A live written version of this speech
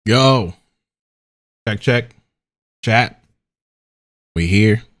Yo, check, chat. We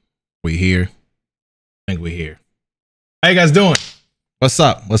here. We here. I think we here. How you guys doing? What's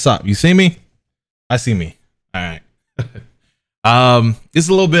up? What's up? You see me? I see me. All right. This is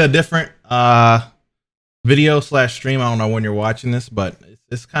a little bit of different video slash stream. I don't know when you're watching this, but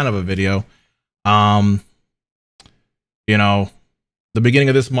it's kind of a video. Um, you know, the beginning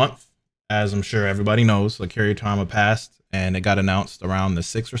of this month, as I'm sure everybody knows, Akira Toriyama passed, and it got announced around the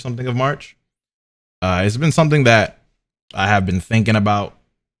 6th or something of March. It's been something that I have been thinking about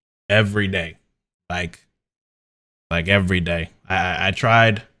every day, like every day. I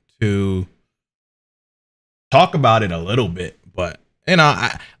tried to talk about it a little bit, but you know,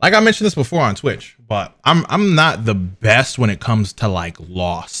 like I mentioned this before on Twitch, but I'm not the best when it comes to like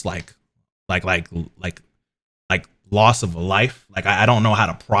loss, like loss of a life. Like I don't know how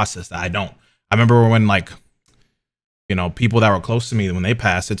to process that. I remember when, like, you know, people that were close to me, when they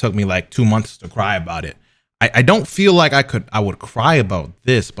passed, it took me like 2 months to cry about it. I don't feel like I would cry about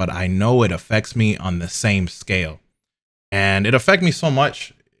this, but I know it affects me on the same scale. And it affects me so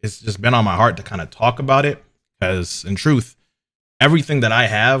much, it's just been on my heart to kind of talk about it. Because in truth, everything that I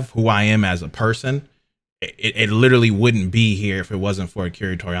have, who I am as a person, it literally wouldn't be here if it wasn't for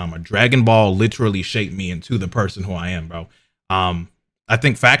Akira Toriyama. Dragon Ball literally shaped me into the person who I am, bro. I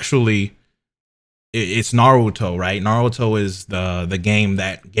think factually, it's Naruto, right? Naruto is the game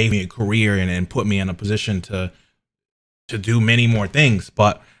that gave me a career and put me in a position to do many more things.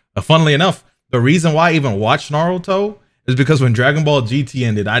 But funnily enough, the reason why I even watched Naruto is because when Dragon Ball GT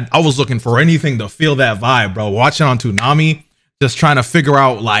ended, I was looking for anything to feel that vibe, bro. Watching on Toonami, just trying to figure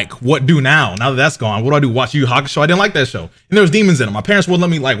out like what do now. Now that that's gone, what do I do? Watch Yu Yu Hakusho? I didn't like that show, and there was demons in it. My parents wouldn't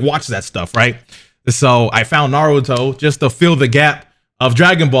let me like watch that stuff, right? So I found Naruto just to fill the gap of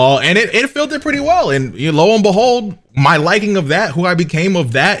Dragon Ball, and it filled it pretty well. And lo and behold, my liking of that, who I became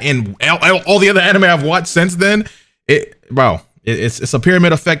of that, and all the other anime I've watched since then, it's a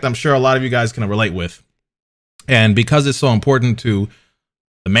pyramid effect I'm sure a lot of you guys can relate with. And because it's so important to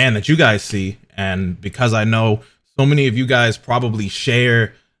the man that you guys see, and because I know so many of you guys probably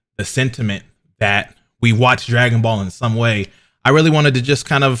share the sentiment that we watch Dragon Ball in some way, I really wanted to just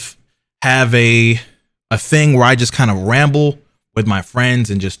kind of have a thing where I just kind of ramble with my friends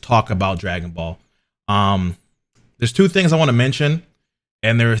and just talk about Dragon Ball. There's two things I want to mention,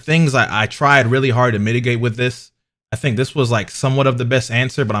 and there are things I tried really hard to mitigate with this. I think this was like somewhat of the best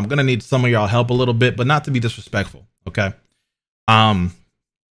answer, but I'm gonna need some of y'all help a little bit, but not to be disrespectful, okay? I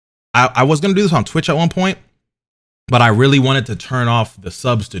was gonna do this on Twitch at one point, but I really wanted to turn off the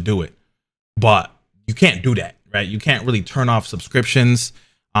subs to do it. But you can't do that, right? You can't really turn off subscriptions.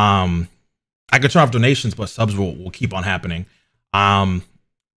 I could turn off donations, but subs will keep on happening.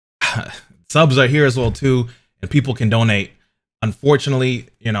 Subs are here as well too, and people can donate. Unfortunately,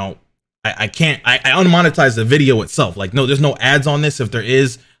 you know, I can't, I unmonetize the video itself. Like, no, there's no ads on this. If there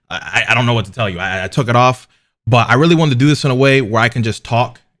is, I don't know what to tell you. I took it off, but I really wanted to do this in a way where I can just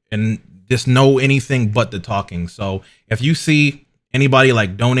talk and just know anything but the talking. So if you see anybody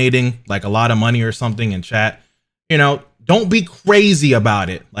like donating like a lot of money or something in chat, you know, don't be crazy about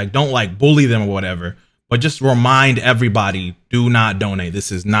it. Like, don't like bully them or whatever, but just remind everybody, do not donate.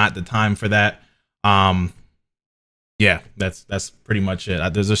 This is not the time for that. Yeah, that's pretty much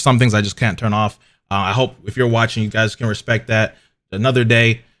it. There's some things I just can't turn off. I hope if you're watching, you guys can respect that. Another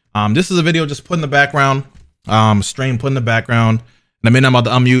day. This is a video just put in the background. Stream put in the background. In a minute, I'm about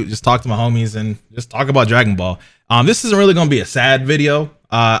to unmute, just talk to my homies and just talk about Dragon Ball. This isn't really going to be a sad video.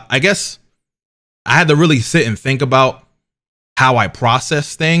 I guess I had to really sit and think about how I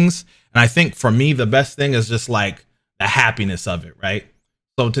process things. And I think for me, the best thing is just like the happiness of it, right?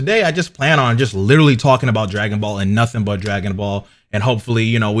 So today I just plan on just literally talking about Dragon Ball and nothing but Dragon Ball. And hopefully,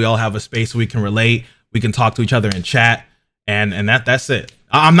 you know, we all have a space we can relate. We can talk to each other in chat. And that's it.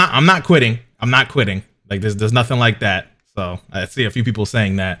 I'm not quitting. I'm not quitting. Like there's nothing like that. So I see a few people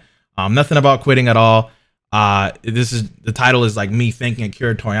saying that. Nothing about quitting at all. The title is like me thanking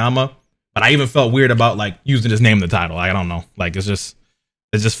Akira Toriyama, but I even felt weird about like using his name in the title. I don't know. Like it just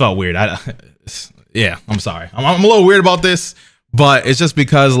felt weird. Yeah, I'm sorry. I'm a little weird about this. But it's just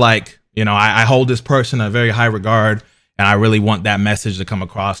because, like, you know, I hold this person in a very high regard, and I really want that message to come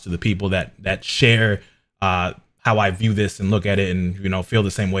across to the people that share how I view this and look at it and, you know, feel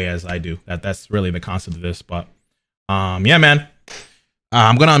the same way as I do. That's really the concept of this. But yeah, man,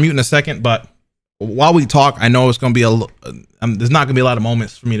 I'm going to unmute in a second. But while we talk, I know it's going to be there's not going to be a lot of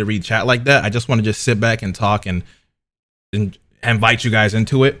moments for me to read chat like that. I just want to just sit back and talk and invite you guys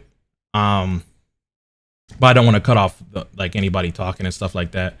into it. But I don't want to cut off like anybody talking and stuff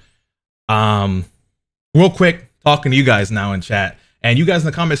like that. Real quick, talking to you guys now in chat. and you guys in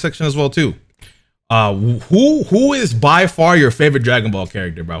the comment section as well too. Who is by far your favorite Dragon Ball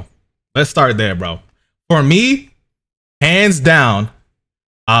character, bro? Let's start there, bro. For me, hands down,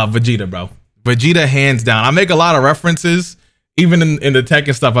 Vegeta, bro. Vegeta, hands down. I make a lot of references, even in the tech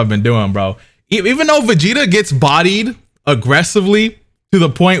and stuff I've been doing, bro. Even though Vegeta gets bodied aggressively to the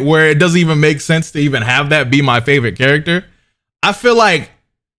point where it doesn't even make sense to even have that be my favorite character, I feel like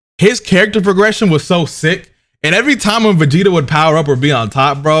his character progression was so sick. And every time when Vegeta would power up or be on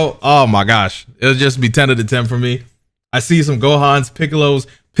top, bro, oh my gosh, it would just be 10 out of 10 for me. I see some Gohans, Piccolos.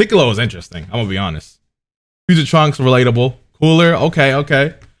 Piccolo is interesting, I'm gonna be honest. Future Trunks, relatable. Cooler,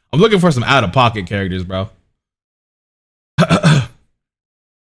 okay. I'm looking for some out-of-pocket characters, bro. A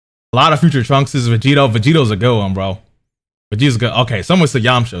lot of Future Trunks is Vegeto's a good one, bro. Vegeta's good. Okay, someone said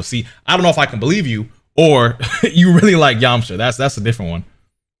Yamcha. See, I don't know if I can believe you or you really like Yamcha. That's a different one.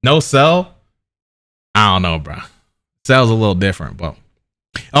 No Cell. I don't know, bro. Cell's a little different, but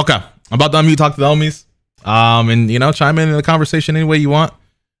okay. I'm about to unmute, talk to the homies, and chime in the conversation any way you want.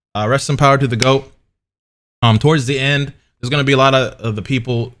 Rest in power to the GOAT. Towards the end, there's gonna be a lot of the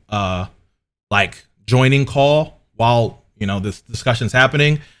people like joining call while this discussion's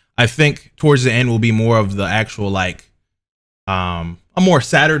happening. I think towards the end will be more of the actual like a more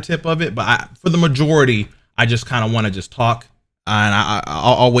sadder tip of it, but for the majority, I just kind of want to just talk. And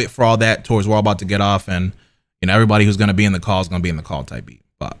I'll wait for all that towards we're all about to get off, and everybody who's gonna be in the call is gonna be in the call type beat.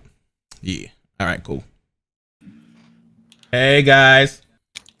 But yeah, all right, cool. Hey guys.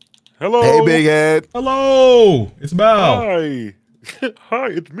 Hello. Hey big head. Hello. It's Bao. Hi. Hi,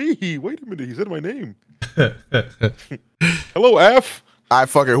 it's me. Wait a minute, he said my name. Hello, F. I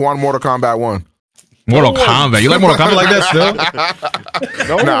fucking won Mortal Kombat 1. Mortal Kombat. You like Mortal Kombat like that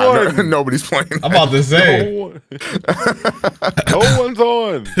still? Nobody's playing. I'm about to say. No one's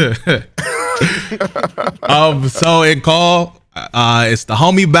on. So in call, it's the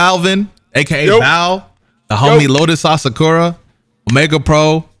homie Balvin, aka Bao, the homie Lotus Asakura, Omega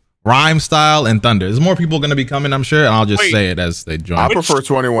Pro, Rhyme Style, and Thunder. There's more people gonna be coming, I'm sure, and I'll just say it as they join. I prefer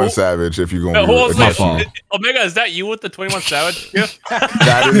 21 Savage if you're gonna be my fault. Omega, is that you with the 21 Savage?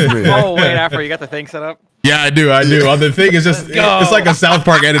 That is me. Oh wait, after you got the thing set up? Yeah, I do. The thing is just it's like a South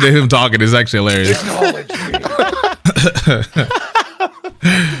Park edit of him talking. It's actually hilarious.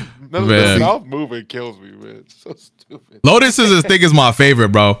 The mouth moving kills me, man. It's so stupid. Lotus is my favorite,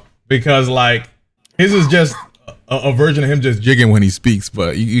 bro, because like his is just a version of him just jigging when he speaks,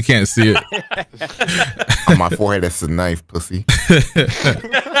 but you can't see it. On my forehead, that's a knife, pussy.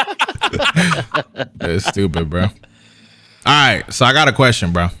 That's stupid, bro. All right, so I got a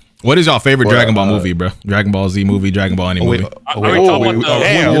question, bro. What is y'all favorite Dragon Ball movie, bro? Dragon Ball Z movie, Dragon Ball any movie? We're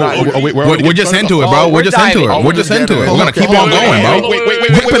just into it, bro. We're just into it. We're just into it. We're gonna keep on going, bro. Wait.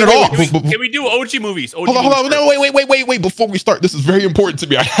 Ripping it off. Can we do OG movies? Hold on. No, wait. Before we start, this is very important to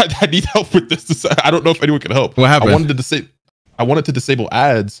me. I need help with this. I don't know if anyone can help. What happened? I wanted to disable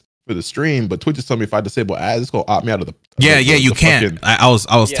ads for the stream, but Twitch is telling me if I disable ads, it's gonna opt me out of the. Yeah, you can't. I was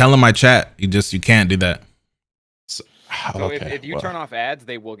telling my chat, you can't do that. So if you turn off ads,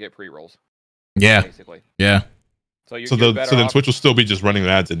 they will get pre-rolls. Yeah. Basically. Yeah. So then Twitch will still be just running the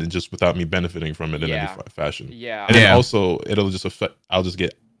ads and just without me benefiting from it in any fashion. Yeah. And then also it'll just affect. I'll just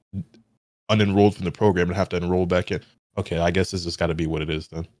get unenrolled from the program and have to enroll back in. Okay, I guess it's just got to be what it is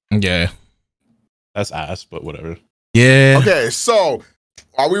then. Yeah. That's ass, but whatever. Yeah. Okay, so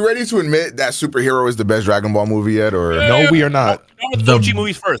are we ready to admit that Superhero is the best Dragon Ball movie yet, or no? We are not. The OG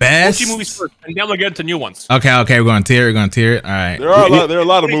movies first. Best? OG movies first, and then we'll get into new ones. Okay. We're gonna tier it. All right. There are a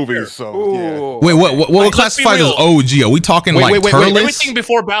lot of movies. So yeah. Wait, what classifies as OG? Are we talking like Turles? Everything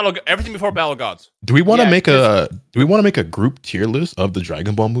before Battle Gods. Do we want to make a group tier list of the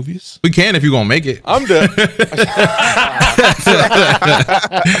Dragon Ball movies? We can if you're gonna make it. I'm dead.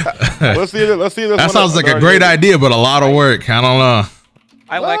 Let's see this. That sounds like a great idea, but a lot of work. I don't know.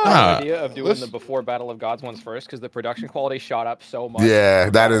 I like the idea of doing the before Battle of Gods ones first because the production quality shot up so much. Yeah,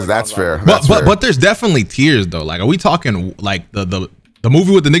 that's fair. But there's definitely tiers though. Like, are we talking like the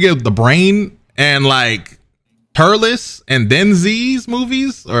movie with the nigga with the brain and like Turles and then Z's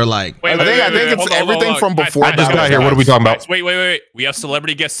movies, or like? I think it's everything from before. This guy here. What are we talking about? Wait. We have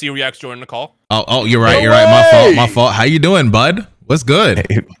celebrity guest C-Reacts joining the call. Oh, you're right. My fault. How you doing, bud? What's good?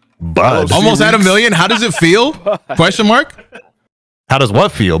 Hey, bud. Almost at 1 million. How does it feel? Question mark. How does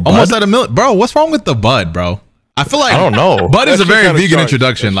what feel, bud? Almost at 1 million, bro. What's wrong with the bud, bro? I feel like I don't know. Bud is a very vegan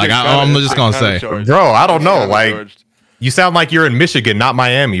introduction. Like I'm just gonna say, bro. I don't know. Like you sound like you're in Michigan, not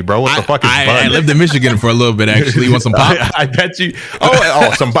Miami, bro. What the fuck is Bud? I lived in Michigan for a little bit. Actually, you want some pop? I bet you.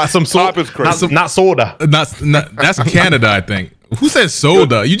 Some soda. Not soda. That's Canada, I think. Who said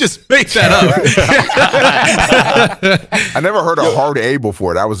soda? You just made that up. I never heard a hard A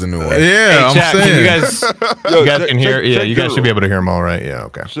before. That was a new one. Yeah, I'm Chat, saying. you guys can hear. Yeah, you guys should be able to hear them all right. Yeah,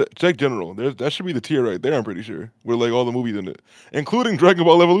 okay. Check general. That should be the tier right there. I'm pretty sure with like all the movies in it, including Dragon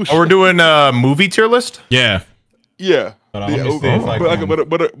Ball Evolution. Oh, we're doing a movie tier list. Yeah. Yeah. Hold on, let me see if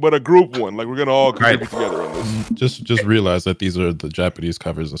I But a group one. Like we're gonna all contribute together on this. Just realize that these are the Japanese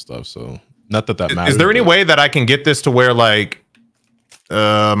covers and stuff. So not that matters. Is there any but- way that I can get this to where like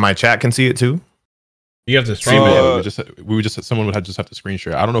my chat can see it too? You have to stream it. Someone would just have to screen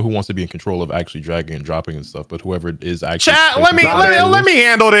share. I don't know who wants to be in control of actually dragging and dropping and stuff, but whoever is actually Chat, let me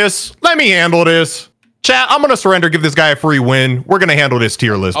handle this. Let me handle this. Chat, I'm gonna surrender. Give this guy a free win. We're gonna handle this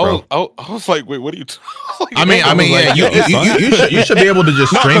tier list, bro. I was like, wait, what are you? I mean, yeah, you should be able to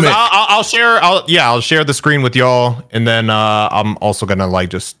just stream it. I'll share the screen with y'all, and then I'm also gonna like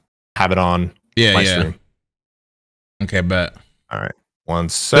just have it on my stream. Okay, bet. All right, one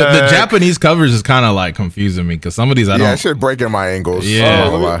sec. The Japanese covers is kind of like confusing me because some of these I don't. Yeah, it should break in my angles. Yeah.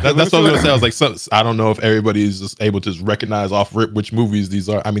 That's what I was gonna say. I was like, I don't know if everybody's just able to recognize off rip which movies these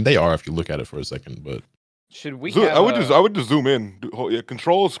are. I mean, they are if you look at it for a second, but. Should we? I would just zoom in.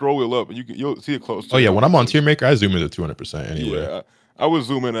 Control scroll wheel up, and you'll see it close. Oh yeah, when I'm on Tier Maker, I zoom in to 200% anyway. Yeah, I would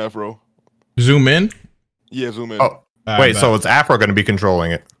zoom in, Afro. Zoom in. Yeah, zoom in. Oh, wait, so it's Afro going to be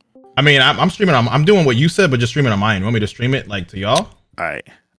controlling it? I mean, I'm streaming. I'm doing what you said, but just streaming on mine. You want me to stream it like to y'all? All right,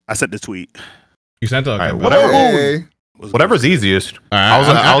 I sent the tweet. You sent it. Okay, Whatever's easiest. Right, I was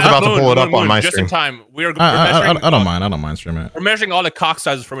about to pull it up on my just stream. in time. We're I don't mind. I don't mind streaming it. We're measuring all the cock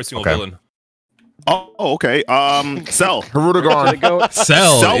sizes from a single villain. Oh, okay. Cell. Harudagon.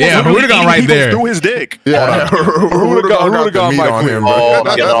 Cell. Yeah, Harudagon right there. Through his dick. Yeah, Harudagon got the meat on him, bro.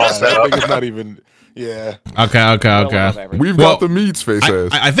 bro. It's not even. Yeah. Okay. We've got the meats, face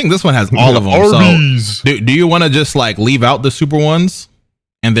says. I think this one has all of them. So, do you want to just like leave out the super ones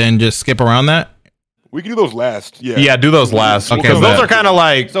and then just skip around that? We can do those last. Yeah. Yeah, do those last. Okay, Because those are kind of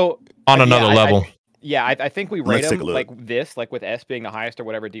like on another level. I think we rate Let's take them a look. like this, like with S being the highest or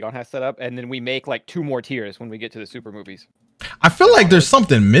whatever Dion has set up, and then we make like 2 more tiers when we get to the super movies I feel like there's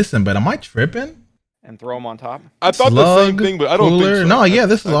something missing, but am I tripping? and throw them on top. I thought the same thing, but I don't think so. No, yeah,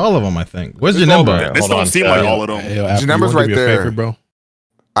 this is all of them. I think. Where's your It's all number? there. This don't seem like all of them. Your number's right there. favorite, bro.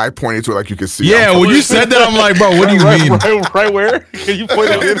 I pointed to it like you could see. Yeah, when you said that, I'm like, bro, what do you mean? Right where? Can you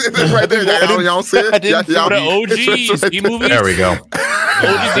point it in? It's right there. Y'all see it? For the OG Z movies. There we go.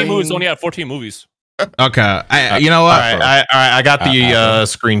 OG Z movies only had 14 movies. Okay, you know what? All right, I got the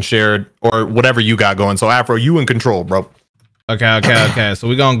screen shared or whatever you got going. So Afro, you in control, bro. Okay. So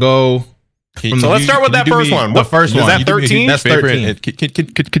we're gonna go. So let's start with that first one. The first one. Is that 13? That's 13.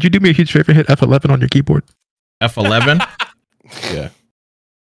 Could you do me a huge favor? Hit F11 on your keyboard. F11. Yeah.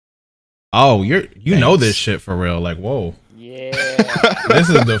 Oh, you know this shit for real. Like, whoa. Yeah. This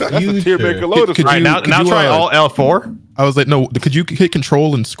is the future. Now try all L4. I was like, no. Could you hit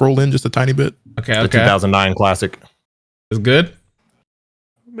control and scroll in just a tiny bit? Okay. The 2009 classic. It's good.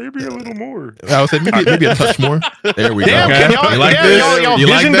 Maybe a little more. I was like, maybe a touch more. There we go. Okay. You like this? You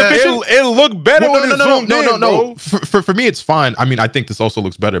like that? It'll look better when it's zoomed in, no. For me, it's fine. I mean, I think this also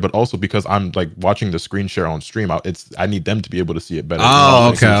looks better, but also because I'm like watching the screen share on stream, I need them to be able to see it better.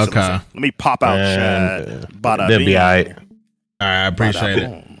 Oh, okay. Let me pop out chat. Bada They'll be bing. all right. All right, I appreciate it.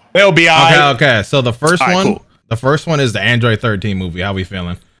 Boom. They'll be all right. Okay. So the first All right, one, cool. the first one is the Android 13 movie. How we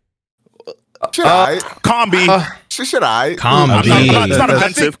feeling? Should I? Combi. Should I? Combi. It's not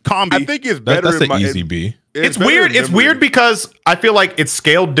offensive. Combi. I think it's better. That's an easy B. It's weird. It's weird because I feel like it's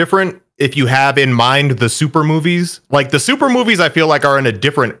scaled different if you have in mind the super movies. Like the super movies, I feel like are in a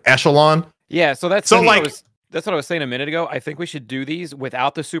different echelon. Yeah, so that's So, what like- that's what I was saying a minute ago. I think we should do these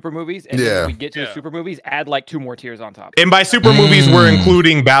without the super movies, and then Yeah. when we get to the super movies, add like 2 more tiers on top. And by super movies, we're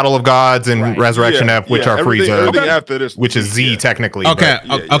including Battle of Gods and Right. Resurrection F, which are everything Frieza, after this, which is Z technically. Okay.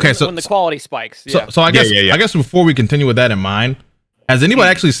 but- Okay. So when the quality spikes. Yeah. so I guess Yeah. I guess before we continue with that in mind, has anybody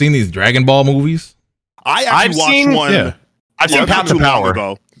actually seen these Dragon Ball movies? I I've actually watched seen- one. yeah. I've seen not Path too to long Power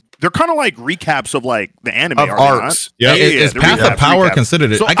ago. They're kind of like recaps of like the anime of are they not? arcs. Yeah. Is they're Path of recaps, Power recaps.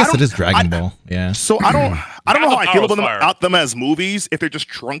 considered it? So I guess I it is Dragon Ball. Yeah. So I don't know how I feel Power's fire. about them as movies. If they're just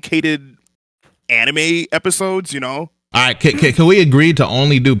truncated anime episodes, you know. All right. Can we agree to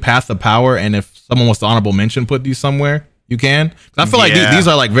only do Path of Power? And if someone wants to honorable mention, put these somewhere, you can. 'Cause I feel like Yeah. these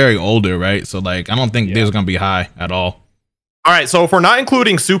are like very older, right? So like I don't think these are gonna be high at all. All right, so if we're not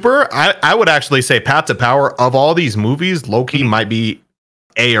including Super, I would actually say Path to Power of all these movies, low-key might be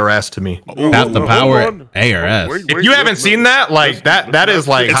A or S to me. Path to Power, A or S. If you haven't seen that, like that is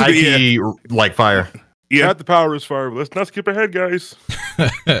like It's a high good- key like fire. Yeah. Path to Power is fire. But let's not skip ahead, guys.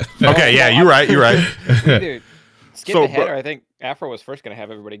 Okay, yeah, you're right. Dude, skip So, ahead, but- or I think Afro was first going to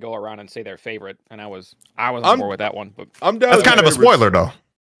have everybody go around and say their favorite, and I was on board with that one. But I'm down. That's kind of a spoiler, though.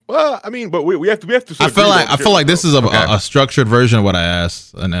 Well, I mean, but we have to. I feel like this is a structured version of what I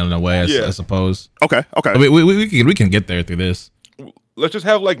asked, in a way, I suppose. Okay. I mean, we can get there through this. Let's just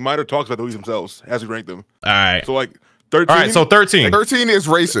have like minor talks about the movies themselves as we rank them. All right. So like 13. All right, so 13. 13 is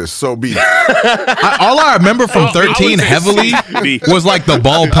racist, so B. All I remember from 13 heavily was like the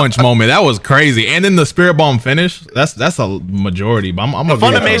ball punch moment. That was crazy. And then the spirit bomb finish. That's a majority. But I'm the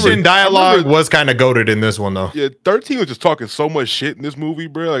Funimation dialogue was kind of goated in this one, though. Yeah, 13 was just talking so much shit in this movie,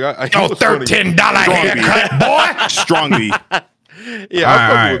 bro. Like I $13 haircut, boy. Strong B. Yeah, I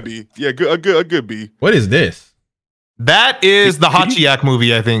fuck with B. Yeah, a good B. What is this? That is the Hachiyak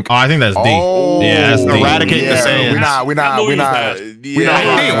movie, I think. Oh, I think that's D. Yeah, that's D. Eradicate the Saiyans. We're not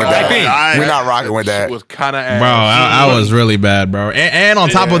rocking with that. Was kind of bro. I was really bad, bro. And on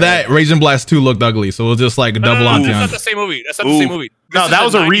top of that, Raging Blast 2 looked ugly, so it was just like a double That's entendre. not the same movie. That's not the same movie. No, that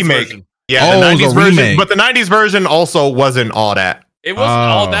was a remake. Version. Yeah, the 90s version. But the 90s version also wasn't all that. It wasn't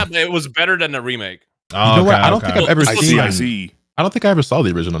all that, but it was better than the remake. Oh, you know what? I don't think I've ever seen. I see. I don't think I ever saw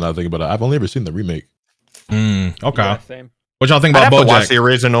the original. Now that I think about it, I've only ever seen the remake. Okay. Yeah, same. What y'all think I'd about have to watch BoJack? the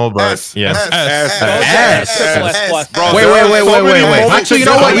original, but Yes. Bro, Wait. Actually, you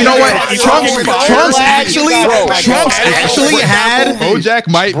know what? Trunks actually had BoJack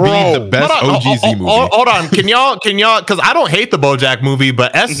might be the best OGZ movie. Hold on, can y'all? Because I don't hate the BoJack movie,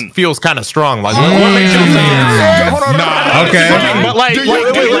 but S feels kind of strong. Like, okay, but like, wait.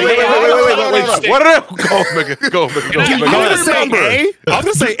 What are they? Go. I was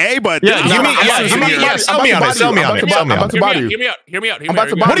gonna say A, but yeah, sell me on it. Hear me out.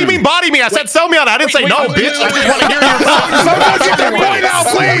 What do you mean body me? I said sell me on it. I didn't say no, bitch. I just want to hear your point out,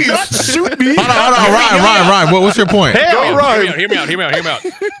 please. Shoot me. Hold on, Ryan. What's your point? Hear me out.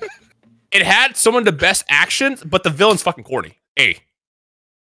 It had some of the best actions, but the villain's fucking corny. A.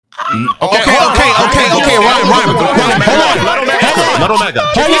 Okay, Ryan.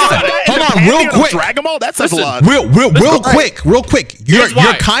 Hold on, real quick. Drag 'em all. That says a lot. Real quick. You're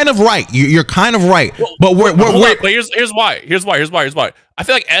kind of right. You're kind of right. But here's why. I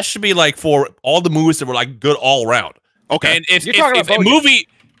feel like S should be like for all the movies that were like good all around. Okay. And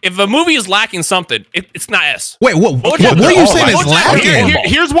if a movie is lacking something, it's not S. Wait, what are you saying is lacking?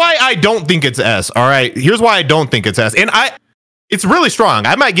 Here's why I don't think it's S. All right. Here's why I don't think it's S. And it's really strong.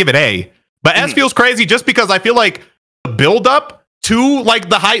 I might give it A. But S feels crazy just because I feel like the build up to like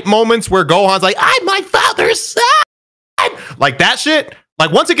the hype moments where Gohan's like, I'm my father's son. Like that shit.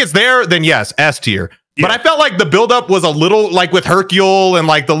 Like once it gets there, then yes, S tier. Yeah. But I felt like the build up was a little like with Hercule and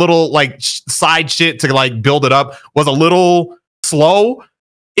like the little like side shit to like build it up was a little slow.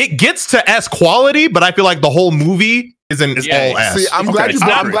 It gets to S quality, but I feel like the whole movie is all S. See, I'm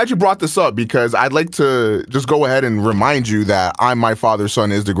glad you brought this up because I'd like to just go ahead and remind you that I'm My Father's Son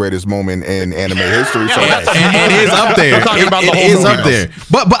is the greatest moment in anime history. So it is up there. It is up there.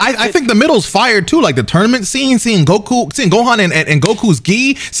 But I think the middle's fire too. Like the tournament scene, seeing Gohan and Goku's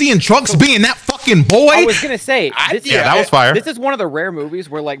gi, seeing Trunks being that fucking boy. I was gonna say, that was fire. This is one of the rare movies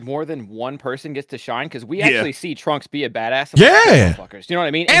where like more than one person gets to shine because we actually see Trunks be a badass. Yeah, fuckers. You know what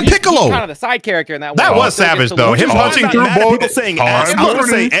I mean? And Piccolo, he's kind of the side character in that. That was savage though. Him punching through both. People saying S. I'm gonna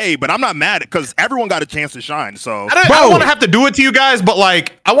say A, but I'm not mad because everyone got a chance to shine. So I don't want to have to do it to you guys, but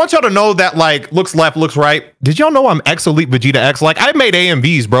like I want y'all to know that like looks left, looks right. Did y'all know I'm X Elite Vegeta X? Like I made A and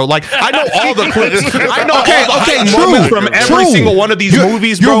Bs, bro. Like I know all the clips. I know moments from every single one of these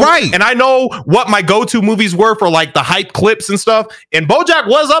movies, bro. You're right. And I know what my go-to movies were for like the hype clips and stuff. And BoJack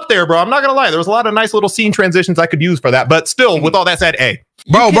was up there, bro. I'm not gonna lie. There was a lot of nice little scene transitions I could use for that. But still, with all that said, A.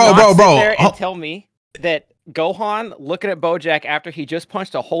 Bro. And tell me that Gohan looking at BoJack after he just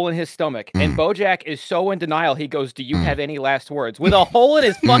punched a hole in his stomach, and BoJack is so in denial. He goes, "Do you have any last words?" With a hole in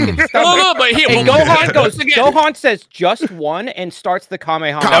his fucking stomach. No, but and Gohan goes. Gohan says just one and starts the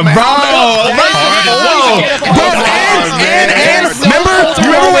Kamehameha.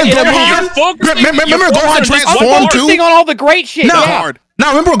 Remember Gohan transformed too? On all the great shit.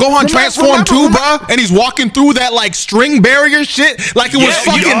 Now remember Gohan transformed too, bro, and he's walking through that like string barrier shit like it was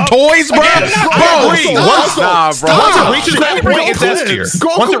fucking toys, bro. Once it reaches that point, it's S tier.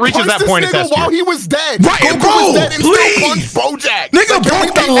 Once it reaches that point, it's S tier. While he was dead, right, bro? Please, BoJack. Nigga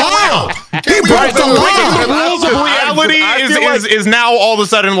broke the law. He broke the law. The rules of reality is now all of a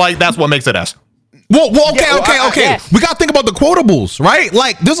sudden like that's what makes it S. Well, okay. We gotta think about the quotables, right?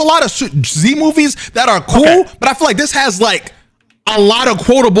 Like, there's a lot of Z movies that are cool, but I feel like this has like a lot of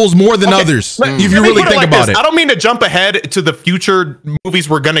quotables more than others. If you really think about it, I don't mean to jump ahead to the future movies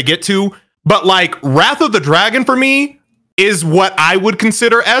we're gonna get to, but like Wrath of the Dragon for me is what I would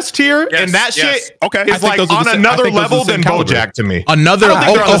consider S tier, Yes, and that yes. shit Okay. is like on another level than BoJack to me. Another. I don't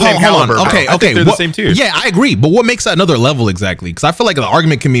think they're on the same caliber, bro. Okay, I think they're the same tier. Yeah, I agree. But what makes that another level exactly? Because I feel like the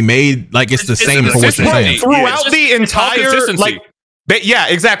argument can be made like it's the It's same the for what you're consistency. saying. Throughout It's the just- it's all entire consistency. like. Yeah,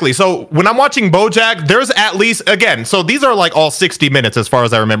 exactly. So when I'm watching BoJack, there's at least, again, so these are like all 60 minutes as far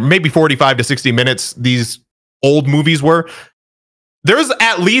as I remember, maybe 45 to 60 minutes these old movies were. There's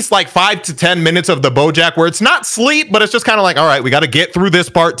at least like 5 to 10 minutes of the BoJack where it's not sleep, but it's just kind of like, all right, we got to get through this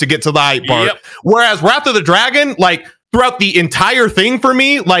part to get to the hype part. Yep. Whereas Wrath of the Dragon, like throughout the entire thing for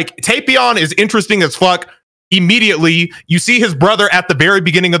me, like Tapion is interesting as fuck. Immediately, you see his brother at the very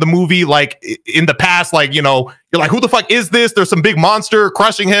beginning of the movie, like in the past, like, you know, you're like, who the fuck is this? There's some big monster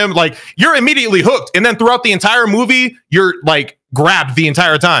crushing him. Like, you're immediately hooked. And then throughout the entire movie, you're like grabbed the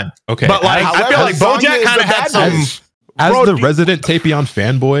entire time. Okay. But like, I feel like Sonya BoJack is kind the of had bad some. bitch. As Bro, the do- resident Tapion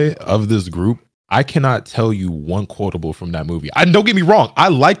fanboy of this group, I cannot tell you one quotable from that movie. And don't get me wrong, I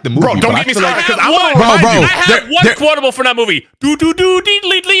like the movie. Bro, don't but get me I feel started, like- because I Bro, want to bro, remind bro. you. I have There- one there- quotable from that movie. Do do do dee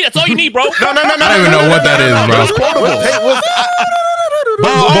lee lee. That's all you need, bro. No. I don't even know what that is, bro.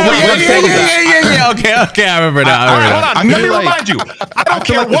 Okay. I remember that. All right, hold on. Let me feel like- remind you. I don't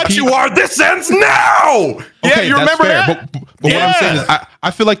feel care like the what peak- you are. This ends now. Yeah, you that's remember fair, that? But what I'm saying is, Yeah.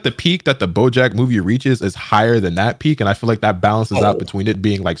 I feel like the peak that the BoJack movie reaches is higher than that peak, and I feel like that balances out between it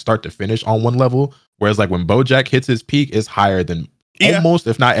being like start to finish on one level, whereas like when BoJack hits his peak, it's higher than almost,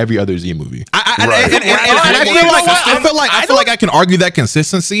 if not every other Z movie. I feel like I can argue that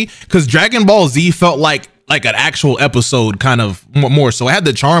consistency because Dragon Ball Z felt like an actual episode kind of more. So it had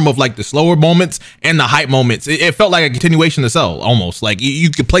the charm of like the slower moments and the hype moments. It felt like a continuation of Cell almost. Like you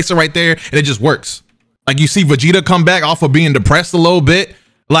could place it right there and it just works. Like you see Vegeta come back off of being depressed a little bit.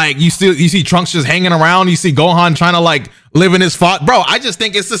 Like you see Trunks just hanging around. You see Gohan trying to like live in his thought. Bro, I just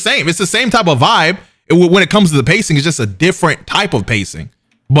think it's the same. It's the same type of vibe. When it comes to the pacing, it's just a different type of pacing.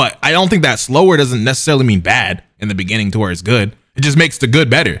 But I don't think that slower doesn't necessarily mean bad in the beginning to where it's good. It just makes the good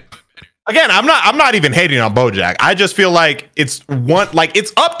better. Again, I'm not even hating on BoJack. I just feel like it's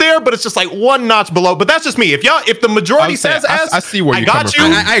it's up there, but it's just like one notch below. But that's just me. If the majority says S, I see where I you're got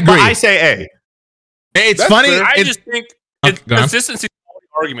coming you. from. I agree. But I say A. It's That's funny. fair. I just think it's go on. consistency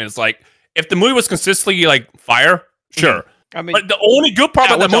argument. It's like if the movie was consistently like fire, sure. I mean, But the only good part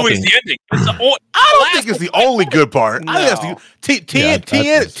Yeah, about the what y'all movie is the ending. It's the only, I don't think it's the only good part. I think No. that's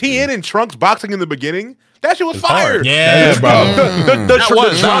Yeah, that's- TN and Trunks boxing in the beginning. That shit was fire. hard. Yeah, bro.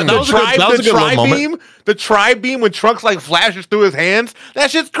 The tribe beam when Trunks like flashes through his hands.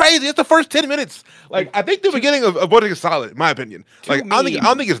 That shit's crazy. It's the first 10 minutes. Like I think the beginning of BoJack is solid, in my opinion. Like I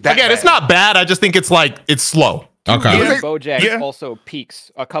don't think it's that. Again, it's bad. not bad. I just think it's slow. Okay. yeah, Yeah. BoJack Yeah. also peaks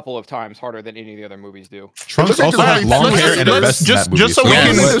a couple of times harder than any of the other movies do. Trunks also has long hair and a vest in that movie. just so we Yeah.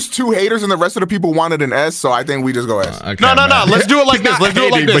 can. There's two haters and the rest of the people wanted an S, so I think we just go S. Okay, No. man. Let's do it like this. Let's do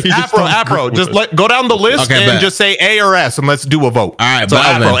it like hating, this. but he just Afro. don't Just agree with go down the list Okay, and bet. just say A or S, and let's do a vote. All right, So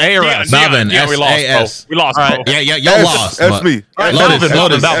Balvin. Afro, A or S. Balvin, yeah, we lost, bro. S-A-S. We lost, All bro. right. Yeah, y'all lost. That's but- me. All right, Lotus,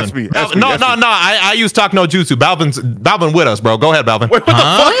 Balvin. That's me. That's me. No. That's me. I use talk no jutsu. Balvin with us, bro. Go ahead, Balvin.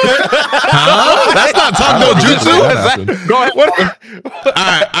 Huh? That's not talk no jutsu. Go ahead. What? All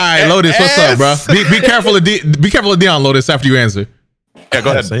right, Lotus, what's up, bro? Be careful of Dion, Lotus, after you answer. Yeah,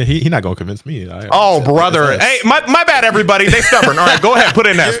 go ahead. He not gonna convince me. Oh, brother. Hey, my bad, everybody. They stubborn. All right, go ahead. Put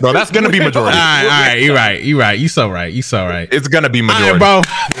in S, bro. That's gonna be majority. All right, you right. You so right. It's gonna be All majority. right,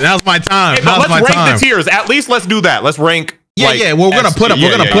 bro. Now's my time. Hey, but Now's let's my rank time. the tiers. At least let's do that. Let's rank. Yeah. We're gonna put them. Yeah,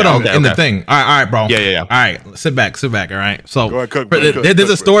 We're gonna yeah, put yeah. them Okay, in the okay. thing. All right, bro. Yeah. All right, sit back. All right. So Go ahead, cook, there's cook,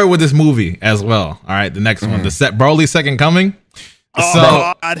 a story with this movie as well. All right, the next one, the Broly Second Coming. Oh, So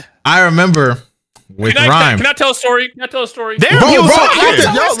God. I remember with Can Rhyme. I tell a story? Damn, Bro, he was okay,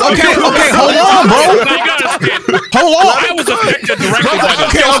 talking. hold on, bro. Now you gotta understand. Hold on. I was affected directly by this.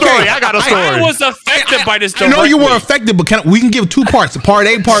 Okay. I got a story. I was affected by this I know you were directly. affected, but we can give two parts: part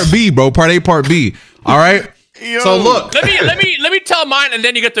A, part B, bro. Part A, part B. All right. So look, Let me tell mine, and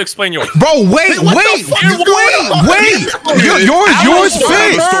then you get to explain yours. bro. Wait. Yours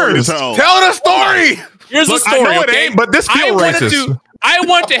fixed. Tell the story. Here's the Look, I story. know it okay? ain't, but this feel racist. I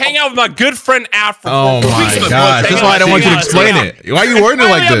wanted to hang out with my good friend Afro. Oh for my weeks before gosh, hanging that's why I out. don't want you to Yeah, explain yeah. it. Why are you wording it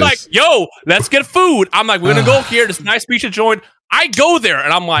like Finally, I'm this? like, yo, let's get food. I'm like, we're gonna go here. This nice beach to join. I go there,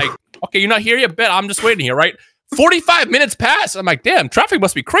 and I'm like, okay, you're not here yet. Bet I'm just waiting here, right? 45 minutes pass. I'm like, damn, traffic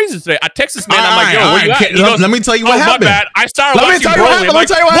must be crazy today. I text this man. I'm like, yo, where you at? Okay, He goes, let me tell you oh, what my happened. bad. I started Let me watching tell you what Broly. happened. I'm Let me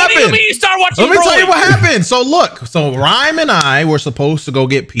tell you what What do you happened. mean you start watching Let me tell you Broly? what happened. So look, Rhyme and I were supposed to go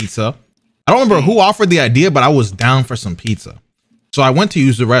get pizza. I don't remember who offered the idea, but I was down for some pizza. So I went to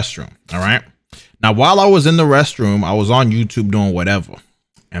use the restroom. All right. Now, while I was in the restroom, I was on YouTube doing whatever.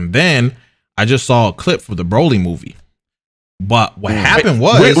 And then I just saw a clip for the Broly movie. But what happened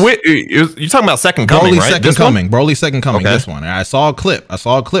was you're talking about Second Coming, right? Broly's Second Coming. Okay. This one. And I saw a clip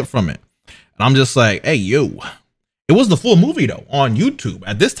from it, and I'm just like, hey, yo. It was the full movie though on YouTube.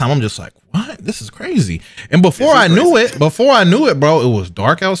 At this time, I'm just like, what? This is crazy. And before I knew it, bro, it was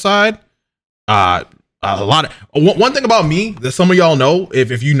dark outside. A lot of one thing about me that some of y'all know,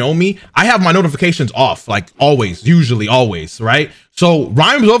 if you know me, I have my notifications off, like always, usually always, right? So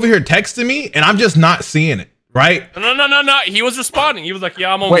Rhymes over here texting me, and I'm just not seeing it, right? No. He was responding. He was like,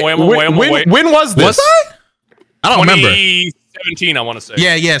 yeah, I'm on way. When was this? Was I? I don't remember. 2017, I want to say.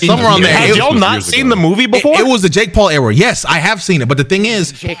 Yeah, somewhere on there. Had y'all not seen the movie before? It was the Jake Paul era. Yes, I have seen it. But the thing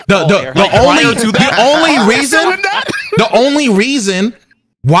is, the only reason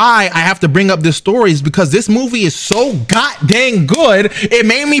why I have to bring up this story is because this movie is so goddamn good, it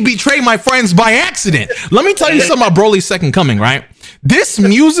made me betray my friends by accident. Let me tell you something about Broly's Second Coming, right? This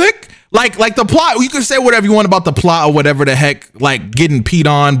music, like the plot, you can say whatever you want about the plot or whatever the heck, like getting peed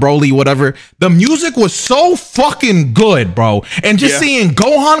on, Broly, whatever. The music was so fucking good, bro. And just seeing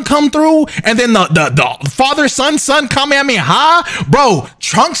Gohan come through, and then the father son Kamehameha, bro,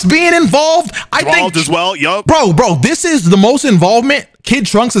 Trunks being involved. I think as well. Yup. Bro, this is the most involvement Kid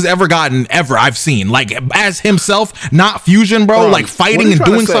Trunks has ever gotten I've seen. Like as himself, not Fusion, bro, like fighting and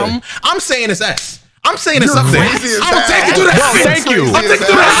doing something. I'm saying it's S. I'm saying it's something. I'll take it to the heavens. Thank you. I'll take it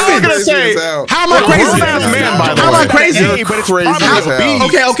to the heavens. How am I crazy? How am I crazy?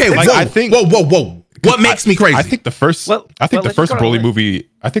 Okay. I think. Whoa. What makes me crazy? I think the first Broly movie.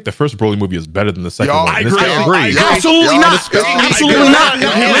 I think the first Broly movie is better than the second one. I agree. Absolutely not. Absolutely not.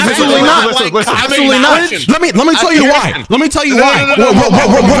 Absolutely not. Absolutely not. Let me tell you why. Let me tell you why. Real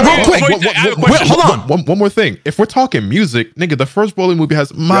quick. Hold on. One more thing. If we're talking music, nigga, the first Broly movie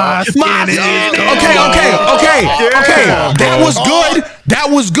has my skin in it. Okay.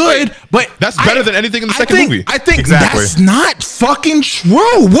 That was good, but that's better than anything in the second movie. I think that's not fucking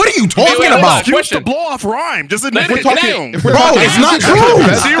true. What are you talking about? Just to blow off Rhyme. Just admit it. Bro, it's not true.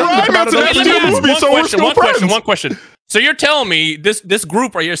 One question. So you're telling me this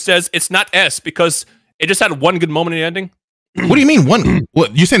group right here says it's not S because it just had one good moment in the ending? What do you mean one?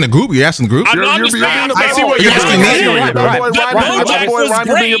 What you saying the group? You're asking the group? I'm just I see what you're asking me.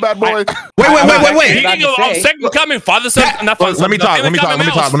 Wait. Second Coming, Father Son. Not Father Son. Let me talk.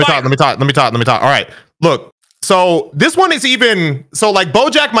 All right. Look. So this one is even like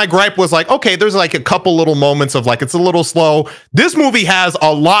BoJack. My gripe was like, okay, there's like a couple little moments of like it's a little slow. This movie has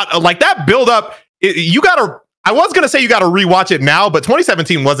a lot of like that build up. I was gonna say you gotta rewatch it now, but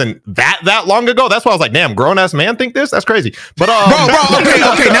 2017 wasn't that long ago. That's why I was like, damn, grown ass man think this? That's crazy. But bro, okay.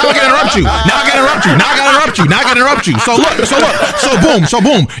 Now I gotta interrupt you. So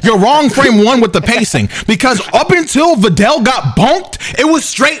boom. You're wrong. Frame one with the pacing because up until Videl got bunked, it was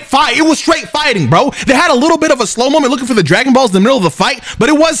straight fight. It was straight fighting, bro. They had a little bit of a slow moment looking for the Dragon Balls in the middle of the fight, but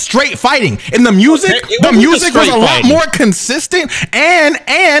it was straight fighting. And the music was a lot more consistent. And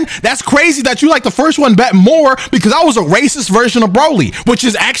that's crazy that you like the first one bet more. Because I was a racist version of Broly, which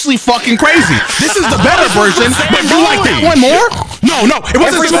is actually fucking crazy. This is the better version, but you like that one more? No, it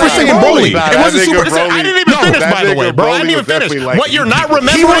wasn't Super Saiyan Broly. It wasn't Super Saiyan. I didn't even finish, by the way, bro. I didn't even finish. What you're not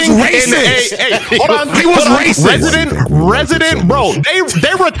remembering? He was racist. Hold on. He was racist. Resident, bro.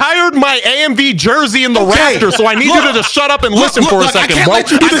 They retired my AMV jersey in the rafter, so I need you to just shut up and listen for a second, bro. I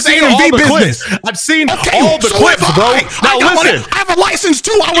can't let you do this AMV business. I've seen all the clips, bro. Now listen. I have a license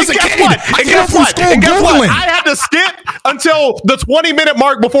too. I was a kid. I came from school Googling. I had to skip until the 20-minute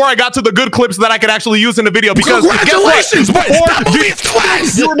mark before I got to the good clips that I could actually use in the video. Because congratulations, let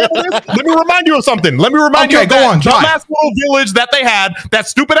me remind you of something. Let me remind you of that dumbass little village that they had, that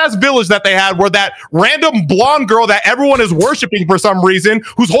stupid ass village that they had, where that random blonde girl that everyone is worshiping for some reason,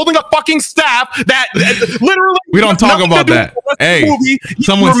 who's holding a fucking staff that literally. We don't talk about that. Hey,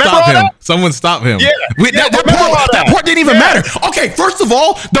 someone stop him. Someone stop him. Yeah, that part didn't even matter. Okay, first of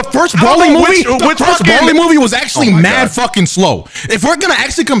all, the first Broly movie, was actually mad fucking slow. If we're gonna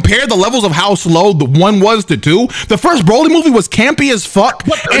actually compare the levels of how slow the one was to two, the first Broly movie was campy as fuck.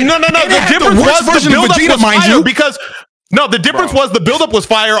 No. The difference was the build-up was fire because. No, the difference was the buildup was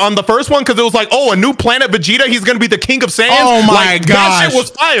fire on the first one because it was like, oh, a new planet Vegeta, he's gonna be the king of Saiyans. Oh my god, that shit was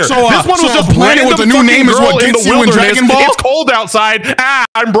fire. So, this one was just planet with a new name is what gets you in Dragon Ball. It's cold outside.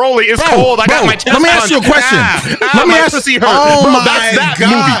 I'm Broly. It's cold. I got my chest. Let me ask you a question. Let me ask you. Oh my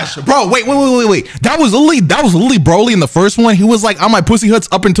gosh, bro! Wait. That was literally Broly in the first one. He was like on my pussy huts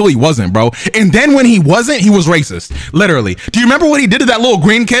up until he wasn't, bro. And then when he wasn't, he was racist. Literally. Do you remember what he did to that little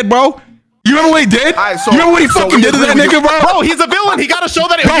green kid, bro? You remember what he did? You remember what he fucking did to that nigga, bro? Bro, he's a villain. He got to show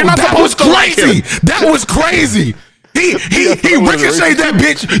that. Bro, you're not that was supposed to crazy. That was crazy. He ricocheted that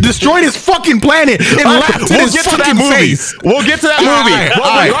bitch, destroyed his fucking planet, and laughed in his fucking face. We'll get to that movie.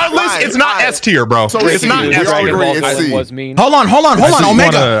 Regardless, it's not S tier, bro. So It's not S tier. Was mean. Hold on.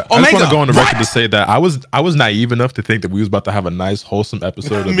 Omega. I just want to go on the record to say that I was naive enough to think that we was about to have a nice, wholesome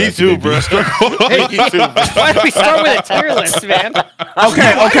episode. Of Me too, bro. Why did we start with a tier list, man?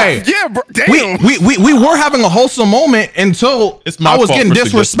 Okay. Yeah, bro. Damn. We were having a wholesome moment until I was getting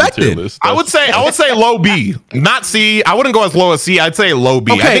disrespected. I would say low B, not C. I wouldn't go as low as C. I'd say low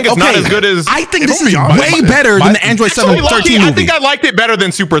B. I think it's not as good as. I think this is way better than the Android 7 13 movie. I think I liked it better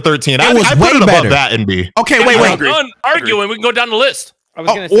than Super 13. It was I way put it better. above that in B. Okay, wait. We're done arguing. We can go down the list. I was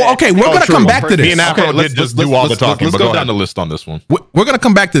gonna say, Okay, we're gonna come back to this. Me and Afro did just do all the talking. Let's But go down the list on this one. We're gonna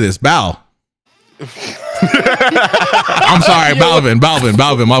come back to this. Bow. I'm sorry,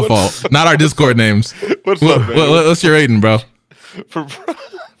 Balvin, my fault. Not our Discord names. What's up, man? What's your rating, bro? For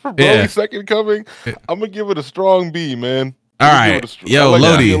Broly's second coming, I'm gonna give it a strong B, man. All right, yo,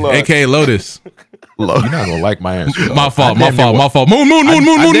 Lodi, aka Lotus. You're not gonna like my answer. Though. My fault. Moon. I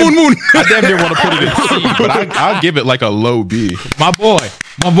damn near want to put it in C, but I'll give it like a low B. My boy.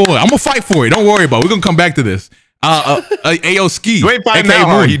 I'm gonna fight for it. Don't worry about it. We're gonna come back to this. Ayo Ski. You ain't fighting that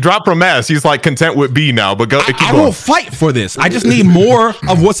hard. He dropped from S. He's like content with B now. But go. I will fight for this. I just need more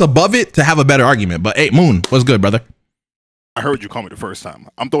of what's above it to have a better argument. But hey, Moon, what's good, brother? I heard you call me the first time.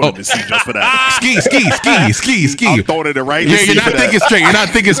 I'm throwing it in C just for that. Ski. I'm throwing it right. Yeah, you're not thinking straight. You're not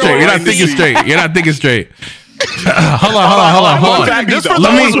thinking straight. Hold on. Just for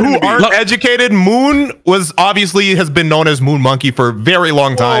those who aren't educated, Moon has been known as Moon Monkey for a very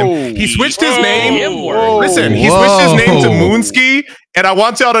long time. He switched his name. Listen, he switched his name to Moonski. And I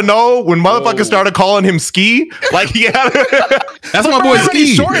want y'all to know when motherfuckers started calling him Ski, like he had. That's my boy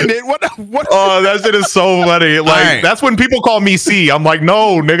Ski. Shortened it. What? Oh, that shit is so funny. Like that's when people call me C. I'm like,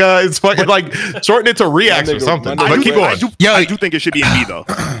 no, nigga, it's fucking like shorten it to React or something. But keep going. I do think it should be in B though.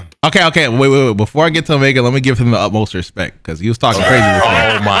 Okay. Wait. Before I get to Omega, let me give him the utmost respect because he was talking crazy before.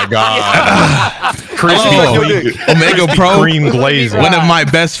 Oh my god. Omega Pro, cream glazing. One of my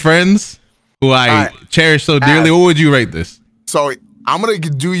best friends who I cherish so dearly. What would you rate this? So I'm gonna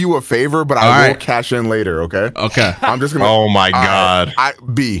do you a favor, but I will cash in later. Okay. Okay. I'm just gonna. Oh my god.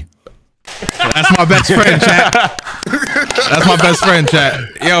 B. That's my best friend, chat.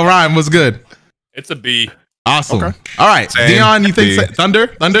 Yo, Ryan, what's good? It's a B. Awesome. Okay. All right, Dion, you think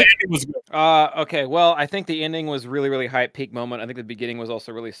Thunder? Okay. Well, I think the ending was really, really hype, peak moment. I think the beginning was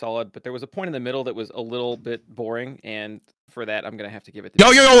also really solid, but there was a point in the middle that was a little bit boring, and for that, I'm gonna have to give it.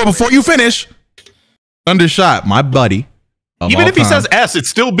 Yo! Before you finish, Thunder Shot, my buddy. Even if he says S, it's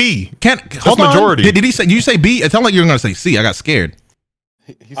still B. Hold on. Majority. Did he say? Did you say B? It sounded like you were gonna say C. I got scared.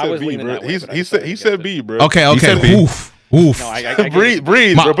 He said B, bro. He said B, bro. Okay. Oof. No, breathe,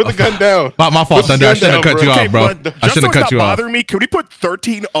 bro. Put the gun down. My fault, Thunder. I shouldn't have cut you off, bro. I shouldn't have cut you off. Bother me. Can we put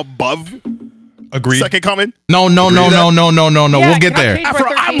 13 above? Agreed. Second coming. No. We'll get there.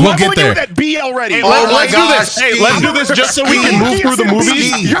 We'll get there. That B already. Hey, let's do this. Hey, let's do this just so we can move through the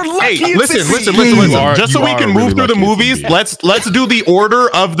movies. You're lucky. Hey, listen. Just so we can move through the movies, let's do the order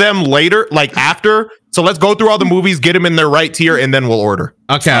of them later, like after. So let's go through all the movies, get them in their right tier, and then we'll order.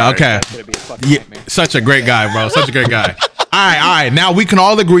 Okay. Yeah, such a great guy, bro. Such a great guy. All right. Now we can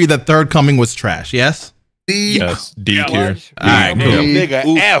all agree that Third Coming was trash. Yes. Yes, D tier. All right, cool.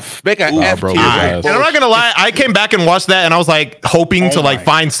 Nigga, F. Make an F bro. tier. And I'm not gonna lie, I came back and watched that, and I was like hoping to like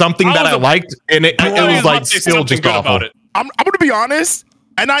find something that I liked, and it was like still just awful. I'm gonna be honest,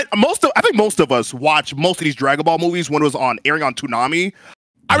 and I think most of us watch most of these Dragon Ball movies when it was airing on Toonami.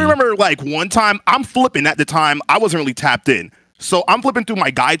 I remember like one time I'm flipping at the time I wasn't really tapped in. So I'm flipping through my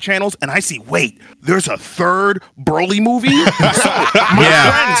guide channels and I see, wait, there's a third Broly movie.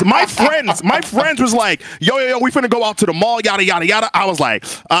 So my friends was like, yo, we finna go out to the mall, yada yada yada. I was like,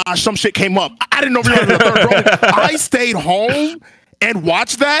 some shit came up. I didn't know we were the third Broly. I stayed home and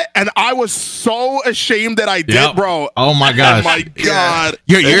watched that, and I was so ashamed that I did, bro. Oh my gosh. Oh my god.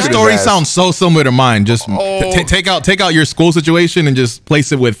 Your story sounds so similar to mine. Just take out your school situation and just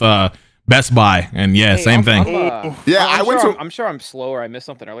place it with Best Buy, and same thing. I'm sure I'm slow or I missed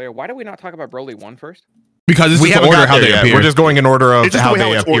something earlier. Why did we not talk about Broly 1 first? Because this is the order how they appear. We're just going in order of how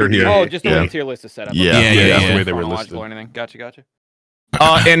they appear here. Oh, just the way the tier list is set up. Yeah, that's the way they were listed. Or anything. Gotcha.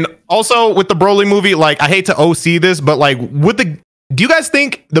 And also with the Broly movie, like I hate to OC this, but like do you guys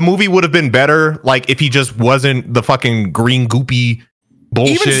think the movie would have been better like if he just wasn't the fucking green goopy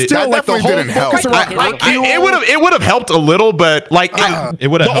bullshit. Even still, like the whole didn't help. focus around It would have helped a little, but like It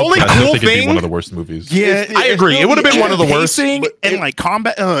would have. The only I still cool think it'd be thing. one of the worst movies. Yeah, I agree. It would have been one of the worst. Pacing and like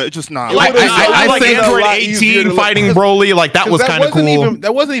combat, it's just not. Like, I like think Android a lot easier 18 to fighting look- Broly, like that was kind of cool.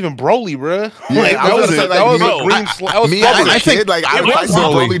 That wasn't even Broly, bro. Yeah, Like, I that was was gonna say, that was like, a green. That was Me as a I think- kid, like if I see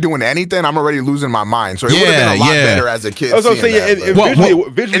Broly doing anything, I'm already losing my mind. So it would have been a lot better as a kid. That's what I'm seeing saying. that, It- but-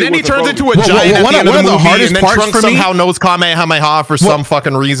 visually, And then he it was turns Broly. into a Well, giant at one the end of of the the movie, hardest and then parts Trunks for me- somehow knows Kamehameha for some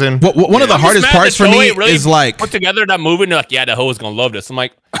fucking reason. One of the I'm just hardest mad parts that for me Toei really is like, put together that movie and they're like, yeah, the hoe is gonna love this. I'm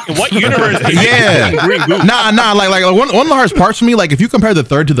like, in what universe? yeah, Green goo. nah, like one of the hardest parts for me. Like if you compare the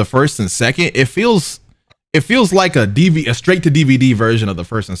third to the first and second, it feels like a straight to DVD version of the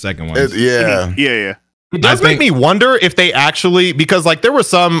first and second ones. Yeah. It does make me wonder if they actually, because like there was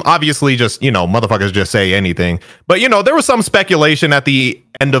some, obviously just, motherfuckers just say anything. But, there was some speculation at the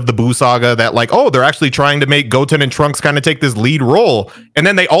end of the Buu saga that like, oh, they're actually trying to make Goten and Trunks kind of take this lead role. And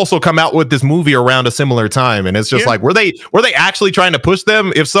then they also come out with this movie around a similar time. And it's just like, were they actually trying to push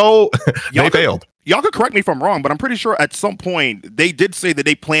them? If so, they failed. Y'all could correct me if I'm wrong, but I'm pretty sure at some point they did say that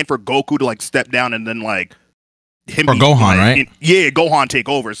they planned for Goku to like step down and then like him Or Gohan, right? Gohan take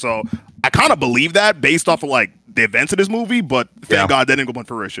over. So I kind of believe that based off of like the events of this movie, but thank God that didn't go on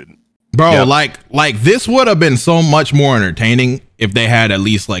fruition. Bro, like this would have been so much more entertaining if they had at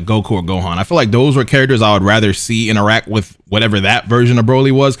least like Goku or Gohan. I feel like those were characters I would rather see interact with whatever that version of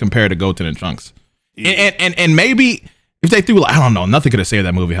Broly was compared to Goten and Trunks. Yeah. And maybe if they threw, I don't know, nothing could have saved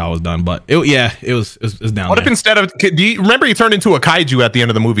that movie how it was done, but it was down. What if instead of, do you remember he turned into a kaiju at the end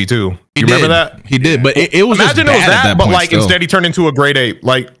of the movie too? You remember that? He did, but it was Imagine just it was bad at that, but point like still. instead he turned into a great ape.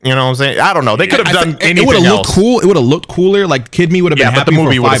 Like, you know what I'm saying? I don't know. They could have done anything it would have else. looked cool. It would have looked cooler. Like Kid Me would have been Yeah, but happy the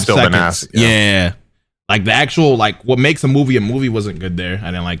movie for would have 5 still seconds. been ass. Yeah. Like the actual, like what makes a movie wasn't good there.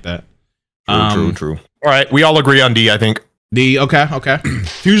 I didn't like that. True. All right, we all agree on D, I think. D, okay.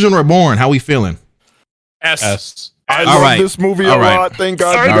 Fusion Reborn, how we feeling? S. I All love right. this movie All a right. lot. Thank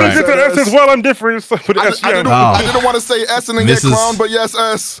God. I All think right. it's an S as well. I'm different. So, but I didn't want to say S and then This get is- crowned, but yes,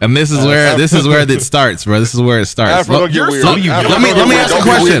 S. And this is where it starts, bro. This is where it starts. Afro, don't get You're weird. so- Let me ask a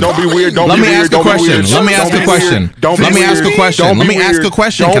question. Don't be weird. Don't Let be me weird. ask a Don't be question. weird. Let me ask a question. Don't be Let me ask a weird. question. Don't Let be me ask a weird.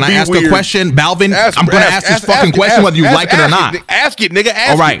 question. Don't Can I be ask a weird. question, Balvin? I'm gonna ask this fucking question whether you like it or not. Ask it, nigga.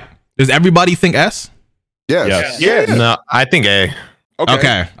 Ask All right. Does everybody think S? Yes. Yeah. No, I think A.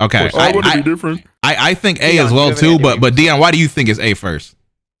 Okay. I want to be different. I think A as well too, but Dion, why do you think it's A first?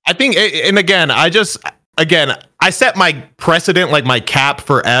 I think, and again, I set my precedent, like my cap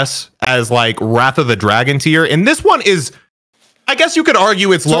for S as like Wrath of the Dragon tier, and this one is, I guess you could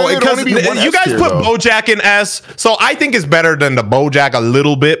argue it's low it'd because only be one you S guys tier, put though. BoJack in S, so I think it's better than the BoJack a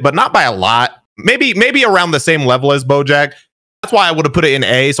little bit, but not by a lot. Maybe around the same level as BoJack. That's why I would have put it in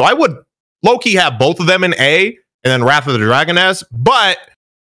A. So I would low key have both of them in A, and then Wrath of the Dragon S. But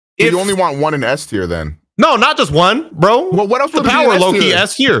You only want one in S tier then. no, not just one, bro. Well, what else the would be power in S low key tier?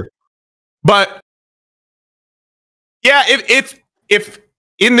 S here? But yeah, if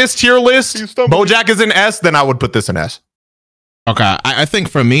in this tier list BoJack is in S, then I would put this in S. Okay, I think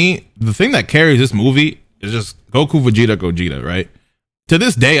for me, the thing that carries this movie is just Goku, Gogeta, right? To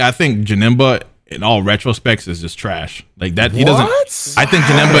this day, I think Janemba, in all retrospects, is just trash. Like that, he doesn't. I think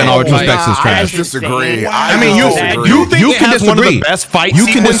Janemba, in all retrospects, is I trash. disagree. I mean, You think You it can has one of disagree. the best fight You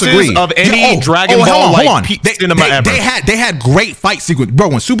can sequences disagree. of any Dragon Ball cinema ever? They had great fight sequence, bro.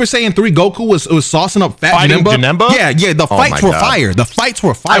 When Super Saiyan 3 Goku was saucing up Fat Fighting Janemba? Yeah. The Oh fights my were God. fire. The fights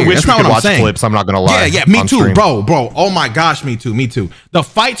were I fire. wish That's we not could what I'm watch saying. clips. I'm not gonna lie. Yeah, me on too, stream. bro. Oh my gosh, me too. The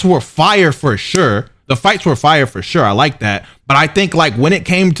fights were fire for sure. I like that. But I think like when it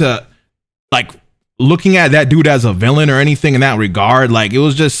came to like looking at that dude as a villain or anything in that regard, like it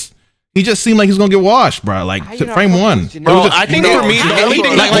was just he just seemed like he's gonna get washed, bro. Like How to you not frame fucking one. Janemba? Bro, I think for me,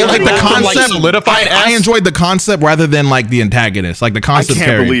 anything like the concept solidified I enjoyed the concept rather than like the antagonist. Like the I concept can't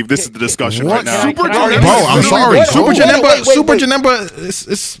carried. believe this is the discussion right now. Super Can I- Janemba? Bro, I'm sorry. Wait, Super wait, Janemba, wait, Super wait. Janemba,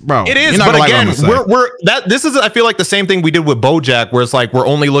 it's bro. It is, you're not but gonna like again, what I'm gonna say. we're that. This is, I feel like, the same thing we did with BoJack, where it's like we're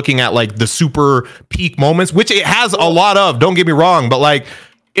only looking at like the super peak moments, which it has a lot of. Don't get me wrong, but like,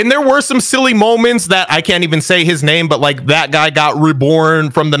 and there were some silly moments that I can't even say his name, but like that guy got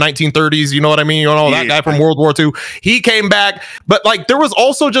reborn from the 1930s. You know what I mean? You know that guy from World War II. He came back, but like there was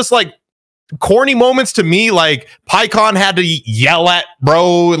also just like corny moments to me. Like PyCon had to yell at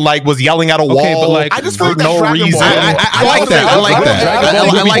bro, and like was yelling at a wall. but, like, I just for feel like no that Dragon reason. Ball- I like that. I like that.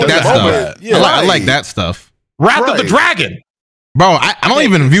 I like that stuff. Yeah. I like that stuff. Wrath of the Right. Dragon. Bro, I don't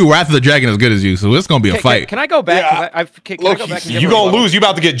even view Wrath of the Dragon as good as you, so it's gonna be a fight. Can I go back? Yeah. Can I go back? You gonna lose? You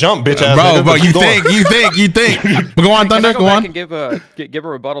about to get jumped, bitch ass. Bro, you think? But go on, Thunder. Go on. And give a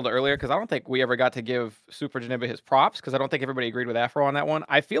rebuttal to earlier because I don't think we ever got to give Super Janemba his props because I don't think everybody agreed with Afro on that one.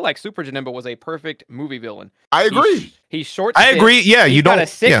 I feel like Super Janemba was a perfect movie villain. I agree. He's short. I agree. Yeah, he's got a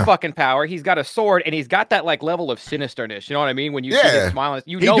sick fucking power. He's got a sword, and he's got that like level of sinisterness. You know what I mean? When you see him smiling,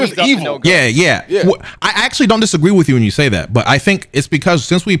 you know he's evil. No good. Yeah. Well, I actually don't disagree with you when you say that, but I think it's because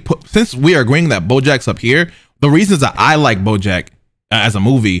since we are agreeing that BoJack's up here, the reasons that I like BoJack as a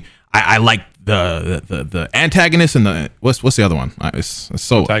movie, I like the antagonist and the what's the other one? It's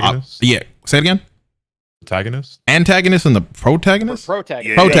so yeah. Say it again. Antagonist and the protagonist.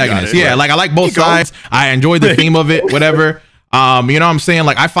 Protagonist. Yeah, like I like both sides. I enjoy the theme of it. Whatever. You know what I'm saying?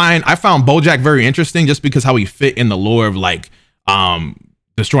 Like I found BoJack very interesting just because how he fit in the lore of like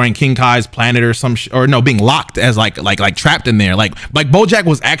destroying King Kai's planet or being locked as like trapped in there. Like BoJack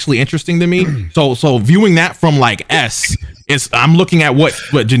was actually interesting to me. So viewing that from like S, I'm looking at what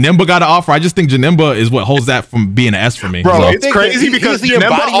Janemba got to offer. I just think Janemba is what holds that from being an S for me. Bro, so. It's crazy because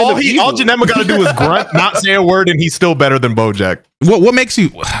Janemba, all Janemba got to do is grunt, not say a word, and he's still better than BoJack. What makes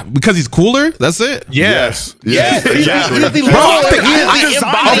you? Because he's cooler. That's it. Yes. Bro, I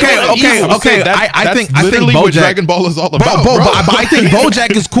think BoJack Dragon Ball is all about. But I think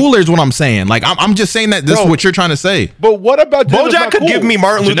BoJack is cooler. Is what I'm saying. Like I'm just saying that this is what you're trying to say. But what about BoJack? Could give me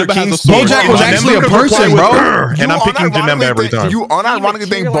Martin Luther King. BoJack was actually a person, bro. And I'm picking Janemba every time. You unironically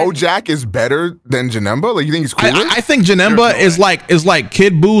think BoJack is better than Janemba? Like you think he's cooler? I think Janemba is like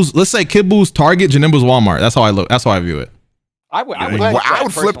Kid Boo's. Let's say Kid Boo's Target, Janemba's Walmart. That's how I look. That's how I view it. I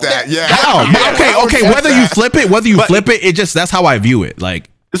would flip that. Yeah. How? Okay. Whether you flip it, it just that's how I view it. Like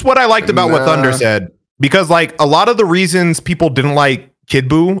it's what I liked about what Thunder said because like a lot of the reasons people didn't like Kid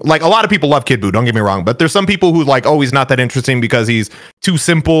Buu, like a lot of people love Kid Buu. Don't get me wrong, but there's some people who like, oh, he's not that interesting because he's too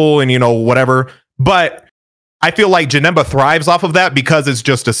simple and whatever. But I feel like Janemba thrives off of that because it's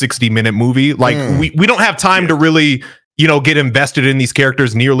just a 60-minute movie. Like we don't have time to really get invested in these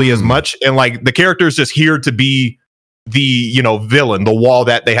characters nearly as much, and like the character is just here to be the villain, the wall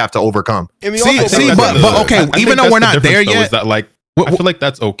that they have to overcome. But okay, even though we're not there yet, is that like I feel like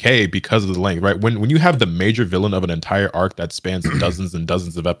that's okay because of the length, right? When you have the major villain of an entire arc that spans dozens and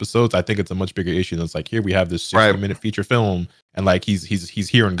dozens of episodes, I think it's a much bigger issue than it's like here we have this 60-minute feature film and like he's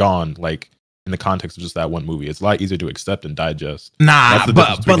here and gone like in the context of just that one movie. It's a lot easier to accept and digest. Nah,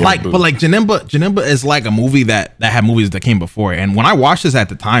 but like Janemba is like a movie that had movies that came before, and when I watched this at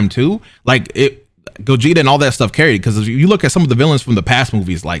the time too, like Gogeta and all that stuff carried because if you look at some of the villains from the past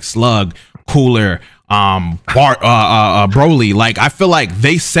movies like Slug, Cooler, Broly, like I feel like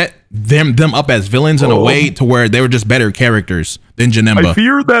they set them up as villains in a way to where they were just better characters than Janemba. I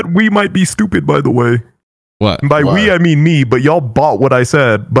fear that we might be stupid, by the way. What? And by we, I mean me, but y'all bought what I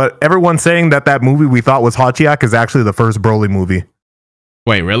said. But everyone's saying that movie we thought was Hachiyak is actually the first Broly movie.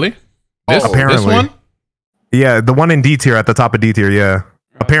 Wait, really? Apparently. This one? Yeah, the one in D tier at the top of D tier, yeah.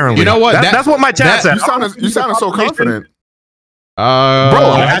 Apparently. You know what? That's what my chat said. You sounded so confident. Bro,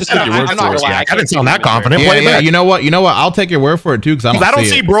 I didn't sound that confident. Yeah, you know what? I'll take your word for it too because I don't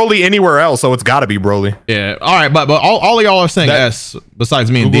see Broly anywhere else, so it's got to be Broly. Yeah. All right, but all of y'all are saying S besides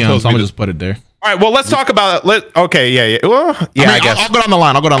me and Dion, so I'm gonna just put it there. All right. Well, let's talk about it. Okay. Yeah. Well, yeah. I guess I'll go down the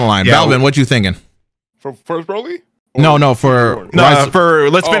line. Yeah, Balvin, what you thinking? For first Broly? No, for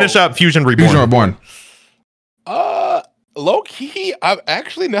let's finish up Fusion Reborn. Low key, I'm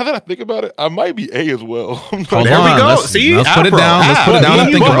actually, now that I think about it, I might be A as well. There we go. See, let's put it down. Let's put it down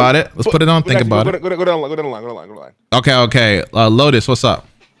and think about it. Let's put it on. Think about it. Go down the line. Okay. Lotus, what's up?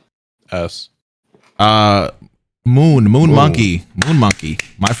 S. Moon Monkey, my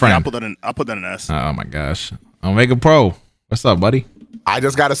friend. Yeah, I'll put that in S. Oh my gosh, Omega Pro, what's up, buddy? I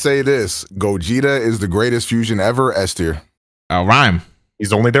just gotta say this: Gogeta is the greatest fusion ever. S tier. Rhyme.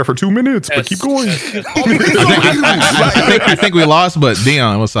 He's only there for 2 minutes, but keep going. I think we lost, but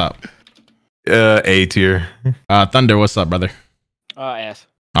Dion, what's up? A tier. Thunder, what's up, brother? S.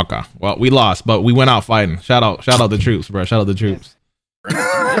 Okay, well, we lost, but we went out fighting. Shout out the troops, bro. Shout out the troops.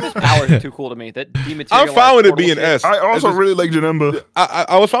 His powers are too cool to me. That I'm fine with it being S. I also really like Janemba.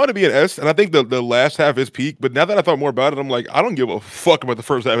 I was fine with it being S, and I think the last half is peak. But now that I thought more about it, I'm like, I don't give a fuck about the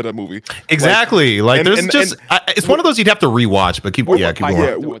first half of that movie. Exactly. Like there's it's one of those you'd have to rewatch, but keep going.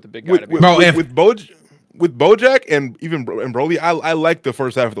 With BoJack and even Broly, I like the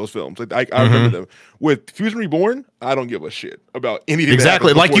first half of those films. Like I remember them. With Fusion Reborn, I don't give a shit about anything.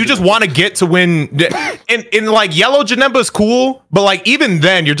 Exactly. Like you just want to get to when in like Yellow Janemba is cool, but like even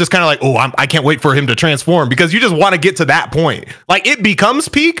then you're just kind of like, oh, I can't wait for him to transform because you just want to get to that point. Like it becomes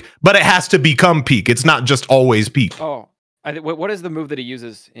peak, but it has to become peak. It's not just always peak. Oh. What is the move that he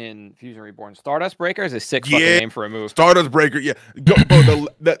uses in Fusion Reborn? Stardust Breaker is a sick fucking name for a move. Stardust Breaker, yeah.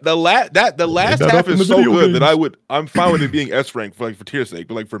 The last half is so good that I'm fine with it being S rank for tier's sake.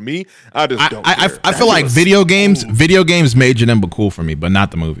 But like for me, I just don't. I feel like video games made Janemba cool for me, but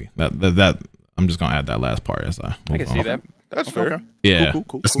not the movie. That I'm just gonna add that last part as I can see that. That's fair. Okay. Yeah,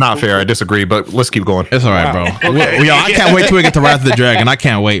 cool. It's not fair. I disagree, but let's keep going. It's all right, bro. Yo, I can't wait till we get to Wrath of the Dragon. I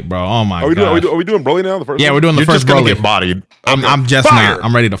can't wait, bro. Oh my god. Are we doing Broly now? The first? Yeah, we're doing the first Broly. Get bodied. I'm just Fire. not.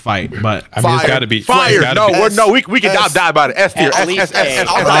 I'm ready to fight, but I mean, it's got to be fire. No, we can die about it. S tier. At least A.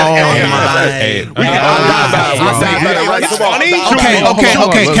 Oh my.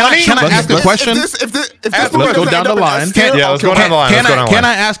 Okay. Can I ask a question? Let's go down the line. Let's go down the line. Can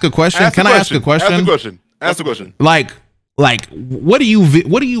I ask a question? Can I ask a question? Ask the question. Like, what do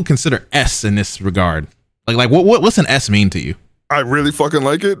you consider S in this regard? Like, what's an S mean to you? I really fucking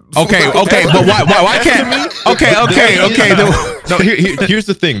like it. Okay, but why can't? Okay. No, here's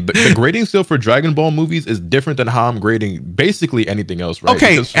the thing. The grading scale for Dragon Ball movies is different than how I'm grading basically anything else, right?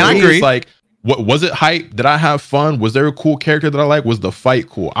 Okay, because and I agree. It's like, what was it hype? Did I have fun? Was there a cool character that I like? Was the fight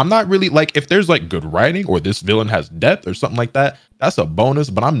cool? I'm not really like, if there's like good writing or this villain has depth or something like that, that's a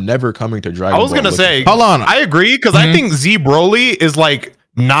bonus, but I'm never coming to Dragon Ball. I was gonna say, hold on. I agree, because I think Z Broly is like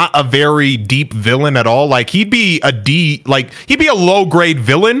not a very deep villain at all. Like he'd be a low grade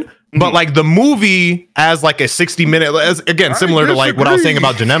villain, but like the movie as like a 60-minute, again, similar to like what I was saying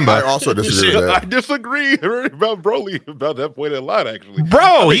about Janemba. I also disagree with that. I disagree about Broly about that point a lot, actually.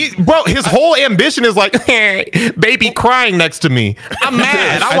 Bro, his whole ambition is like, baby crying next to me. I'm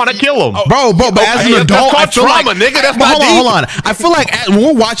mad. I want to kill him. Bro, but as an adult, I feel trauma, like, nigga. That's hold on. I feel like when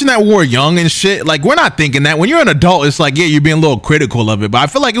we're watching that, when we're young and shit, like we're not thinking that. When you're an adult, it's like, yeah, you're being a little critical of it. But I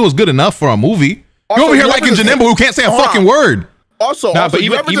feel like it was good enough for a movie. You're over here liking Janemba who can't say a fucking word. Also, but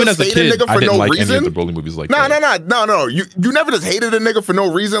even as a kid, I didn't like reason? any of the Broly movies like that. No. You never just hated a nigga for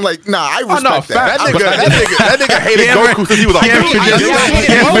no reason. Like, nah, I respect that. That nigga hated Goku since he was like,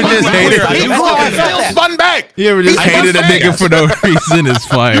 spun back. You ever just hated a nigga for no reason? Is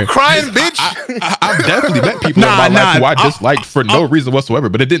fire. Crying bitch. I've definitely met people in my life who I disliked for no reason whatsoever,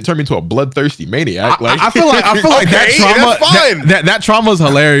 but it didn't turn me into a bloodthirsty maniac. Like, I feel like that trauma is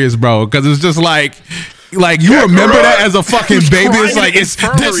hilarious, bro, because it's just like you remember that as a fucking baby. It's like, it's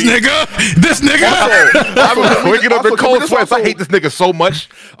this nigga. I'm waking up in cold sweats. I hate this nigga so much.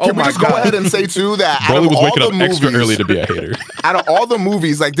 Can we just go ahead and say too that Broly was waking up extra early to be a hater. Out of all the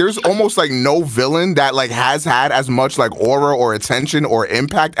movies, like there's almost like no villain that like has had as much like aura or attention or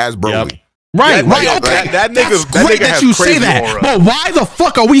impact as Broly. Right. Okay, that's great that you say that. Aura. But why the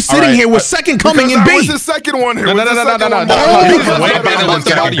fuck are we sitting here with Second Coming in B? What's the second one here? No. Bro. I'm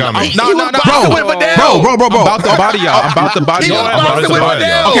about to body y'all.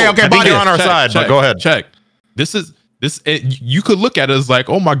 Okay, body on our side. But go ahead. Check. This. You could look at it as like,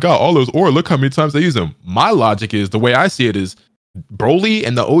 oh my god, all those aura. Look how many times they use them. My logic is, the way I see it is, Broly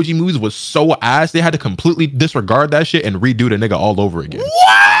and the OG movies was so ass, they had to completely disregard that shit and redo the nigga all over again.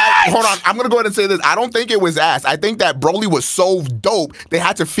 Hold on, I'm gonna go ahead and say this. I don't think it was ass. I think that Broly was so dope, they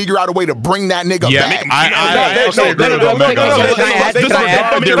had to figure out a way to bring that nigga back.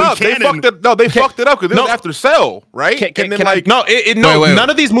 They fucked it up because it was after Cell, right? None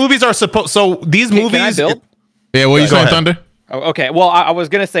of these movies are supposed. So these movies. Can I build? Yeah, what are you saying, Thunder? Oh, okay. Well, I was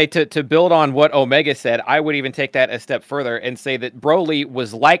going to say, to build on what Omega said, I would even take that a step further and say that Broly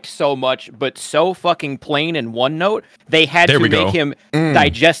was liked so much, but so fucking plain and one note, they had to make him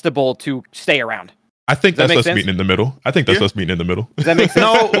digestible to stay around. I think that's us meeting in the middle. Does that make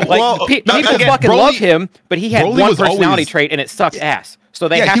sense? People fucking love him, but he had one personality trait and it sucked ass. So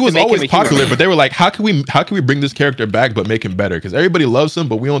they have to make him a popular, but they were like, how can we bring this character back but make him better? Because everybody loves him,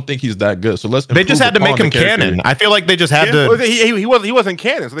 but we don't think he's that good. So they just had to make him canon. I feel like they just had to. He wasn't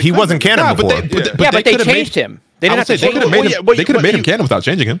canon. So he wasn't canon before. But they changed him. They didn't have to change him. They could have made him canon without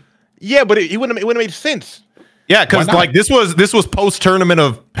changing him. Yeah, but it wouldn't have made sense. Yeah, because like this was post tournament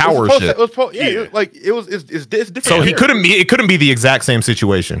of power shit. It's different. So he couldn't be. It couldn't be the exact same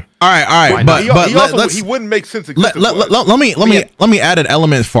situation. All right. But he wouldn't make sense. Let me add an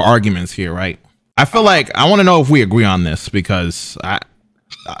element for arguments here, right? I feel like I want to know if we agree on this, because I'm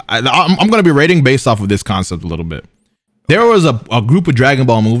going to be rating based off of this concept a little bit. There was a group of Dragon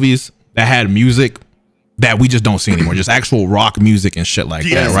Ball movies that had music that we just don't see anymore, just actual rock music and shit like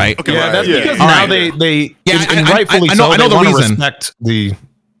that, right? Okay, that's because now they rightfully so. I know the reason. Respect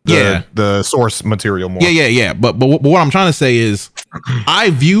the source material more. Yeah. But what I'm trying to say is,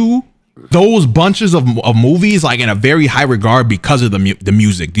 I view those bunches of movies like in a very high regard because of the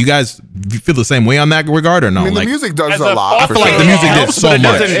music. Do you guys feel the same way on that regard or no? I mean, the music does a lot. I feel like the music did so much. It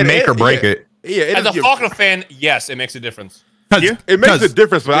doesn't make or break it. Yeah, As a Falcon fan, yes, it makes a difference. Yeah, it makes a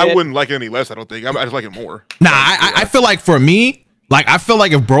difference, but I wouldn't like it any less. I don't think. I just like it more. Nah, I feel like for me, like I feel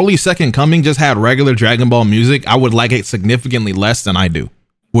like if Broly's Second Coming just had regular Dragon Ball music, I would like it significantly less than I do.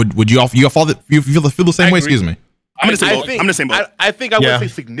 Would you all feel the same way? Excuse me. I'm gonna say both. I think I would say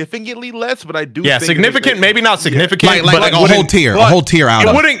significantly less, but I do. Yeah, think significant, maybe not significant, like a whole tier out.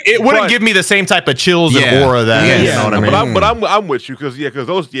 It wouldn't give me the same type of chills and aura that. You know what I mean? But I'm with you because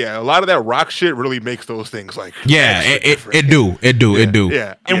those a lot of that rock shit really makes those things like it do.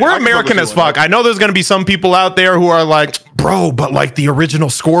 Yeah, and we're American as fuck. I know there's gonna be some people out there who are like, bro, but like the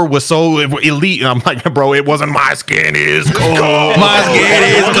original score was so elite, and I'm like, bro, it wasn't My Skin Is Cold. My Skin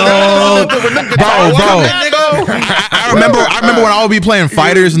Is Cold, bro. I remember when I would be playing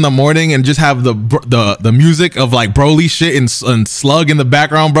Fighters in the morning and just have the music of like Broly shit and Slug in the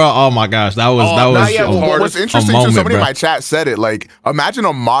background, bro. Oh my gosh, that was what's interesting too, somebody in my chat said it, like, imagine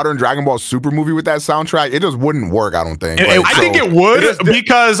a modern Dragon Ball Super movie with that soundtrack. It just wouldn't work, I don't think. I think it would,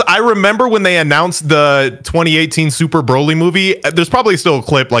 because I remember when they announced the 2018 Super Broly movie, there's probably still a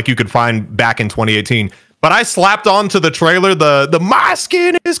clip like you could find back in 2018. But I slapped onto the trailer the My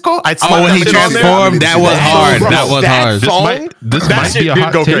Skin Is Cold. When he transformed, that was hard. That was hard. This might be a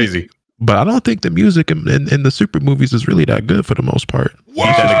hot take, crazy. But I don't think the music in the Super movies is really that good for the most part.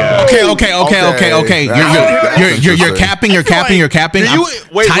 Okay. You're capping.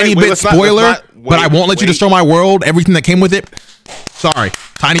 Tiny bit spoiler, but I won't let you destroy my world. Everything that came with it. Sorry,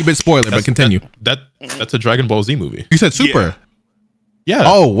 tiny bit spoiler, but continue. That's a Dragon Ball Z movie. You said Super. Yeah.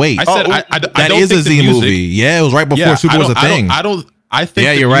 Oh wait. I said that is a Z movie. Yeah, it was right before Super was a thing. I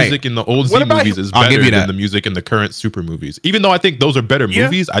think the music in the old Z movies is better than the music in the current Super movies. Even though I think those are better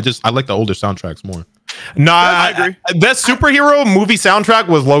movies, I like the older soundtracks more. No, I agree. That superhero movie soundtrack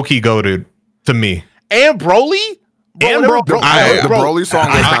was low key goated to me. And Broly. The Broly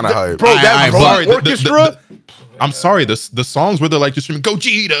song was kind of hype. Bro, that orchestra. I'm sorry, the songs where they're like just screaming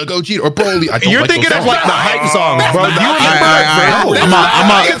Gogeta or Broly. You're thinking of like the hype songs, bro.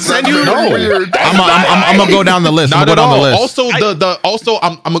 I'm gonna go down the list. Also,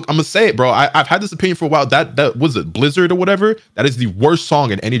 I'm gonna say it, bro. I've had this opinion for a while. That was it, Blizzard or whatever. That is the worst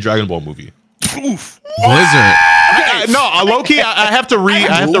song in any Dragon Ball movie. Blizzard. No, low key, I have to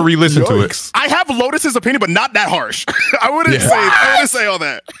re-listen to it. I have Lotus's opinion, but not that harsh. I wouldn't say all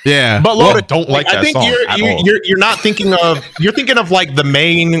that. Yeah, but Lotus don't like that song. I think you're not thinking of like the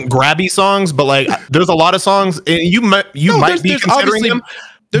main grabby songs, but like there's a lot of songs and you might be considering them.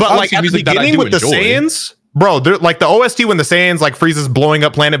 But like at the beginning with the Saiyans, bro, they're like the OST when the Saiyans like Frieza's blowing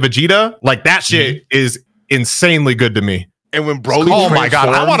up Planet Vegeta, like that shit is insanely good to me. And when Broly, oh my god,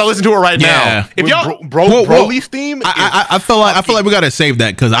 I want to listen to it right now. If y'all Broly's theme, I feel like we gotta save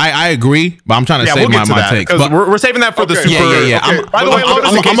that because I agree, but I'm trying to save my take. But we're saving that for the super. Yeah. By the way,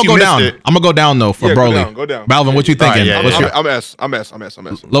 I'm gonna go down. I'm gonna go down though for Broly. Go down. Balvin, what you thinking? I'm S.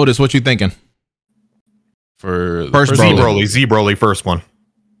 Lotus, what you thinking? For first Z Broly, first one.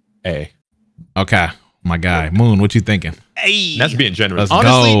 A. Okay. My guy, Moon, what you thinking? Hey, that's being generous. Let's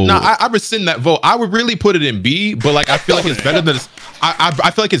Honestly, no, I rescind that vote. I would really put it in B, but like I feel like it's better than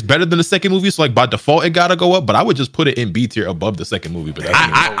I feel like it's better than the second movie. So like by default, it gotta go up. But I would just put it in B tier above the second movie. But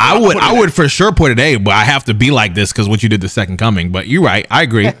I would for sure put it A. But I have to be like this because what you did the Second Coming. But you're right. I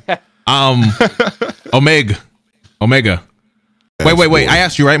agree. Omega. Wait. I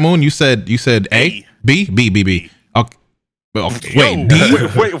asked you right, Moon. You said A, B. Okay. Wait, D?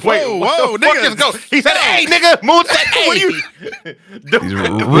 Wait, whoa, nigga. He said, hey, nigga, Moon said, hey. What are you?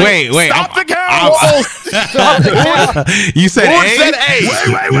 Wait. Stop the count. You said Moon A? said A.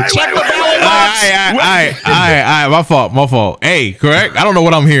 Wait. Check the balance. All right. My fault. A, correct? I don't know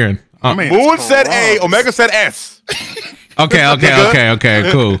what I'm hearing. Moon said A. Omega said S.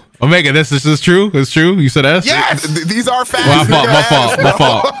 Okay, cool. Omega, this is true? It's true? You said S? Yes! These are facts. My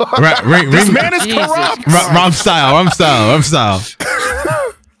fault. This man is corrupt. Ram style.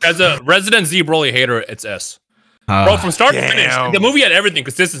 As a resident Z Broly hater, it's S. Bro, from start to finish, the movie had everything.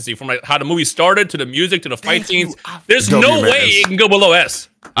 Consistency. From like how the movie started, to the music, to the fight scenes. There's no way it can go below S.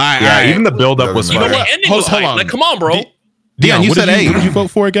 All right. Even the build-up was fun. The ending was hype. Like, come on, bro. Dion, you said A. What did you vote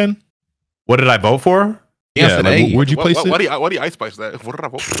for again? What did I vote for? Yeah, like, where'd you place it? Why do you ice spice that? What did I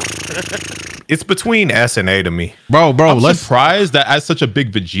vote for? It's between S and A to me. Bro, I'm surprised that as such a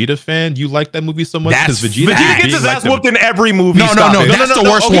big Vegeta fan, you like that movie so much. Because Vegeta gets his ass whooped in every movie. No, that's the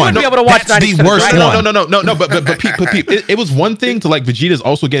worst one. Be able to watch that's the worst one. No. But Pete, it was one thing to like Vegeta's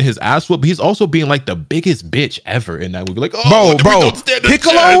also getting his ass whooped, but he's also being like the biggest bitch ever in that movie. Like, bro, Piccolo picked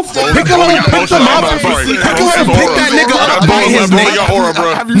him up. Piccolo picked that nigga up by his neck.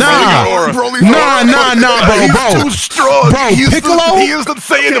 Nah. bro. Too strong. Bro, Piccolo. He is the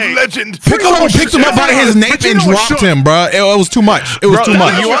Saiyan of legend. Piccolo picked him up by his nape and dropped him, bro. It was too much. It was too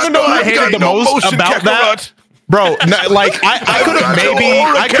much. You want to know what I hated the most about that? Bro, like I could have maybe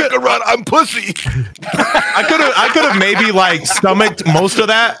I'm pussy. I could have maybe like stomached most of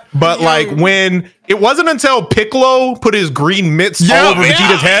that, but like when it wasn't until Piccolo put his green mitts all over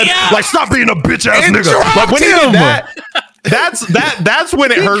Vegeta's head, like stop being a bitch ass nigga. Like when he did that, that's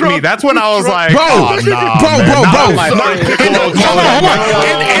when it hurt me. That's when I was like, bro. hold on.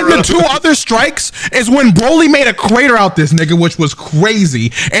 And the two other strikes is when Broly made a crater out this nigga, which was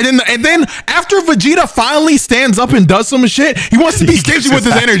crazy. And then after Vegeta finally stands up and does some shit, he wants to be stingy with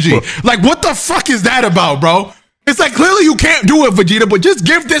his energy. Like, what the fuck is that about, bro? It's like, clearly you can't do it, Vegeta, but just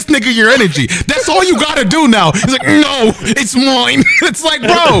give this nigga your energy. That's all you gotta do now. He's like, no, it's mine. It's like,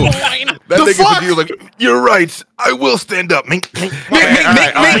 bro. That nigga Vegeta's like, you're right. I will stand up. That's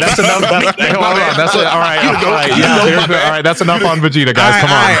enough. That's it. All right. That's enough on Vegeta, guys.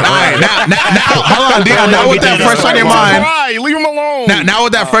 Come on. All right. Now, hold on, Dion. Now with that fresh on your mind. Leave him alone. Now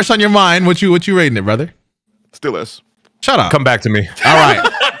with that fresh on your mind, what you rating it, brother? Still S. Shut up. Come back to me. All right.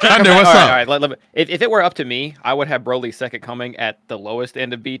 Thunder, what's up? All right. If it were up to me, I would have Broly second coming at the lowest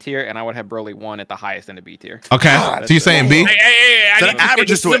end of B tier, and I would have Broly 1 at the highest end of B tier. Okay. So you're saying B? Hey,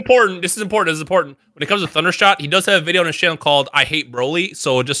 this is important. This is important. When it comes to Thundershot, he does have a video on his channel called I Hate Broly,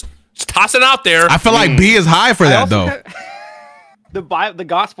 so just toss it out there. I feel like B is high for that, though. The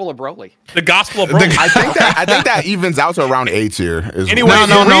Gospel of Broly. The Gospel of Broly. I think that evens out to around A tier. Anyway,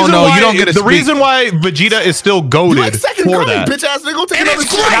 no. You don't get a. The reason why Vegeta is still goated for that. Bitch ass nigga, take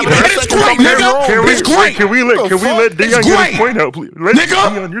It's great, nigga. It's great. Can we let Dion get his point out, please?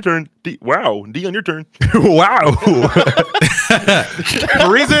 Nigga. Dion, your turn. Wow, Dion, your turn. Wow. The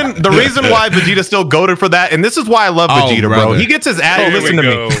reason why Vegeta's still goated for that, and this is why I love Vegeta, bro. He gets his ass. Listen to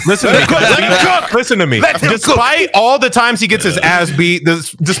me. Listen to me. Despite all the times he gets his ass beat,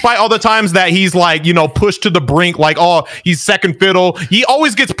 despite all the times that he's like, pushed to the brink, like, oh, he's second fiddle, he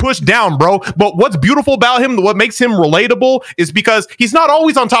always gets pushed down, bro. But what's beautiful about him, what makes him relatable, is because he's not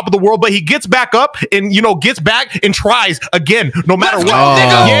always on top of the world, but he gets back up and gets back and tries again, no matter what.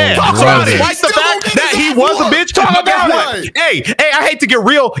 Yeah. So despite the fact that he was a bitch, but guess what? Hey, I hate to get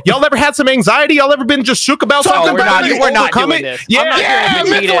real. Y'all ever had some anxiety? Y'all ever been just shook about something? We're not doing this. Yeah,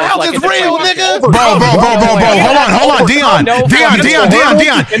 mental health is real, nigga. Bro. Hold on, Dion.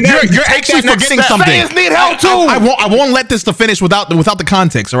 You're actually forgetting something. Fans need help too. I won't let this to finish without the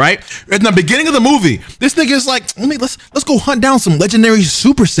context. All right. In the beginning of the movie, this nigga is like, let's go hunt down some legendary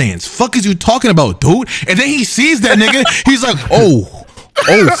Super Saiyans. Fuck is you talking about, dude? And then he sees that nigga. He's like, oh fuck.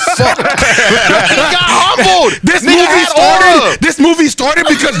 He got humbled. This movie started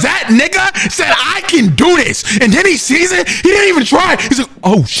because that nigga said I can do this, and then he sees it. He didn't even try. He's like,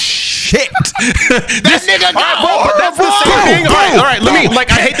 oh shit. That nigga got humbled. That's the same thing. All right. Let me.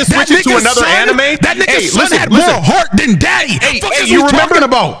 Like, I hate to switch it to another anime. That nigga's son had more heart than daddy. Fuck is you talking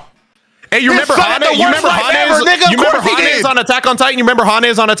about? Hey, you remember Hane? You remember Hane's on Attack on Titan? You remember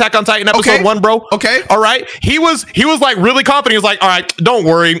Hane's on Attack on Titan episode 1, bro? Okay. All right. He was like really confident. He was like, all right, don't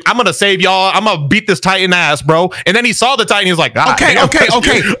worry. I'm going to save y'all. I'm going to beat this Titan ass, bro. And then he saw the Titan. He was like, okay. All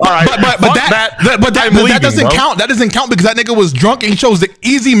right. But that doesn't count. That doesn't count because that nigga was drunk and he chose the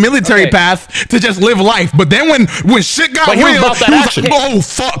easy military path to just live life. But then when shit got real, he was like, oh,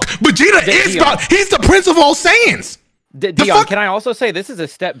 fuck. Vegeta he's the prince of all Saiyans. Dion, can I also say this is a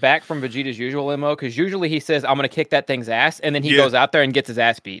step back from Vegeta's usual MO? Because usually he says, I'm going to kick that thing's ass, and then he goes out there and gets his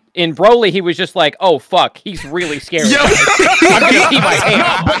ass beat. In Broly, he was just like, oh, fuck, he's really scary. But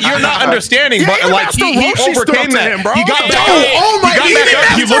you're not understanding. But like he overcame that. Him, bro. He got back up.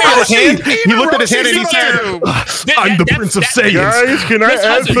 He looked at his hand. He looked at his hand and he said, I'm the Prince of Saiyans. Guys, can I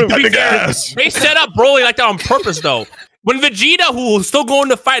add something? They set up Broly like that on purpose, though. When Vegeta, who was still going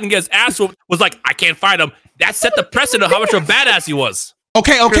to fight and get his ass whooped, was like, I can't fight him. That set the precedent of how much of a badass he was.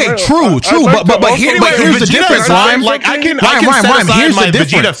 Okay, true. But here's the difference, Rhyme. Like I can set aside my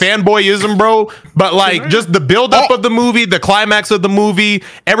Vegeta fanboyism, bro. But like just the build up of the movie, the climax of the movie,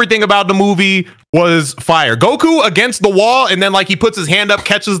 everything about the movie was fire. Goku against the wall, and then like he puts his hand up,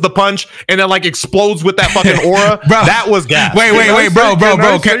 catches the punch, and then like explodes with that fucking aura. Bro, that was gas. Wait, bro.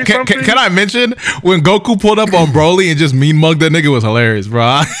 Can I mention when Goku pulled up on Broly and just mean mugged that nigga was hilarious,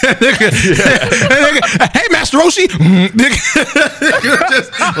 bro. Hey, Master Roshi.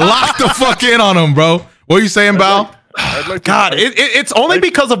 Just locked the fuck in on him, bro. What are you saying, Bao? God, it's only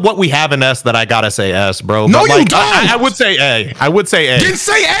because of what we have in S that I gotta say S, bro. No, but like, you don't. I would say A. I would say A. Then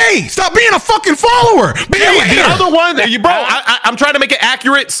say A. Stop being a fucking follower. Be a The other one, bro. I'm trying to make it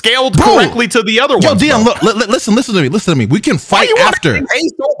accurate, scaled correctly to the other one. Yo, Dion, look, listen to me. Listen to me. We can fight after. A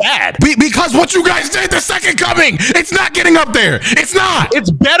so bad? Because what you guys did, the second coming, it's not getting up there. It's not. It's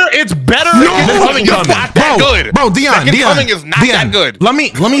better. It's better. No, Coming is not that good. Bro, Dion, Second Coming is not that good. Let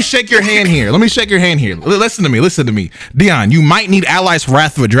me shake your hand here. Listen to me. Dion, you might need allies for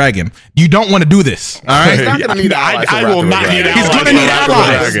Wrath of a Dragon. You don't want to do this. All right. He's not gonna need allies. I will not need allies. He's gonna need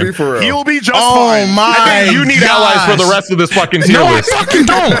allies. Be for real. He'll be just Oh fine. my! I think you need allies for the rest of this fucking tier No, I list. fucking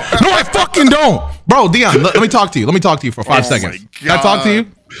don't. No, I fucking don't. Bro, Dion, let me talk to you. Let me talk to you for 5 seconds. Can I talk to you?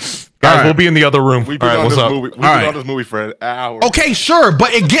 Guys, All right. we'll be in the other room. We've been All right, on what's this up? movie. We've been right. on this movie for an hour. Okay, sure,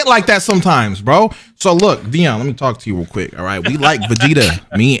 but it get like that sometimes, bro. So look, Dion, let me talk to you real quick. All right, we like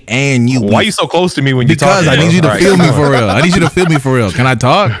Vegeta, me and you. Why are you so close to me when you talk? Because I need you to feel me for real. I need you to feel me for real. Can I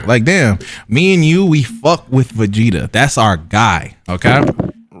talk? Like, damn, me and you, we fuck with Vegeta. That's our guy. Okay.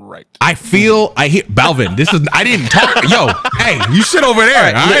 Right. I hear Balvin. This is I didn't talk. Yo, hey, you sit over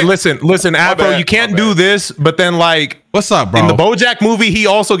there. All right? Listen, Afro, bad, you can't my do bad. this, but then like What's up, bro? in the BoJack movie, he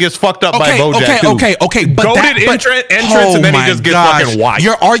also gets fucked up by BoJack. Okay. But Goated entrance, and then he just gets fucking white.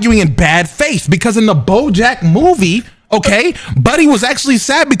 You're arguing in bad faith because in the BoJack movie, okay, Buddy was actually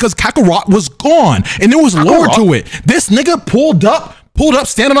sad because Kakarot was gone and there was lore to it. This nigga pulled up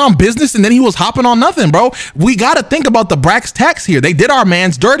standing on business, and then he was hopping on nothing, bro. We got to think about the Brax tax here. They did our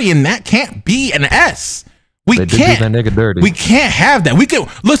man's dirty, and that can't be an S. We They did can't. do that nigga dirty. We can't have that. We can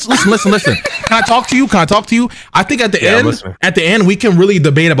listen. Can I talk to you? I think at the end, we can really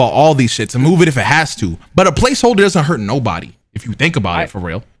debate about all these shits and move it if it has to. But a placeholder doesn't hurt nobody if you think about it for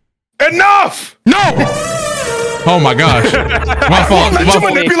real. Enough. No. Oh my gosh. My fault. I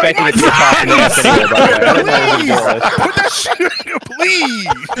fully expected it to be talking to us anyway, by the way. I didn't know we were doing this. Put that shit, please.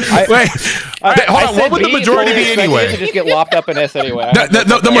 Wait. Hold on, what would the majority be anyway? To just get lopped up in S anyway.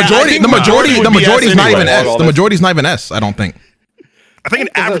 The majority's not even S. The majority's not even S. I don't think. I think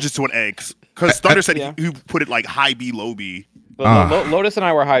it averages to an A because Thunder said he put it like high B, low B. Lotus and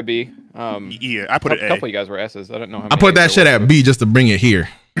I were high B. Yeah, I put it A. A couple of you guys were S's. I don't know how many. I put that shit at B just to bring it here.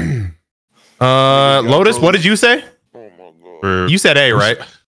 Lotus, what did you say? You said A, right?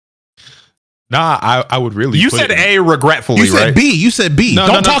 Nah, I would really. You put said it A regretfully, You said right? B. You said B.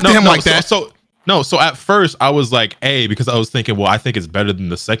 Don't talk to him like that. So at first I was like A because I was thinking, well, I think it's better than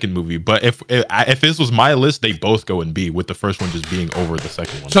the second movie. But if this was my list, they both go in B, with the first one just being over the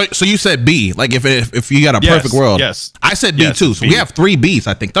second one. So you said B. Like if you got a perfect world. Yes. I said B too. So B. we have 3 Bs.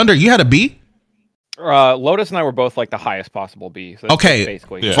 I think Thunder. You had a B. Lotus and I were both like the highest possible B. So Okay.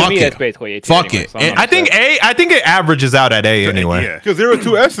 basically, Yeah. to Fuck me, it. that's basically A. Fuck it. I think it averages out at A anyway. Yeah. Because there were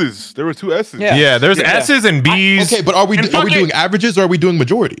 2 S's. Yeah. Yeah, there's S's and B's. Okay, but are we fuck it. doing averages or are we doing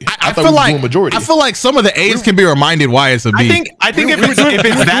majority? I thought feel we were like doing majority. I feel like some of the A's can be reminded why it's a B. I think if it's that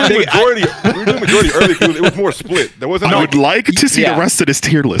big, We were doing majority early because it was more split. There wasn't. I would like to see the rest of this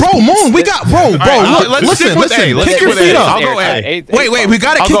tier list. Bro, Moon, we got bro. right, Look, let's stick with A. Let's Kick stick your with feet A. up. I'll go A. Wait, we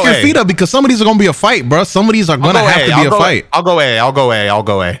gotta I'll kick go your A. feet up because some of these are gonna be a fight, bro. Some of these are gonna have to be a fight. I'll go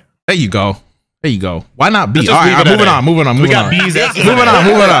A. There you go. Why not B? Let's All just right, leave it moving at on. We got B's, S's. Moving on.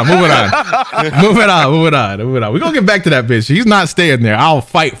 We're gonna get back to that bitch. He's not staying there. I'll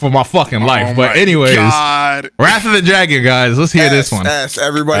fight for my fucking life. But anyways, God. Wrath of the Dragon, guys. Let's hear this one. S.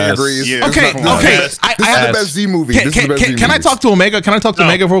 Everybody agrees. Yeah. Okay. This is the best Z movie. This is the best Z Can I movie. talk to Omega? Can I talk to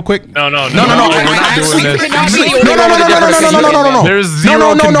Omega real quick? No. No. we're not doing this. No. There's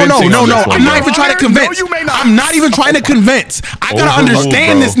zero No. convincing on this one, I'm not bro. even trying to convince. No, you may not. I'm not even trying to convince. I gotta Overruled,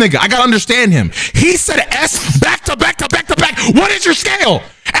 understand bro. this nigga. I gotta understand him. He said S back to back. What is your scale?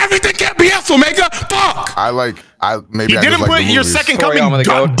 Everything can't be S, Omega. Fuck. Maybe He I didn't just like put the your movies. second Toriyama coming the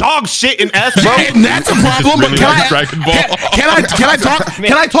goat. dog shit in S, bro. And that's a problem. But can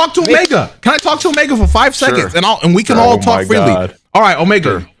I talk to Omega? Can I talk to Omega for 5 seconds and we can all talk freely? God. All right,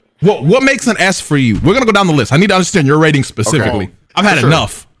 Omega. What makes an S for you? We're gonna go down the list. I need to understand your rating specifically. Okay. I've had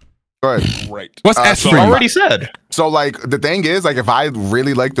enough. Go ahead. Right. What's S so for you? Already said. So like the thing is, like if I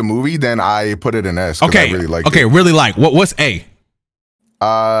really like the movie, then I put it in S. 'Cause Okay. I really like Okay. it. Really like. What's A?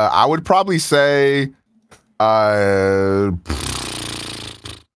 I would probably say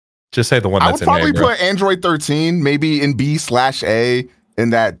Just say the one I that's would in A, probably bro. put Android 13 maybe in B/A in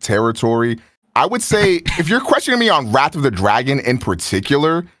that territory. I would say if you're questioning me on Wrath of the Dragon in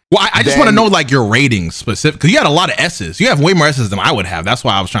particular, Well, I just want to know like your ratings specific because you had a lot of S's. You have way more S's than I would have. That's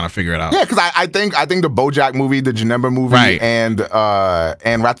why I was trying to figure it out. yeah, because I think the BoJack movie, the Janemba movie, Right. and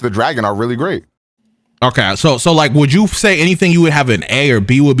Wrath of the Dragon are really great. Okay, so like, would you say anything you would have an A or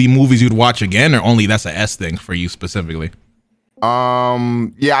B would be movies you'd watch again, or only that's a S thing for you specifically?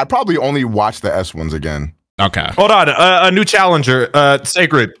 Yeah, I'd probably only watch the S ones again. Okay. Hold on, a new challenger,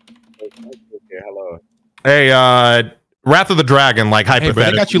 Sacred. Hello. Hey, Wrath of the Dragon, like hypothetically.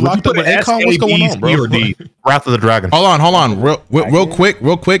 Hey, bro, they got you locked up with Akon. What's going on, bro? Or D? Wrath of the Dragon. Hold on, real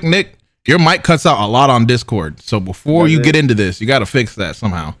quick, Nick. Your mic cuts out a lot on Discord, so before you get into this, you got to fix that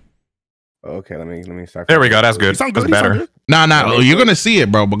somehow. Okay, let me start. There we go. That's good. Sound That's good? better. Nah, you're gonna see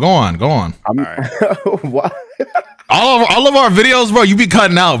it, bro. But go on. What? All of our videos, bro. You be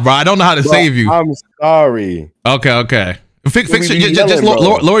cutting out, bro. I don't know how to save you. I'm sorry. Okay. Fix it. Just yelling,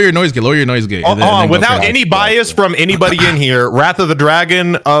 lower your noise gate. Without any bias from anybody in here, Wrath of the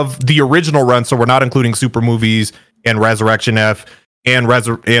Dragon of the original run, so we're not including super movies and Resurrection F and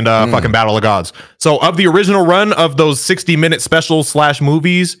fucking Battle of Gods. So of the original run of those 60-minute special /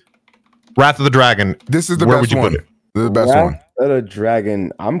 movies, Wrath of the Dragon. This is the where best would you one. put it? This is the best one. Wrath of the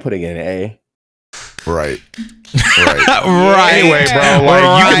Dragon. I'm putting it in A. Right. Right. Anyway, bro, like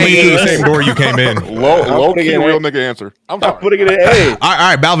you can leave through the same door you came in. Low key real nigga answer. I'm sorry. Putting it in A. All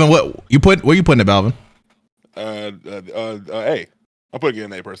right, Balvin. Where you putting it, Balvin? A. I'm putting it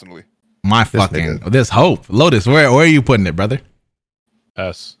in A personally. This hope. Lotus, where are you putting it, brother?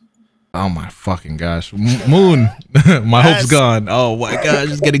 S. Oh my fucking gosh. Moon. My hope's gone. Oh my gosh,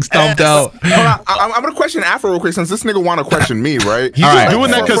 just getting stumped out. I'm gonna question Afro real quick since this nigga want to question me, right? He's just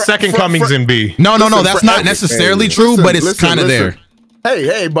doing that because Second Coming's in B. No, that's not necessarily true, but it's kind of there.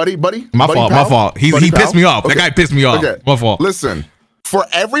 Hey, buddy. My fault. He pissed me off. That guy pissed me off. My fault. Listen, for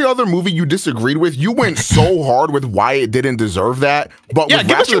every other movie you disagreed with, you went so hard with why it didn't deserve that. But yeah,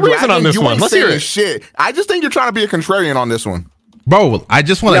 give us your reason on this one. Let's hear it. Shit. I just think you're trying to be a contrarian on this one. Bro, I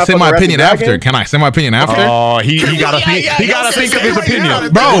just want to say my opinion after. Can I say my opinion after? Oh, he gotta think. He gotta think of his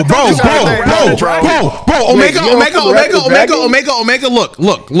opinion. Bro. Omega.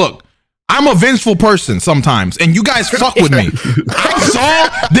 Look. I'm a vengeful person sometimes, and you guys fuck with me. I saw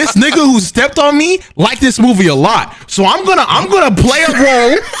this nigga who stepped on me like this movie a lot, so I'm gonna play a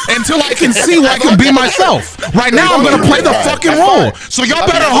role until I can see where I can be myself. Right now, I'm gonna play the fucking role. So y'all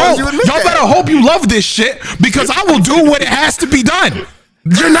better hope you love this shit because I will do what it has to be done.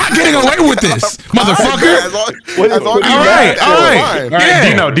 You're not getting away with this, motherfucker. All right.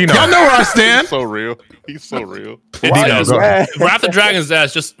 Yeah. Dino. Y'all know where I stand. He's so real. Wrath of the Dragon's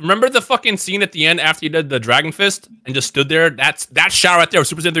ass. Just remember the fucking scene at the end after you did the Dragon Fist and just stood there. That shot right there with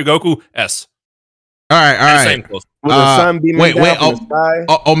Super Saiyan 3 Goku. S. All right. Same close. With the sun beaming down from the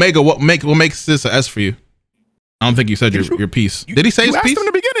sky. Omega, what makes this a S for you? I don't think you said your piece. Did he say his piece? in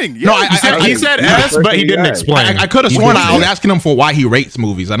the beginning. No, he said S, but he didn't explain. I could have sworn I was asking him for why he rates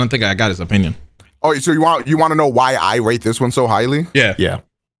movies. I don't think I got his opinion. Oh, so you want to know why I rate this one so highly? Yeah.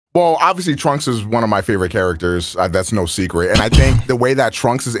 Well, obviously Trunks is one of my favorite characters. That's no secret. And I think the way that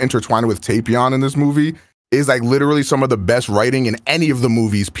Trunks is intertwined with Tapion in this movie is like literally some of the best writing in any of the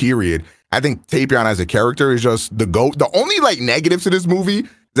movies, period. I think Tapion as a character is just the GOAT. The only like negative to this movie is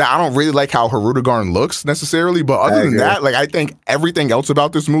that I don't really like how Harudegarn looks necessarily. But other than that, like I think everything else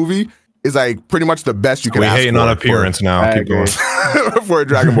about this movie is like pretty much the best you can ask for. Hating on appearance now. Keep going. For a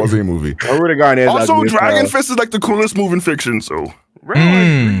Dragon Ball Z movie. Harudegarn is also Dragon Fist is like the coolest move in fiction, so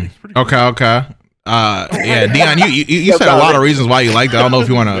Okay. Yeah, Dion, you said a lot of reasons why you liked it. I don't know if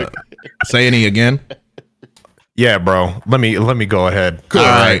you want to say any again. Yeah, bro. Let me go ahead. All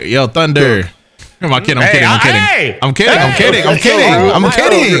right, yo, Thunder. I'm kidding. I'm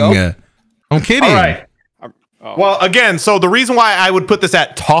kidding. All right. Well, again, so the reason why I would put this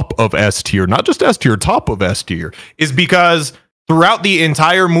at top of S tier, not just S tier, top of S tier, is because throughout the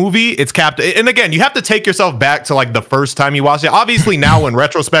entire movie, it's capped. And again, you have to take yourself back to like the first time you watched it. Obviously, now in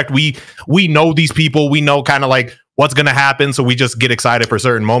retrospect, we know these people, we know kind of like what's gonna happen, so we just get excited for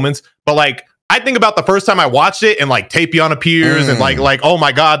certain moments. But like, I think about the first time I watched it, and like Tapion appears, and like oh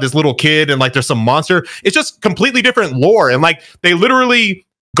my god, this little kid, and like there's some monster. It's just completely different lore, and like they literally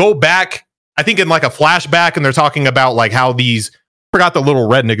go back. I think in like a flashback, and they're talking about like how these forgot the little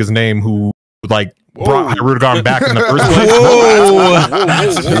red nigga's name who like brought Harudegarn back in the first place.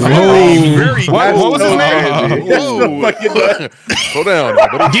 What was his name? Hold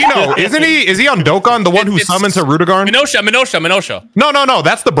down. Dino, isn't he? Is he on Dokkan, the one who summons Harudegarn? Minosha. No,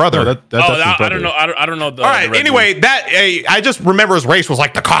 that's the brother. I don't know. I don't know. All right. Anyway, that I just remember his race was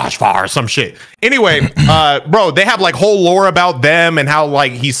like the Kashvar or some shit. Anyway, bro, they have like whole lore about them and how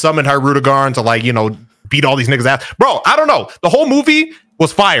like he summoned Harudegarn to like beat all these niggas ass. Bro, I don't know. The whole movie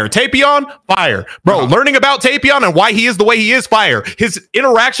was fire. Tapion, fire. Bro, learning about Tapion and why he is the way he is, fire. His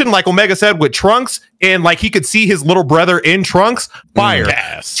interaction, like Omega said, with Trunks, and like he could see his little brother in Trunks, fire.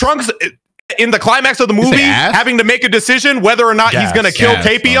 Trunks, in the climax of the movie, having to make a decision whether or not he's going to kill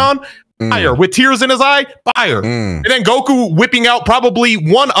Tapion. Fire. With tears in his eye, fire. And then Goku whipping out probably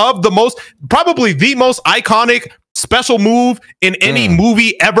the most iconic special move in any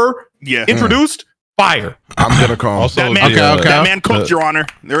movie ever introduced. Fire. I'm gonna call. Also, that man cooked, Your Honor.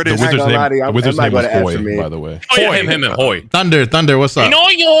 There it is. The wizard's name was Hoy, by the way. Oh, yeah, him, Hoy. Thunder, what's up?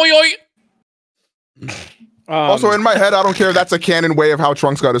 Also, in my head, I don't care if that's a canon way of how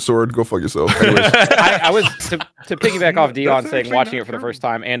Trunks got his sword. Go fuck yourself. I was to piggyback off Dion saying watching it for the first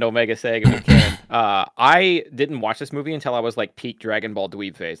time and Omega saying it was canon. I didn't watch this movie until I was like peak Dragon Ball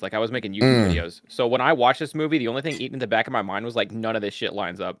dweeb phase. Like I was making YouTube videos. So when I watched this movie, the only thing eating in the back of my mind was like none of this shit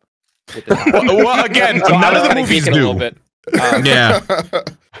lines up with the time. Well, again, so none of the movies do. A little bit. Yeah.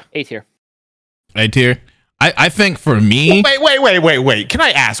 A tier. A tier. I think for me. Wait. Can I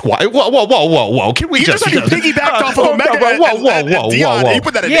ask why? Whoa. Can we just piggybacked off of Omega? Whoa. You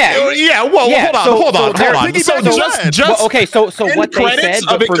put that in Hold on. So what they said,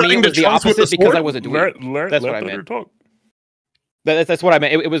 but for me it was the opposite because I was a dweeb. That's what I meant. That's what I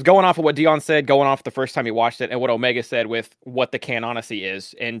meant. It was going off of what Dion said, going off the first time he watched it, and what Omega said with what the canonicity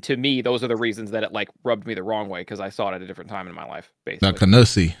is. And to me, those are the reasons that it like rubbed me the wrong way because I saw it at a different time in my life. Basically, the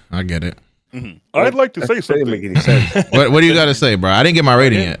canonicity, I get it. I'd like to say something. Make any sense. What do you got to say, bro? I didn't get my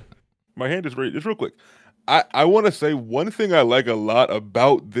rating yet. My hand is raised. Just real quick. I want to say one thing I like a lot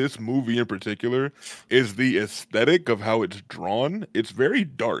about this movie in particular is the aesthetic of how it's drawn. It's very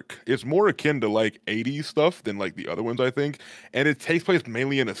dark. It's more akin to like 80s stuff than like the other ones, I think. And it takes place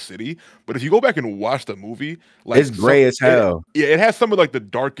mainly in a city. But if you go back and watch the movie, like it's gray as hell. It has some of like the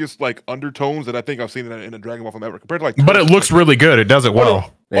darkest like undertones that I think I've seen in a Dragon Ball film ever. Compared to like, but it looks really good. It does it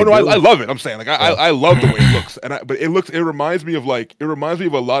well. I love it. I'm saying like I love the way it looks, but it reminds me of a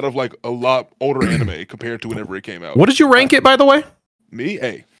lot older anime compared to whenever it came out. What did you rank it, by the way? Me,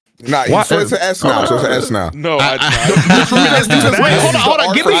 A. Nah, so it's an S now. So it's an S now. No, hold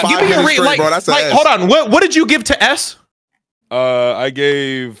on. Give me a rate. Hold on. What did you give to S? I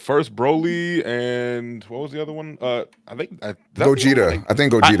gave first Broly and what was the other one? I think Gogeta. I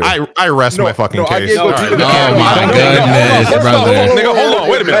think Gogeta. I rest my fucking case. Oh my goodness, brother. Nigga, hold on.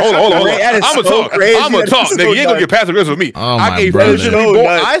 Wait a minute. Hold on. I'm gonna talk, nigga. You ain't gonna get past the rest with me. I gave Fusion Reborn.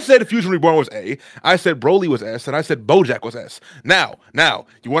 I said Fusion Reborn was A. I said Broly was S, and I said BoJack was S. Now,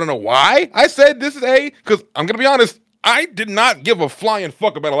 you want to know why I said this is A? Because I'm gonna be honest. I did not give a flying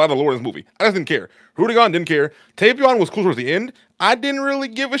fuck about a lot of the lore of this movie. I just didn't care. Rudigan didn't care. Tapion was cool towards the end. I didn't really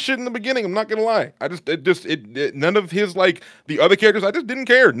give a shit in the beginning. I'm not gonna lie. None of his like the other characters. I just didn't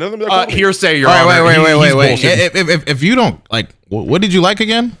care. None of them. Hearsay, Your Honor. Wait. If you don't like, what did you like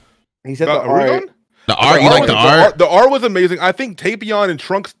again? He said the art. The art, you like the art? The art was amazing. I think Tapion and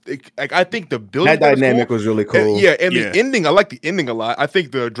Trunks, I think the building that dynamic was really cool. And the ending, I like the ending a lot. I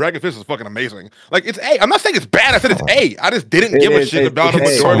think the Dragon Fist is fucking amazing. Like it's A. I'm not saying it's bad. I said it's A. I just didn't give a shit about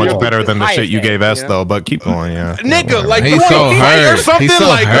it. So much better than the shit you gave us, though. But keep going, yeah. Nigga, like he's so hurt. Something he's so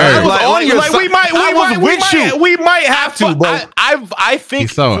like hurt. We might have to, bro. I think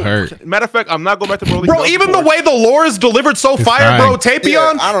he's so hurt. Matter of fact, I'm not going back to Broly. Bro, even the way the lore is delivered so fire, bro.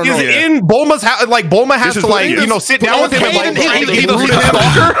 Tapion is in Bulma's house. Like Bulma has to like. Sit down with him and he's a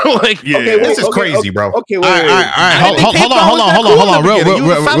stalker. Like, this is crazy, bro. Okay, all right. Hold on. Real.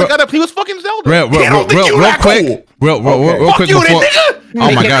 He was fucking Zelda. Real quick. Before.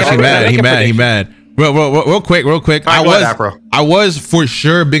 Oh my gosh, he mad. Real quick. I was for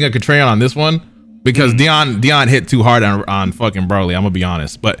sure being a contrarian on this one because Dion hit too hard on fucking Broly. I'm gonna be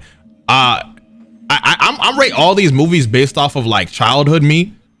honest, but I'm rate all these movies based off of like childhood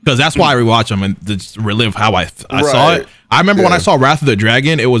me. Because that's why I rewatch them and just relive how I saw it. I remember when I saw Wrath of the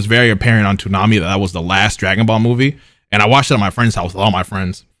Dragon, it was very apparent on Toonami that was the last Dragon Ball movie. And I watched it at my friend's house with all my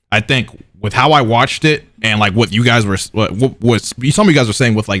friends. I think with how I watched it and like what you guys were, what some of you guys were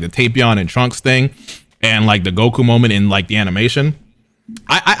saying with like the Tapion and Trunks thing and like the Goku moment in like the animation,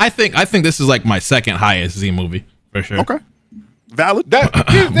 I think this is like my second highest Z movie for sure. Okay. Valid. But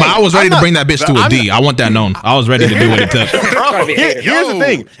I was ready to bring that bitch to a D. I want that known. I was ready to do what it took. Here's the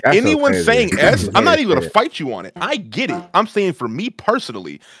thing. Anyone saying S, I'm not even gonna fight you on it. I get it. I'm saying for me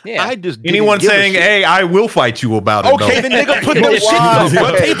personally, I just anyone saying A, I will fight you about it. Okay, then nigga, put those shit up.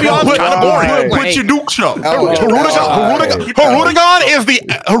 Tapion's kind of boring. Put your nuke up.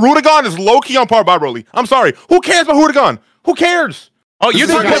 Harudegan is low key on par by Broly. I'm sorry. Who cares about Harudegan? Who cares? Oh, you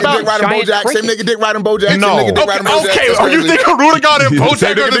think about Dick riding BoJack? Same nigga Dick riding BoJack. No. Okay, are you think Harudegan and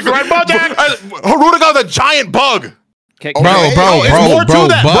BoJack are the right BoJack? Harudegan's a giant bug. Bro, it's more to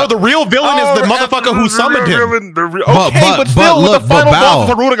that. Bro, the real villain is the motherfucker who summoned him. But still, with the final boss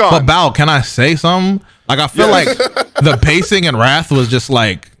is Harudegan. But Bao, can I say something? Like I feel like the pacing in Wrath was just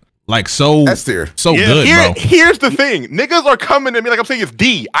like like so good, bro. Here's the thing: niggas are coming at me like I'm saying it's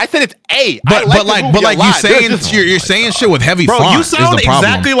D. I said it's A. But like you saying you're saying shit with heavy font. You sound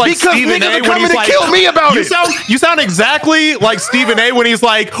exactly like because Stephen niggas A. are coming to like, kill me about it. You sound exactly like Stephen A. when he's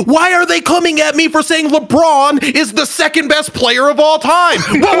like, "Why are they coming at me for saying LeBron is the second best player of all time?"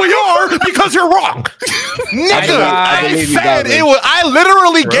 Well, we are because you're wrong, nigga. I said it was. I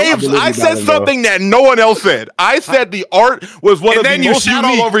literally I said something that no one else said. I said the art was one of the most unique. And then you shout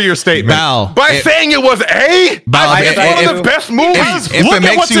all over your statement by saying it was A. It's one of the best movies. Look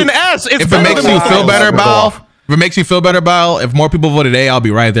at what's in S. If it makes you feel better, Bao. If it makes you feel better, Bao, if more people voted A, I'll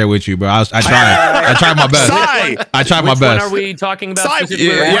be right there with you, bro. I tried my best. I tried my best. Which one are we talking about?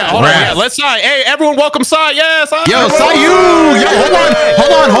 Yeah, let's Sai. Hey, everyone, welcome Sai. Yeah, Sai. Yo, Sai, yo,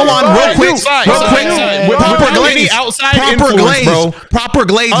 hold on, real quick. Proper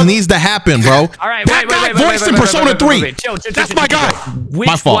glaze needs to happen, bro. All right, that guy voiced in Persona 3. That's my guy.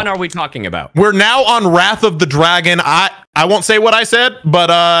 Which one are we talking about? We're now on Wrath of the Dragon. I won't say what I said,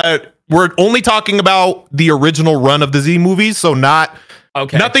 but we're only talking about the original run of the Z movies, so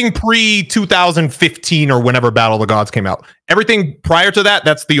nothing pre 2015 or whenever Battle of the Gods came out. Everything prior to that,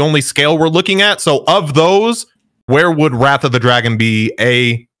 that's the only scale we're looking at. So of those, where would Wrath of the Dragon be?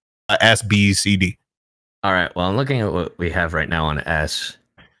 A, S, B, C, D? All right. Well, I'm looking at what we have right now on S.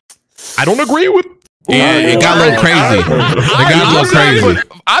 I don't agree with. Yeah, it got a little crazy.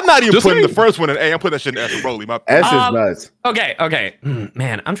 I'm not even putting the first one in A. I'm putting that shit in S. Broly, S is nuts. Okay.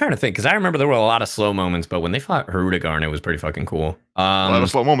 Man, I'm trying to think because I remember there were a lot of slow moments, but when they fought Hirudegarn, it was pretty fucking cool. A lot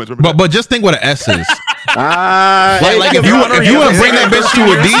of slow moments. But just think what an S is. like if you want to bring that bitch to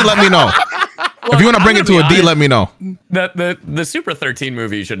a D, let me know. If you want to bring it to a D, let me know. The Super 13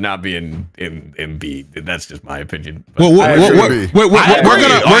 movie should not be in B. That's just my opinion. Well, we're gonna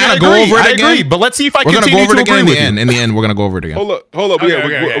go over it again. But let's see if I can go over it again in the end. We're gonna go over it again. Hold up.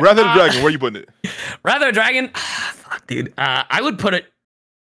 Okay. Wrath of the Dragon. Where are you putting it? Wrath of the Dragon. Fuck, dude. I would put it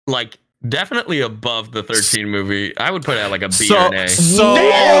like definitely above the 13 movie. I would put it at like a B or an A.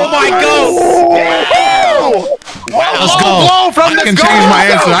 Oh my god! Let's go. I can change my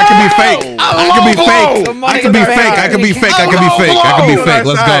answer. I can be fake. I can be fake.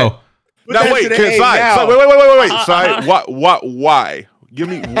 Let's go. Now wait, wait. Sai, why? Give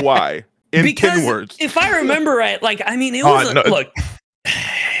me why in 10 words. If I remember right, like I mean, it was look.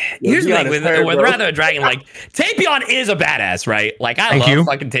 Here's the thing with Wrath of the Dragon, like Tapion is a badass, right? Like I love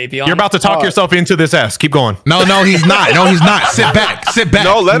fucking Tapion. You're about to talk yourself into this S. Keep going. No, he's not. Sit back.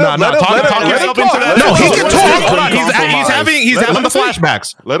 No, let him talk yourself into that. No, he can talk. He's having the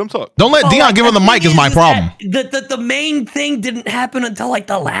flashbacks. Let him talk. Don't let Dion give him the mic. Is my problem. The main thing didn't happen until like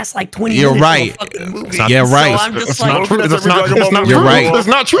the last like 20 You're minutes. Right. Yeah, right. So I'm just like, you're right. It's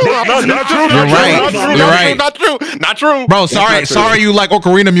not true. You're right. Not true. Bro, sorry you like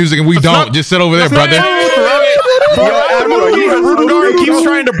Ocarina music and we don't. Just sit over there, brother. Hirudegarn keeps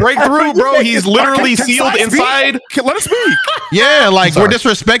trying to break through, bro. He's literally sealed inside. Let us speak. Yeah, like we're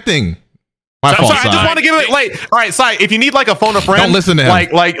disrespecting. My fault. I just want to give it all right, Sai, if you need like a phone a friend, don't listen to him.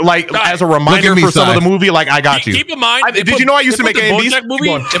 Like as a reminder for some of the movie, like I got you. Keep in mind, did you know I used to make A and B's? They put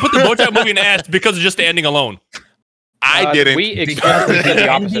the BoJack movie in S because of just the ending alone. I didn't. We expected the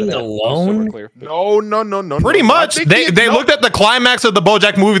opposite alone. No. Pretty much. They looked at the climax of the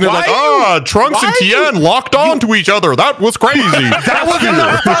BoJack movie and they're like, Trunks and Tien locked on to each other. That was crazy. That was in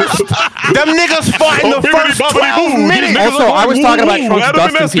the first. Them niggas fought in the first 12 minutes. Also, I was talking about Trunks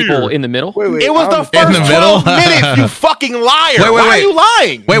busting people in the middle. It was the first 12 minutes, you fucking liar. Why are you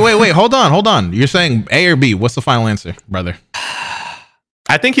lying? Wait. Hold on. You're saying A or B. What's the final answer, brother?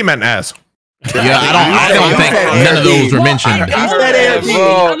 I think he meant S. Yeah, I don't think none of those were mentioned.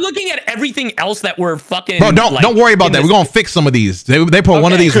 I'm looking at everything else that were fucking. Bro, don't worry about that. We're gonna fix some of these. They put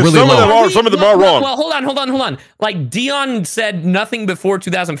one of these really low. Some of them are wrong. Well, hold on. Like Dion said, nothing before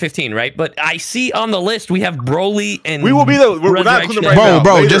 2015, right? But I see on the list we have Broly and we will be there. We're not including right now.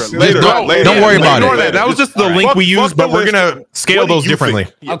 Bro, just don't worry about it. That was just the link we used, but we're gonna scale those differently.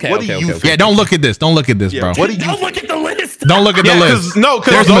 Okay. Yeah, don't look at this. Don't look at this, bro. Don't look at the list. Don't look at the list.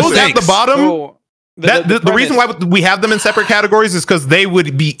 Because those at the bottom. The reason why we have them in separate categories is because they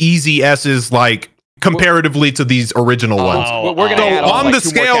would be easy S's, like comparatively to these original ones. On the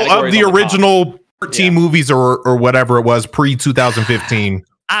scale of the original 13 movies or whatever it was pre 2015.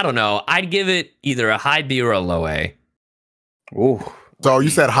 I don't know. I'd give it either a high B or a low A. Ooh. So you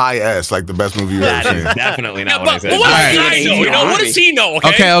said high S, like the best movie you've ever seen. Definitely not what I said. What does Sai know? You know, what does he know?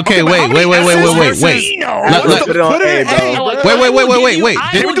 Okay, wait.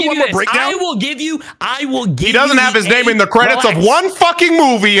 I will give you. He doesn't have his name in the credits of one fucking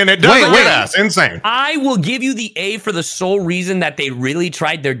movie, and it doesn't get us. Insane. I will give you the A for the sole reason that they really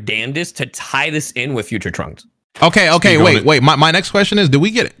tried their damnedest to tie this in with Future Trunks. Okay, wait. My next question is: did we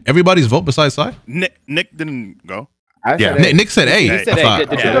get everybody's vote besides Sai? Nick didn't go. Yeah, Nick said A. He said A.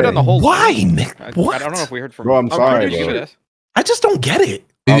 Did you go down the whole? Why, Nick? What? I don't know if we heard from. Bro, I'm sorry. I just don't get it.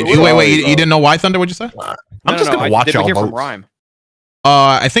 Wait, you didn't know why, Thunder? What'd you say? I'm just gonna watch y'all from vote. Rhyme.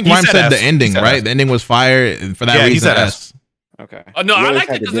 I think Rhyme said the S. ending, right? The ending was fire for that reason. He said S. Okay. No, I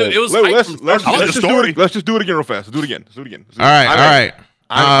liked it because it was. Let's just do it again real fast. Let's do it again. All right.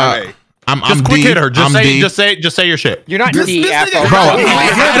 I'm Just quick D. hit her. I'm D. Just say your shit. You're not D, Afro. Bro,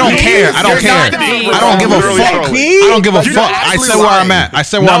 I don't care. I don't give a fuck. I don't give a fuck. I said where I'm at. I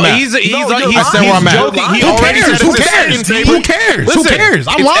said where I'm at. He's I said where I'm at. Who cares?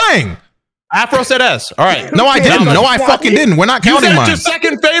 I'm lying. Afro said S. All right. No, I didn't. No, I fucking didn't. We're not counting mine. Your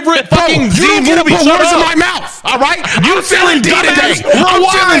second favorite fucking You Z don't get to movie. put words in my mouth. All right. I'm feeling D today. I'm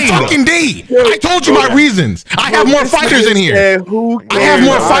feeling fucking D. I told you my reasons. I have more fighters in here. I have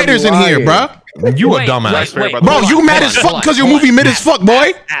more fighters in here, bro. You a dumbass. Bro, you mad as fuck because your movie mid as fuck,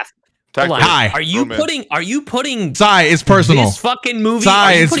 boy. Hi. Are you putting Sai, it's personal. this fucking movie?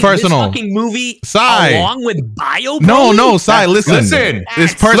 Sai, it's personal. This fucking movie Sai. along with Bio? No, Sai, listen.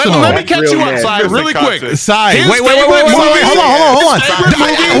 It's personal. Let me catch you up, Sai, really quick. Sai, His wait. favorite movie- Hold on.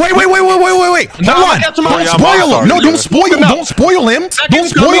 Wait. Hold on. Spoil him. No, don't spoil him. Don't spoil him. Don't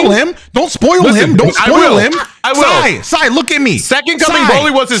spoil him. Don't spoil him. Don't spoil him. I will. Sai, look at me. Second Coming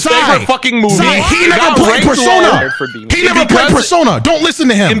Broly was his favorite fucking movie. Sai, he never Got played ranked Persona. low. He never played Persona. Don't listen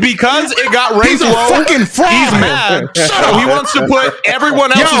to him. And because it got ranked He's a low, fucking fraud. he's mad. So he wants to put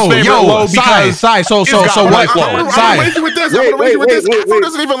everyone else's favorite low because Sai, so it's got what? ranked low. I'm gonna Sai. raise you with this. Afro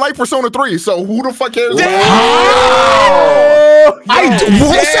doesn't even like Persona 3, so who the fuck cares? Who said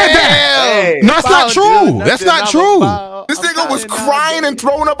that? No, that's not true. That's not true. This nigga was crying and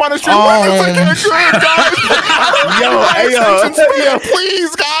throwing up on the street. Yo,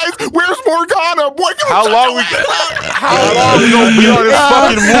 please, guys. Where's Morgana? Boy, How long we gonna be on this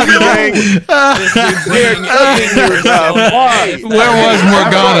fucking movie, gang? Where was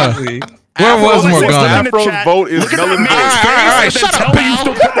Morgana? Where was Morgana? Afro's vote is melon. All right, shut up,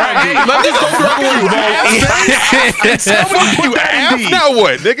 Let's just go through You ass now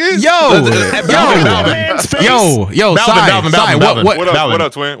what, nigga? Yo, Sai, What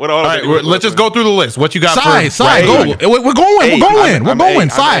up, twin? What up? All right, let's just go through the list. What you got? Sai, go. We're going.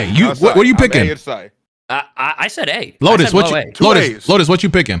 Sai, what are you picking? I said A. Lotus, what you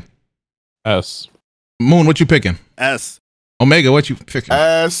picking? S. Moon, what you picking? S. Omega, what you picking?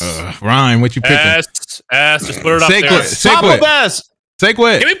 S. Rhyme, what you picking? S. Just put it up there.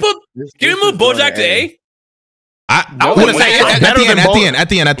 Sequit. Can we move BoJack to A? I would say at the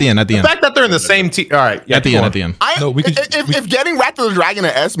end. The fact that they're in the same team. All right, At the end. If getting Wrath of the Dragon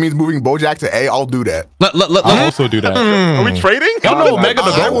to S means moving BoJack to A, I'll do that. I'll also do that. Are we trading?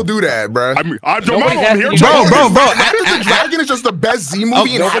 I will do that, bro. I'm here. Bro. Wrath of the Dragon is just the best Z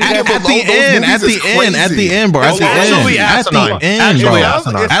movie. At the end, bro.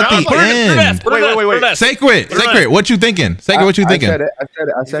 Wait. Sacred, what you thinking?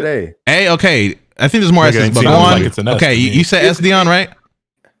 I said A. A, okay. I think there's more S's, but go on. Okay, you said S, Dion, right?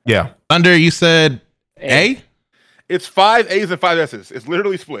 Yeah. Thunder, you said A? It's 5 A's and 5 S's. It's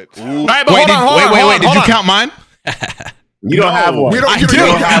literally split. All right, but wait. Did you count mine? You don't have one. I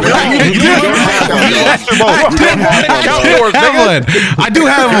do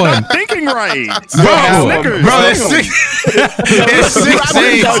have one. Thinking right. Bro, it's 6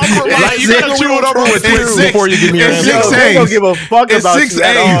 A's. You gotta chew it over with before you give me your answer. Yo, they don't give a fuck about you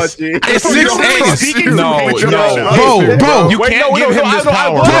at all, G. It's 6 A's. No. Bro. You can't give him this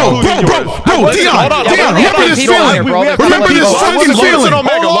power. Bro, Dion, remember this feeling. Remember this fucking feeling.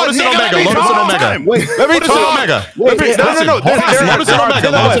 Lotus and Omega. Let me talk. Omega. Lotus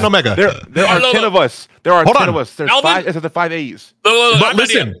and Omega. There are 10 of us. There's Alvin? 5 S's and 5 A's. But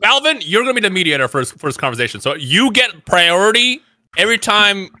listen, Alvin, you're gonna be the mediator for this conversation. So you get priority every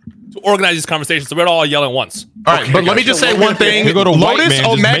time to organize these conversations. So we're all yelling once. All right, but let me just say one thing. You go to Lotus,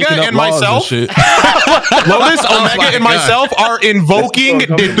 Omega, and myself. Lotus, Omega, and myself are invoking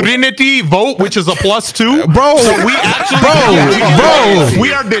the Trinity vote, which is a +2. Bro, so we actually, bro,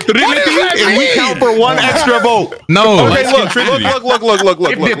 we are the Trinity, and we count for one extra vote. No. Okay, look.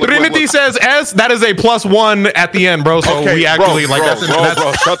 If the Trinity says S, that is a +1 at the end, bro. So we actually bro,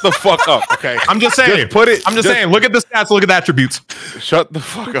 shut the fuck up. Okay, I'm just saying. I'm just saying. Look at the stats. Look at the attributes. Shut the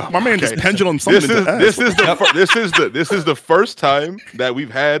fuck up. My man just pendulum something. This is the first time that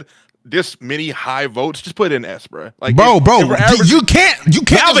we've had this many high votes. Just put it in S, bro. Like, bro, you can't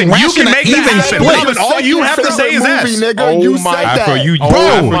Calvin, you can make even split. All you have to say is S. Nigga. You said that. Bro, you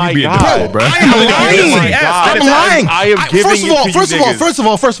being God, bro. I'm lying. I am giving First of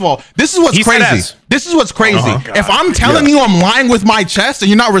all, this is what's crazy. This is what's crazy. If I'm telling you I'm lying with my chest and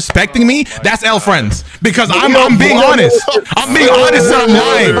you're not respecting me, that's L friends. Because I'm being honest. I'm being honest that I'm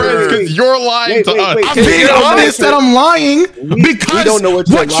lying. Because you're lying to us. I'm being honest that I'm lying because don't know what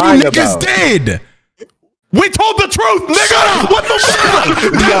you lying niggas about. did. We told the truth, nigga. What the fuck?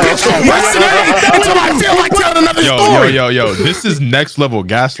 Until I feel like telling another story. Yo. This is next level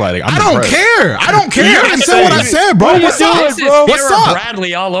gaslighting. I don't care. I said what I said, bro. What's up, bro? What's up?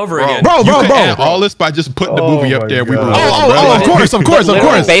 Bradley all over again. Bro. All this by just putting the movie up there. Of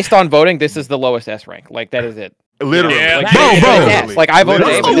course. Based on voting, this is the lowest S rank. Like that is it. Literally, bro. Like I voted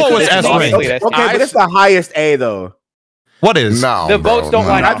A. The lowest S rank. Okay, but it's the highest A though. What is? No, the votes don't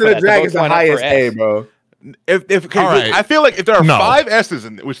line up. After the drag is the highest A, bro. I feel like if there are 5 S's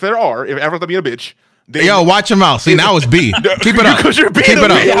in which there are, if everyone's being a bitch. Yo, watch your mouth. See, now it's B. Keep it up. Because you're being Keep it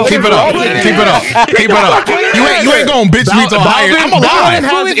up. Keep it up. Keep it up. Keep it up. You ain't going bitch me to higher. I'm alive.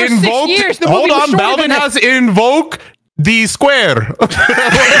 Has invoked. Hold on, Balvin has invoked the square.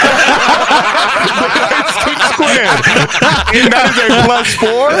 And that is a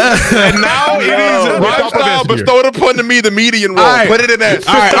 +4. And now it is Lifestyle bestowed upon me the median role. Right. Put it in S.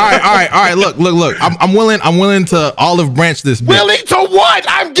 All right. Look. I'm willing to olive branch this bitch. Willing to what?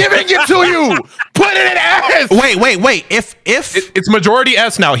 I'm giving it to you. Put it in S. Wait. If it's majority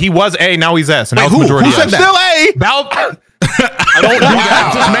S now. He was A, now he's S. Now who majority said S. that? Still A. I don't do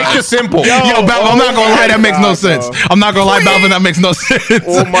that. Just make it simple. Yo, Balvin, I'm not gonna lie, that makes no sense. I'm not gonna lie, Balvin, that makes no sense.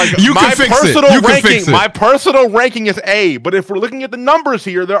 Oh my God. You can fix it. My personal ranking is A, but if we're looking at the numbers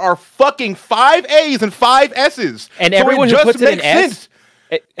here, there are fucking 5 A's and 5 S's. And everyone who puts it in S,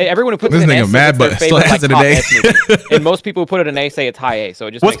 everyone who puts it in S, mad, but still has it an A. And most people who put it in A say it's high A. So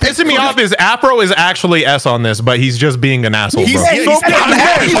it just what's pissing me off is Afro is actually S on this, but he's just being an asshole. Okay.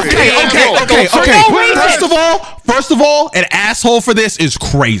 First of all, an asshole for this is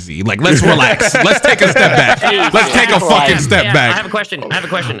crazy. Like, let's relax. Let's take a step back. Let's take a fucking step back. I have a question.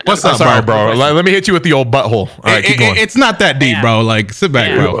 What's up, sorry, bro? Let me hit you with the old butthole. All right, keep going. It's not that deep, bro. Like, sit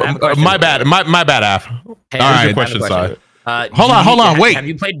back, bro. My bad, Af. Hey, all right, question side. Hold on, wait. Have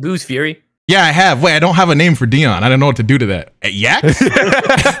you played Boo's Fury? Yeah, I have. Wait, I don't have a name for Dion. I don't know what to do to that. Yaks?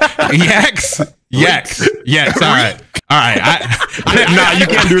 Yaks. All right. Nah, you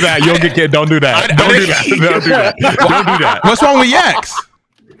can't do that. You'll get killed. Don't do that. Don't do that. What's wrong with Yaks?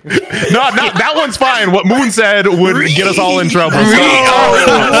 No, that one's fine. What Moon said would get us all in trouble. So.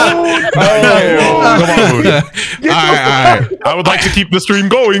 Come on, Moon. All right. I would like to keep the stream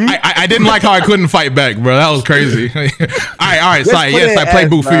going. I didn't like how I couldn't fight back, bro. That was crazy. All right. Sai, yes, I played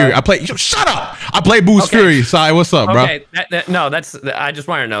Boo Fury. Shut up. I played Boo's Fury. Sai, what's up, bro? Okay, I just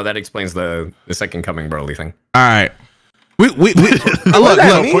want to know. That explains the second coming Broly thing. All right. Look. You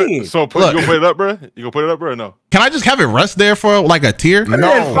gonna put it up, bro? You gonna put it up, bro? Or no. Can I just have it rest there for like a tier? No.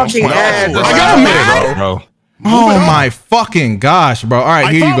 I got a man, bro. Oh my fucking gosh, bro! All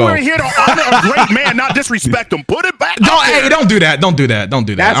right, here you go. We're here to honor a great man, not disrespect him. Put it back. Don't do that. Don't do that.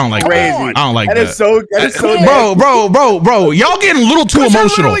 That's I don't like crazy. that. I don't like that. That is so Bro. Y'all getting a little too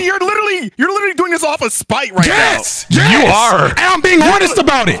emotional. You're literally doing this off of spite right now. Yes, you are. And I'm being honest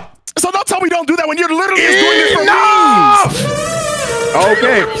about it. So don't tell me don't do that when you're literally just doing this for memes.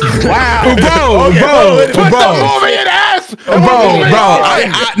 Okay. Wow. Put the movie in S. Bro.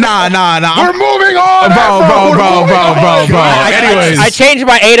 Nah. We're moving on. Bro. Anyways, I changed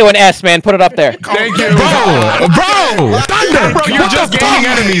my A to an S, man. Put it up there. Thank you, bro. Thunder. Bro, you're just gaining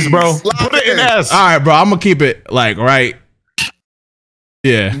enemies, bro. Put it in S. All right, bro. I'm gonna keep it like right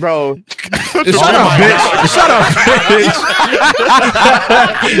Yeah, bro. Shut up, bitch. Shut up, bitch.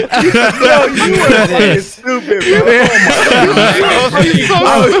 Yo, you were fucking stupid, bro.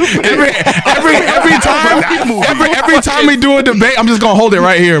 Every time we do a debate, I'm just gonna hold it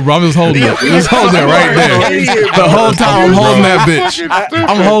right here, bro. I'm just holding it. Just hold it right there. The whole time I'm holding that bitch.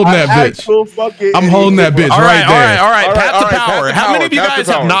 I'm holding that bitch. I'm holding that bitch right there. All right. Path to Power. How many of you guys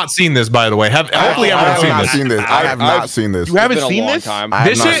have not seen this, by the way? Hopefully everyone's seen this. I have not seen this. You haven't seen this? I have not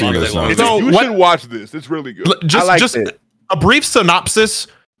seen this. You should watch this. It's really good. Just a brief synopsis.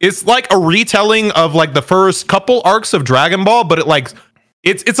 It's like a retelling of like the first couple arcs of Dragon Ball, but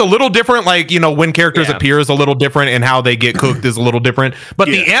it's a little different. Like, you know, when characters appear is a little different, and how they get cooked is a little different. But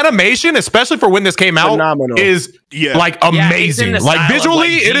the animation, especially for when this came out, is like amazing. Like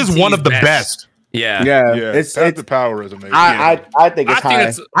visually, it is one of the best. Yeah. It's the power is amazing. I think it's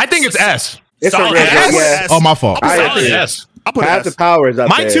high. I think it's S. It's a S? Oh, my fault. S. I'll put Path to Power is up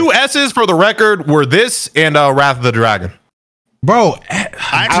My there. 2 S's for the record were this and Wrath of the Dragon. Bro, I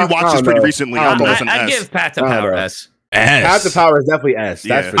actually watched this pretty recently. I give Path to Power S. Path to Power is definitely S.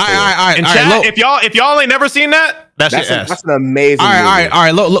 That's for sure. And chat, if y'all ain't never seen that, that's S. That's an amazing. All right.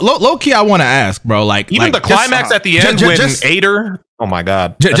 Low key, I want to ask, bro. Like, even the climax at the end when Ader. Oh my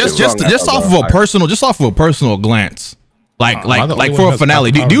god. Just off of a personal glance. Like for a finale,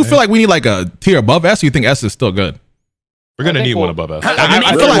 do you feel like we need like a tier above S? Or you think S is still good? We're gonna need one above S.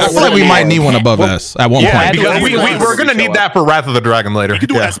 I feel like we might need one above S at one point. Because we're gonna need that for Wrath of the Dragon later. You can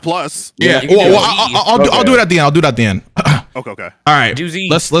do S plus. Yeah. I'll do it at the end. I'll do it at the end. Okay. All right.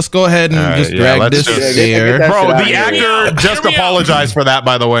 Let's go ahead and just drag this there. Bro, the actor just apologized for that,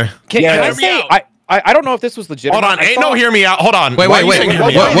 by the way. Can I say I don't know if this was legit. Hold on, hear me out. Hold on. Wait. What's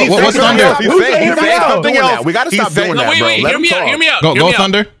Thunder? He's saying something else. We gotta stop doing that, bro. Wait, hear me out. Go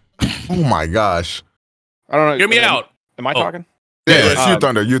Thunder. Oh my gosh. I don't know. Hear me out. Am I talking? Yeah, it's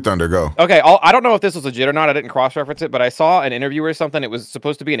you Thunder, go. Okay, I don't know if this was legit or not. I didn't cross-reference it, but I saw an interview or something. It was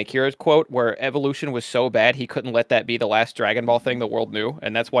supposed to be an Akira's quote where evolution was so bad he couldn't let that be the last Dragon Ball thing the world knew,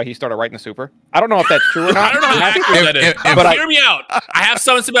 and that's why he started writing the Super. I don't know if that's true or not. I don't know how accurate that is. But hear me out. I have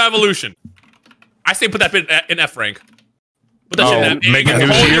something about evolution. I say put that bit in F rank. Put that shit in F. Make a new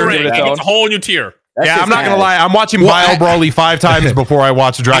tier. It's a whole new tier. Yeah, I'm not gonna lie. I'm watching Bio Broly 5 times before I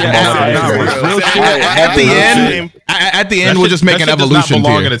watch Dragon Ball. At the end, we'll just make an evolution tier.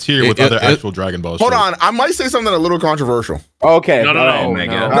 Belong in a tier with other actual Dragon Balls. Hold on, I might say something a little controversial. Okay. No. Let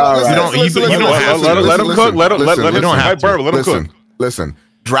him cook. Let him cook. Listen,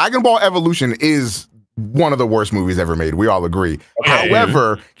 Dragon Ball Evolution is one of the worst movies ever made. We all agree. Okay.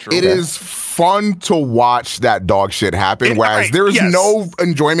 However, it is fun to watch that dog shit happen, whereas there is no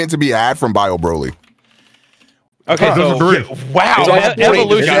enjoyment to be had from Bio Broly. Okay, so wow,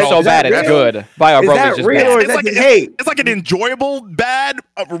 evolution is so bad it's good. Bio Broly is just real, bad. or is that hate? It's like an enjoyable bad,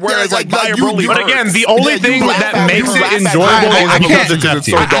 whereas like Bio Broly. But again, the only thing that makes it enjoyable is because it's F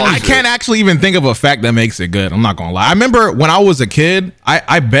tier. I can't actually even think of a fact that makes it good. I'm not gonna lie. I remember when I was a kid,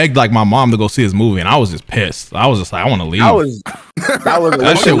 I begged like my mom to go see this movie, and I was just pissed. I was just like, I want to leave.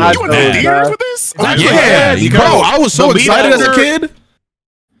 That shit was for this? Yeah, bro, I was so excited as a kid.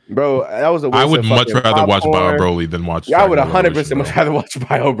 Bro, that was a waste. I would of much rather popcorn. watch Bio Broly than watch. Yeah, I would 100% much rather watch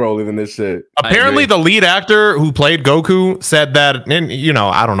Bio Broly than this shit. Apparently, the lead actor who played Goku said that, and you know,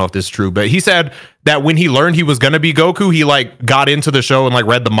 I don't know if this is true, but he said that when he learned he was gonna be Goku, he like got into the show and like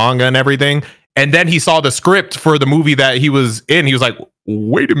read the manga and everything, and then he saw the script for the movie that he was in. He was like,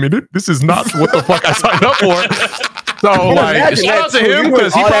 "Wait a minute, this is not what the fuck I signed up for." So like, shout out to him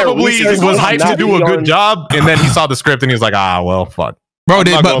because he probably was hyped to do a good job, and then he saw the script and he was like, "Ah, well, fuck." Bro,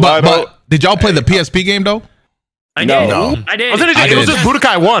 did y'all play the PSP game though? I did. I did. It was just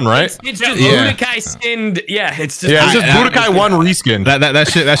Budokai 1 , right? It's just Budokai skinned. Yeah, it's just it's just Budokai 1 reskin.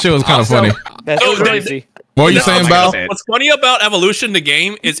 That shit was kind of funny. That was crazy. What were you saying, Bal? What's funny about Evolution, the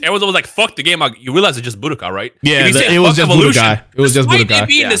game, is everyone's always like, fuck the game. Like, you realize it's just Budokai, right? Yeah, it was just Budokai. It was just Budokai. Despite it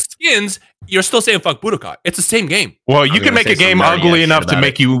being the skins, you're still saying fuck Budokai. It's the same game. Well, you can make a game ugly enough to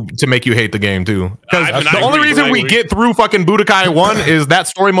make you hate the game too. Because the only reason we get through fucking Budokai 1 is that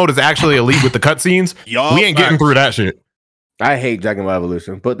story mode is actually elite with the cutscenes. We ain't getting through that shit. I hate Dragon Ball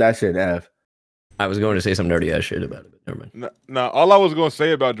Evolution. Put that shit in F. I was going to say some nerdy ass shit about it, but never mind. No, all I was going to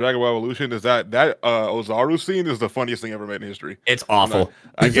say about Dragon Ball Evolution is that Ozaru scene is the funniest thing ever made in history. It's awful.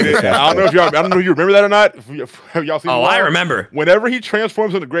 I get it. I don't know if you remember that or not. Have y'all seen? Oh, I remember. Whenever he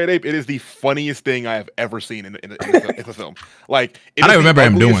transforms into Great Ape, it is the funniest thing I have ever seen in a film. Like, I don't remember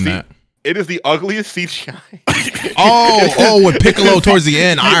him doing that. It is the ugliest CGI. with Piccolo towards the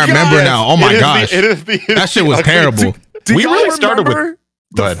end. I remember now. Oh my gosh, that shit was terrible. We really started with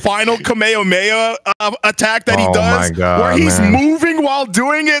the final Kamehameha attack that he does, where he's moving screaming while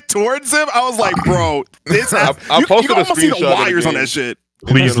doing it towards him. I was like, bro, this. I you posted can a almost see the screenshot of the wires on game. that shit.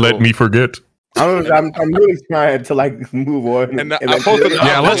 Please let me forget. I'm really trying to like move on. And I posted.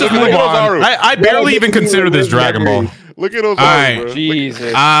 Yeah, let's just move on. I barely even consider this Dragon Ball. Look at those. All right. bro.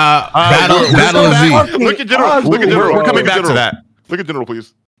 Jesus. Battle of Z. Look at General. Look at General. We're coming back to that. Look at General,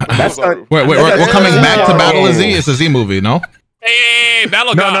 please. That's not, Wait, we're coming back to Battle of Z. It's a Z movie, no? Hey,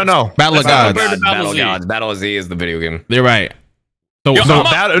 Battle of Gods. No. Battle of Gods. Battle of Gods. Battle of Z is the video game. You're right. So, Yo, so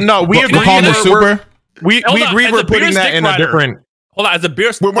no, we we're agreed. calling it Super. We Hold on, agreed as we're a putting beer that stick in a rider. different. Hold on, as a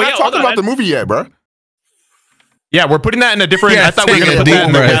beer. We're not talking about the movie yet, bro. Yeah, we're putting that in a different. Yeah, I thought we were take gonna a put that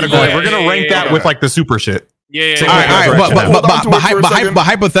in the deep breath. category. Yeah, We're gonna rank yeah, that with like the super shit. Yeah. All right, Hold but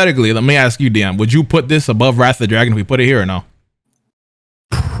hypothetically, let me ask you, Dan, would you put this above Wrath of the Dragon if we put it here or no?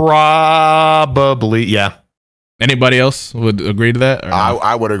 Probably, yeah. Anybody else would agree to that? Or no?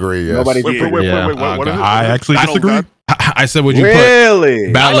 I would agree. Yes. Nobody Wait, did. what is Okay. it? I actually Battle of disagree. God? I said, would you Really?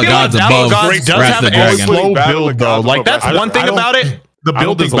 put Battle of Gods Battle above of Gods does Wrath have of the a Dragon? slow Battle build of though. Gods Like above that's Wrath. one thing about it. The I don't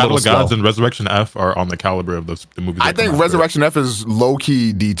build think is a Battle little of Gods slow. and Resurrection F are on the caliber of the movies. I that come think out. Resurrection F is low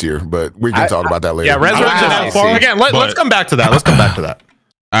key D tier, but we can talk about that later. Yeah, Resurrection F. Again, let's come back to that. Let's come back to that.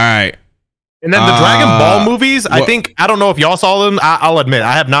 All right. And then the Dragon Ball movies, I what- think, I don't know if y'all saw them. I'll admit,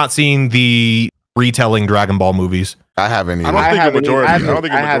 I have not seen the retelling Dragon Ball movies. I haven't I even. don't think a haven't majority. I either. don't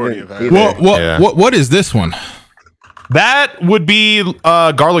think a I majority haven't of that. either. What is this one? That would be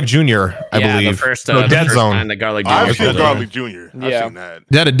Garlic Jr., I yeah, believe. the first, No, the Dead first Zone. time the Garlic I've Jr. seen showed Garlic up. Jr. I've Yeah. seen that. Is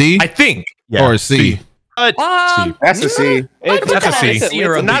that a D I think. Yeah. or a C? That's a C. That's a C.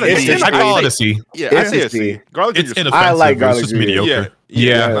 It's not a It's D. a I call it a C. Yeah, It's I see a a C. C. Garlic It's Jr. inoffensive. I like It's Garlic just Jr. mediocre.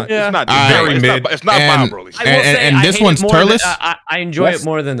 Yeah. It's not. Very mid. It's not And- Bob Broly. I will say, And I this hate one's it more than- Turles? I enjoy it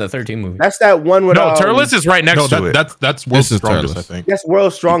more than the 13 movie. That's that one with No, Turles is right next No, to it. that's World's This is Strongest, I Turles. think. That's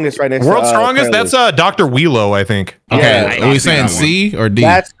World's Strongest right next World's to Strongest, Turles. that's Dr. Wheelo, I think. Okay, Yeah, are we saying C or D?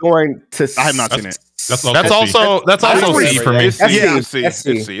 That's going to I have not seen it. That's also C for me. It's C. Yeah. It's C. That's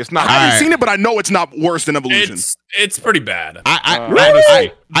C. It's C. It's not. I haven't Alright. seen it, but I know it's not worse than Evolution. It's pretty bad.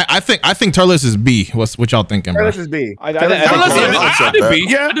 I think Turles is B. What y'all thinking, bro? Turles is B. I I did B.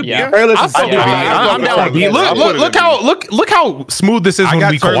 Yeah. I did B. Yeah. Turles I'm is down B. with B. Look how smooth this is I when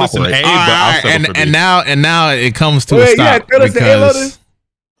got we Turles in A, cooperate. but I'll settle for B. and now it comes to a Wait, yeah, stop Turles and A because Lotus?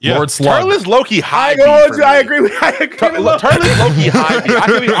 Yeah. Lord Slug. Turles low key high. I B agree for with me. I agree with Turles low key high. B. I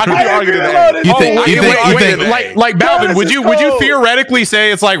could be arguing that. You think like Balvin, would you theoretically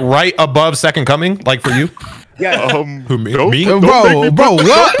say it's like right above Second Coming, like for you? Yeah. Who, me? Don't- Me? don't Bro, make me bro, put-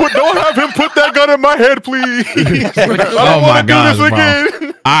 what? Don't have him put that gun in my head, please. Oh my gosh, bro. All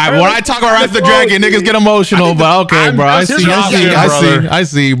right, when I talk about Wrath of the Dragon, niggas get emotional, but okay, bro. I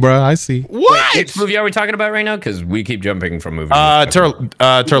see, bro. I see. What? Which movie are we talking about right now? Because we keep jumping from movie. Turles.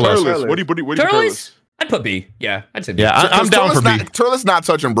 What do you Turles? I'd put B. Yeah, I'd say B. Yeah, I'm down for B. Turles not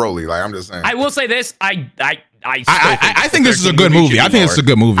touching Broly. Like I'm just saying. I will say this. I think this is a good movie. I think it's a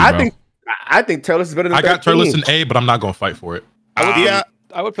good movie, bro. I think Turles is better than I got 13. Turles in A, but I'm not going to fight for it.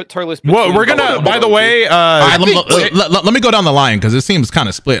 I would put Turles. Well, we're gonna. By the way, Let me go down the line because it seems kind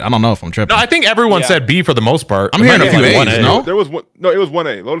of split. I don't know if I'm tripping. no, I think everyone said B for the most part. I'm hearing a few Maybe A's. A. No, There was one. No, it was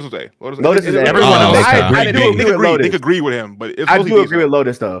 1A. Lotus was A. Lotus is A. Everyone else. I They do agree with Lotus. agree with him, but it's I mostly do B. agree with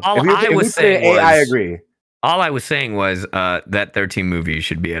Lotus though. All If you I was say saying A, I was- agree. all I was saying was that 13 movie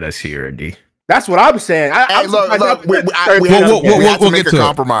should be at a C or a D. That's what I'm saying. Hey, look, we have We'll to make get a to it.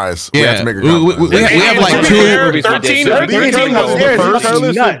 compromise. We have Yeah, to make a we compromise. have like two.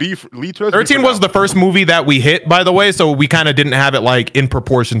 13 was the first movie that we hit, by the way, so we kind of didn't have it like in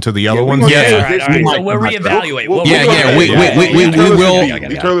proportion to the other ones. Yeah. All right, so we'll reevaluate. We will.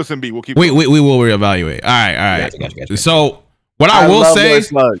 Leave Turles and B. We'll keep. We will reevaluate. All right. Gotcha. So what I will love say. Lord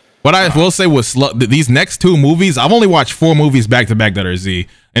Slug. What I will say was these next two movies, I've only watched 4 movies back to back that are Z,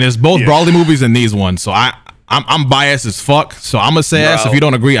 and it's both Broly movies and these ones. So I'm biased as fuck. So I'm gonna say S. If you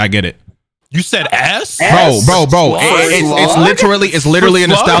don't agree, I get it. You said S? Bro. It's literally a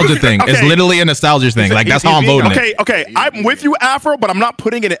nostalgia thing. It's literally a nostalgia thing. Like that's how I'm voting it. Okay. I'm with you, Afro, but I'm not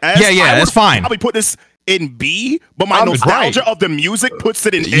putting it in S. Yeah, that's fine. Probably put this in B, but my nostalgia of the music puts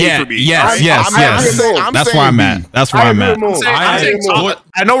it in A for me. Yes. That's where I'm at. That's where I'm at.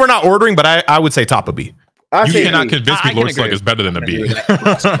 I know we're not ordering, but I would say top of B. You cannot convince me Lord Slug is better than a B.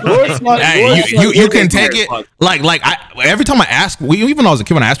 Hey, you can take it. Like every time I ask, even when I was a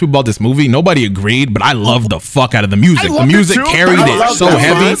kid, when I asked people about this movie, nobody agreed, but I loved the fuck out of the music. The music carried it so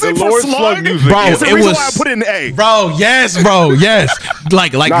heavy. The Lord Slug music. Bro, It's the it reason was. why I put it in A. Bro, yes.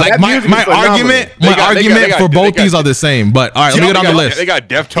 my argument for both these are the same. But all right, let me get on the list. They got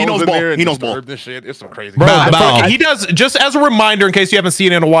Deftones in there. He knows both. This shit. It's some crazy. He does, just as a reminder, in case you haven't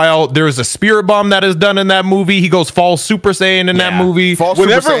seen it in a while, there is a spirit bomb that is done in that movie. He goes full Super Saiyan in that movie.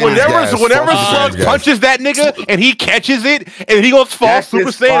 Whenever Slug punches that nigga and he catches it and he goes full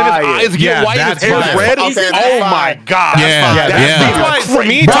Super Saiyan and his eyes get white and his hair is red. Oh my god. That's for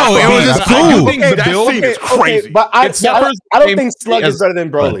me, bro, it was just cool. That scene is crazy. But I don't think Slug is better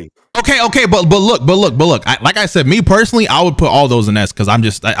than Broly. Okay, but look. Like I said, me personally, I would put all those in S because I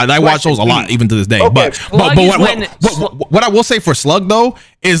watch those a lot even to this day. Okay. But what I will say for Slug though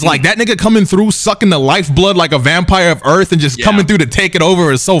is like that nigga coming through sucking the lifeblood like a vampire of Earth and just coming through to take it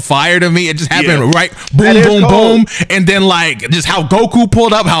over is so fire to me. It just happened right, boom, and then like just how Goku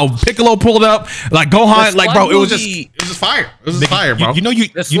pulled up, how Piccolo pulled up, like Gohan, like bro, it was just fire. It was just fire, bro. You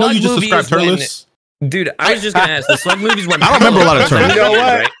just described Turles. Dude, I was just gonna ask. The Slug movies when I don't remember a lot of terms. You know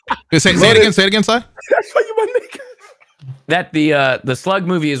what? Say it again. Say it again, Si. That's why you my nigga. That the Slug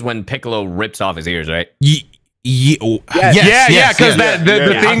movie is when Piccolo rips off his ears, right? Yes, because the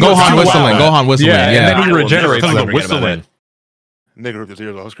thing Gohan whistling, Gohan whistling, and then he regenerates whistling. Nigga ripped his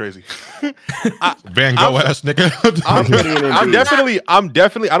ears off. It's crazy. Van Gogh ass nigga. I'm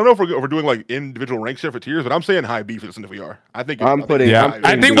definitely. I don't know if we're doing like individual ranks here for tiers, but I'm saying high B for this. If we are, I think I think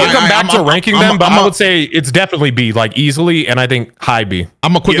we'll come back to ranking them, but I would say it's definitely B, like easily, and I think high B.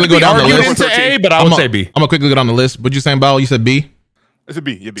 I'm gonna quickly go down the list. Into A, but I would say B. I'm gonna quickly go down the list. What'd you say, Bao? You said B. It's a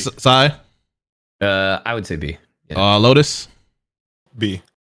B. Yeah, B. Si. I would say B. Yeah. Lotus. B.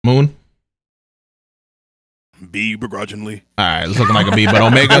 Moon. B begrudgingly. All right, it's looking like a B, but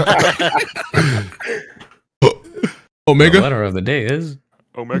Omega. Omega. The letter of the day is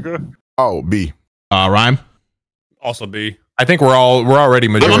Omega. Oh, B. Rhyme. Also B. I think we're already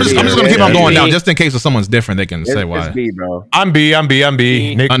majority. I'm just gonna keep on going down, just in case if someone's different, they can say why. It's B, bro. I'm B.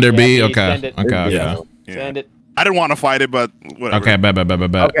 Nick. Under B. Okay. Send it. I didn't want to fight it, but whatever. Okay, bet.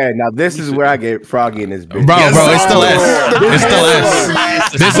 Okay, now this is where I get Froggy in this bitch. Bro, it's still S. It's still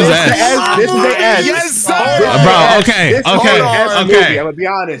S. This is S. This is the S. Yes, bro. Okay. I'm gonna be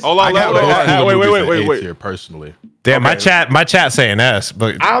honest. Hold on. Wait. Here personally. Damn, my chat saying S,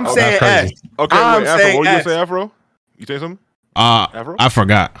 but I'm saying S. Okay, I'm Afro. saying What you S. say, Afro? You say something? Afro? I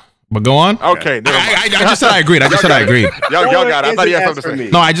forgot. But go on. Okay. I just said I agreed. Y'all got it. I thought you had something to say.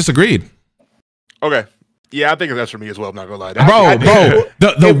 No, I just agreed. Okay. Yeah, I think it's S for me as well. I'm not gonna lie, bro.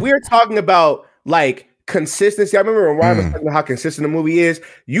 If we're talking about like consistency, I remember when Ryan was talking about how consistent the movie is.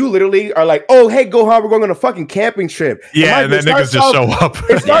 You literally are like, "Oh, hey, Gohan, we're going on a fucking camping trip." Yeah, and then niggas just show up.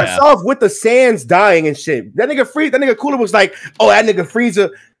 It starts off with the Saiyans dying and shit. That nigga Cooler was like, "Oh, that nigga Frieza,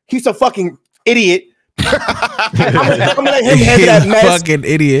 he's a fucking idiot." I'm gonna let him handle that mess. Fucking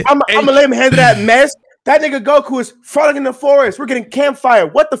idiot. I'm gonna let him handle that mess. That nigga Goku is falling in the forest. We're getting campfire.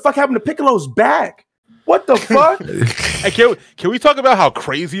 What the fuck happened to Piccolo's back? What the fuck? Hey, can we talk about how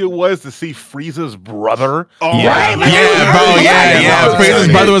crazy it was to see Frieza's brother? Oh, yeah, bro. Frieza's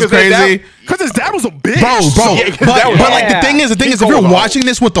brother was crazy. Because his dad was a bitch. Bro. But like the thing is, if you're watching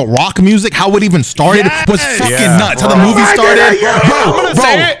this with the rock music, how it even started was fucking nuts. How the movie started, I'm gonna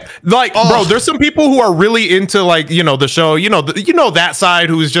say it. Like, bro, there's some people who are really into like, the show, that side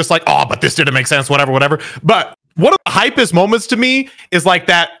who's just like, oh, but this didn't make sense, whatever. But one of the hypest moments to me is like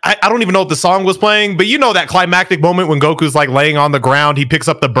that. I don't even know what the song was playing, but that climactic moment when Goku's like laying on the ground, he picks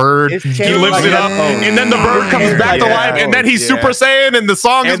up the bird, he lifts it up, and then the bird comes back to life, and then he's Super Saiyan, and the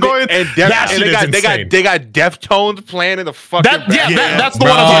song is going. And they got Deftones playing in the fucking. That's the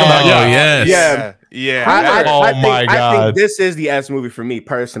one I'm talking about. Yeah. I think this is the S movie for me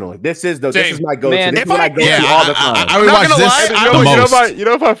personally. This is my go-to. This is what I go to all the time. I rewatch this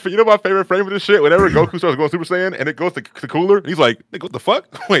the most. You know my favorite frame of this shit? Whenever Goku starts going Super Saiyan and it goes to Cooler, and he's like, "Nigga, what the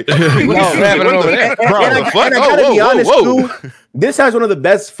fuck? Wait, what's happening over there? Bro, I gotta be honest too. This has one of the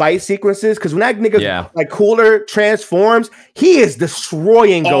best fight sequences because when that nigga like Cooler transforms, he is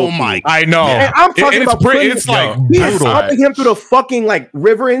destroying Goku. Oh my! I know. And I'm talking about it's like he's stomping him through the fucking like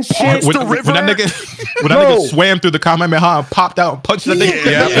river and shit. When that nigga swam through the Kamehameha and popped out and punched the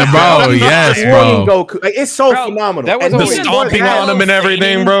nigga. Bro, yes, bro. Goku. Like, it's so phenomenal. That was the stomping on him and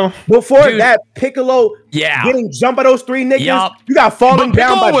everything, bro. Before that, Piccolo getting jumped by those three niggas. You got falling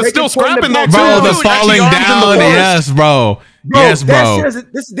down by was still scrapping though, bro. The falling down, yes, bro. Yes, bro.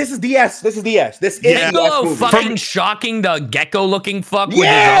 This is the S. This is the S. This is the S movie. Fucking shocking the gecko looking fuck.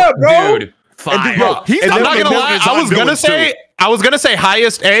 Yeah, bro. Dude. Fire. I'm not gonna lie. I was gonna say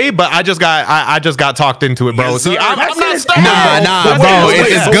highest A, but I just got talked into it, bro. Yes, See, I'm not stuck. Nah, bro.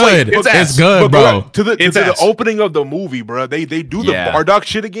 It's good. It's good, bro. To the opening of the movie, bro. They do the Bardock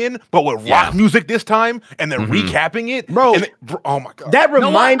shit again, but with rock music this time, and then recapping it, bro. Oh my god, that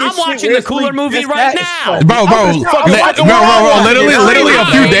reminded. I'm watching the Cooler movie right now, bro. Literally a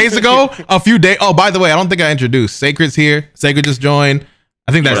few days ago. Oh, by the way, I don't think I introduced Sacred's here. Sacred just joined.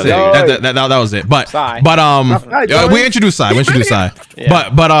 I think that's it. That was it. But we introduced Sai. A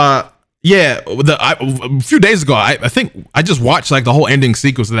few days ago, I think I just watched like the whole ending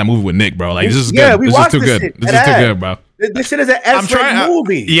sequence of that movie with Nick, bro. Like this is good. This is too good. This is too good, bro. This shit is an S-rated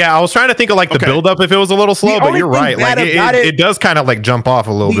movie. Yeah, I was trying to think of like the build up if it was a little slow, but you're right. Like it does kind of like jump off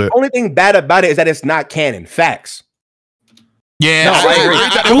a little bit. The only thing bad about it is that it's not canon. Facts. Yeah,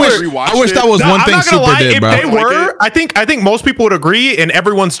 I wish that was one thing Super did, bro. If they were, I think most people would agree. In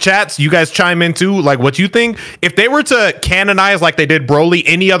everyone's chats, you guys chime in too, like what you think. If they were to canonize like they did Broly,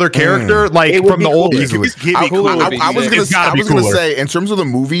 any other character, like from the old, I was gonna say, in terms of the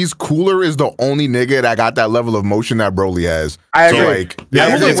movies, Cooler is the only nigga that got that level of motion that Broly has. I agree.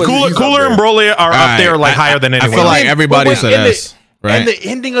 Cooler and Broly are up there, like higher than anyone. I feel like everybody said S, right? And the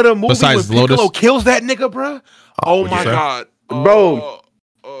ending of the movie when Piccolo kills that nigga, bro. Oh my god. Bro,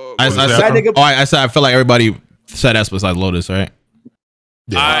 I said I feel like everybody said S besides Lotus, right?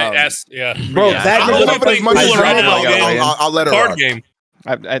 S, yeah. Bro, I'll let it card rock. game.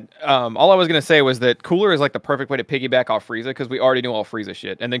 All I was gonna say was that Cooler is like the perfect way to piggyback off Frieza because we already knew all Frieza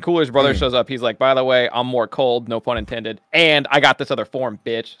shit. And then Cooler's brother shows up. He's like, "By the way, I'm more cold, no pun intended, and I got this other form,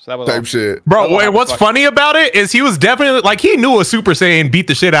 bitch." So that was type shit, bro. Wait, what's funny about it is he was definitely like he knew a Super Saiyan beat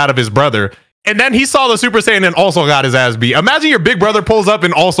the shit out of his brother. And then he saw the Super Saiyan and also got his ass beat. Imagine your big brother pulls up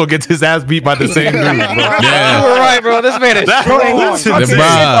and also gets his ass beat by the same dude, bro. Yeah. You're right, bro. This man is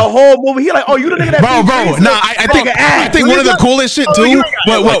the whole movie. He like, oh, you the nigga that bro. Nah, I think one of the coolest shit too.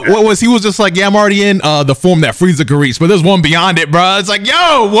 What was he was just like, yeah, I'm already in the form that Frieza could reach, but there's one beyond it, bro. It's like,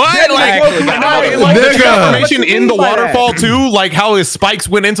 yo, what? Like the transformation in the waterfall too, like how his spikes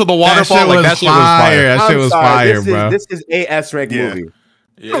went into the waterfall. Like that shit was fire. That shit was fire, bro. This is a S-rank movie.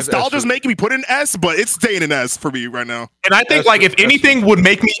 Yeah, nostalgia's making me put in S, but it's staying in S for me right now. And I think like if anything would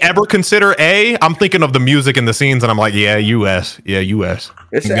make me ever consider A, I'm thinking of the music and the scenes, and I'm like, yeah, US. Yeah, US.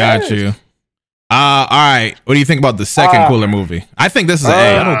 Got you. All right. What do you think about the second Cooler movie? I think this is an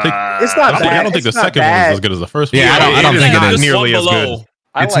A. I don't think it's not bad. I don't think the second one is as good as the first one. Yeah, I don't think it is nearly as good.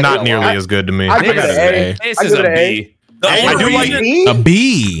 It's not nearly as good to me. I give it an A. This is a B. I do like a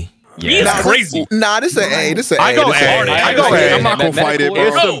B. Yeah, it's crazy. Nah, this is an A. This is an A. I go A. I go A. I'm not gonna fight it,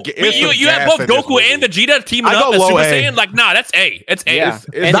 bro. You have both Goku and Vegeta teaming up as Super Saiyan. Like, nah, that's A. It's A. Yeah.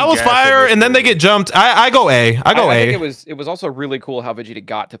 That was fire, and then they get jumped. I go A. I go A. think it was also really cool how Vegeta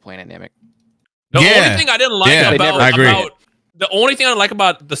got to Planet Namek. The only thing I didn't like about the only thing I like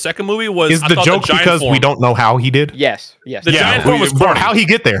about the second movie was the joke because we don't know how he did. Yes. The giant form was corny. How he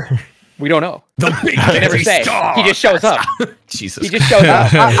get there? We don't know. The big They never say. He just shows up. Jesus. He just shows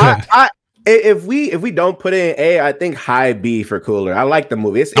up. If we don't put it in A, I think high B for Cooler. I like the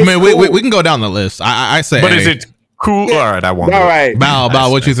movie. It's I mean, cool. we can go down the list. I say, but A. is it cool? Yeah. All right, I won't. All right, Bow.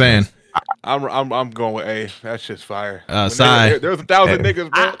 What you saying? I'm going with A. That's just fire. Sai. There's 1,000 niggas,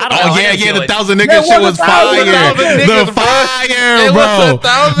 bro. The 1,000 niggas shit was fire. The fire, bro.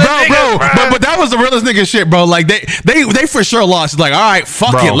 But that was the realest nigga shit, bro. Like they for sure lost. It's like, all right,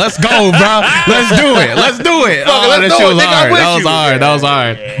 fuck it, let's go, bro. Let's do it. That shit was hard. That was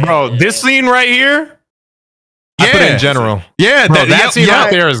hard. Bro, this scene right here. I put it in general. Yeah, bro, that scene right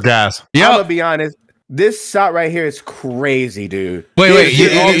there is gas. I'm gonna be honest. This shot right here is crazy, dude. Wait, you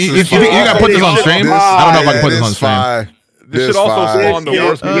gotta put this on stream? I don't know if I can put this on stream. This should also spawn the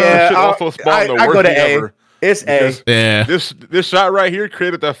worst. I go to A. Ever. It's A. Yeah. This shot right here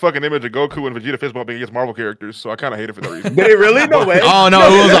created that fucking image of Goku and Vegeta fist bumping against Marvel characters, so I kind of hate it for that reason. Did it really? No way. Oh no,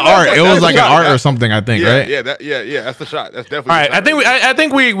 it was an art. It was like an art or something, I think, right? Yeah, that's the shot. That's definitely. All right, I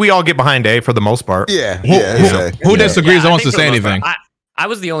think we all get behind A for the most part. Yeah. Who disagrees? I want to say anything. I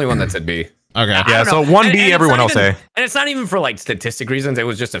was the only one that said B. Okay. Yeah, so 1B, everyone else A. And it's not even for like statistic reasons. It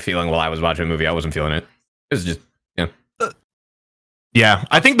was just a feeling while I was watching a movie. I wasn't feeling it. It was just, Yeah,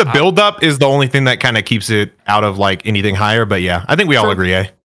 I think the build up is the only thing that kind of keeps it out of like anything higher. But yeah, I think we all agree A.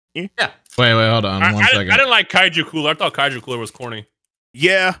 Yeah. Wait, hold on. One second. I didn't like Kaiju Cooler. I thought Kaiju Cooler was corny.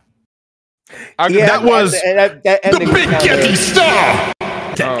 Yeah. That was the big Yeti star.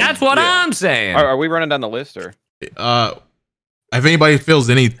 That's what I'm saying. Are we running down the list or? If anybody feels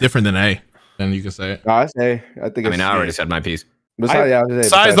any different than A, then you can say it. No, I say. I think. I already said my piece.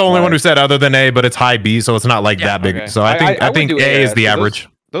 Sai's the only one who said other than A, but it's high B, so it's not like that big. Okay. So I think A is the average.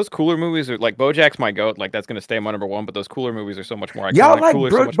 those cooler movies are like BoJack's my goat. Like that's gonna stay my number one. But those cooler movies are so much more iconic. Y'all like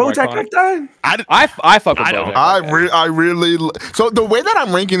BoJack like that? I fuck with BoJack. I really. So the way that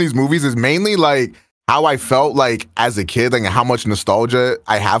I'm ranking these movies is mainly like how I felt like as a kid, like how much nostalgia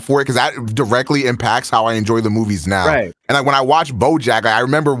I have for it, because that directly impacts how I enjoy the movies now. Right. And like when I watch BoJack, I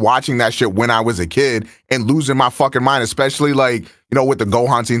remember watching that shit when I was a kid and losing my fucking mind, especially like, you know, with the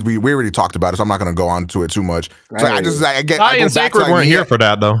Gohan scenes. We already talked about it, so I'm not gonna go on to it too much. So I just I get I and Sacred weren't here for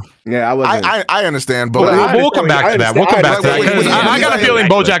that though. Yeah, I wasn't. I understand, but we'll come back to that. We'll come back to that. I got a feeling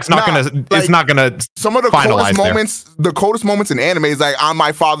BoJack's not gonna. It's not gonna. Some of the coolest moments, the coldest moments in anime is like, "I'm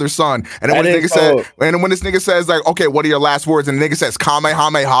my father's son," and then when this nigga said, and when this nigga says like, "Okay, what are your last words?" and the nigga says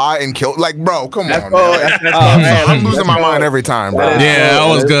Kamehameha and kill, like, bro, come on, man. I'm losing my mind every time, bro. Yeah,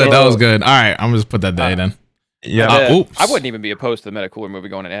 that was good. That was good. All right, I'm just put that day then. Yeah, I wouldn't even be opposed to the Metacooler movie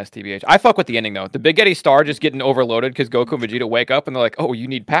going in STBH. I fuck with the ending though. The Big Eddie Star just getting overloaded because Goku and Vegeta wake up and they're like, "Oh, you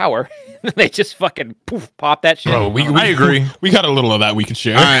need power." They just fucking poof, pop that shit. Bro, I agree. We got a little of that we can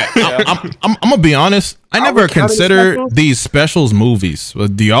share. All right, I'm gonna be honest. I never considered these specials movies.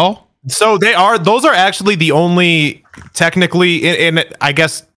 Do y'all? So those are actually the only technically, and I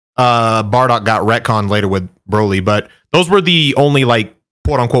guess Bardock got retconned later with Broly, but those were the only like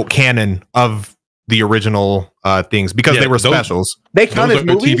quote unquote canon of the original things because they were specials. They count as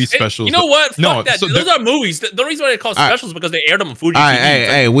movies? TV specials. You know what? Fuck that. So those are movies. The reason why they call specials is because they aired them on Fuji TV.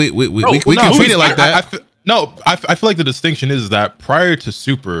 Hey, we can treat it like that. I feel like the distinction is that prior to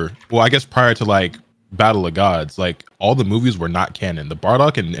Super, well, I guess prior to like Battle of Gods, like all the movies were not canon. The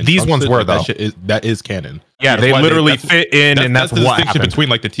Bardock and these ones were though. That is canon. Yeah, they literally fit in, and that's the what distinction happened between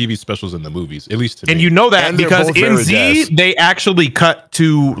like the TV specials and the movies, at least to me. And you know that because in Z they actually cut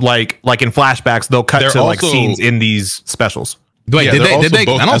to like in flashbacks they'll cut to like scenes in these specials. Wait, yeah, did they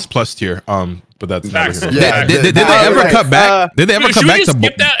both S plus tier? But that's did they ever cut back? Did they ever cut back to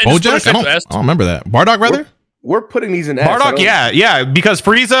BoJack? I don't remember that. Bardock rather. We're putting these in Bardock, yeah, because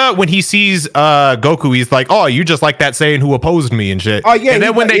Frieza, when he sees Goku, he's like, "Oh, you just like that Saiyan who opposed me and shit." Oh yeah. And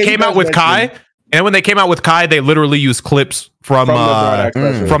then when they came out with Kai, they literally used clips from the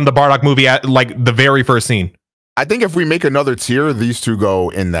Bardock movie at like the very first scene. I think if we make another tier, these two go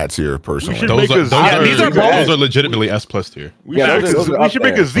in that tier personally. Those are legitimately S plus tier. We should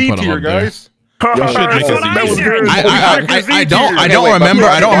make a Z tier, guys. I don't remember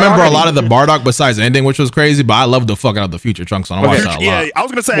a lot of the Bardock besides the ending, which was crazy, but I love the fuck out of the Future Trunks. I watched that a lot. Yeah, I was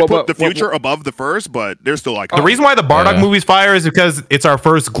gonna say I put the Future above the first, but they're still like the reason why the Bardock movies fire is because it's our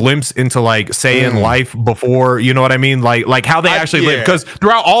first glimpse into like Saiyan life before, you know what I mean? Like how they actually live. Because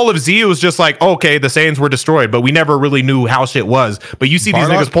throughout all of Z, it was just like, okay, the Saiyans were destroyed, but we never really knew how shit was. But you see these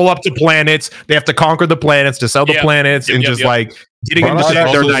niggas pull up to planets, they have to conquer the planets to sell the planets, and just like getting into their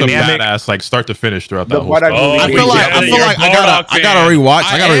dynamic, badass, like start to finish throughout that whole story. I feel like I gotta rewatch.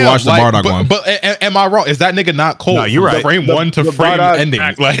 I gotta rewatch the Bardock one. But am I wrong? Is that nigga not cold? No, you're right. Frame one to frame ending.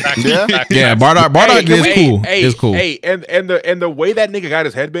 Like, yeah, Bardock is cool. Is cool. Hey, and the way that nigga got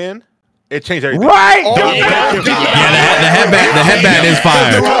his headband. It changed everything. Right. The headband is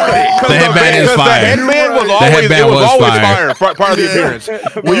fire. The headband is fire. The headband was always fire. Part of the appearance.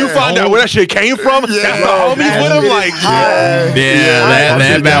 When you find out where that shit came from, that's the homies with him. Like, the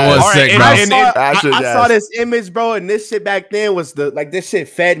headband was sick, bro. I saw this image, bro, and this shit back then was this shit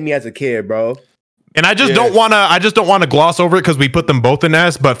fed me as a kid, bro. And I just don't wanna gloss over it because we put them both in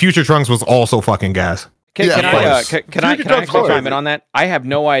S, but Future Trunks was also fucking gas. Can I actually chime in on that? I have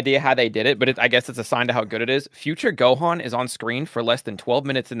no idea how they did it, but I guess it's a sign to how good it is. Future Gohan is on screen for less than 12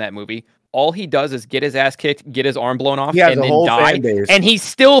 minutes in that movie. All he does is get his ass kicked, get his arm blown off, and then die. And he's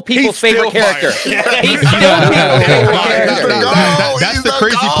still people's favorite character. He's still people's favorite character. That's the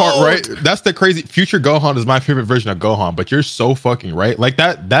crazy part, right? That's the crazy. Future Gohan is my favorite version of Gohan, but you're so fucking right. Like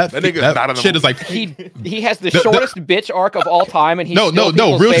that shit is like he has the shortest bitch arc of all time, and he's no,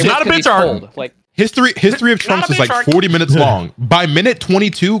 real shit. Not a bitch arc. Like History of Trunks is like 40 minutes long. By minute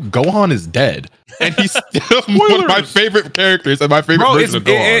 22, Gohan is dead. And he's still one of my favorite characters and my favorite version of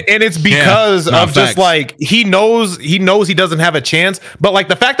Gohan. And it's because of just like he knows he doesn't have a chance, but like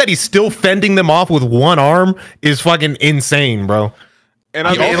the fact that he's still fending them off with one arm is fucking insane, bro. And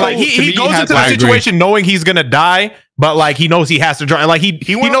I mean, like he goes into the situation knowing he's gonna die, but like he knows he has to try. Like he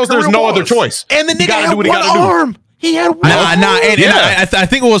knows there's no other choice. And the nigga had one arm. He had one. I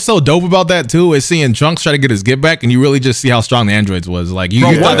think what was so dope about that too is seeing Trunks try to get his get back, and you really just see how strong the androids was. Like you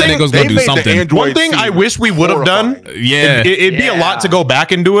thought that nigga was gonna do something. One thing I wish we would have done, it'd be a lot to go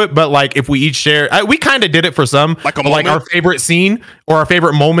back and do it, but like if we each share, we kind of did it for some, like our favorite scene or our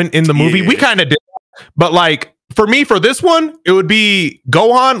favorite moment in the movie, we kind of did. But like for me, for this one, it would be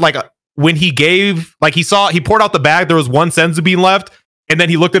Gohan. Like when he gave, like he poured out the bag, there was one senzu bean left. and then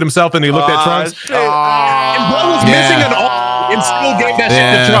he looked at himself and he looked at Trunks. And bro was missing an arm and still gave that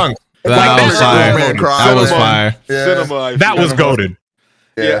shit to Trunks. That was fire. That was fire. Cinema. That was goated.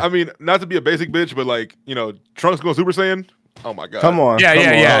 Yeah, I mean, not to be a basic bitch, but like, you know, Trunks going Super Saiyan. Oh my god! Come on! Yeah.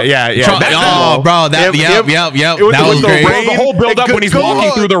 Oh, bro, that yep. That was great. The whole build up when he's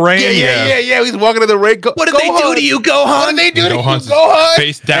walking through the rain. Yeah. He's walking in the rain. What did they do to you, Gohan? What did they do to you, Gohan?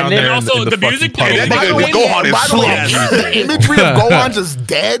 Face down there. And also the music playing. Gohan is the imagery of Gohan just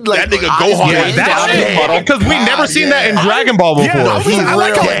dead. Like that nigga Gohan. Because we never seen that in Dragon Ball before. I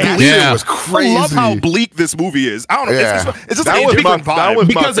like how it was crazy. I love how bleak this movie is. I don't know. Yeah. It's just a different vibe.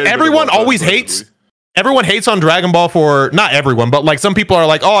 Because everyone always hates. Everyone hates on Dragon Ball for, not everyone, but like some people are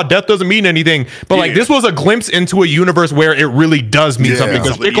like, oh, death doesn't mean anything. But like this was a glimpse into a universe where it really does mean something.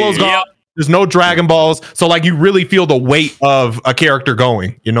 Because Piccolo's gone, there's no Dragon Balls. So like you really feel the weight of a character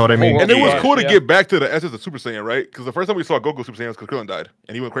going. You know what I mean? And it was cool to get back to the essence of Super Saiyan, right? Because the first time we saw Goku Super Saiyan was because Krillin died.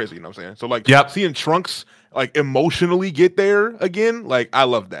 And he went crazy, you know what I'm saying? So like seeing Trunks like emotionally get there again, like I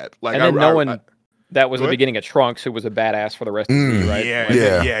love that. Like and then knowing that was the beginning of Trunks, who was a badass for the rest of the movie, right?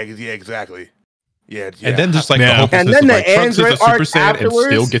 Yeah, exactly. Yeah. And then just like the hope and then the Trunks is a Android Super arc Saiyan and afterwards.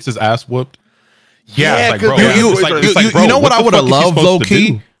 still gets his ass whooped. Yeah, you know what I would have loved, low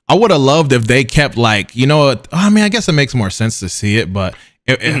key. I would have loved if they kept like, you know what? I mean, I guess it makes more sense to see it, but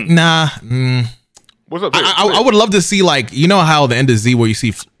nah. What's up? I would love to see like, you know how the end of Z where you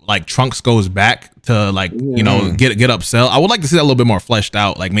see like Trunks goes back to like, you know, get upset. I would like to see that a little bit more fleshed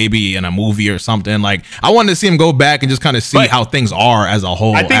out, like maybe in a movie or something. Like I wanted to see him go back and just kind of see how things are as a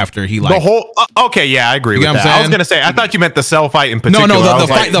whole after he like the whole. Okay, yeah, I agree with that. I was gonna say I thought you meant the cell fight in particular. No, the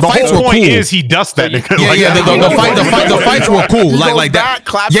fights whole were point cool. is he dusts that nigga. The fights were cool. Like that.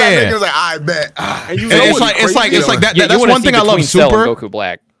 Claps that nigga, like I bet. It's like that. That's one thing I love Super. Goku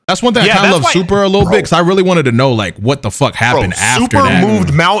Black. That's one thing I kind of love Super a little bit because I really wanted to know like what the fuck happened after that. Super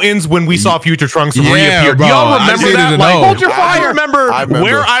moved mountains when we saw Future Trunks reappear. Bro, y'all remember that? Like, hold your fire. I remember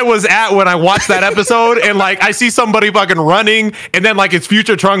where I was at when I watched that episode, and like I see somebody fucking running, and then like it's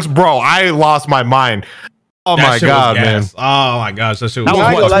Future Trunks, bro. I lost my mind. Oh my god, man! Oh my gosh, that shit was.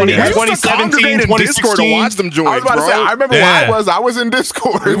 That was what, 2017, 2016. To watch them join, I was about to say, I remember where I was. I was in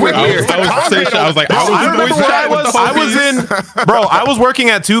Discord. I was working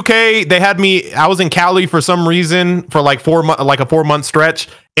at 2K. They had me. I was in Cali for some reason for like 4 months, like a 4-month stretch.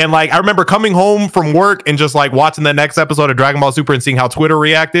 And like I remember coming home from work and just like watching the next episode of Dragon Ball Super and seeing how Twitter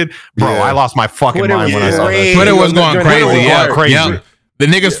reacted. Bro, I lost my fucking mind when I saw that. Twitter was going crazy. Yeah, crazy. The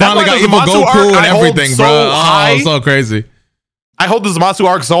niggas finally got Evil Goku and everything, bro. Oh, so crazy. I hold the Zamasu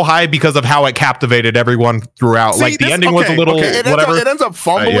arc so high because of how it captivated everyone throughout. Like the ending was a little whatever. It ends up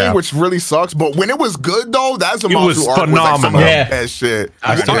fumbling, which really sucks. But when it was good though, that's Zamasu arc phenomenal. Was like that shit.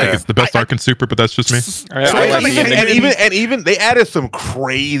 I still think it's the best arc in Super, but that's just me. And even they added some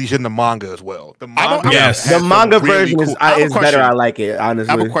crazy shit in the manga as well. The manga version is better. I like it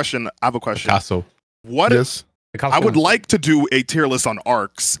honestly. I have a question. Picasso. What is? I would like to do a tier list on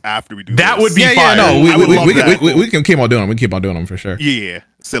arcs after we do that. This. Would be fire. We can keep on doing them. We can keep on doing them for sure. Yeah.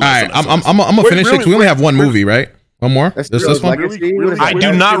 All right, I'm gonna finish it because we only have one movie, right? One more. This one. I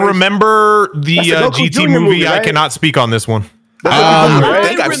do not remember the GT movie. I cannot speak on this one. I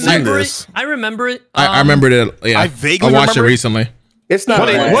think I've seen this. I remember it. I remembered it. Yeah, I vaguely watched it recently. It's not.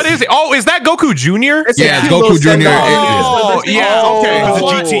 What is it? Oh, is that Goku Jr.? It's Goku Jr. Oh, yeah.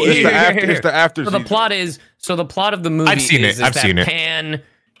 Okay. It's the after. So the plot is. So the plot of the movie. I've seen it. I've seen it. Pan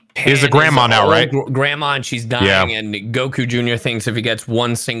is a grandma now, right? Grandma, and she's dying, and Goku Jr. thinks if he gets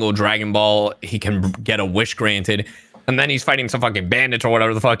one single Dragon Ball, he can get a wish granted. And then he's fighting some fucking bandits or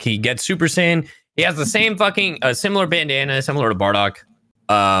whatever the fuck. He gets Super Saiyan. He has the same fucking similar bandana, similar to Bardock.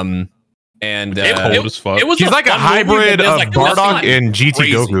 And cold as fuck. He's like a hybrid of Bardock and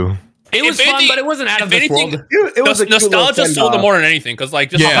GT Goku. It was fun, but it wasn't out of this world. It was nostalgia sold it more than anything, because like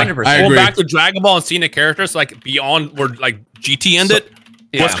just 100%. Going back to Dragon Ball and seeing the characters like beyond where like GT ended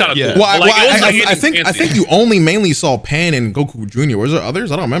was kind of cool. Well, I think you only mainly saw Pan and Goku Jr. Was there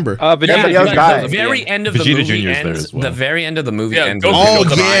others? I don't remember. The very end of the movie ends. The very end of the movie ends. Oh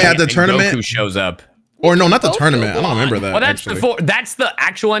yeah, the tournament. Goku shows up. Or no, not the tournament. I don't remember that. Well, that's before. That's the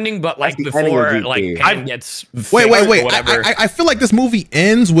actual ending, but like before, like Pan gets. Wait. I feel like this movie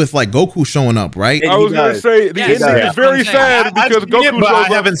ends with like Goku showing up, right? I was gonna say the ending is very sad because Goku shows up. I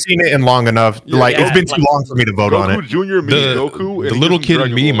haven't seen it in long enough. Like it's been too long for me to vote on it. Goku Jr. meets Goku. The little kid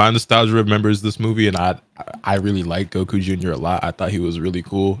in me, my nostalgia remembers this movie, and I really like Goku Jr. a lot. I thought he was really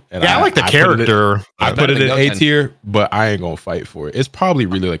cool. And I like the character. I put it in A tier, but I ain't gonna fight for it. It's probably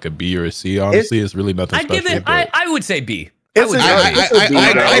really like a B or a C. Honestly, it's really nothing. I'd give it. I would say B.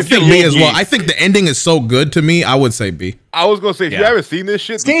 I think B as well. I think the ending is so good to me. I would say B. I was gonna say, if you haven't seen this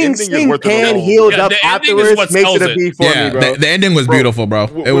shit, seeing Pan healed up afterwards makes it a B for me, bro. The ending was beautiful, bro.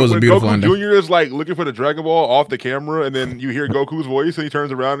 It was a beautiful Goku ending. Jr. is like looking for the Dragon Ball off the camera, and then you hear Goku's voice, and he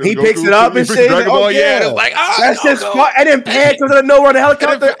turns around and he picks it up and shit. Dragon Ball, yeah, it's like, that's just fun. And then Pan comes out of nowhere on the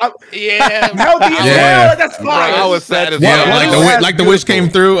helicopter. Healthy as hell. That's fine. I was sad as like the wish came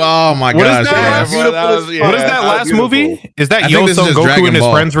through. Oh my gosh. What is that last movie? Is that Yoso Goku and his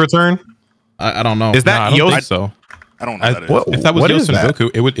friends return? I don't know. Is that Yoso? So I don't know. If that was Yoso and Goku,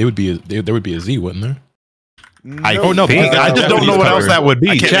 it would be there would be a Z, wouldn't there? I just don't know what else that would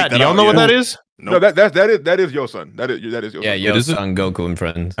be. Chat, do y'all know what that is? No, that is your son. That is your son. Yeah, your son, Goku and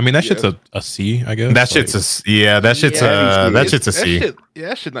friends. I mean, that shit's a C, I guess. That shit's a C.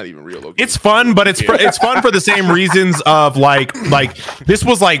 That shit's not even real. It's fun, but it's fun for the same reasons of like this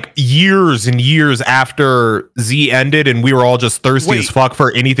was like years and years after Z ended, and we were all just thirsty as fuck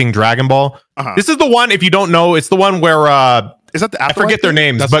for anything Dragon Ball. This is the one. If you don't know, it's the one where is that the I forget their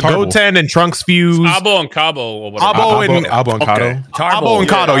names, but Goten and Trunks fuse. Abo and Cabo or whatever. Abo and Kato. Abo and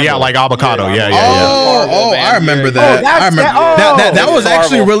Kato, yeah, like avocado. Yeah. Oh, I remember that. I remember that was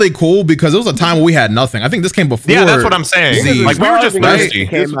actually really cool because it was a time where we had nothing. I think this came before. Yeah, that's what I'm saying. Like we were just thirsty.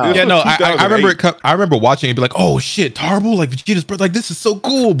 Yeah, no, I remember it. I remember watching it and be like, oh shit, Tarble, like Vegeta's brother, like this is so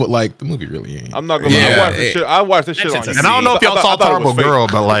cool, but like the movie really ain't. I'm not gonna lie. I watched this shit on. And I don't know if y'all saw Tarble Girl,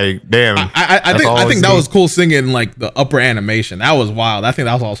 but like, damn. I think that was cool singing like the upper animation. That was wild. I think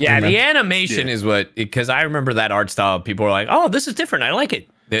that was all. Yeah, the animation is what, because I remember that art style. People were like, "Oh, this is different. I like it."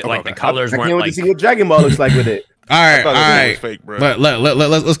 Like the colors weren't like. I can't see what Dragon Ball looks like with it. All right. Fake,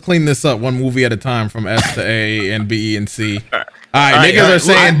 let's clean this up one movie at a time from S to A and B and C. All right, niggas are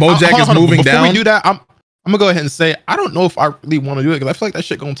saying BoJack is moving down. Before we do that, I'm gonna go ahead and say I don't know if I really want to do it because I feel like that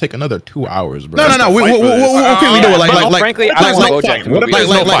shit gonna take another 2 hours, bro. No. We do it. Frankly, I want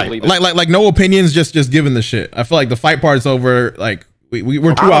BoJack. Like no opinions, just giving the shit. I feel like the fight part's over. Like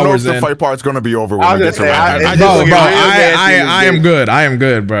we're 2 hours in. The fight part's gonna be over when we get to I am good. I am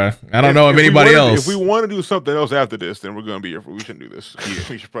good, bro. I don't know if anybody else. If we want to do something else after this, then we're gonna be here. We shouldn't do this.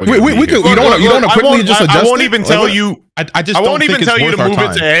 We should probably. We could. You don't quickly just adjust. I won't even tell you. I won't even tell you to move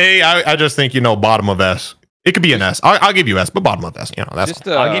it to A. I just think bottom of S. It could be an S. I'll give you S, but bottom of S. That's.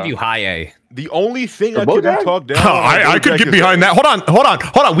 I'll give you high A. The only thing I could talk down. I could get behind that.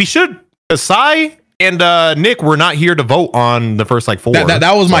 Hold on. We should. Sai and Nick were not here to vote on the first like 4.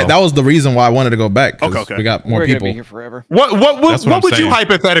 That was the reason why I wanted to go back. Okay. We got more people. Be here forever. What would you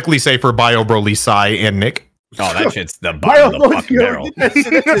hypothetically say for Bio Broly, Sai, and Nick? Oh, that shit's the bottom of the fucking barrel.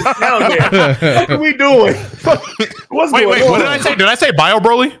 What are we doing? What's going on? What did I say? Did I say Bio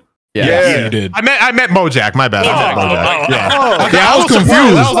Broly? Yeah, you did. I meant Bojack. My bad. I was confused.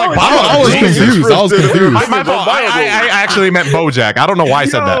 I was confused. My fault. I actually meant Bojack. I don't know why I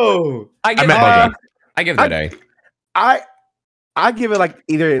said that. I meant Bojack. I give that A. I give it like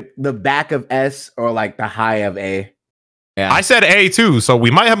either the back of S or like the high of A. Yeah. I said A too, so we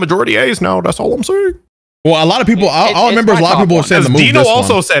might have majority A's now. That's all I'm saying. Well, a lot of people. All I remember is a lot of people saying the movie. Dino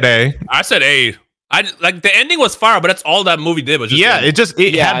also said A. I said A. I like the ending was fire, but that's all that movie did was just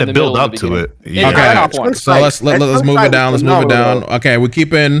it had to build up to it. Okay, so let's move it down. Let's move it down. Okay, we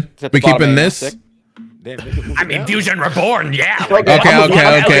keeping this. I mean, Fusion Reborn, yeah. Okay.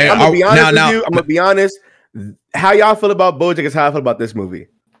 I'm gonna be honest. How y'all feel about BoJack is how I feel about this movie.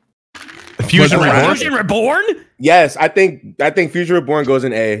 Fusion Reborn? Yes, I think Fusion Reborn goes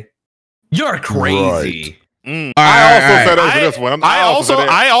in A. You're crazy. Right. I also said A for this one.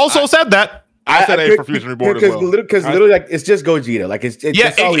 I also said that. I said A for Fusion Reborn as well. Because literally, like, it's just Gogeta. Like, it's and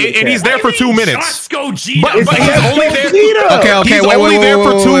he's there for 2 minutes. Gogeta, but he's only there. Okay, he's only there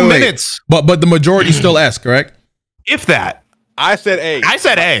for 2 minutes. But the majority still S, correct? If that. I said A. I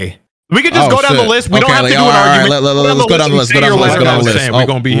said A. We could just go down the list. We don't have to do an argument. Let's go down the list. We're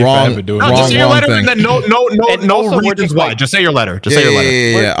gonna be here forever doing it. Just say your letter and then no reasons why. Just say your letter. Just say your letter.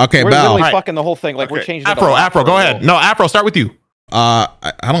 Yeah. Okay, we're literally fucking the whole thing. Like we're changing. Afro, go ahead. No, Afro, start with you.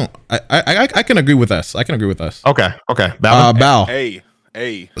 I can agree with us. Okay. Bow.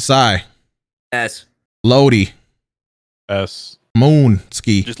 A. Sai. S. Lodi. S. Moon.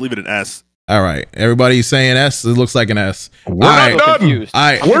 Ski. Just leave it an S. All right. Everybody's saying S. It looks like an S. We're not done.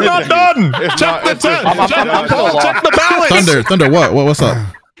 We're not done. Check the check the balance. Thunder. What's up?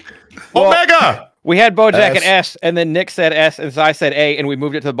 Omega. We had BoJack at S, and then Nick said S, and I said A, and we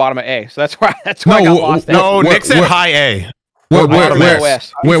moved it to the bottom of A. So that's why I got lost. No, Nick said high A. Where BoJack.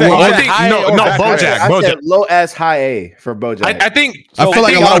 I said low S, high A for BoJack. I think. I feel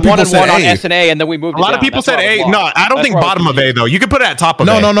like a lot of people said A on S and A, and then we moved. A lot of people said A. No, I don't think bottom of A though. You can put it at top of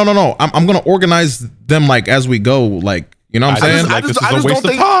A. No. I'm gonna organize them like as we go. Like You know what I'm saying? I just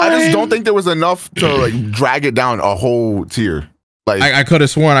don't think there was enough to like drag it down a whole tier. Like I could have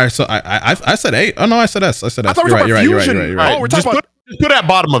sworn I said 8. Oh no, I said S. I said S. I thought we were talking about Fusion. Oh, we're talking about. Just put at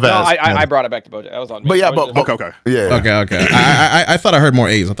bottom of S. No, I brought it back to BoJack. That was on me. But yeah, okay. Yeah. Okay. I thought I heard more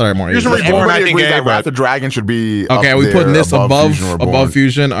A's. I thought I heard more A's. Fusion Reborn, I think that Wrath of Dragon should be okay. We putting this above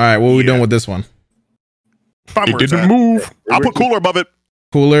Fusion. All right, what are we doing with this one? It didn't move. I'll put Cooler above it.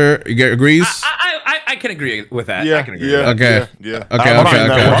 Cooler agrees. I can agree with that. Yeah, I can agree. Okay. Yeah. Okay.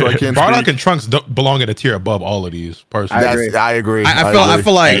 Bardock and Trunks don't belong in a tier above all of these. Personally, I agree. I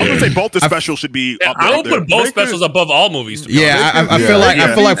feel like I would say both the specials should be. Yeah, I would put both specials above all movies. Yeah, I feel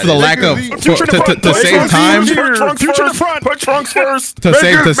like for the lack of to save time. Future to front. Put Trunks first. To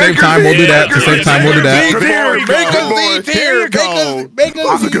save time, we'll do that. To save time, we'll do that. There you go.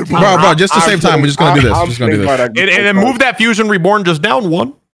 Bro, just to save time, we're just gonna do this. Just gonna do this. And then move that Fusion Reborn just down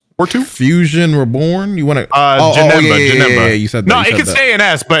 1 or 2. Fusion Reborn. You want to? Janemba. Yeah, you said that. No, it can stay in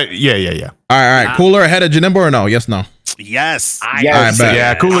S, but yeah. All right. Cooler ahead of Janemba or no? Yes, no. Yes.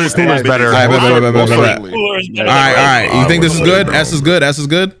 Yeah, Cooler is better. All right. You think this is good? S is good. S is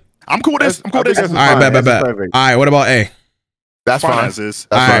good. I'm cool with this. All right, bet. All right, what about A? That's fine. That's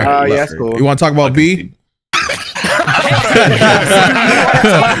fine. Yeah, that's cool. You want to talk about B?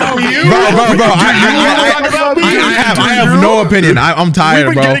 I have no opinion. I'm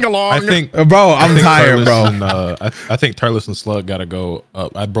tired, bro. I think, I'm tired, bro. I think Turles and Slug gotta go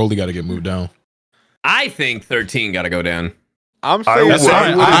up. Broly gotta get moved down. I think 13 got to go down. I'm saying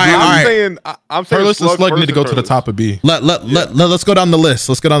Turles and Slug need to go to the top of B. Let's go down the list.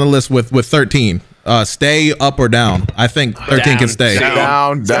 Let's go down the list with 13. Stay up or down. I think 13 can stay.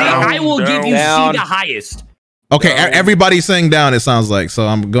 Down. I will give you C the highest. Okay, everybody's saying down, it sounds like. So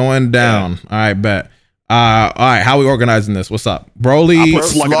I'm going down. All right, bet. All right, how are we organizing this? What's up? Broly.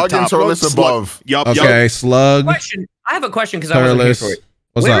 Slug and Turles above. Okay, Slug. I have a question because I wasn't here for it.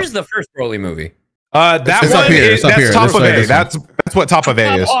 Where's the first Broly movie? That's up here. That's top of A. That's what top of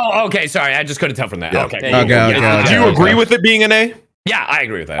A is. Oh, okay. Sorry, I just couldn't tell from that. Okay. Do you agree with it being an A? Yeah, I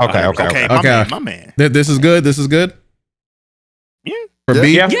agree with that. Okay. My man. This is good. Yeah. For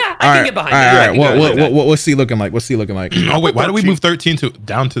B? Yeah, I can get behind that. All right. What's C looking like? Oh, wait. Why do we move 13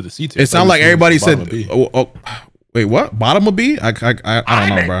 down to the C tier? It sounds like everybody said. Wait, what? Bottom of B? I don't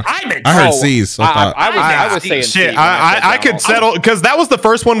know, bro. I heard C's. So I was saying shit. I could settle because that was the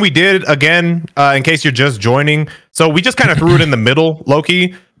first one we did. Again, in case you're just joining, so we just kind of threw it in the middle, low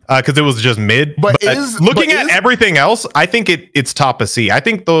key. Because it was just mid. But looking at everything else, I think it's top of C. I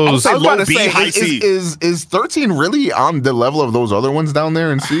think those. I was about to say, is 13 really on the level of those other ones down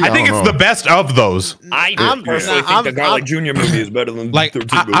there in C? I think it's the best of those. I personally think the Garlic Jr. movie is better than like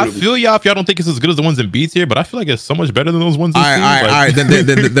 13. I feel y'all if y'all don't think it's as good as the ones in B tier, but I feel like it's so much better than those ones in C. All right. Then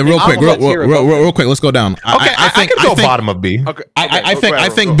real quick, let's go down. Okay, I think go bottom of B. Okay, I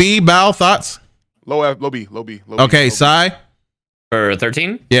think B. Bow thoughts. Low F, low B. Okay, Psy. For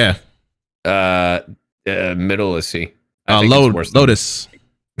 13? Yeah. Middle is C. Lotus.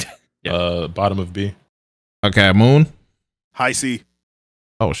 Bottom of B. Okay, Moon. High C.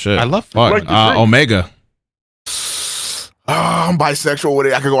 Oh shit. I love Omega. I'm bisexual with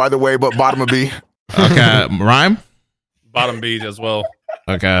it. I could go either way, but bottom of B. Okay, Rhyme. Bottom B as well.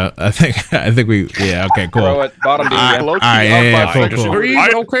 Okay, I think we okay, cool. Throw it, bottom B. All right, cool.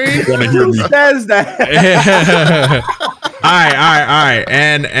 Okay. Who says that? All right,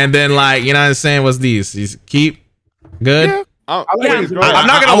 and then like you know what I'm saying? What's these keep good? Yeah. I'm not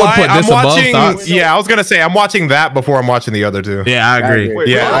gonna lie. I'm watching. I was gonna say I'm watching that before I'm watching the other two. Yeah, I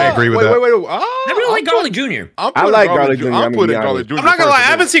agree. I agree with that. I really like Garlic Jr. I like Garlic Jr. I'm putting Garlic Jr. I'm not gonna lie. I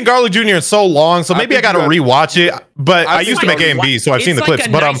haven't seen Garlic Jr. in so long, so maybe I gotta rewatch it. But I used to make A and B, so I've seen the clips.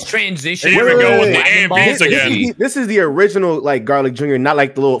 But nice transition. Here we go with the A and B's again. This is the original like Garlic Jr., not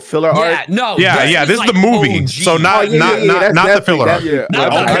like the little filler art. Yeah. This is the movie, so not the filler art.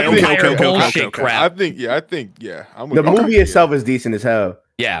 Bullshit crap. I think. The movie itself is decent as hell.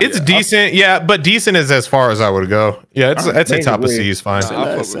 Yeah, it's decent. Yeah, but decent is as far as I would go. Yeah, I'd say top of C is fine.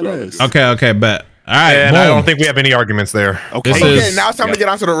 Okay, bet. All right, and I don't think we have any arguments there. Okay, now it's time to get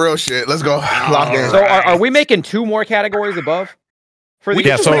onto the real shit. Let's go. Lock in. So are we making 2 more categories above? We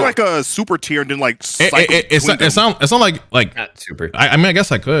can just make like a super tier and then like it sound like not super. I mean, I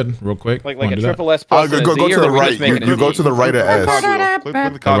guess I could real quick. Like a triple S plus. Go to the right. You go to the right of S. Go to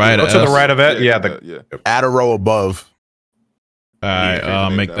the right of it. Yeah. Add a row above. All right,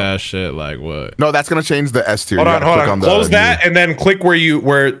 make that shit like what? No, that's gonna change the S tier. Hold on. Close that and then click where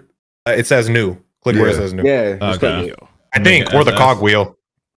it says new. Click where it says new. Yeah. Okay. I think or the cogwheel.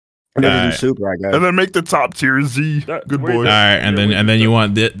 And then do super, I guess. And then make the top tier Z. Good boy. All right, and then you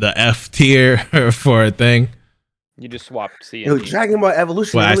want the F tier for a thing. You just swapped C Yo, and D. Dragon Ball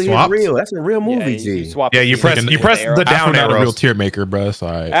Evolution really is real. That's a real movie, G. You press the down arrow. Real tier maker, bro.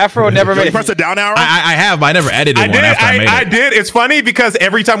 Sorry. Afro never made. You press the down arrow. I have, but I never edited one after I made it. I did. It's funny because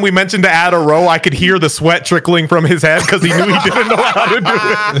every time we mentioned to add a row, I could hear the sweat trickling from his head because he knew he didn't know how to do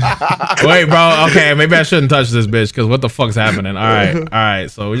it. Wait, bro. Okay, maybe I shouldn't touch this bitch because what the fuck's happening? All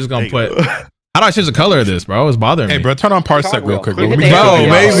right. So we're just gonna put. How do I change the color of this, bro? It's bothering me. Hey, bro, turn on parsec real quick, bro. Maybe.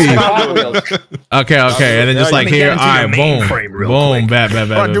 Okay, and then just like here, all right, boom, bad.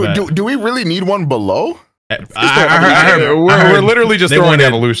 Do we really need one below? I heard we're literally just throwing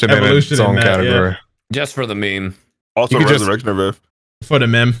evolution in its own category. Just for the meme. Also, Resurrection of F. For the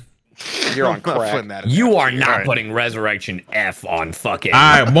meme. You're on crack. You are not putting Resurrection F on fucking.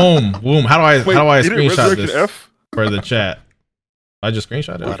 All right, boom. How do I screenshot this for the chat? I just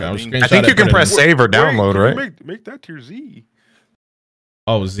screenshot it. Okay, I think you can press save or download, right? Make that tier Z.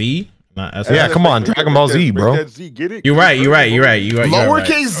 Oh, Z? Not S. Yeah, come on, DragonAll Z, bro. You're right.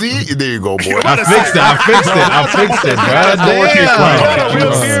 Lowercase Z. There you go, boy. I fixed it, bro.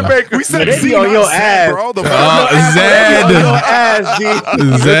 Damn. We said Z on your ass, bro.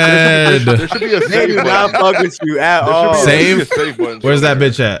 Zed. There should be a save. Not fuck with you at all. Save. Where's that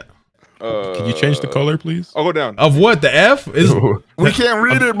bitch at? Can you change the color, please? I'll go down. Of what? The F is. We can't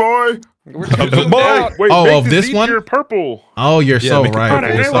read it, boy. Wait, of this one? Purple. Oh, you're so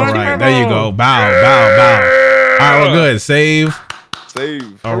right. You're so right. There you go. Bow. All right, we're good. Save.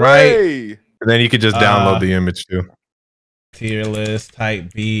 All right. And then you could just download the image too. Tier list,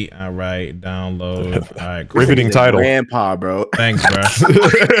 type beat. All right, download. All right, cool. Riveting title. Grandpa, bro. Thanks, bro.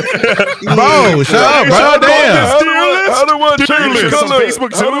 Bro, shut up, bro. Damn. How do I change the color?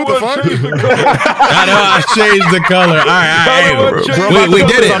 Facebook too. How do I change the color? All right. We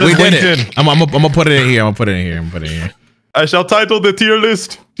did it. I'm gonna put it in here. I shall title the tier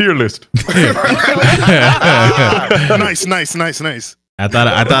list. Nice. I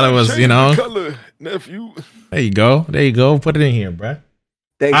thought it was, Color, nephew. There you go. Put it in here, bro.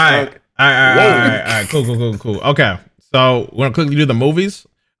 Thanks, All right. Cool. Okay. So we're gonna quickly do the movies.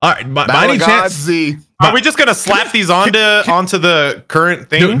 All right, by any chance, Z. Are we just gonna slap these onto the current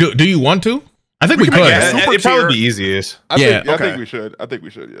thing? Do you want to? I think we could. Yeah, it'd probably be easiest. I think we should. Yeah.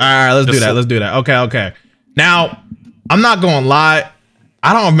 All right, let's do that. Okay. Now, I'm not gonna lie.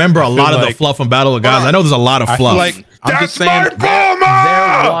 I don't remember a lot of the fluff from Battle of Gods. I know there's a lot of fluff. I'm just saying.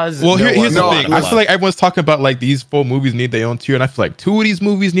 Well, here's the thing. I feel like everyone's talking about like these 4 movies need their own tier, and I feel like 2 of these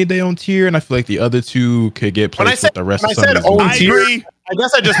movies need their own tier, and I feel like the other 2 could get placed with the rest of some of these movies. I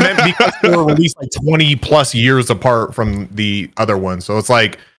guess I just meant because they were released like 20 plus years apart from the other one, so it's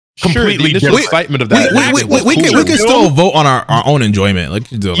like completely different. Excitement of that. We can still vote on our own enjoyment. Like,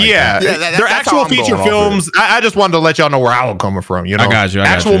 do it like that. They're actual feature films. I just wanted to let y'all know where I'm coming from. You know, I got you.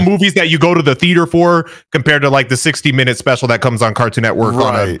 Actual movies that you go to the theater for, compared to like the 60-minute special that comes on Cartoon Network.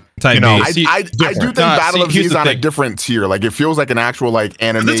 Right. I do think Battle of Z is on a different tier. Like, it feels like an actual like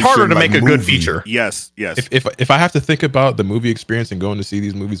animation. It's harder to make a movie. good feature. Yes. If I have to think about the movie experience and going to see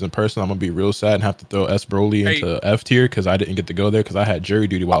these movies in person, I'm gonna be real sad and have to throw S. Broly into F tier because I didn't get to go there because I had jury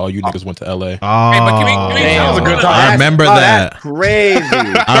duty while all you niggas went to LA. Oh, hey, but can we that was a good time. I remember that. Crazy.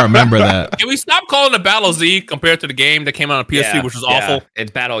 I remember that. Can we stop calling it Battle Z compared to the game that came out on PS3, which was awful? It's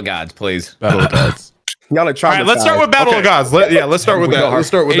Battle of Gods, please. Battle of Gods. Y'all are trying. All right, let's start with Battle of Gods. Let's start with that. Let's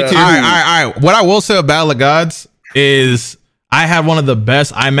start with that. All right. What I will say about Battle of Gods is I had one of the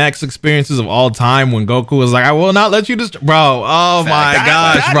best IMAX experiences of all time when Goku was like, "I will not let you just, bro." Oh my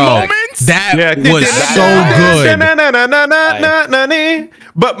gosh, bro. That was so good.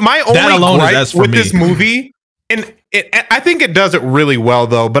 But my only gripe with this movie, and I think it does it really well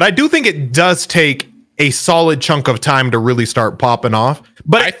though, but I do think it does take a solid chunk of time to really start popping off.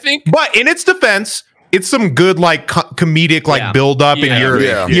 But but in its defense, it's some good like comedic like build up,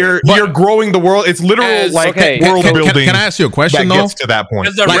 and you're growing the world. It's literal world building. Can I ask you a question though? Gets to that point.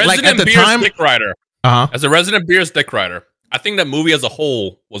 As a resident Beers Dick Rider, as a resident Beers Dick Rider, I think that movie as a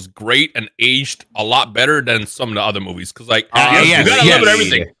whole was great and aged a lot better than some of the other movies. Because you gotta love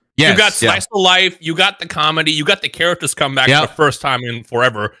everything. You got slice of life, you got the comedy, you got the characters come back for the first time in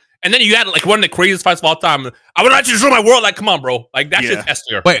forever. And then you had like one of the craziest fights of all time. I would let you destroy my world. Like, come on, bro. Like, that's just S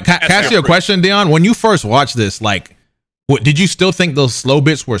tier. Wait, can I ask you a question, Dion? When you first watched this, like, did you still think those slow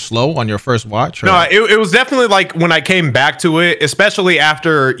bits were slow on your first watch? Or? No, it was definitely like when I came back to it, especially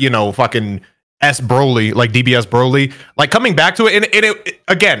after, fucking S Broly, like DBS Broly, like coming back to it. And it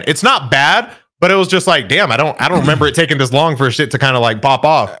again, it's not bad, but it was just like, damn, I don't remember it taking this long for shit to kind of like pop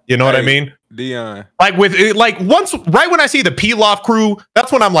off. You know what I mean? Dion. Like with it, like once right when I see the Pilaf crew,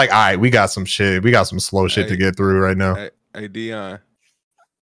 that's when I'm like, all right, we got some shit. We got some slow shit to get through right now. Hey Dion.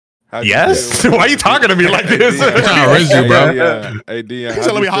 Yes. Why are you talking to me like this? Hey, Dion. He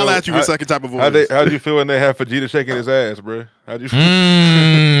said, "Let me holler at you with a second type of voice." How'd you feel when they had Vegeta shaking his ass, bro? How'd you feel?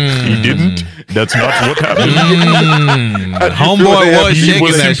 He didn't. That's not what happened. Homeboy was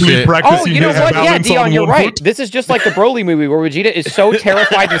shaking that shit. Oh, you know what? Yeah, Dion, you're right. This is just like the Broly movie where Vegeta is so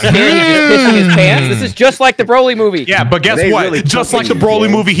terrified and scared he's just pissing his pants. This is just like the Broly movie. Yeah, but guess what? Really just like the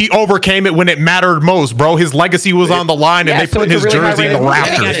Broly movie, he overcame it when it mattered most, bro. His legacy was on the line, and they put his jersey in the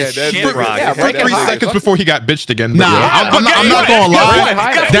rafters. For 3 seconds before he got bitched again. Nah, I'm not gonna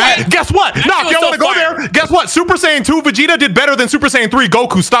lie. Guess what? Nah, if y'all want to go there, guess what? Super Saiyan 2 Vegeta did better than Super Saiyan 3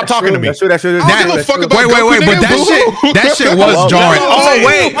 Goku. Stop talking to me. Wait, but that shit was jarring. Oh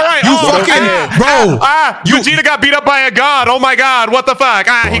wait, you fucking bro. Vegeta got beat up by a god. Oh my god, what the fuck?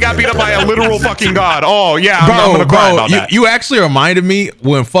 He got beat up by a literal fucking god. Oh yeah, I'm gonna cry about that. You actually reminded me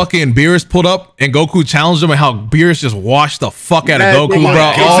when fucking Beerus pulled up and Goku challenged him and how Beerus just washed the fuck out of Goku,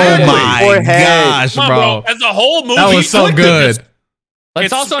 bro. Oh my gosh, bro. As a whole movie, that was so good.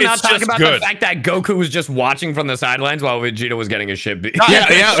 Let's also not talk about the fact that Goku was just watching from the sidelines while Vegeta was getting his shit beat. Yeah.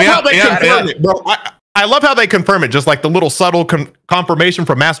 Bro, I love how they confirm it, just like the little subtle confirmation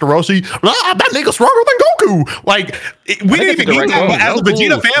from Master Roshi. That nigga stronger than Goku. Like, we didn't even get that, but as a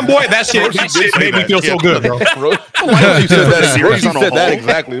Vegeta fanboy, that shit made me feel so good, bro. Roshi said that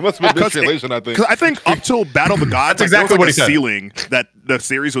exactly. It must have been translation, I think. Because I think up till Battle of the Gods, that's exactly what he said. Ceiling that the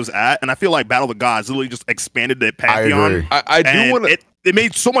series was at, and I feel like Battle of the Gods literally just expanded the pantheon. I do want to. It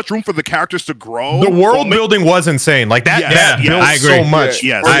made so much room for the characters to grow. The world building was insane. Like that built so much.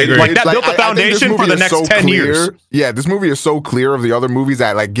 Yes, I agree. Like that built the foundation for the next 10 years. Yeah, this movie is so clear of the other movies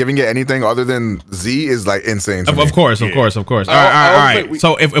that like giving it anything other than Z is like insane. Of course. All right.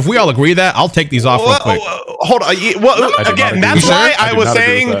 So if we all agree that, I'll take these off real quick. Hold on. Well, again, that's why I was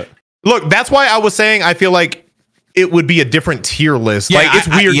saying. Look, that's why I was saying I feel like it would be a different tier list. Yeah, like it's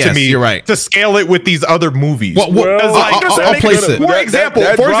weird to me to scale it with these other movies. I'll place it. For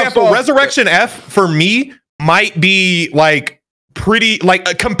example, Resurrection F for me might be like pretty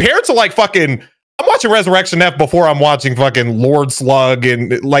like compared to like fucking. I'm watching Resurrection F before I'm watching fucking Lord Slug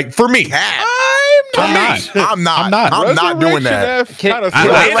and like for me. I'm not doing that. I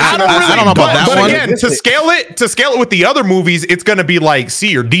don't know about that one. But again, to scale it with the other movies, it's gonna be like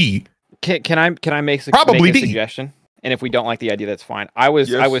C or D. Can I make a suggestion? And if we don't like the idea, that's fine. I was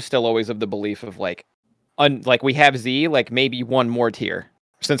still always of the belief of like we have Z, like maybe one more tier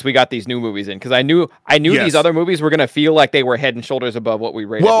since we got these new movies in, because I knew these other movies were gonna feel like they were head and shoulders above what we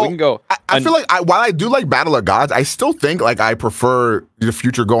rated. Well, we can go. I feel like while I do like Battle of Gods, I still think like I prefer the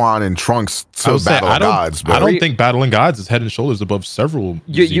future Gohan and Trunks to Battle of Gods. I don't think Battle of Gods is head and shoulders above several.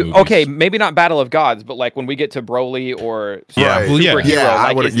 Okay, maybe not Battle of Gods, but like when we get to Broly or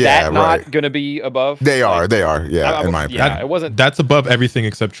superhero, is that not gonna be above? They are. Yeah, in my opinion. Yeah, it wasn't. That's above everything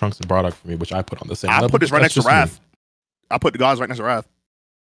except Trunks and Bardock for me, which I put on the same level. I put this right next to Wrath. I put the Gods right next to Wrath.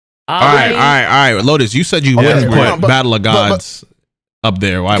 All right. Lotus, you said you wouldn't put Battle of Gods up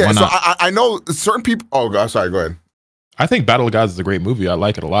there. Why not? So I know certain people. Oh, God, sorry. Go ahead. I think Battle of Gods is a great movie. I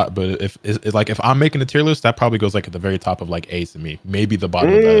like it a lot. But if I'm making a tier list, that probably goes like at the very top of like A to me. Maybe the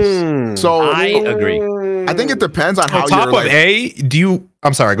bottom of S. So I agree. I think it depends on how top you're of A. Do you?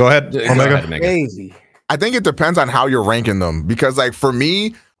 I'm sorry. Go ahead. Omega. Crazy. I think it depends on how you're ranking them, because like for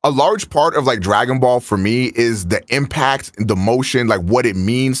me, a large part of like Dragon Ball for me is the impact, the motion, like what it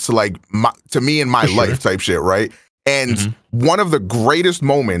means to like to me in my life type shit, right? And one of the greatest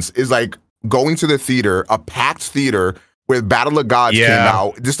moments is like going to the theater, a packed theater where Battle of Gods came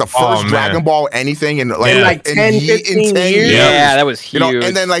out, just the first Dragon Ball anything in like 10, 15 years. Yeah, that was huge. You know,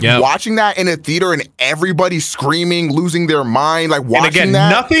 and then like watching that in a theater and everybody screaming, losing their mind, like watching and again, that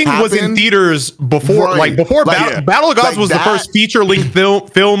nothing was in theaters before. Like before Battle of Gods was the first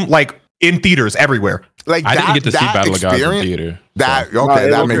feature-length film like in theaters everywhere. Like I didn't get to see Battle of Gods in theater. That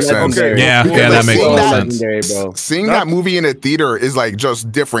makes sense. Yeah, that makes sense. Seeing that movie in a theater is like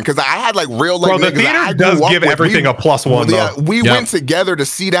just different, because I had like real like. Bro, the theater does give everything a +1 though. Yeah, we went together to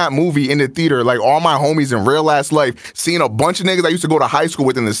see that movie in the theater. Like all my homies in real ass life, seeing a bunch of niggas I used to go to high school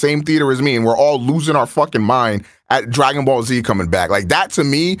with in the same theater as me, and we're all losing our fucking mind at Dragon Ball Z coming back. Like that to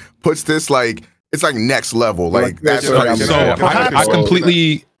me puts this like it's like next level. Like that's crazy. So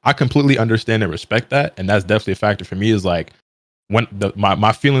I completely understand and respect that, and that's definitely a factor for me. Is like when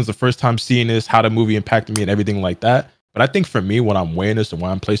my feelings the first time seeing this, how the movie impacted me, and everything like that. But I think for me, when I'm weighing this and when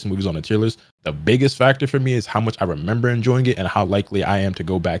I'm placing movies on the tier list, the biggest factor for me is how much I remember enjoying it and how likely I am to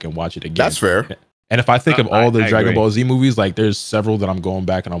go back and watch it again. That's fair. And if I think of all the Dragon Ball Z movies, like there's several that I'm going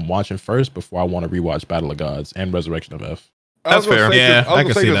back and I'm watching first before I want to rewatch Battle of Gods and Resurrection of F. That's fair. Yeah, I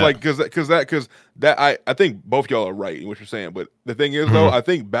can see that. Like, because I think both y'all are right in what you're saying. But the thing is, though, I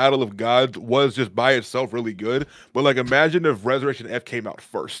think Battle of Gods was just by itself really good. But like, imagine if Resurrection F came out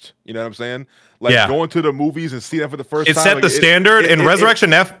first. You know what I'm saying? Like going to the movies and seeing that for the first time. It set the standard, and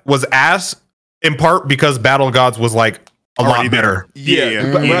Resurrection F was ass in part because Battle of Gods was like a lot better.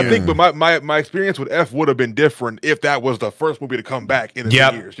 Yeah. But I think, my experience with F would have been different if that was the first movie to come back in a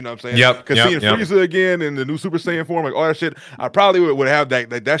few years. You know what I'm saying? Because seeing Frieza again in the new Super Saiyan form, like all that shit, I probably would have that.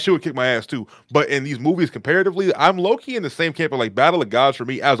 Like, that shit would kick my ass too. But in these movies, comparatively, I'm low key in the same camp of like Battle of Gods for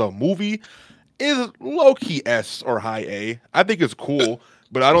me as a movie is low key S or high A. I think it's cool.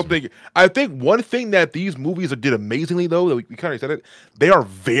 But I don't think. I think one thing that these movies did amazingly, though, that we kind of said it, they are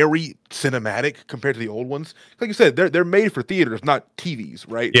very cinematic compared to the old ones. Like you said, they're made for theaters, not TVs,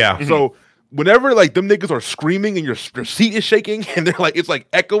 right? Yeah. So whenever like them niggas are screaming and your seat is shaking and they're like it's like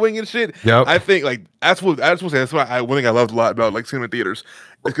echoing and shit. Yep. I think like that's why one thing I loved a lot about like cinema theaters is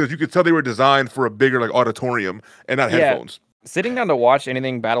because you could tell they were designed for a bigger like auditorium and not headphones. Sitting down to watch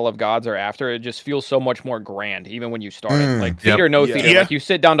anything Battle of Gods or after, it just feels so much more grand, even when you start it. Like, theater, no theater. Like, you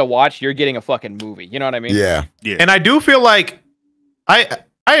sit down to watch, you're getting a fucking movie. You know what I mean? Yeah. And I do feel like, I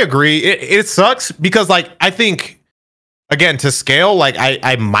agree. It sucks because, like, I think, again, to scale, like,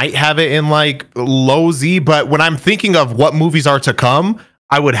 I might have it in, like, low Z, but when I'm thinking of what movies are to come,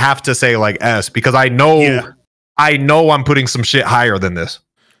 I would have to say, like, S, because I know I'm putting some shit higher than this.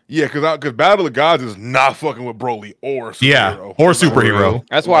 Yeah, because Battle of Gods is not fucking with Broly or superhero. Or superhero.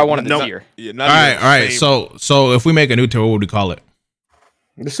 That's why I wanted the tier. Yeah, all right. So if we make a new tier, what would we call it?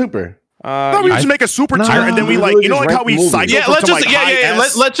 The super. No, we just make a super tier, and then we like, you know, like how we cycle. Yeah, let's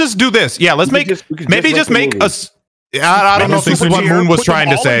just let's just do this. Yeah, let's make maybe just make a. I don't know if this is what Moon was trying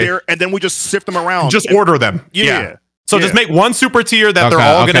to say. And then we just sift them around. Just order them. Yeah. So just make one super tier that they're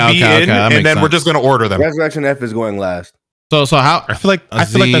all going to be in, and then we're just going to order them. Resurrection F is going last. So how I feel like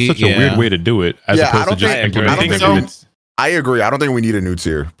that's such a weird way to do it, as opposed to just implementing. I agree. I don't think we need a new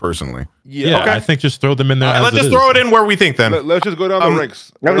tier, personally. Yeah, I think just throw them in there. Let's just throw it in where we think then. Let's just go down the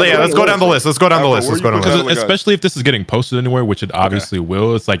ranks. Let's go down the list. Let's go down the list. Especially if this is getting posted anywhere, which it obviously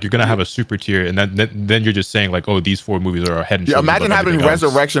will. It's like you're gonna have a super tier, and then you're just saying like, oh, these 4 movies are ahead and shoulders. Yeah, imagine having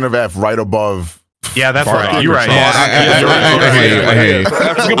Resurrection of F right above. Yeah, that's right. You're right. That's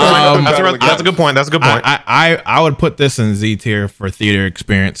a good point. I would put this in Z tier for theater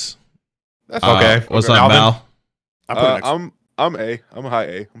experience. That's okay. What's up, Val? I'm A. I'm a high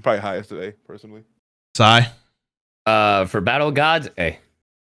A. I'm probably highest of A personally. Sai. For Battle of Gods, A.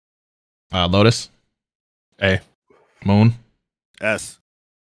 Lotus. A. Moon. S.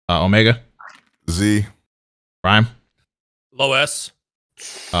 Omega. Z. Rhyme. Low S.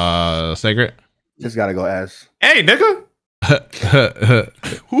 Sacred. Just gotta go S. Hey, nigga.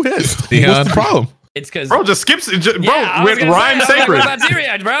 Who is? What's the problem? It's because bro just skips. Bro, with Rhyme Sacred.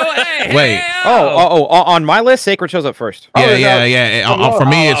 Bro. Hey, wait. Hey, on my list, Sacred shows up first. Yeah. For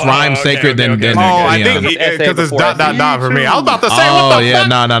me, it's Rhyme Sacred. Then I think because it's ... for me. I was about to say. What the fuck?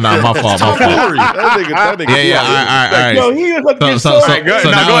 No. My fault. All right. Yo, he was So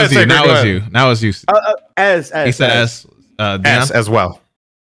now it's you. S. He said S. S as well.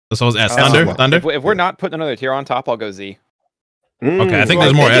 So it's S. Thunder. If we're not putting another tier on top, I'll go Z. Okay, I think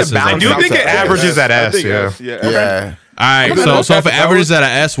there's more S's. I do think it averages at S. Yeah. All right. So if it averages at an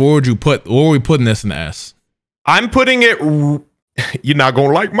S, where would you put? Where are we putting this in the S? I'm putting it. You're not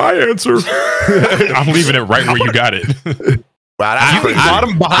gonna like my answer. I'm leaving it right where you got it. Wow,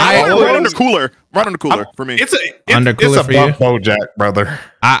 bottom behind right under cooler for me. It's under cooler it's for you, BoJack, brother.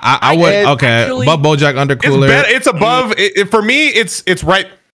 I would above BoJack under cooler. It's above. For me, it's right.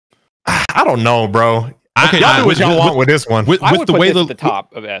 I don't know, bro. Y'all do what y'all want with this one. With the way the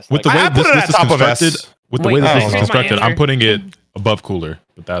top of S. With the way this is constructed, with the way this is constructed, I'm putting it above cooler.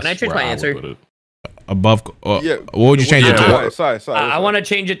 But that's Can I change my answer? Above. What would you change it to? I want to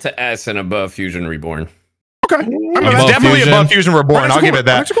change it to S and above Fusion Reborn. Okay, it's definitely above Fusion Reborn. I'll give it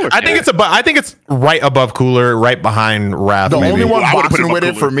that. I think it's above. I think it's right above Cooler, right behind Wrath. The only one boxing with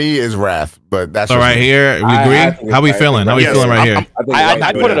it for me is Wrath, but that's so right here. We agree. How we feeling? How we feeling right here?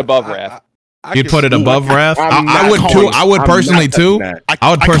 I'd put it above Wrath. You'd put it above Wrath? I would too. I would personally too. I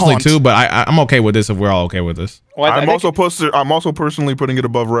would personally too, but I'm okay with this if we're all okay with this. I'm also personally putting it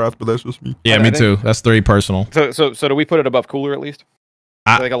above Wrath, but that's just me. Yeah, me too. That's 3 personal. So do we put it above Cooler at least?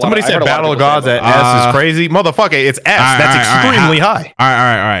 Somebody said Battle of Gods at S is crazy. Motherfucker, it's S. That's extremely high. All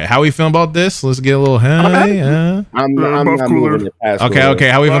right. How we feeling about this? Let's get a little high. I'm not moving it past. Okay.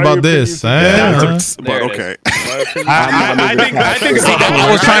 How we feeling about this? But okay. I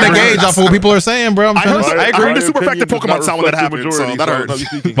was trying to gauge off of what people are saying, bro. I heard the super effective Pokemon sound when that happened, so that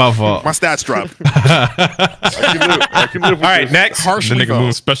hurt. My fault. My stats dropped. All right, next. The nigga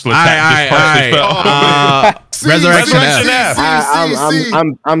moon special attack. All right. Resurrection F.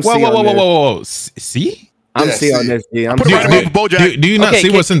 I'm Whoa. C? I'm C on this, G. Do you not see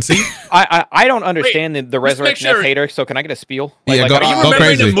what's in C? I don't understand the Resurrection F hater, so can I get a spiel? Yeah, go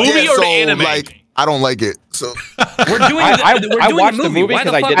crazy. The movie or the anime? Like, I don't like it. So we're doing I watched the movie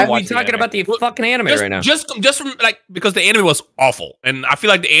because I didn't watch the anime. Talking about the fucking anime right now. Just from like because the anime was awful, and I feel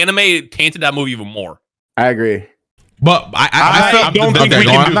like the anime tainted that movie even more. I agree. But I don't think we can do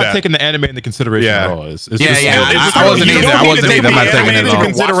that. I'm not taking the anime into consideration at all. I wasn't either. I'm not taking it into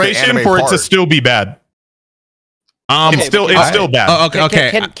consideration for it to still be bad. It's still bad.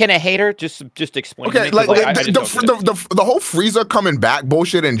 Okay. Can a hater just explain? Okay, like the whole Frieza coming back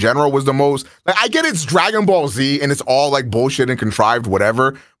bullshit in general was the most. Like, I get it's Dragon Ball Z and it's all like bullshit and contrived,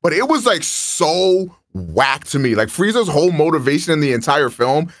 whatever. But it was like so whack to me. Like Frieza's whole motivation in the entire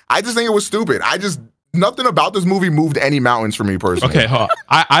film, I just think it was stupid. Nothing about this movie moved any mountains for me personally. Okay,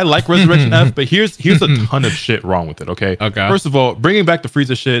 I like Resurrection F, but here's a ton of shit wrong with it. Okay. First of all, bringing back the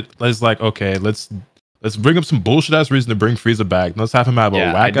Frieza shit, let's bring up some bullshit ass reason to bring Frieza back. Let's have him have a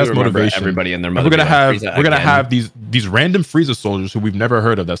whack ass motivation. Everybody in their we're gonna have these random Frieza soldiers who we've never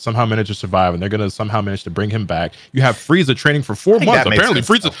heard of that somehow managed to survive, and they're gonna somehow manage to bring him back. You have Frieza training for 4 months. Apparently,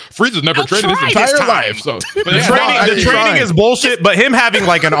 Frieza's never trained his entire life. So the training is bullshit. But him having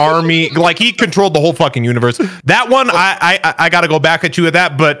like an army, like he controlled the whole fucking universe. That one, I gotta go back at you with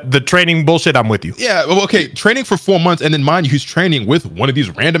that. But the training bullshit, I'm with you. Yeah. Well, okay. Training for 4 months, and then mind you, he's training with one of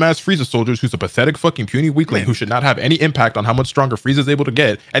these random ass Frieza soldiers who's a pathetic fucking puny weakling who should not have any impact on how much stronger Frieza is able to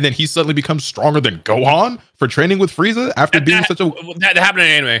get, and then he suddenly becomes stronger than Gohan for training with Frieza after being such a. That happened in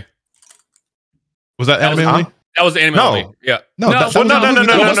anime. Was that anime only? That was the anime only. Yeah.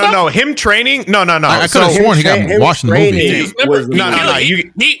 No. Him training? No. I could have sworn he got washed in the movie. No.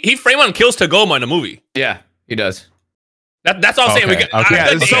 He Fremon kills Tagoma in the movie. Yeah, he does. That's all I'm saying.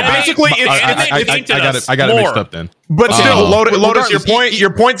 So basically, I got it mixed up then. But still, Lotus,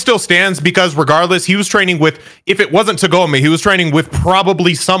 your point still stands because regardless, he was training with. If it wasn't Tagoma, he was training with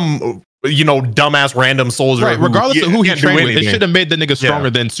probably some dumbass random soldier. Right. Regardless of who he trained with, they should have made the nigga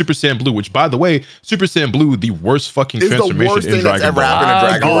stronger than Super Saiyan Blue. Which, by the way, Super Saiyan Blue, the worst fucking transformation in Dragon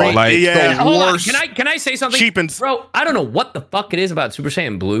Ball. Like the worst. Can I say something? Cheapens. Bro, I don't know what the fuck it is about Super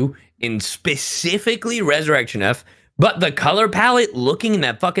Saiyan Blue in specifically Resurrection F. But the color palette looking in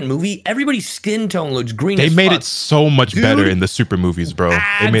that fucking movie, everybody's skin tone looks green. They made it so much better in the super movies, bro.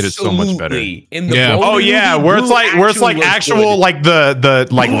 They made it so much better. In the movie, where it's like actual like the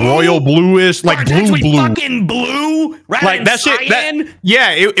like royal bluish, like blue, fucking blue, like that shit.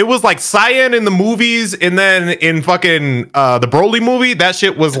 It was like cyan in the movies, and then in fucking the Broly movie, that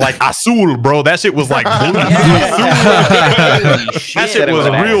shit was like azul, bro. That shit was like blue. That shit was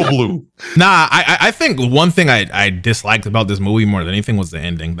real blue. Nah, I think one thing I disliked about this movie more than anything was the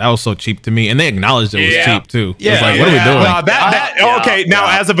ending. That was so cheap to me, and they acknowledged it was cheap too. Yeah, was like, what are we doing?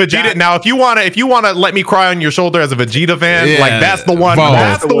 Now as a Vegeta, now if you wanna let me cry on your shoulder as a Vegeta fan, like that's the one. Bro,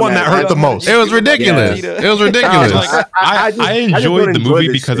 that's the one that hurt the most. It was ridiculous. It was ridiculous. I enjoyed the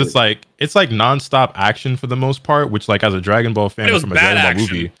movie because it's like nonstop action for the most part, which like as a Dragon Ball fan from a Dragon Ball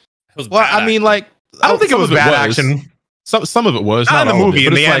movie. Well, I mean, like I don't think it was bad action. Some of it was not in the movie.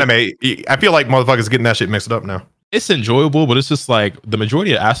 In the anime, I feel like motherfuckers getting that shit mixed up now. It's enjoyable, but it's just like the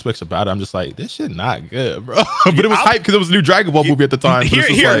majority of aspects about it. I'm just like, this shit not good, bro. But it was hype because it was a new Dragon Ball movie at the time.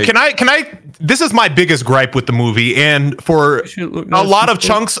 Can I? This is my biggest gripe with the movie, and for a lot of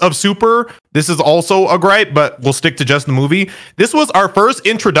chunks of Super, this is also a gripe. But we'll stick to just the movie. This was our first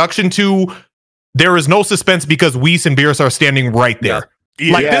introduction to there is no suspense because Whis and Beerus are standing right there.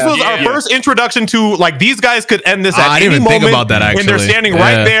 This was our first introduction to like these guys could end this at any moment about that, actually. When they're standing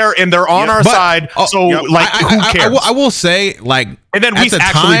right there and they're on our side. So like, who cares? I will say like, and then Whis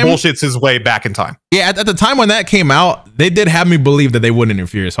actually bullshits his way back in time. Yeah, at the time when that came out, they did have me believe that they wouldn't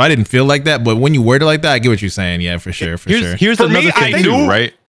interfere, so I didn't feel like that. But when you word it like that, I get what you're saying. Yeah, for sure. Here's another thing too,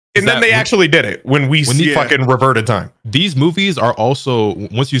 right? And then they actually did it when we fucking reverted time. These movies are also,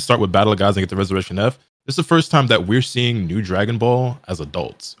 once you start with Battle of Gods and get to Resurrection F, this is the first time that we're seeing new Dragon Ball as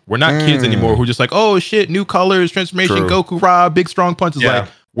adults. We're not kids anymore who just like, oh shit, new colors, transformation, Goku, Ra, big strong punches. Like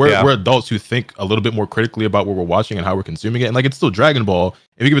we're adults who think a little bit more critically about what we're watching and how we're consuming it. And like it's still Dragon Ball,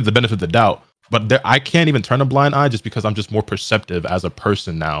 if you give it the benefit of the doubt. but I can't even turn a blind eye just because I'm just more perceptive as a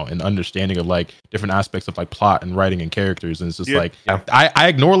person now and understanding of like different aspects of like plot and writing and characters. And it's just like I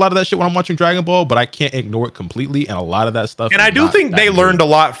ignore a lot of that shit when I'm watching Dragon Ball, but I can't ignore it completely. And a lot of that stuff. And I do think they learned a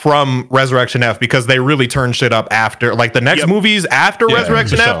lot from Resurrection F because they really turned shit up after like the next movies after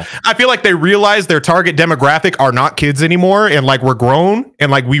Resurrection F. I feel like they realized their target demographic are not kids anymore, and like we're grown,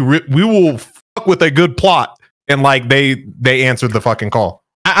 and like we will fuck with a good plot, and like they answered the fucking call.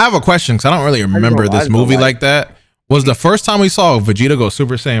 I have a question because I don't really remember this movie like that. Was the first time we saw Vegeta go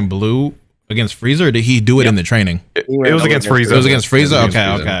Super Saiyan Blue against Frieza, or did he do it in the training? It was against Frieza. It was against Frieza?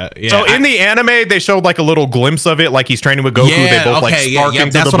 Okay. Yeah. So in the anime, they showed like a little glimpse of it, like he's training with Goku. They both like spark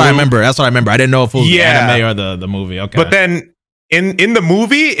into that's the what blue. I remember. That's what I remember. I didn't know if it was the anime or the movie. Okay. But then in the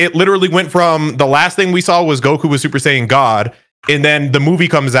movie, it literally went from the last thing we saw was Goku with Super Saiyan God, and then the movie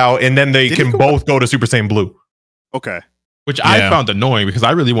comes out, and then they can both go to Super Saiyan Blue. Okay. Which I found annoying because I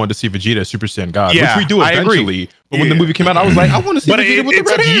really wanted to see Vegeta Super Saiyan God, which we do I eventually. But when the movie came out, I was like, I want to see Vegeta with the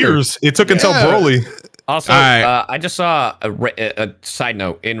red hair. Years. It took until Broly. Also, I just saw a side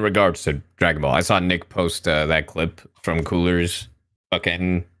note in regards to Dragon Ball. I saw Nick post that clip from Cooler's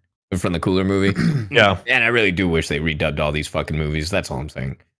fucking from the Cooler movie. Yeah, and I really do wish they redubbed all these fucking movies. That's all I'm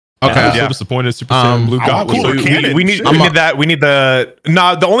saying. Okay, I'm so disappointed. Super Saiyan Blue God. We need that. We need the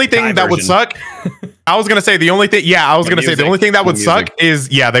the only thing that would suck. I was gonna say the only thing. Yeah, I was gonna say the only thing that would suck is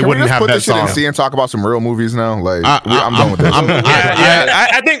they wouldn't have that song. Shit and talk about some real movies now. Like I'm done with this.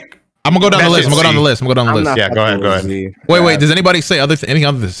 I think I'm gonna go down the list. I'm gonna go down the list. Yeah, go ahead. Wait. Does anybody say anything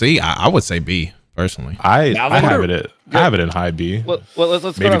other than C? I would say B personally. I have it in high B. Well,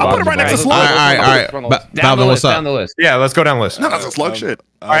 let's maybe go. I'll put it right next to Slug. All right. Balvin, what's up? Down the list. Yeah, let's go down the list. No, that's a Slug shit.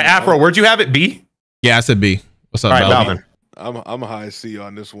 All right, Afro, where'd you have it? B. Yeah, I said B. What's up, all right, Balvin? I'm a high C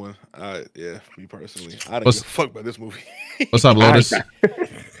on this one. Me personally, I don't give a fuck about this movie. What's up, Lotus?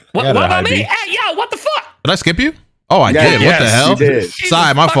 What about me? Hey, yo, what the fuck? Did I skip you? Oh, I did. What the hell?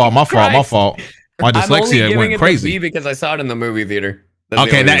 Sorry, my fault. My dyslexia went crazy because I saw it in the movie theater.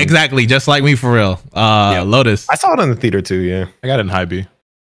 Okay, that exactly, just like me for real. Lotus. I saw it in the theater too. Yeah, I got it in high B.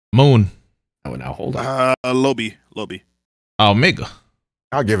 Moon. Oh, now hold on. Low B. Omega.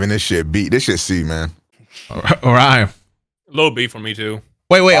 I'm giving this shit B. This shit C, man. Orion. Low B for me too.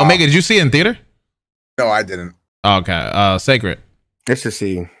 Wait, Omega, did you see it in theater? No, I didn't. Okay. Sacred. It's a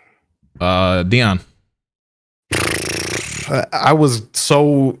C. Dion. I was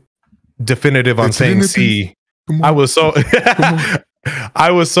so definitive on saying C. I was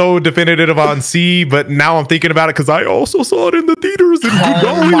so definitive on C, but now I'm thinking about it because I also saw it in the theaters. And it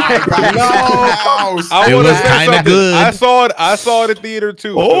was kind of good. I saw it in theater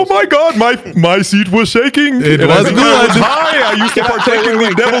too. Oh my god, my seat was shaking. It was good. I used to partake in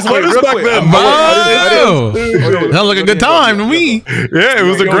the devil's lettuce back then. That was like a good time to me. Yeah, it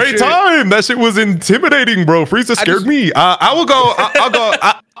was a great time. That shit was intimidating, bro. Frieza scared me. I'll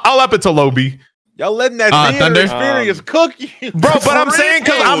up it to low B. Y'all letting that Thunder experience cook you, bro. But I'm saying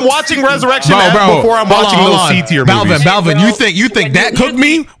because I'm watching Resurrection before I'm watching those C tier movies. Balvin, you think that cooked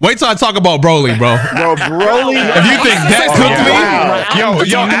me? Wait till I talk about Broly, bro. Broly. If you think that cooked me,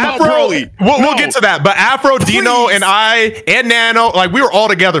 yo, Afro. We'll get to that. But Afro, Dino, and I, and Nano, like we were all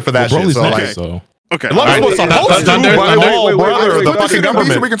together for that shit. Broly's So nice, like, so. Okay. Thunder. The fucking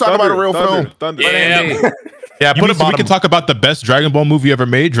government. We can talk about a real film. Thunder. Yeah, We can talk about the best Dragon Ball movie ever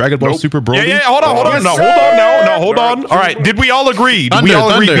made, Dragon Ball Super Broly. Yeah, hold on. Hold on. All right, did we all agree?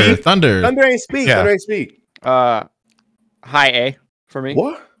 Thunder. Thunder ain't speak. Yeah. Thunder ain't speak. High A for me.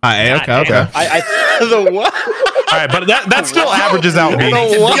 What? Okay. The what? All right, but that still averages out B.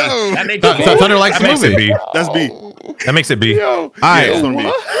 Thunder likes the movie. That's B. That makes it B. All right.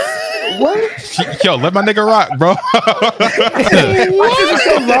 What? Yo, let my nigga rock, bro.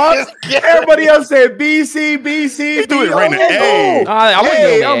 Everybody else said B, C, B, C. He threw it right in the A. I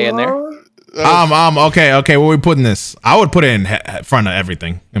wouldn't go A in there. Okay. Where we putting this? I would put it in front of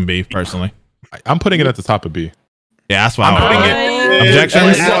everything in B personally. I'm putting it at the top of B. Yeah, that's why I'm putting it.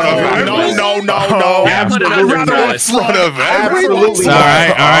 Objections? No. Absolutely. Absolutely. All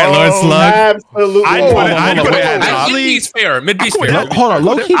right, Lord Slug. Absolutely. I'd put it at top. Mid-B's fair. Mid-B's fair. Hold on,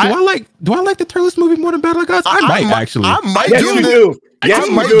 low key. Do I like the Turtles movie more than Battle of Gods? I might actually. I might Yes, you do. Yes, I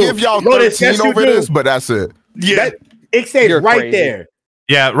you might do. give y'all Notice, 13 yes, you over do. this, but that's it. Yeah. It stays You're right crazy. there.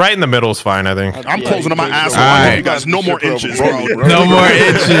 Yeah, right in the middle is fine, I think. I'm closing on my asshole. All I right. give you guys no more inches, bro. No more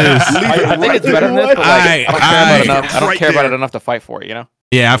inches. I think it's better than this, but like, I don't Right care about there. it enough to fight for it, you know?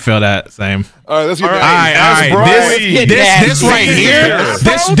 Yeah, I feel that same. All right, let's get All right. This right here. This right here. All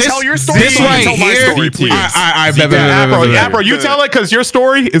right. Afro, you tell it because your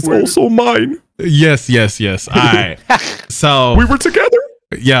story is also mine. Yes. All right. So We were together.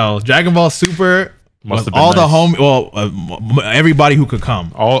 Yo, Dragon Ball Super was all the home. Well, everybody who could come.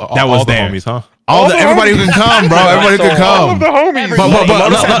 That was the there. homies, huh? Everybody who can come, bro. Everybody who can come. All of the homies.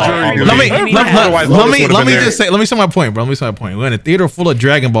 Let me just say. Let me say my point, bro. Let me say my point. We're in a theater full of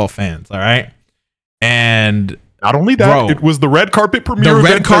Dragon Ball fans. All right, and. Not only that, bro, it was the red carpet premiere. The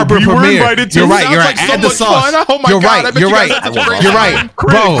red carpet premiere. You're right. You're right. Add the sauce. Oh my God, you're right. You're right,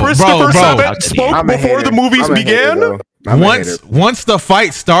 bro. Christopher Sabat spoke before the movies began. Once the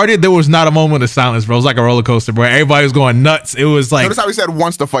fight started, there was not a moment of silence, bro. It was like a roller coaster, bro. Everybody was going nuts. It was like. Notice how he said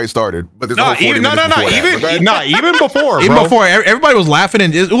once the fight started, but there's even before. Even before, everybody was laughing,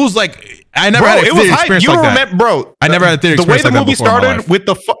 and it was like. I never had a theater experience like that. Bro, I never had a theater experience like that. The way the movie started with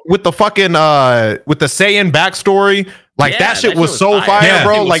the fucking with the Saiyan backstory, like that shit was so fire,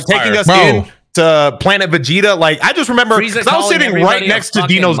 bro. Like taking us in to Planet Vegeta. Like I just remember because I was sitting right next to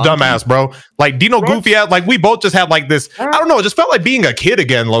Dino's dumbass, bro. Like Dino goofy ass. Like we both just had like this. I don't know. It just felt like being a kid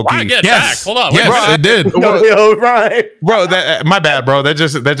again, low key. Yes, hold on. Yes, bro, it did. Bro, that my bad, bro. That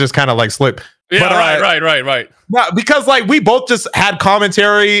just kind of like slipped. Yeah, but, right. No, because like we both just had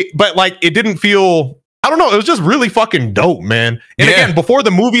commentary, but like it didn't feel. I don't know. It was just really fucking dope, man. And again, before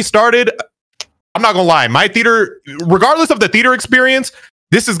the movie started, I'm not gonna lie. My theater, regardless of the theater experience,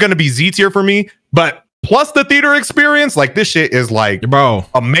 this is gonna be Z tier for me. But plus the theater experience, like this shit is like, bro,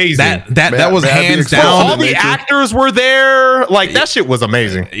 amazing. That was hands down. All the actors were there. Like that shit was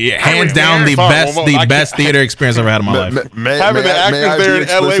amazing. Yeah, hands down the best theater experience I've ever had in my life. Having the actors there in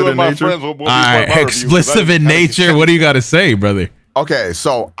LA with my friends. All right, explicit in nature. What do you got to say, brother? Okay,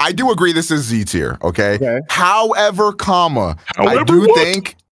 so I do agree this is Z tier. Okay. However, I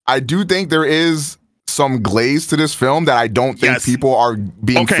do think there is some glaze to this film that I don't think people are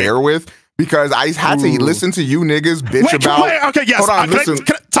being fair with. Because I had to listen to you niggas bitch about. Hold on, listen.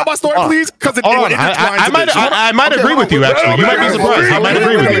 Can I tell my story, please? Because I might agree with you. Actually, you might be surprised. I might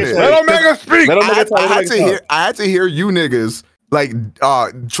agree with you. Let Omega speak. I had to hear you niggas like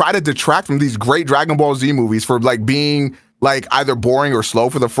try to detract from these great Dragon Ball Z movies for like being like either boring or slow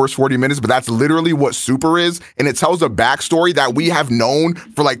for the first 40 minutes, but that's literally what Super is, and it tells a backstory that we have known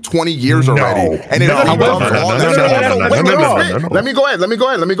for like 20 years already. And let me go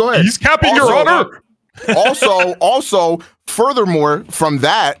ahead. He's capping your honor. Also, furthermore, from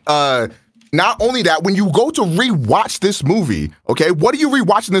that, not only that, when you go to rewatch this movie, okay, what are you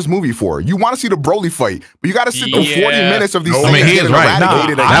rewatching this movie for? You want to see the Broly fight, but you got to sit through 40 minutes of these things getting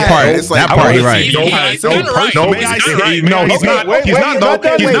eradicated. That part, he's right. No, he's not.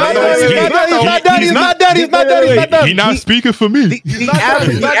 He's not speaking for me. The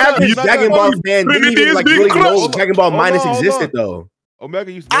average Dragon Ball fan didn't even like really know Dragon Ball Minus existed though.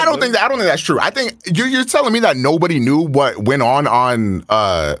 Omega used I don't think that's true. I think you're telling me that nobody knew what went on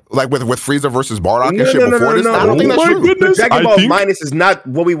like with Frieza versus Bardock and shit before this. I don't think that's true. Goodness. Dragon Ball Minus is not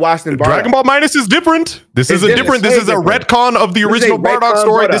what we watched in Bardock. Dragon Ball Minus is different. This is different. This is a retcon of the original Bardock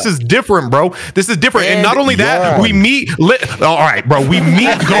story. This is different, bro. This is different. And not only that, we meet. All right, bro. We meet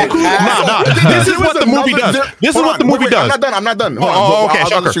Goku. Nah. This is what the movie does. This is what the movie does. I'm not done. Oh, okay.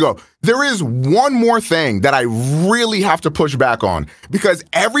 I'll let you go. There is one more thing that I really have to push back on because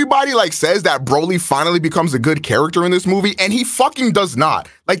everybody like says that Broly finally becomes a good character in this movie, and he fucking does not.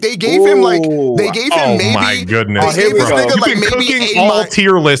 Like they gave him maybe. Oh my goodness! You've been cooking all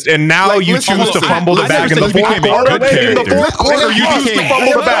tier list, and now you choose to fumble the bag in the fourth quarter. You choose to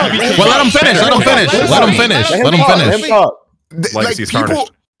fumble the bag. Well, let him finish. Like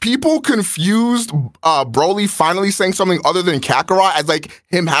people confused Broly finally saying something other than Kakarot as like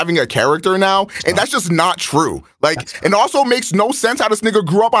him having a character now, and that's just not true. Like, and also makes no sense how this nigga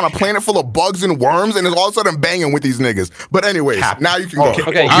grew up on a planet full of bugs and worms and is all of a sudden banging with these niggas. But anyways, now you can go.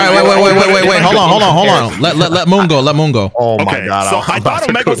 Okay. All right, wait. Hold on. Let Moon go. Oh my god. So I thought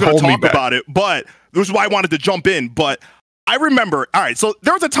Omega was going to talk about it, but this is why I wanted to jump in. But I remember, all right, so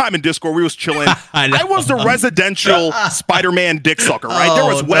there was a time in Discord we was chilling. I was the residential Spider-Man dick sucker, right? There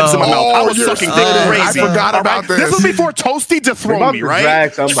was webs in my mouth. I was sucking dick crazy. I forgot about this. This was before Toasty dethroned me,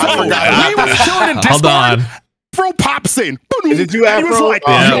 right? So we was chilling in Discord. Afro pops in. Is it you, Afro? He was like,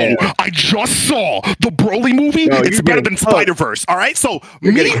 yo, I just saw the Broly movie. It's better than Spider-Verse. All right? So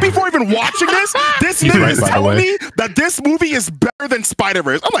me, before even watching this nigga is telling me that this movie is better than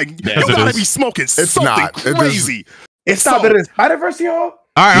Spider-Verse. I'm like, you gotta be smoking something crazy. It's not better than Spider-Verse, y'all? All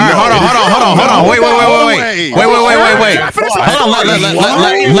right, hold on. Wait. Hold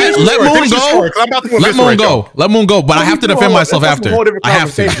on, let Moon go. But I have to defend myself after. I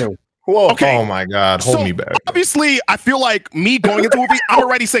have to. Whoa. Okay. Oh my God. Hold me back. Obviously, I feel like me going into the movie, I'm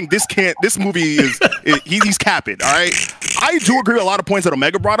already saying this movie he's capping, all right? I do agree with a lot of points that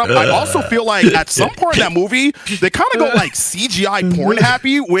Omega brought up. I also feel like at some point in that movie, they kind of go like CGI porn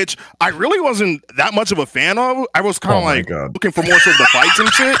happy, which I really wasn't that much of a fan of. I was kind of looking for more so the fights and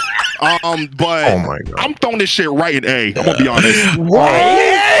shit. But oh my God. I'm throwing this shit right in A. I'm gonna be honest. I'm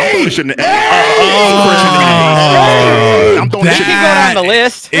throwing this shit in A. I'm throwing this shit in A. That on the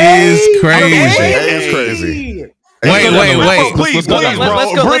list is crazy. It's crazy. Wait. Please, bro.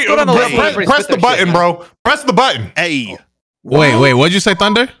 Press the button, bro. Press the button. Hey. Wait. What'd you say,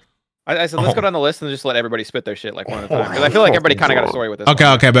 Thunder? I said, let's go down the list and just let everybody spit their shit like one at a time. Because I feel like everybody kind of got a story with this.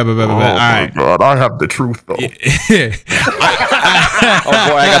 Okay, bet. All right. God, I have the truth though. Oh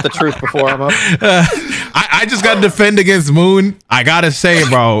boy, I got the truth before I'm up. I just got to defend against Moon. I gotta say,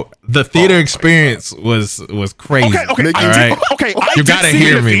 bro, the theater experience was crazy. Okay. You gotta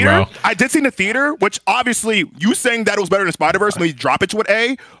hear me, bro. I did see in the theater, which obviously you saying that it was better than Spider-Verse, maybe drop it to an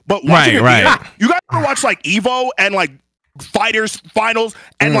A. But watching it theater, you guys ever watch like Evo and like Fighters finals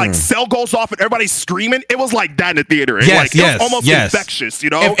and like Cell goes off and everybody's screaming? It was like that in the theater. It was almost infectious, you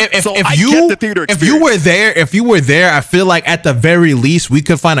know. If you were there, I feel like at the very least we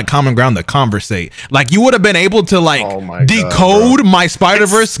could find a common ground to conversate. Like you would have been able to like decode my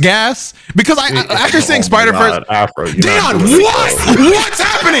Spider-Verse gas because after seeing Spider-Verse, Dion, what's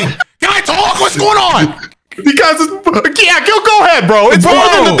happening? Can I talk? What's going on? Because go ahead, bro. It's more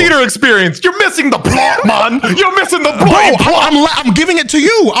than the theater experience. You're missing the plot, man. You're missing the plot. I'm giving it to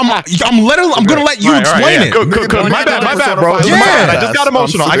you. I'm gonna let you explain it. My bad, bro. I just got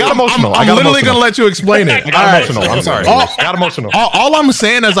emotional. I'm literally gonna let you explain it. I got emotional. I'm sorry. I got emotional. All I'm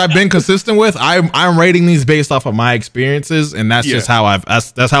saying is I've been consistent with. I'm rating these based off of my experiences, and that's just how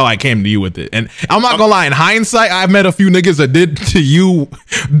that's how I came to you with it. And I'm not gonna lie. In hindsight, I've met a few niggas that did to you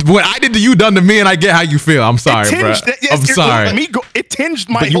what I did to you done to me, and I get how you feel. I'm sorry, bro. I'm sorry. It tinged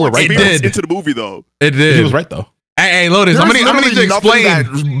my whole experience into the movie, though. It did. He was right, though. Hey, Lotus, I'm gonna need to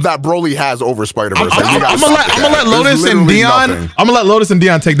explain that Broly has over Spider-Verse. I'm gonna let Lotus and Dion. I'm gonna let Lotus and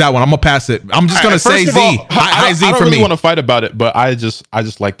Dion take that one. I'm gonna pass it. I'm just gonna say Z. Hi Z I don't for really me. want to fight about it, but I just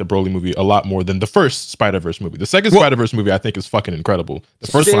like the Broly movie a lot more than the first Spider-Verse movie. The second Spider-Verse movie I think is fucking incredible. The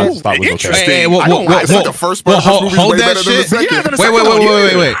first one I just thought was okay. The first Spider-Verse movie hold that shit.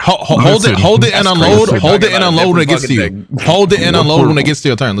 Wait. Hold it and unload. Hold it and unload when it gets to you. Hold it and unload when it gets to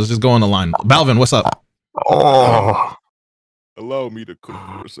your turn. Let's just go on the line. Balvin, what's up? Oh, allow me to cook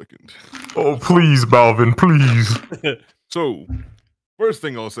for a second. Oh, please, Balvin, please. So, first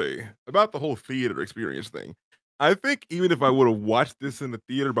thing I'll say about the whole theater experience thing, I think even if I would have watched this in the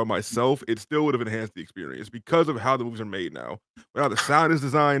theater by myself, it still would have enhanced the experience because of how the movies are made now. How the sound is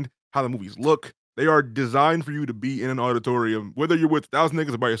designed, how the movies look. They are designed for you to be in an auditorium, whether you're with 1,000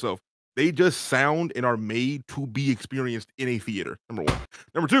 niggas or by yourself. They just sound and are made to be experienced in a theater, number one.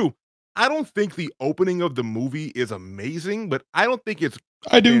 Number two, I don't think the opening of the movie is amazing, but I don't think it's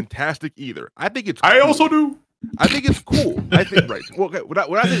fantastic either. I think it's cool. I also do. I think it's cool. I think right. Well, okay,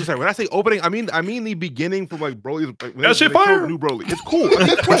 when I say opening, I mean the beginning from like Broly's. That shit fire. New Broly. It's cool.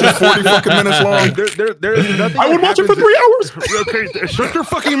 Which is 40 fucking minutes long. There's nothing. I would watch it for 3 hours. Okay, shut your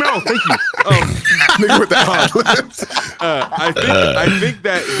fucking mouth. Thank you. Nigga with that. I think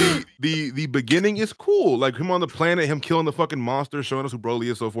that the beginning is cool. Like him on the planet, him killing the fucking monster, showing us who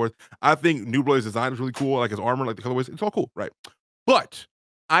Broly is, so forth. I think New Broly's design is really cool. Like his armor, like the colorways, it's all cool, right? But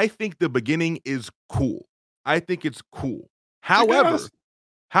I think the beginning is cool. I think it's cool. However,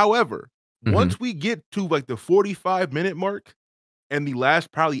 once we get to like the 45-minute mark and the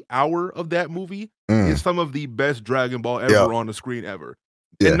last probably hour of that movie is some of the best Dragon Ball ever on the screen ever.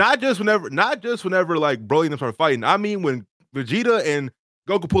 And not just whenever like Broly and them start fighting. I mean when Vegeta and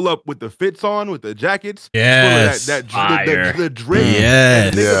Goku pull up with the fits on, with the jackets. Yes. The drink.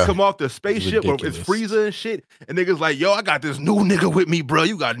 Yes. And niggas come off the spaceship where it's Frieza and shit. And niggas like, yo, I got this new nigga with me, bro.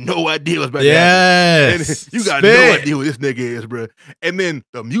 You got no idea what's about to happen. And you got no idea who this nigga is, bro. And then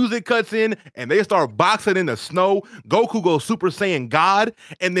the music cuts in and they start boxing in the snow. Goku goes Super Saiyan God.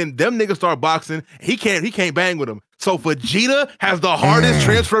 And then them niggas start boxing. He can't bang with them. So Vegeta has the hardest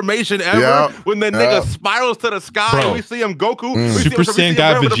transformation ever when the nigga spirals to the sky. Bro. And we see him Goku. Super Saiyan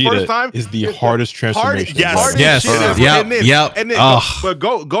God Vegeta is the hardest transformation. Yes. Yep. And then, but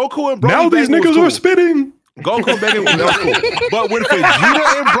Goku and Broly. Now these niggas are spitting. Goku begging, but when Vegeta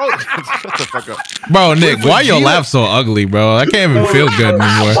and shut the fuck up, bro. Nick, why your laugh so ugly, bro? I can't even feel good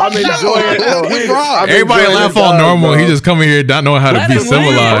anymore. I'm enjoying it. Everybody laugh all normal. He just coming here not knowing how to be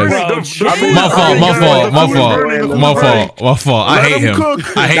civilized. My fault. I hate him.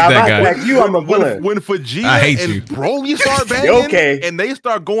 I hate that guy. Like you, I'm a villain. When Vegeta and Broly start banging, and they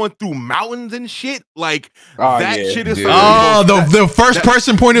start going through mountains and shit, like that shit is. Oh, the first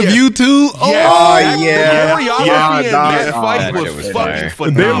person point of view too. Oh yeah. Choreography in that fight was fucking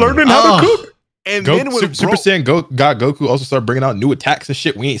phenomenal. They're learning how to cook. And then when Super Saiyan got Goku also started bringing out new attacks and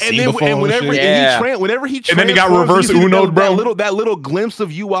shit we ain't seen before. And whenever he and then he got reverse Uno'd, bro. That little glimpse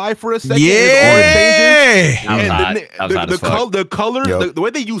of UI for a second. Yeah. The color, the way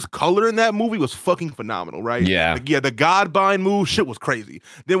they used color in that movie was fucking phenomenal, right? Yeah. The Godbind move, shit was crazy.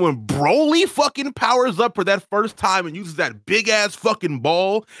 Then when Broly fucking powers up for that first time and uses that big ass fucking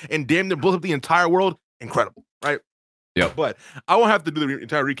ball and damn near blows up the entire world, incredible, right? Yeah, but I won't have to do the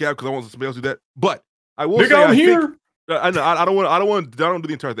entire recap because I want somebody else to do that. But I will say, I'm here. I don't do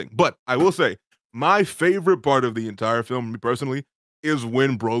the entire thing. But I will say, my favorite part of the entire film, me personally, is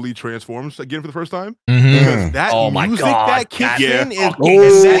when Broly transforms again for the first time. Because that music that kicks in is that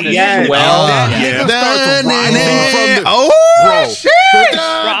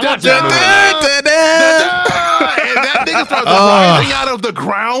nigga starts rising out of the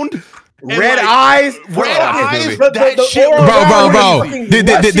ground. Red eyes, bro.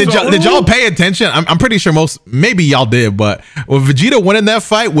 Did y'all pay attention? I'm pretty sure maybe y'all did, but when Vegeta went in that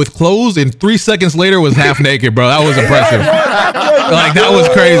fight with clothes and 3 seconds later was half naked, bro, that was impressive. Like that was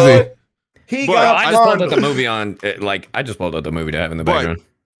crazy. I just pulled up the movie I just pulled up the movie to have in the background.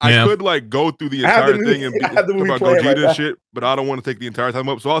 I could go through the entire thing and talk about Gogeta and shit, but I don't want to take the entire time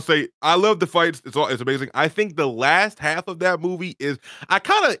up. So I'll say I love the fights. It's amazing. I think the last half of that movie is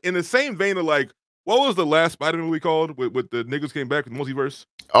kind of in the same vein of what was the last Spider-Man movie called with the niggas came back with the multiverse?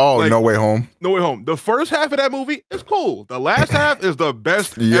 Oh, No Way Home. No Way Home. The first half of that movie is cool. The last half is the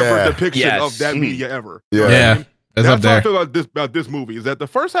best ever depiction of that media ever. Yeah. That's how I feel about this movie. Is that the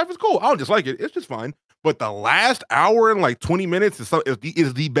first half is cool. I don't dislike it. It's just fine. But the last hour and 20 minutes is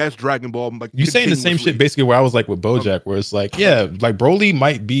the best Dragon Ball. You saying the same shit basically where I was with BoJack, where it's Broly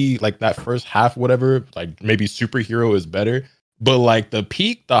might be that first half, whatever. Maybe superhero is better, but the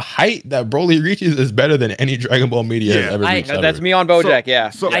peak, the height that Broly reaches is better than any Dragon Ball media has ever reached. That's me on BoJack.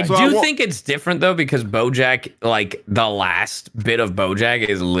 I do think it's different though because BoJack, the last bit of BoJack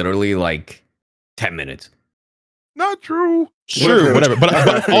is literally 10 minutes. Not true. Sure, whatever.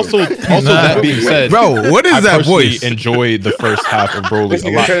 But also that being said, bro, what is that voice? Enjoy the first half of Broly a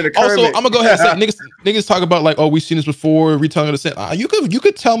lot. Also, I'm gonna go ahead and say niggas talk about we've seen this before, retelling of the sin. You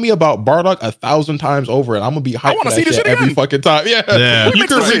could tell me about Bardock 1,000 times over, and I'm gonna be hyped for that shit every fucking time. Yeah. You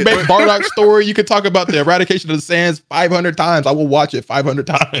could remake Bardock's story. You could talk about the eradication of the Saiyans 500 times. I will watch it 500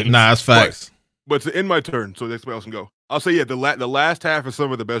 times. Nah, that's facts. But to end my turn, so next else can go. I'll say, the last half is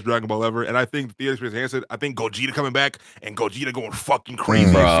some of the best Dragon Ball ever, and I think the theater experience enhanced it. I think Gogeta coming back and Gogeta going fucking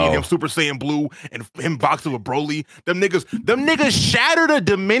crazy, seeing him Super Saiyan Blue and him boxing with Broly. Them niggas shattered a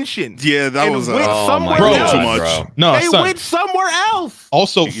dimension. Yeah, that was went somewhere else. Too much. No, they went somewhere else.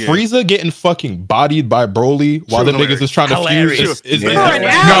 Also, Frieza getting fucking bodied by Broly while the niggas is trying to fuse.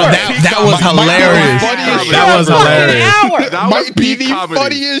 That was hilarious. That was hilarious. That might be the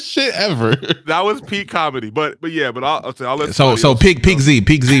funniest shit ever. That was peak comedy, but I'll let. So peak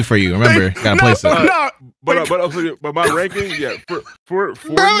Z for you. Remember, gotta place it. But my ranking, for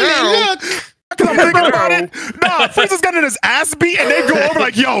now. I'm thinking about it. Nah, Frieza's getting his ass beat, and they go over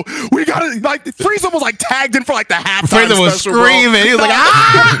yo, we got it. Frieza was tagged in for the halftime. Frieza was screaming.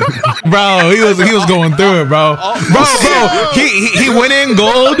 Bro. He was bro. He was going through it, bro. He went in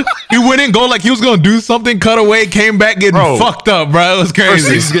gold. He went in gold he was gonna do something. Cut away, came back getting fucked up, bro. It was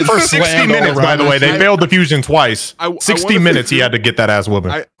crazy. For 60 minutes, by the way, they failed the fusion twice. 60 minutes, he had to get that ass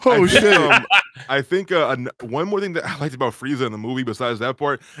whooping. I think one more thing that I liked about Frieza in the movie, besides that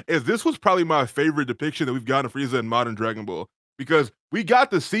part, is this was probably my favorite depiction that we've gotten of Frieza in modern Dragon Ball, because we got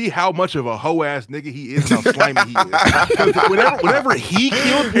to see how much of a hoe ass nigga he is and how slimy he is. Because whenever he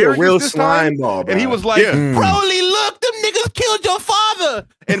killed Paragus this time, and he was like, Broly, look, them niggas killed your father,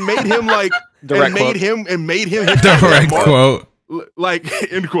 and made him made him hit direct quote.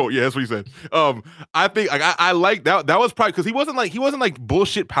 End quote. Yeah, that's what he said. I think I like that. That was probably because he wasn't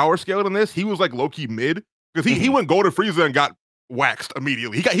bullshit power scaled in this. He was low key mid, because he went Golden Frieza and got waxed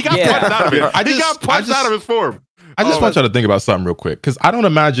immediately. He got punched out of it. He got punched out of his form. I just want y'all to think about something real quick, because I don't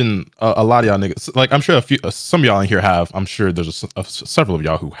imagine a lot of y'all niggas, I'm sure some of y'all in here have. I'm sure there's several of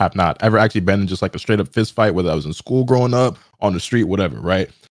y'all who have not ever actually been in just a straight up fist fight, whether I was in school growing up, on the street, whatever, right?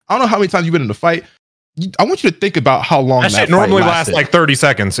 I don't know how many times you've been in a fight. I want you to think about how long that shit normally lasts like 30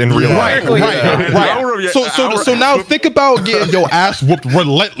 seconds in real life. Right. So now think about getting your ass whooped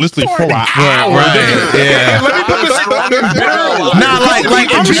relentlessly for an hour. Yeah. Let me put this like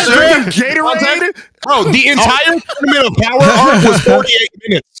I'm sure Gatorade. Bro, the entire tournament of power arc was 48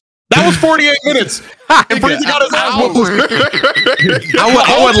 minutes. That was 48 minutes. And Frieza got his ass whooped.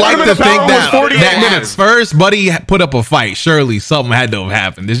 I would like to think that minutes. First Buddy put up a fight. Surely something had to have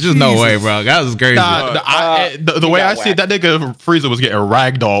happened. There's just no way, bro. That was crazy. The way I see it, that nigga Frieza was getting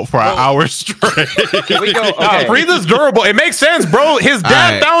ragdolled for an hour straight. Frieza's durable. It makes sense, bro. His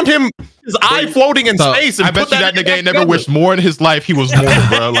dad found him, his eye floating in space. And I bet you that nigga ain't never wished more in his life he was born,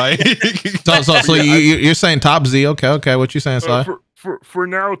 bro. Like, so you're saying top Z? Okay. What you saying, Si? For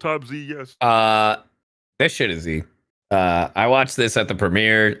now, top Z, yes. This shit is Z. I watched this at the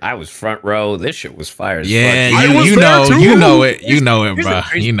premiere. I was front row. This shit was fire as fuck. You know it, bro.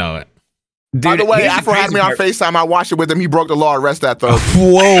 You know it. Dude, by the way, Afro had me on FaceTime. I watched it with him. He broke the law. Arrest that thug.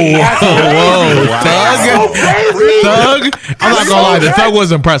 Whoa. Thug. I'm not gonna lie. The thug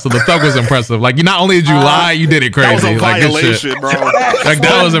was impressive. Like, not only did you lie, you did it crazy. That was a violation, bro. Like,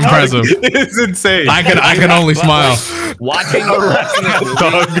 that was impressive. It's insane. I can only smile. Watching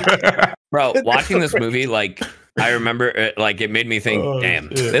this movie, like, I remember it made me think, damn,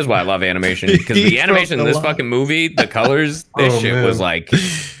 this is why I love animation. Because the animation in this fucking movie, the colors, this shit was like,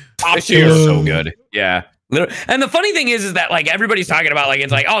 this shit was so good. Yeah. And the funny thing is that, like, everybody's talking about, like,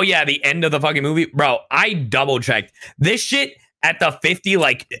 it's like, oh yeah, the end of the fucking movie. Bro, I double checked. This shit at the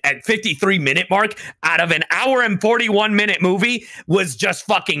 53-minute mark out of an hour and 41-minute movie was just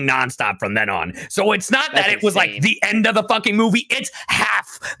fucking nonstop from then on. So it's not that it was like the end of the fucking movie. It's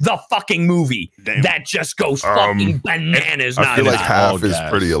half the fucking movie that just goes fucking bananas. I feel like half is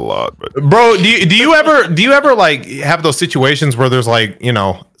pretty a lot, but bro, do you ever like have those situations where there's like, you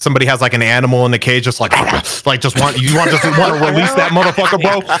know, somebody has like an animal in the cage, just like just want to release that motherfucker,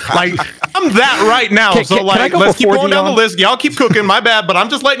 bro? Like, I'm that right now. Let's keep going down the list. Y'all keep cooking, my bad, but I'm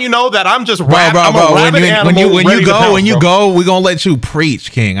just letting you know that I'm just bro. When you go, we're gonna let you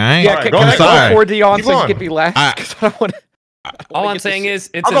preach, King. All right? Yeah, can I go before Dion so you can be last? All I'm saying is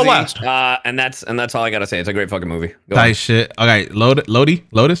it's a Z, and that's all I gotta say. It's a great fucking movie. Nice shit. Okay, Lotus.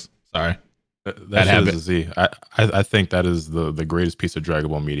 Sorry. That is a Z. I think that is the greatest piece of Dragon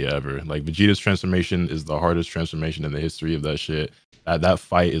Ball media ever. Like, Vegeta's transformation is the hardest transformation in the history of that shit. That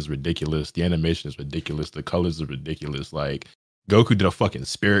fight is ridiculous. The animation is ridiculous. The colors are ridiculous. Like, Goku did a fucking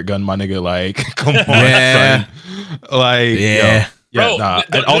spirit gun, my nigga. Like, come on, son. Like, bro,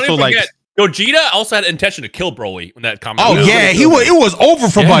 and also, like, Gogeta also had intention to kill Broly when that comment. Oh yeah, it was over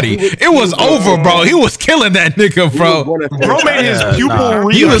for Buddy. It was over, bro. He was killing that nigga, bro. Bro made his pupil.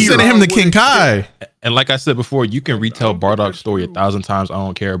 He was sending him to King Kai. And like I said before, you can retell Bardock's story 1,000 times. I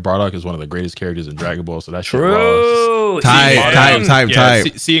don't care. Bardock is one of the greatest characters in Dragon Ball, so that's true.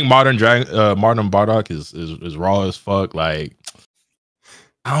 Type. Seeing modern Bardock is raw as fuck. Like,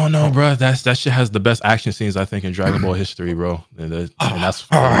 I don't know, bro. That shit has the best action scenes, I think, in Dragon Ball history, bro. And that's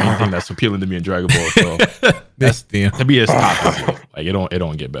the main thing that's appealing to me in Dragon Ball. So that's to be his top. Like, it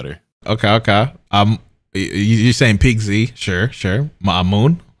don't get better. Okay. You're saying peak Z? Sure.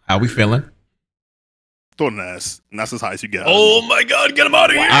 Moon, how we feeling? Throwing an S, and that's as high as you get. Oh my God, get him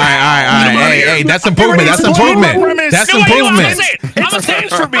out of here! All right. Hey, that's improvement. That's improvement. I'm gonna say it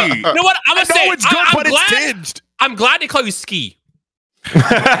for me. You know what? I'm gonna say it's good, but it's tinged. I'm glad they call you Ski. I'm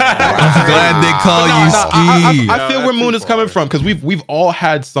glad they call you Ski. I feel where Moon is coming from, because we've all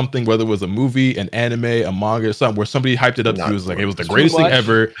had something, whether it was a movie, an anime, a manga, or something, where somebody hyped it up to you, was like, it was the greatest thing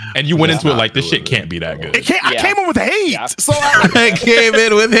ever, and you went into it like, this shit can't be that good. I came in with hate, so I came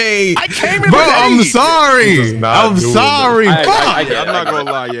in with hate. I came in bro, with hate. I'm sorry. I'm sorry. I'm not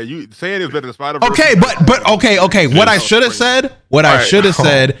gonna lie. Yeah, you saying it's better than Spider-Verse. Okay, but okay. What I should have said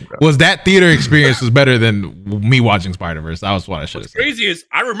was that theater experience was better than me watching Spider-Verse. That was what I should have said. Crazy is,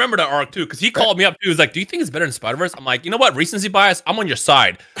 I remember that arc too, because he called me up too. He was like, "Do you think it's better than Spider-Verse?" I'm like, you know what, recency bias. I'm on your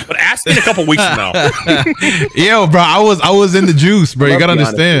side, but ask me in a couple weeks from now. Yo, bro, I was in the juice, bro. You gotta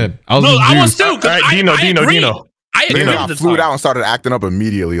understand. I was too. Dino. I flew out and started acting up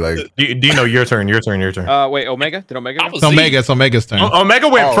immediately. Like, Dino, your turn. Wait, Omega? Did Omega? It's Omega's turn. Omega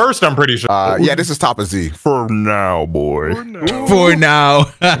went first, I'm pretty sure. Yeah, this is top of Z. For now, boy. For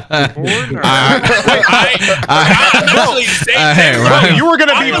now. You were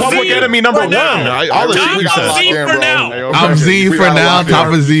gonna be public enemy number one. I'm Z for now.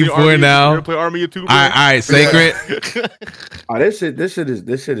 Top of Z for now. Play Army of Two. All right, Sacred. This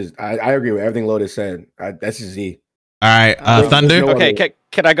shit is. I agree with everything Lotus said. That's a Z. All right, Thunder. Okay,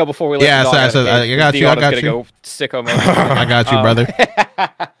 can I go before we let I got you. Go sicko mode. I got you, brother.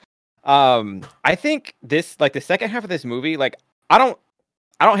 I think this, like the second half of this movie, like I don't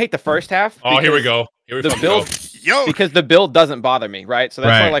hate the first half. Oh, here we go. The build, because the build doesn't bother me, right? So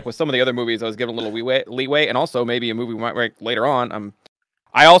that's why, like with some of the other movies, I was given a little leeway, and also maybe a movie we might rank later on.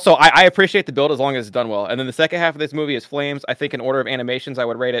 I appreciate the build as long as it's done well. And then the second half of this movie is flames. I think in order of animations, I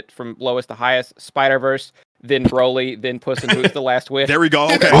would rate it from lowest to highest: Spider-Verse, then Broly, then Puss in Boots: The Last Wish. There we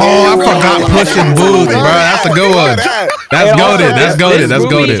go. Okay. Oh, I forgot Puss in Boots, bro. That's a good one. That's goated. That's goated. That's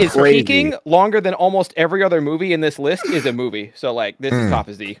goated. It's peaking longer than almost every other movie in this list is a movie. So like this is top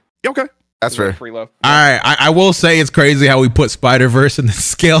of Z. Okay. That's fair. Free low. All right, I will say it's crazy how we put Spider-Verse in the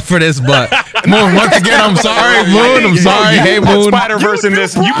scale for this, but Moon, once again, I'm sorry, Moon. I'm sorry. Hey, Moon. Spider-Verse in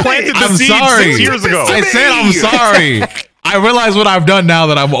this. You planted the seed 6 years ago. I said I'm sorry. I realize what I've done now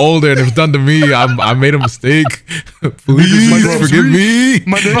that I'm older and it's done to me. I made a mistake. Please forgive me.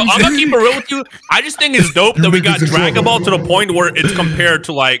 Bro, I'm gonna keep it real with you. I just think it's dope that we got Dragon Ball to the point where it's compared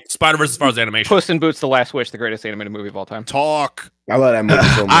to like Spider-Verse as far as animation. Puss in Boots: The Last Wish, the greatest animated movie of all time. Talk. I love that movie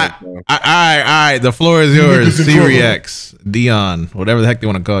so much. All right. The floor is yours. C-Rex, Dion, whatever the heck they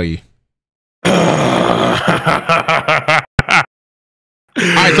want to call you. All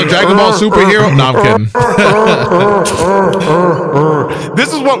right, so Dragon Ball superhero. No, I'm kidding.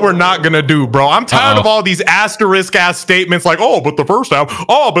 This is what we're not gonna do, bro. I'm tired of all these asterisk ass statements like, oh, but the first half,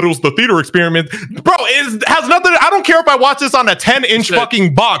 oh, but it was the theater experiment, bro. It has nothing. I don't care if I watch this on a 10-inch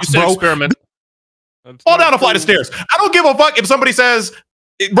fucking box, bro. Experiment. Fall down a flight of stairs. I don't give a fuck if somebody says,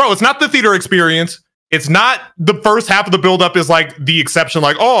 bro, it's not the theater experience. It's not the first half of the buildup is like the exception,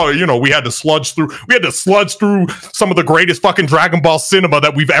 like, oh, you know, we had to sludge through some of the greatest fucking Dragon Ball cinema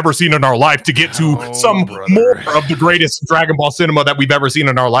that we've ever seen in our life to get to more of the greatest Dragon Ball cinema that we've ever seen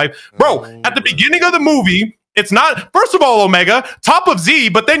in our life. Bro, at the beginning of the movie, it's not, first of all, Omega, top of Z,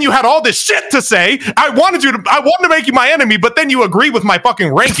 but then you had all this shit to say. I wanted to make you my enemy, but then you agree with my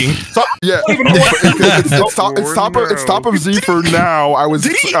fucking ranking. So yeah, it's top of Z for now. I was.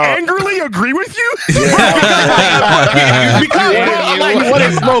 Did he angrily agree with you?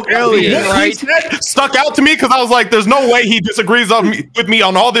 Because smoke earlier, right? Stuck out to me because I was like, "There's no way he disagrees with me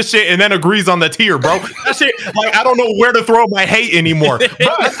on all this shit and then agrees on the tier, bro." That shit, like, I don't know where to throw my hate anymore.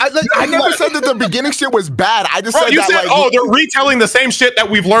 I never said that the beginning shit was bad. I just said you that, said, like, they're retelling the same shit that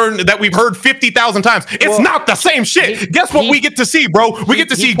we've learned, that we've heard 50,000 times. It's not the same shit. Guess what we get to see, bro? We get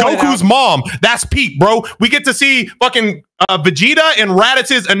to see Goku's mom. That's peak, bro. We get to see fucking Vegeta and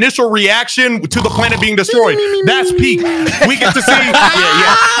Raditz's initial reaction to the planet being destroyed. That's peak. We get to see.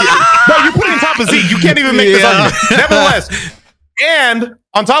 Yeah. Bro, you're putting top of Z. You can't even make this argument. Nevertheless. And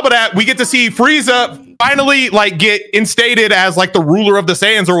on top of that, we get to see Frieza finally like get instated as like the ruler of the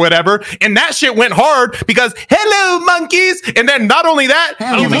Saiyans or whatever. And that shit went hard because hello monkeys. And then not only that,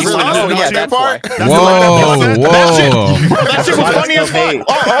 he was that shit was funny as fuck.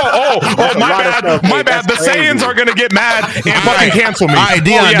 My bad. The Saiyans are gonna get mad and fucking cancel me. All right,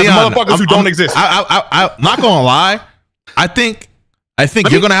 Dion, the motherfuckers who don't exist. I'm not gonna lie. I think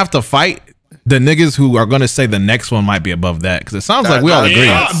you're gonna have to fight the niggas who are gonna say the next one might be above that, because it sounds like we all agree.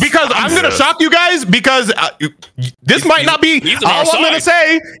 Because I'm gonna shock you guys, because this might not be. All I'm gonna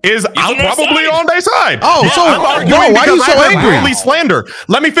say is I'm probably on their side. Oh, so why are you so angry? Slander.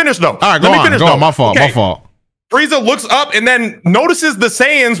 Let me finish though. All right, let me finish. My fault. My fault. Frieza looks up and then notices the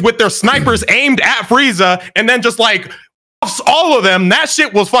Saiyans with their snipers aimed at Frieza, and then just like all of them. That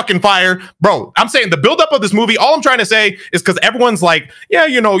shit was fucking fire, bro. I'm saying the buildup of this movie, all I'm trying to say is because everyone's like, yeah,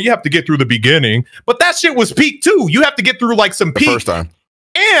 you know, you have to get through the beginning, but that shit was peak too. You have to get through like some peak. First time.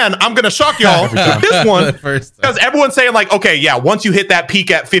 And I'm gonna shock y'all with this one, because everyone's saying like, okay, yeah, once you hit that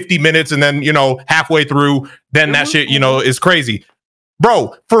peak at 50 minutes and then, you know, halfway through, then that shit, you know, is crazy.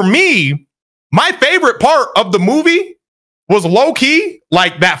 Bro, for me, my favorite part of the movie was low key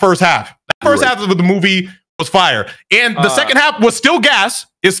like that first half. That first half of the movie was fire, and the second half was still gas.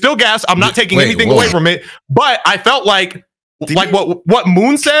 It's still gas. I'm not taking anything away from it, but I felt like what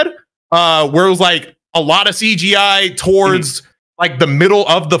Moon said, where it was like a lot of CGI towards like the middle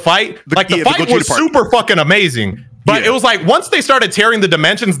of the fight. The fight was super fucking amazing, but it was like once they started tearing the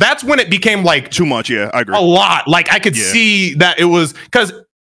dimensions, that's when it became like too much. Yeah, I agree. A lot. Like I could see that it was because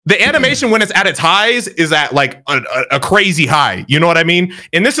the animation when it's at its highs is at like a crazy high. You know what I mean?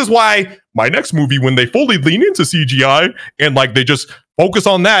 And this is why my next movie, when they fully lean into CGI and like they just focus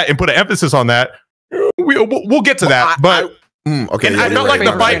on that and put an emphasis on that, we'll get to that. But okay, I felt like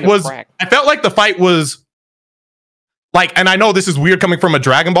the fight was. I felt like the fight was like, and I know this is weird coming from a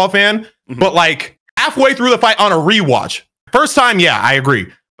Dragon Ball fan, but like halfway through the fight on a rewatch, first time, yeah, I agree.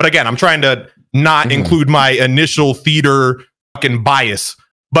 But again, I'm trying to not include my initial theater fucking bias.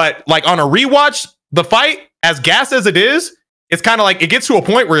 But like on a rewatch, the fight, as gas as it is it's kind of like it gets to a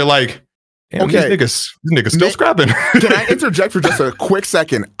point where you're like, okay, these niggas still scrapping. Can I interject for just a quick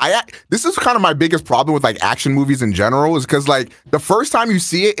second? This is kind of my biggest problem with like action movies in general, is because like the first time you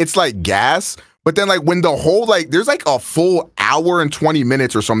see it, it's like gas. But then like when the whole there's like a full hour and 20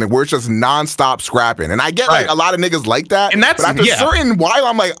 minutes or something where it's just nonstop scrapping. And I get like a lot of niggas like that. And that's but after a certain while,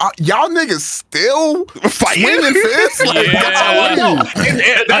 I'm like, y'all niggas still fighting fists?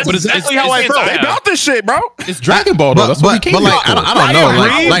 That's exactly how I felt. They about this shit, bro. It's Dragon Ball though. That's what we came But like, I don't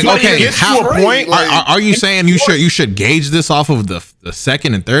know. Like okay, to a point. Are you saying you should gauge this off of the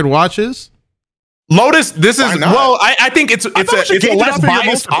second and third watches? Lotus, this is I think it's a less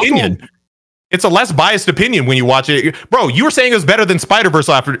biased opinion. It's a less biased opinion when you watch it, bro. You were saying it was better than Spider-Verse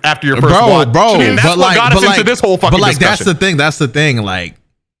after your first watch. Bro. And that's what got us into this whole fucking discussion. That's the thing. Like,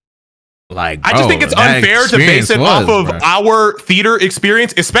 I just think it's unfair to base it off of our theater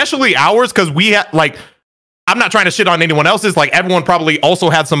experience, especially ours, because we had like. I'm not trying to shit on anyone else's. Like everyone probably also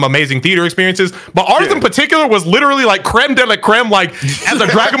had some amazing theater experiences, but ours in particular was literally like creme de la creme. Like as a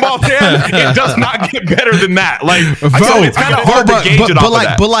Dragon Ball fan, it does not get better than that. Like, so it's kind of hard to gauge it off of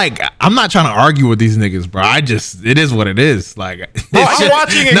that. But like, I'm not trying to argue with these niggas, bro. It is what it is. Like, bro, I'm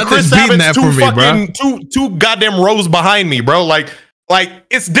watching and Chris Sabat's two goddamn rows behind me, bro. Like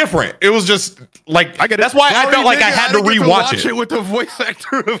it's different. It was just like that's why I felt like I had to rewatch it with the voice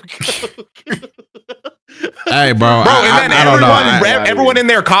actor of. Hey, bro. And then everyone in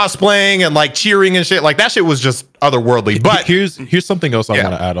there cosplaying and like cheering and shit. Like that shit was just otherworldly. But here's something else I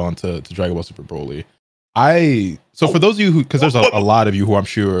want to add on to Dragon Ball Super Broly. So for those of you because there's a lot of you who I'm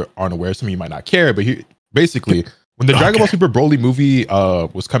sure aren't aware, some of you might not care, but basically when the Dragon Ball Super Broly movie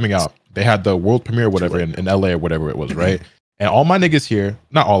was coming out, they had the world premiere, whatever, in LA or whatever it was, right? And all my niggas here,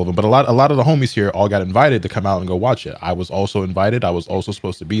 not all of them, but a lot of the homies here all got invited to come out and go watch it. I was also invited. I was also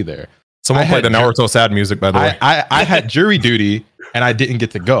supposed to be there. Someone played the Naruto sad music, by the way. I had jury duty and I didn't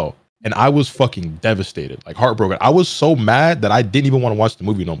get to go. And I was fucking devastated, like heartbroken. I was so mad that I didn't even want to watch the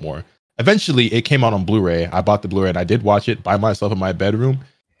movie no more. Eventually, it came out on Blu-ray. I bought the Blu-ray and I did watch it by myself in my bedroom.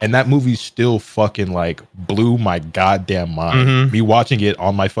 And that movie still fucking like blew my goddamn mind. Me watching it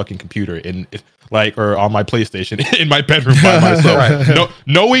on my fucking computer or on my PlayStation in my bedroom by myself.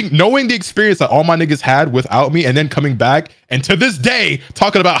 Knowing the experience that all my niggas had without me, and then coming back and to this day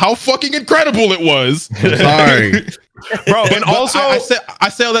talking about how fucking incredible it was. Sorry, bro. And also, I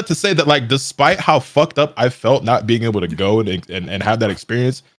say all that to say that like, despite how fucked up I felt not being able to go and have that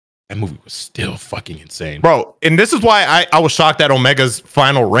experience, that movie was still fucking insane, bro. And this is why I was shocked at Omega's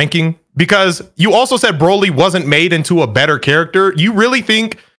final ranking, because you also said Broly wasn't made into a better character. You really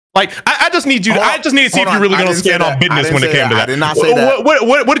think? Like, I just need you. I just need to see if you're really going to stand on business when it came to that. I did not say that.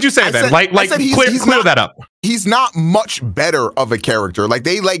 What did you say then? Clear that up. He's not much better of a character. Like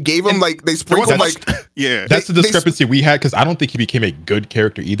they gave him they sprinkled That's the discrepancy we had, because I don't think he became a good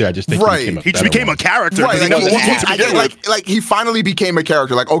character either. I just think he became a character. Right. Like he finally became a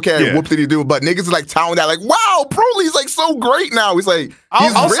character. Like okay, what did he do? But niggas is like touting that like, wow, Broly's like so great now. He's like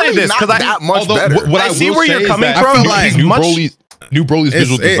I'll say this because that much better. What I see where you're coming from. New Broly's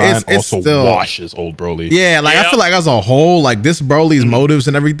visual design also still washes old Broly. Yeah, like I feel like as a whole, like this Broly's motives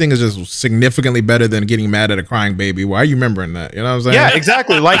and everything is just significantly better than getting mad at a crying baby. Why are you remembering that? You know what I'm saying? Yeah,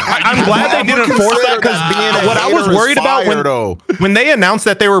 exactly. Like I'm glad they didn't force that, because what I was worried about when they announced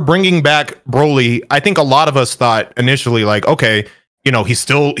that they were bringing back Broly, I think a lot of us thought initially like, okay, you know, he's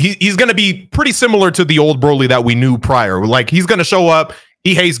going to be pretty similar to the old Broly that we knew prior. Like he's going to show up.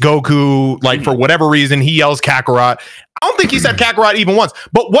 He hates Goku, like for whatever reason, he yells Kakarot. I don't think he said Kakarot even once.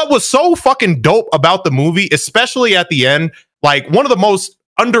 But what was so fucking dope about the movie, especially at the end, like one of the most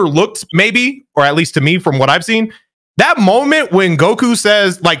underlooked, maybe, or at least to me from what I've seen, that moment when Goku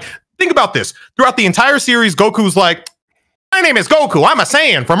says, like, think about this. Throughout the entire series, Goku's like, my name is Goku. I'm a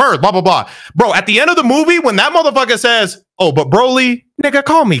Saiyan from Earth, blah, blah, blah. Bro, at the end of the movie, when that motherfucker says, oh, but Broly, nigga,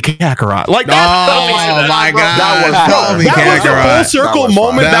 call me Kakarot. Like that. Oh my god, that was a full circle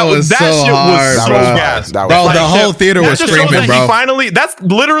moment. That shit was so gas. Bro, the whole theater was screaming, bro. That's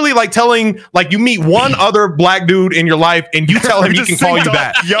literally like telling, like you meet one other blac dude in your life and you tell him he can call you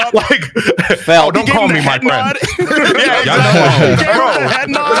that. Like, don't call me my friend.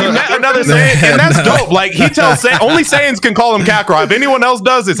 Another Saiyan, and that's dope. Like he tells only Saiyans can call him Kakarot. If anyone else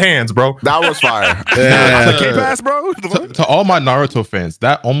does, it's hands, bro. That was fire. K-Pass, bro. To all my Naruto fans,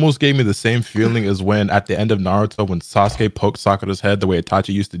 that almost gave me the same feeling as when at the end of Naruto, when Sasuke poked Sakura's head the way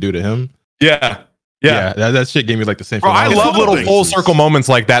Itachi used to do to him. Yeah. That shit gave me like the same feeling. I love little full circle moments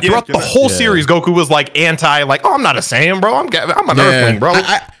like that. Throughout the whole series, Goku was like like, oh, I'm not a Saiyan, bro. I'm an Earthling, bro.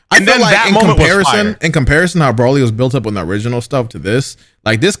 I feel like that in comparison, how Broly was built up on the original stuff to this,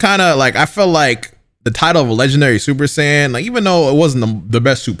 like this kind of like I felt like the title of a legendary Super Saiyan, like even though it wasn't the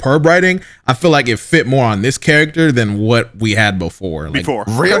best superb writing, I feel like it fit more on this character than what we had before. Like,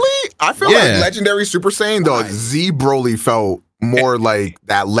 really? I feel like legendary Super Saiyan though, Z Broly felt more like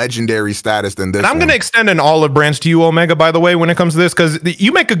that legendary status than this. And I'm going to extend an olive branch to you, Omega, by the way, when it comes to this, because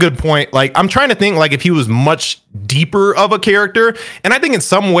you make a good point. Like, I'm trying to think like if he was much deeper of a character, and I think in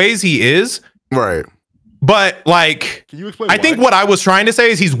some ways he is. Right. But like, can you explain I think what I was trying to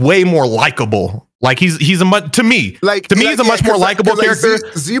say is he's way more likable. Like he's a much to me he's a much more likable character.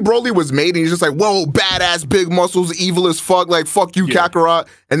 Z Broly was made and he's just like, whoa, badass, big muscles, evil as fuck, like fuck you, Kakarot.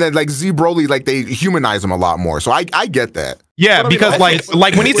 And then like Z Broly, like they humanize him a lot more. So I get that. Yeah, because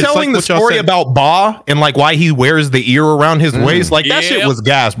like when he's telling the story about Ba and like why he wears the ear around his waist, like that shit was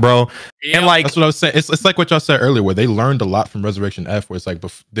gas, bro. And like that's what I was saying. It's like what y'all said earlier, where they learned a lot from Resurrection F. Where it's like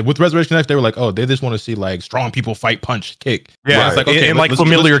with Resurrection F, they were like, oh, they just want to see like strong people fight, punch, kick. Yeah, it's like okay, and like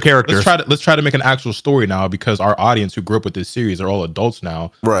familiar characters. Let's try to make an actual story now because our audience who grew up with this series are all adults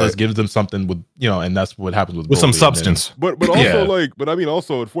now. Right. Let's give them something with and that's what happens with Broly, some substance. But also I mean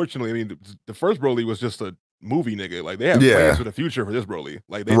also unfortunately, I mean the first Broly was just a movie nigga. Like they have plans for the future for this Broly.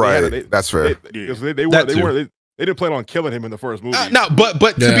 Like that's fair. They didn't plan on killing him in the first movie. No, but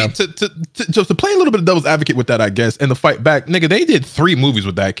to play a little bit of devil's advocate with that, I guess, and the fight back, nigga, they did 3 movies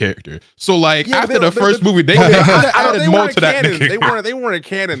with that character. So like after the first movie, they added more to that. They weren't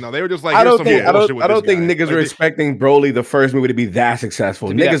canon though. They were just like I don't think niggas were expecting Broly the first movie to be that successful.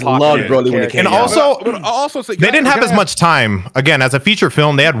 Niggas loved Broly when it came out. And also they didn't have as much time. Again, as a feature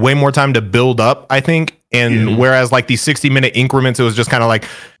film, they had way more time to build up, I think. And whereas like these 60-minute increments, it was just kind of like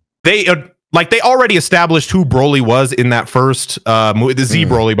they already established who Broly was in that first movie. The Z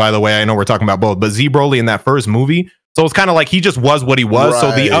Broly, by the way, I know we're talking about both, but Z Broly in that first movie. So it's kind of like he just was what he was. Right.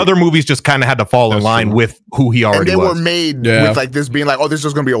 So the other movies just kind of had to fall in line with who he already was. And they were made with like this being like, oh, this is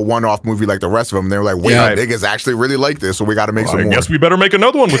just going to be a one-off movie like the rest of them. And they were like, wait, niggas actually really like this, so we got to make some more. I guess we better make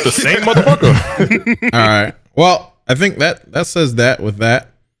another one with the same motherfucker. All right. Well, I think that says that with that.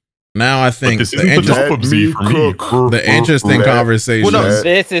 Now I think the interesting conversation.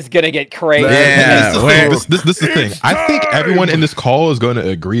 This is gonna get crazy. Yeah, this is the thing. I think everyone in this call is going to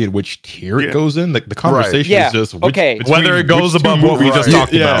agree in which tier it goes in. Like the conversation is just whether it goes above what we just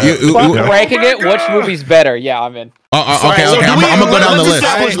talked about. Ranking it, which movie's better? Yeah, I'm in. Okay. I'm gonna go down the list.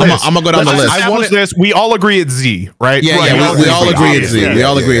 I'm gonna go down the list. I want this. We all agree it's Z, right? Yeah. We all agree it's Z. We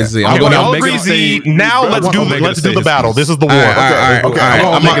all agree it's Z. We all agree Z. Now let's do the battle. This is the war. Okay.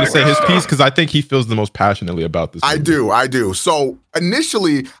 I'm not gonna say his piece because I think he feels the most passionately about this. I do. So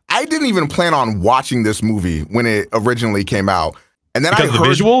initially, I didn't even plan on watching this movie when it originally came out, and then because I heard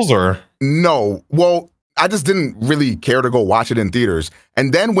the visuals or no. Well, I just didn't really care to go watch it in theaters,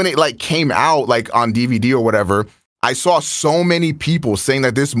 and then when it like came out like on DVD or whatever. I saw so many people saying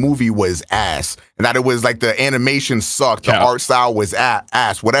that this movie was ass and that it was like the animation sucked, the art style was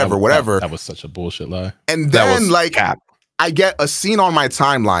ass, whatever. That was such a bullshit lie. And then like I get a scene on my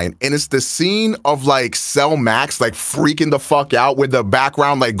timeline and it's the scene of like Cell Max like freaking the fuck out where the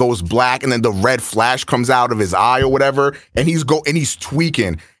background like goes black and then the red flash comes out of his eye or whatever and he's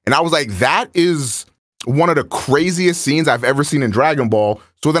tweaking. And I was like, that is one of the craziest scenes I've ever seen in Dragon Ball.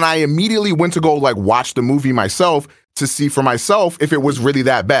 So then I immediately went to go like watch the movie myself to see for myself if it was really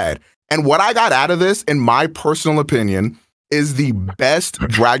that bad. And what I got out of this, in my personal opinion, is the best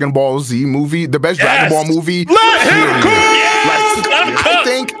Dragon Ball Z movie, the best Dragon Ball movie. Let him cook!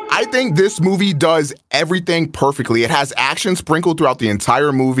 I think this movie does everything perfectly. It has action sprinkled throughout the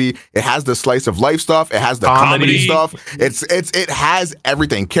entire movie. It has the slice of life stuff. It has the comedy stuff. It has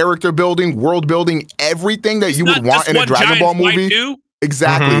everything. Character building, world building, everying that you would want in a Dragon Ball movie.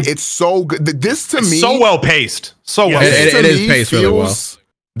 Exactly. It's so good. This to me so well paced. So well. It is paced really well.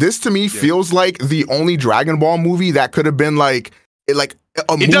 This to me feels like the only Dragon Ball movie that could have been like a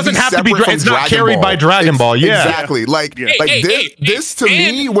movie. It doesn't have to be. It's not carried by Dragon Ball. Yeah, exactly. This to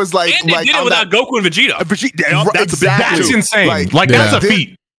me was like they did it without Goku and Vegeta. That's insane. Like that's a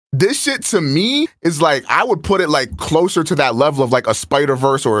feat. This shit to me is like, I would put it like closer to that level of like a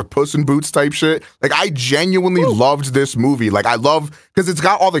Spider-Verse or a Puss in Boots type shit. Like I genuinely loved this movie. Like I love, because it's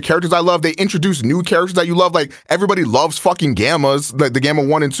got all the characters I love. They introduce new characters that you love. Like everybody loves fucking Gammas, like the Gamma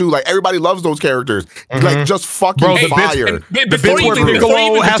 1 and 2. Like everybody loves those characters. Like just fucking fire. The bit where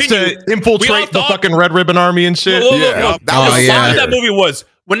Piccolo has to infiltrate the fucking Red Ribbon Army and shit. That movie was,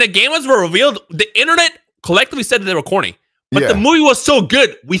 when the Gammas were revealed, the internet collectively said that they were corny. But the movie was so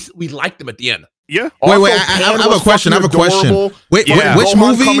good, we liked them at the end. Yeah. Wait. I have a question. Wait, which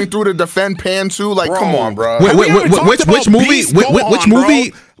movie coming through to defend Pan too? Like, come on, bro. Which movie? Which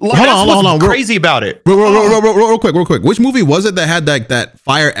movie? Hold on. Crazy about it. Real quick. Which movie was it that had like that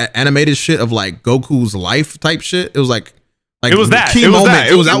fire animated shit of like Goku's life type shit? It was like it was that. Key moment.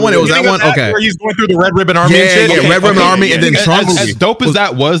 It was that one. Okay. Where he's going through the Red Ribbon Army and shit. Yeah, Red Ribbon Army, and then Trunks. As dope as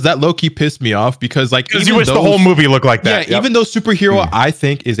that was, that low key pissed me off because you wish the whole movie looked like that. Yeah, even though Superhero, I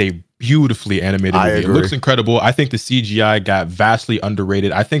think is a beautifully animated movie. It looks incredible. I think the CGI got vastly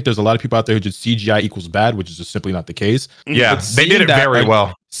underrated. I think there's a lot of people out there who just CGI equals bad, which is just simply not the case. Yeah, they did it very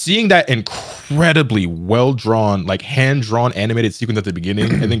well. Seeing that incredibly well drawn, like hand drawn animated sequence at the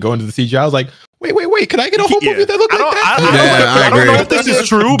beginning, and then go into the CGI, I was like, wait, can I get a whole movie that looks like that? I don't know if this is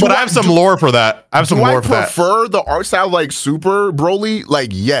true, but I have some lore for that. I prefer the art style like Super Broly? Like,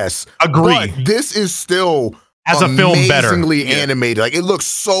 yes. Agree. But this is still as a film better, amazingly animated. Like, it looks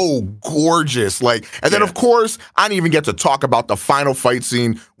so gorgeous. Like, and then of course, I didn't even get to talk about the final fight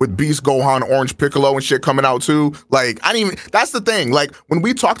scene with Beast, Gohan, Orange Piccolo, and shit coming out too. Like, I didn't even. That's the thing. Like, when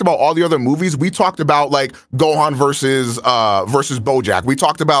we talked about all the other movies, we talked about like Gohan versus BoJack. We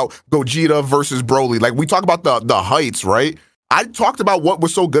talked about Gogeta versus Broly. Like, we talked about the heights, right? I talked about what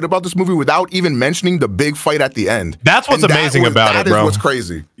was so good about this movie without even mentioning the big fight at the end. That's what's amazing about it, bro. That is what's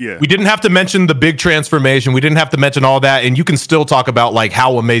crazy. Yeah. We didn't have to mention the big transformation. We didn't have to mention all that. And you can still talk about like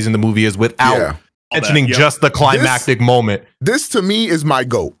how amazing the movie is without mentioning just the climactic moment. This to me is my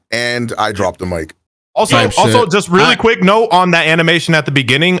GOAT. And I dropped the mic. Also, just really quick note on that animation at the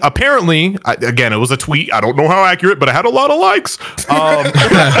beginning. Apparently, again, it was a tweet. I don't know how accurate, but it had a lot of likes. That's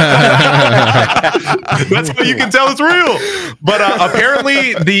how you can tell it's real. But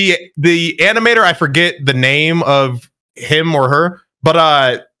apparently, the animator, I forget the name of him or her,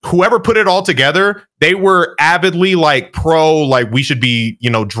 but whoever put it all together, they were avidly like we should be,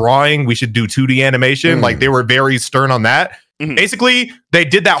 drawing. We should do 2D animation. Like, they were very stern on that. Basically, they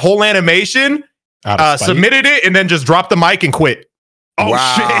did that whole animation. Submitted it and then just dropped the mic and quit. Oh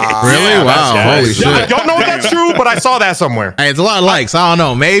shit! Really? Wow! Holy shit! I don't know if that's true, but I saw that somewhere. Hey, it's a lot of likes. I don't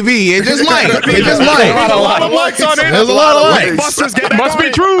know. Maybe it just might. It just might. A lot of likes on it. There's a lot of likes. Must be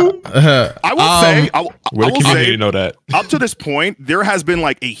true. I will say. Where the community know that? Up to this point, there has been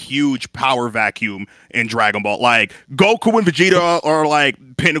like a huge power vacuum in Dragon Ball. Like Goku and Vegeta are like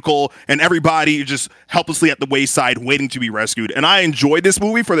pinnacle, and everybody just helplessly at the wayside, waiting to be rescued. And I enjoyed this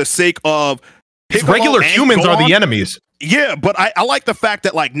movie for the sake of. Regular humans are the enemies. Yeah, but I like the fact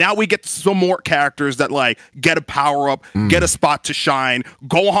that like now we get some more characters that like get a power up, get a spot to shine.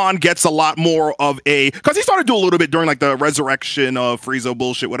 Gohan gets a lot more of because he started to do a little bit during like the resurrection of Frieza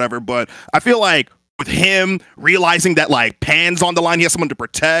bullshit, whatever. But I feel like with him realizing that like Pan's on the line, he has someone to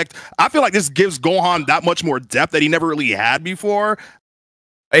protect. I feel like this gives Gohan that much more depth that he never really had before.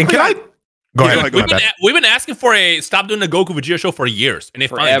 And can I? Go ahead. We've been asking for stop doing the Goku Vegeta show for years, and they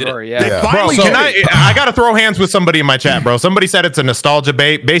finally did it. Yeah. Bro, I got to throw hands with somebody in my chat, bro. Somebody said it's a nostalgia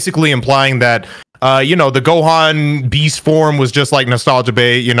bait, basically implying that the Gohan beast form was just like nostalgia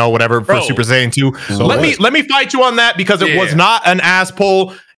bait, whatever for Super Saiyan 2. So let me fight you on that because it was not an ass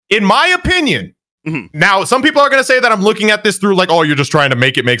pull, in my opinion. Now, some people are going to say that I'm looking at this through like, oh, you're just trying to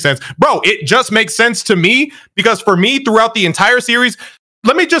make it make sense. Bro, it just makes sense to me because for me, throughout the entire series,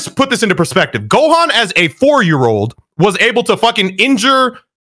 let me just put this into perspective. Gohan, as a 4-year-old, was able to fucking injure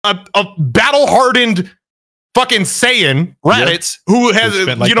a battle-hardened fucking Saiyan, Raditz, who has,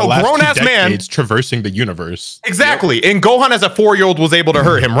 grown-ass man. Traversing the universe. Exactly. And Gohan, as a 4-year-old, was able to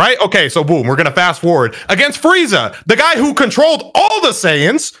hurt him, right? Okay, so boom, we're going to fast forward. Against Frieza, the guy who controlled all the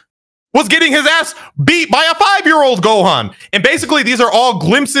Saiyans, was getting his ass beat by a 5-year-old Gohan. And basically, these are all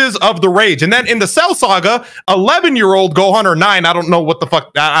glimpses of the rage. And then in the Cell Saga, 11-year-old Gohan, or 9, I don't know what the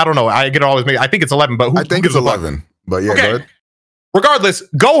fuck, I don't know. I get it always made. I think it's 11, but I think it's 11. But yeah, go ahead. Regardless,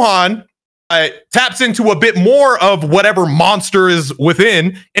 Gohan taps into a bit more of whatever monster is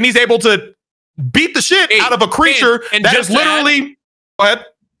within, and he's able to beat the shit out of a creature that is literally... Go ahead.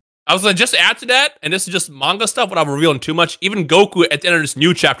 I was going to just add to that, and this is just manga stuff without revealing too much. Even Goku at the end of this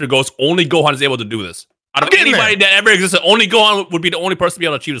new chapter goes, only Gohan is able to do this. Out of anybody that ever existed, only Gohan would be the only person to be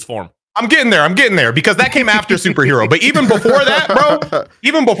able to achieve this form. I'm getting there because that came after Superhero. But even before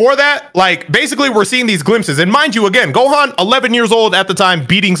that, like basically we're seeing these glimpses. And mind you, again, Gohan, 11 years old at the time,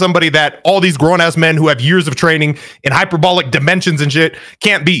 beating somebody that all these grown-ass men who have years of training in hyperbolic dimensions and shit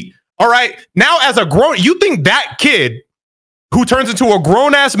can't beat. All right, now as a you think that kid who turns into a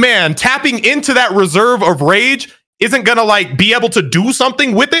grown-ass man tapping into that reserve of rage isn't gonna like be able to do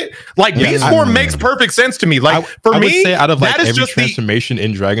something with it. Like beast form makes perfect sense to me. Like for me, would say out of like that is every just transformation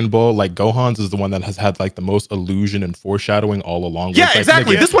in Dragon Ball, like Gohan's is the one that has had like the most illusion and foreshadowing all along. Yeah,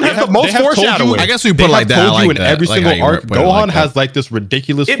 exactly. This one has the most foreshadowing. I guess we put like that. In every single arc, Gohan has like this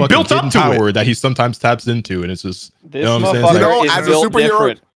ridiculous fucking hidden power that he sometimes taps into, and it's just you know what I'm saying? You know, as a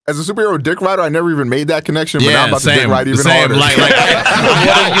superhero. As a superhero dick rider, I never even made that connection, but now I'm about to dick ride even harder.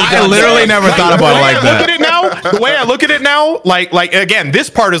 I literally never thought about it like that. The way I look at it now, like again, this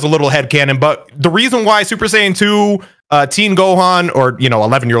part is a little headcanon, but the reason why Super Saiyan 2 Teen Gohan, or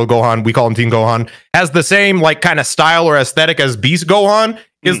 11-year-old Gohan, we call him Teen Gohan, has the same like kind of style or aesthetic as Beast Gohan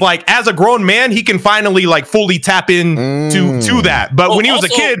is like, as a grown man, he can finally like fully tap in to that. But when he was a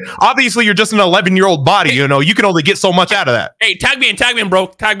kid, obviously you're just an 11-year-old body, you can only get so much out of that. Hey, tag me in, bro.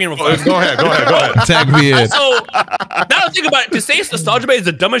 Tag me in. Go ahead. Tag me in. So now to think about it, to say it's nostalgia bait is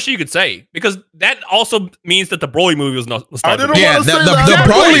the dumbest shit you could say, because that also means that the Broly movie was nostalgia bait. Yeah, the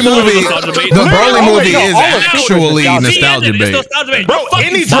Broly movie, is actually nostalgia bait. Bro,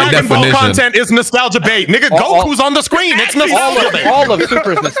 any Dragon Ball content is nostalgia bait. Nigga, Goku's on the screen. It's nostalgia bait. All of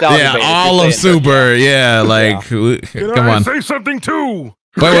Super is nostalgia bait. Yeah, all of Super. Yeah, like, come on. Say something too.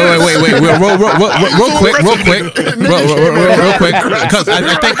 Wait, real quick, because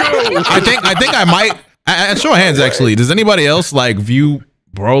I think I might. I show of hands, actually. Does anybody else like view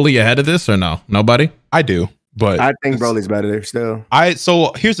Broly ahead of this or no? Nobody? I do, but I think Broly's better there still.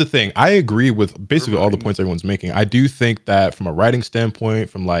 So here's the thing. I agree with basically all the points everyone's making. I do think that from a writing standpoint,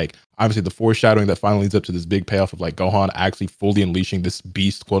 from like obviously the foreshadowing that finally leads up to this big payoff of like Gohan actually fully unleashing this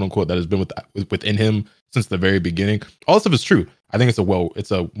beast, quote unquote, that has been within him since the very beginning. All this stuff is true. I think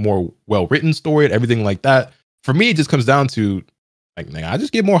it's a more well-written story and everything like that. For me, it just comes down to like, man, I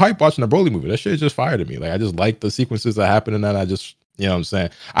just get more hype watching the Broly movie. That shit just fired at me. Like, I just like the sequences that happen in that. I just, you know what I'm saying?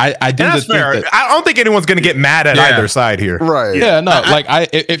 I do that's fair. I don't think anyone's gonna get mad at either side here. Right. Yeah, no,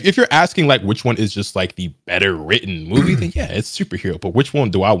 if you're asking like which one is just like the better written movie, then yeah, it's superhero. But which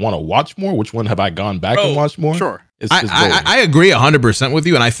one do I want to watch more? Which one have I gone back and watched more? Sure. I agree 100% with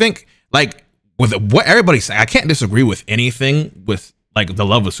you. And I think like with what everybody's saying, I can't disagree with anything with like the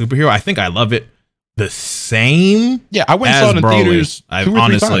love of superhero. I think I love it the same. Yeah, I went and saw it in theaters 2 or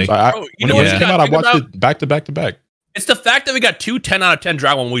 3 times. When it came out, I watched it back to back to back. It's the fact that we got 2 10 out of 10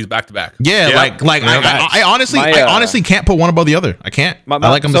 Dragon Ball movies back to back. Yeah, I honestly can't put one above the other. I can't. I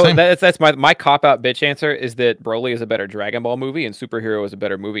like them the same. That's my cop out bitch answer is that Broly is a better Dragon Ball movie and Superhero is a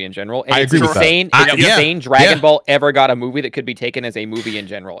better movie in general. And I agree with that. It's insane Dragon Ball ever got a movie that could be taken as a movie in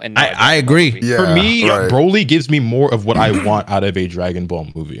general. And I agree. Yeah, for me, Broly gives me more of what I want out of a Dragon Ball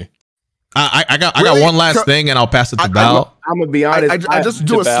movie. I got one last thing, and I'll pass it to Val. I'm gonna be honest. I just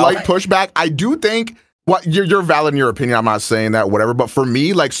do a slight pushback. I do think you're valid in your opinion. I'm not saying that, whatever. But for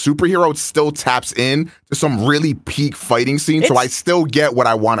me, like superhero still taps in to some really peak fighting scenes, so I still get what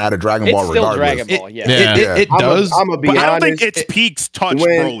I want out of Dragon Ball. It's still regardless. Dragon Ball, It does. I'm gonna be honest. I don't think its peaks touch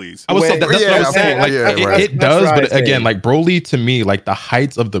Broly's. I was that's what I was saying. Like it does, but again, like Broly to me, like the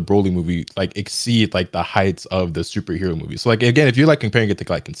heights of the Broly movie like exceed like the heights of the superhero movie. So like again, if you're like comparing it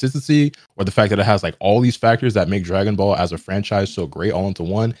to like consistency or the fact that it has like all these factors that make Dragon Ball as a franchise so great all into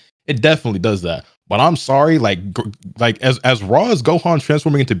one, it definitely does that. But I'm sorry, like as raw as Gohan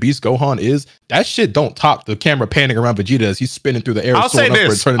transforming into Beast Gohan is, that shit don't top the camera panning around Vegeta as he's spinning through the air, soaring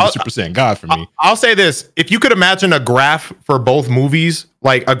upward, turning into Super Saiyan God for me. I'll say this: if you could imagine a graph for both movies,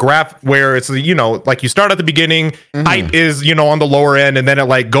 like a graph where it's like you start at the beginning, hype is on the lower end, and then it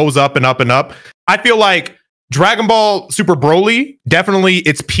like goes up and up and up. I feel like Dragon Ball Super Broly definitely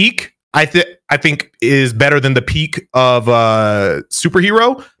its peak. I think is better than the peak of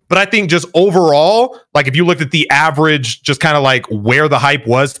Superhero. But I think just overall, like if you looked at the average, just kind of like where the hype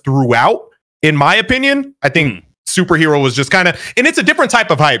was throughout, in my opinion, I think Superhero was just kind of, and it's a different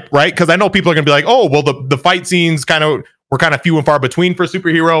type of hype, right? Because I know people are gonna be like, oh, well, the fight scenes were kind of few and far between for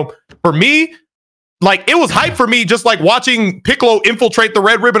Superhero. For me, like it was hype for me, just like watching Piccolo infiltrate the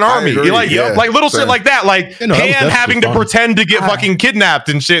Red Ribbon Army, like little shit like that, like Han having to pretend to get fucking kidnapped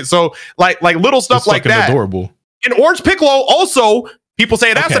and shit. So like little stuff like that. Adorable. And Orange Piccolo also. People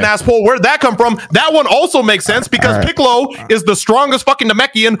say that's an asshole. Where'd that come from? That one also makes sense because Piccolo is the strongest fucking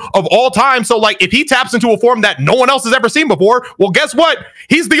Namekian of all time. So, like, if he taps into a form that no one else has ever seen before, well, guess what?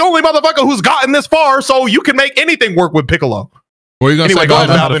 He's the only motherfucker who's gotten this far. So you can make anything work with Piccolo. What are you gonna say? Go ahead,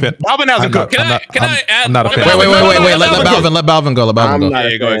 Balvin. Balvin has a good. Can I add? I'm not a fan. Wait. Let Balvin go.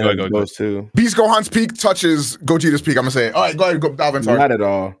 Go. Beast Gohan's peak touches Gogeta's peak. I'm gonna say, all right, go ahead, go, Balvin. Sorry. Not at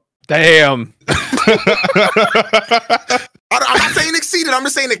all. Damn. I'm not saying exceeded. I'm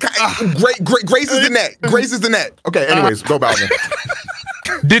just saying it. Grace is the net. Grace is the net. Okay. Anyways, go Balvin.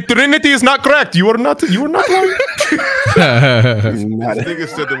 The Trinity is not correct. You are not wrong. This nigga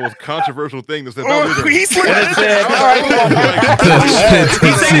said the most controversial thing. That said, he said,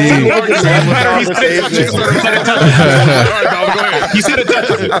 he said it.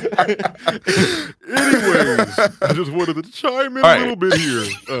 Anyways, I just wanted to chime in a little bit here.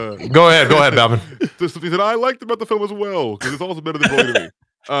 Go ahead, Balvin. There's something that I liked about the film as well, because it's also better than Broly to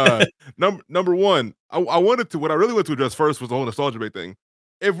me. Number one, what I really wanted to address first was the whole nostalgia bait thing.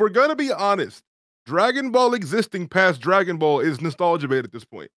 If we're gonna be honest, Dragon Ball existing past Dragon Ball is nostalgia bait at this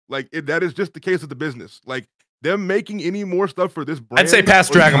point. Like that is just the case of the business. Like them making any more stuff for this brand. I'd say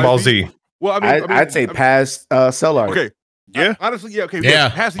past Dragon Ball Z. Well, I'd say past Cell Art. Okay, yeah, honestly, yeah, okay, yeah.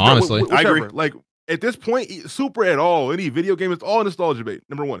 Past honestly, I agree. Like at this point, Super at all, any video game, it's all nostalgia bait.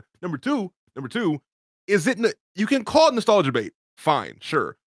 Number one. Number two, is it? You can call it nostalgia bait. Fine,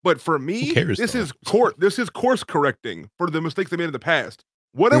 sure. But for me, this is course correcting for the mistakes they made in the past.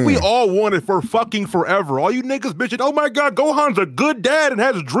 What if we all wanted for fucking forever? All you niggas bitching, oh my god, Gohan's a good dad and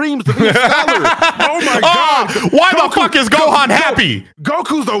has dreams to be a scholar. Oh my god. Why the fuck is Gohan happy?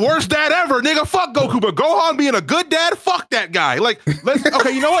 Goku's the worst dad ever, nigga. Fuck Goku, but Gohan being a good dad, fuck that guy. Like,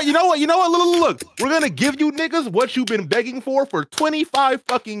 okay, you know what? Look, we're gonna give you niggas what you've been begging for 25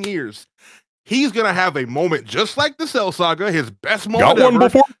 fucking years. He's gonna have a moment just like the Cell Saga, his best moment Got one ever.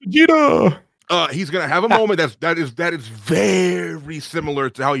 before Vegeta. He's gonna have a moment that is very similar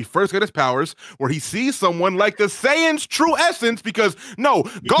to how he first got his powers, where he sees someone like the Saiyan's true essence. Because no,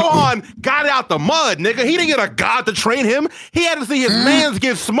 Gohan got out the mud, nigga. He didn't get a god to train him. He had to see his mans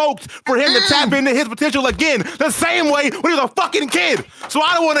get smoked for him to tap into his potential again, the same way when he was a fucking kid. So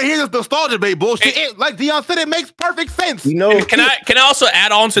I don't want to hear this nostalgia bait bullshit. Like Dion said, it makes perfect sense. You know, can I also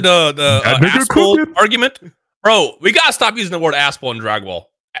add on to the asshole argument, bro? We gotta stop using the word asshole in Dragon Ball.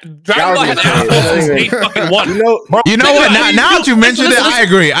 Dragon Ball has assholes since fucking one. You know what? Now that you mentioned it, I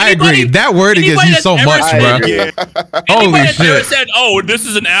agree. That word gets used so much, bro. Holy shit! Said, "Oh, this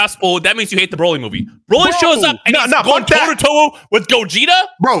is an asshole." That means you hate the Broly movie. Broly shows up and he's going toe to toe with Gogeta.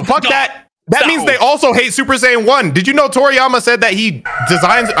 Bro, fuck that. That means they also hate Super Saiyan 1. Did you know Toriyama said that he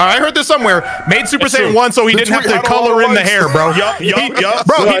designs, I heard this somewhere, made Super Saiyan 1 so he didn't have to color in the hair, bro. Yup.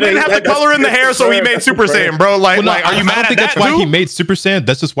 Bro, he didn't have to color in the hair, so he made Super Saiyan, bro. Like, are you mad at that? That's why he made Super Saiyan.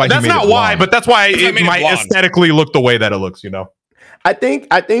 That's just why he made it. That's not why, but that's why it might aesthetically look the way that it looks, you know? I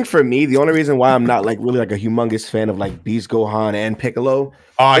think for me, the only reason why I'm not like really like a humongous fan of like Beast Gohan and Piccolo.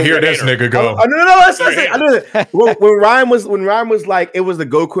 Oh, here this nigga go. No. When Ryan was like, it was the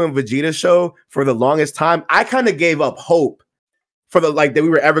Goku and Vegeta show for the longest time, I kind of gave up hope for the like that we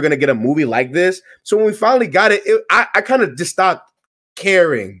were ever gonna get a movie like this. So when we finally got it, I kind of just stopped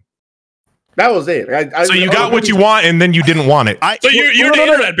caring. That was it. So you got what you want, and then you didn't want it. So you're the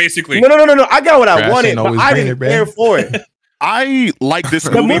internet, basically. No. I got what I wanted, but I didn't care for it. I like this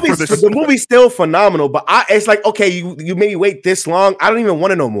movie. The movie's still phenomenal, but it's like, okay, you made me wait this long. I don't even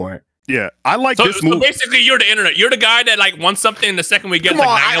want it no more. Yeah, I like this movie. So basically, you're the internet. You're the guy that like wants something, and the second we get, No.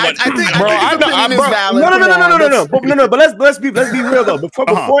 But let's be real though.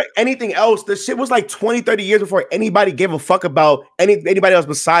 Before anything else, the shit was like 20, 30 years before anybody gave a fuck about anybody else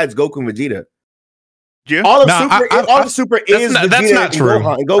besides Goku and Vegeta. Yeah. All of Super is that's not true.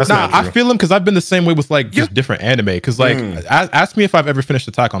 I feel him because I've been the same way with like just different anime. Because like, ask me if I've ever finished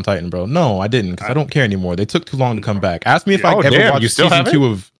Attack on Titan, bro. No, I didn't because I don't care anymore. They took too long to come back. Ask me if I ever watched season 2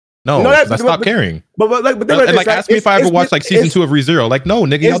 of. No, I stopped caring. But ask me if I ever watched like season 2 of ReZero. Like, no,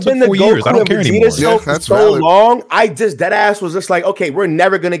 nigga, y'all took 4 years. I don't care anymore. That's so long. That ass was just like, okay, we're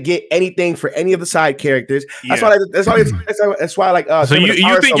never gonna get anything for any of the side characters. That's why I like. So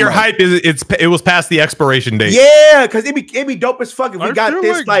you think your hype it was past the expiration date? Yeah, because it'd be dope as fuck if we got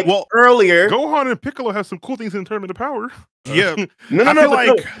this like earlier. Gohan and Piccolo have some cool things in Tournament of Power. Yeah,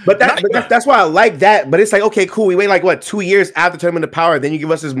 but that's why I like that. But it's like, okay, cool. We wait like what 2 years after Tournament of Power, then you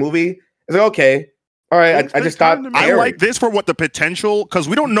give us this movie. It's like, okay, all right. I just thought I like this for what the potential, because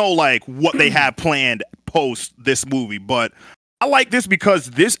we don't know like what they have planned post this movie, but I like this because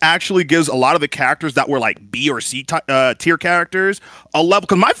this actually gives a lot of the characters that were like B or C tier characters a level.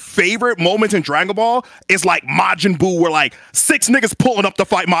 Because my favorite moments in Dragon Ball is like Majin Buu, where like 6 niggas pulling up to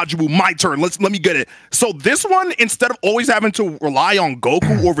fight Majin Buu. My turn. Let me get it. So this one, instead of always having to rely on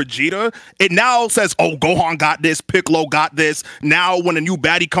Goku or Vegeta, it now says, oh, Gohan got this, Piccolo got this. Now when a new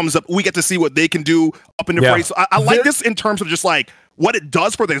baddie comes up, we get to see what they can do up in the fray. So I like this in terms of just like what it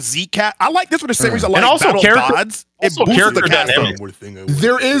does for the Z-Cat. I like this for the same reason I like Battle of Gods. It boosts the cast.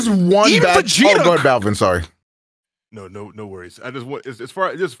 There is one bad... Vegeta. Oh, go ahead, Balvin. Sorry. No worries. I just want as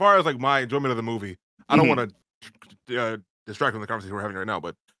far as like my enjoyment of the movie. I don't want to distract from the conversation we're having right now,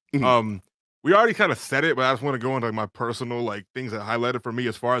 but we already kind of said it, but I just want to go into like, my personal like things that highlighted for me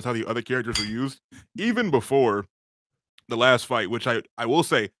as far as how the other characters were used, even before the last fight. Which I will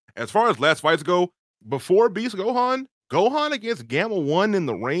say, as far as last fights go, before Beast Gohan against Gamma 1 in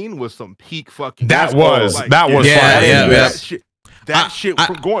the rain was some peak fucking. That was fun. That shit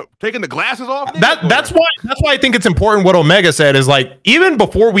from taking the glasses off. That's why I think it's important what Omega said is like, even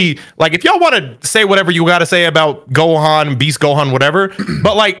before we like, if y'all want to say whatever you got to say about Gohan, Beast Gohan, whatever,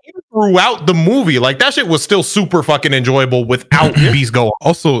 but like even throughout the movie, like that shit was still super fucking enjoyable without Beast Gohan.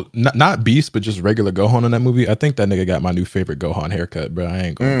 Also, not Beast, but just regular Gohan in that movie. I think that nigga got my new favorite Gohan haircut, bro. I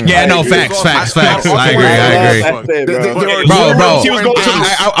ain't going. Facts. I agree. Bro,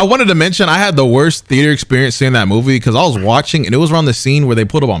 I wanted to mention I had the worst theater experience seeing that movie because I was watching and it was around the scene where they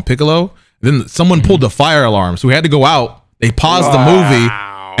put up on Piccolo. Then someone pulled the fire alarm, so we had to go out. They paused the movie,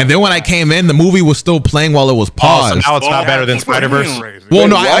 and then when I came in, the movie was still playing while it was paused. So now it's not better than Spider-Verse. Well,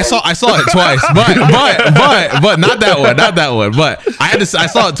 no, I saw it twice, but not that one. But I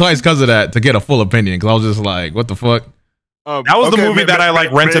saw it twice because of that to get a full opinion. Because I was just like, what the fuck. That was the movie that I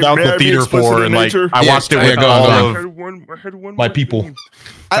like rented out the theater for, and like I watched it with all of my people.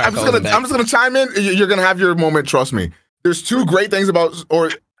 I'm just gonna chime in. You're gonna have your moment. Trust me. There's two great things about,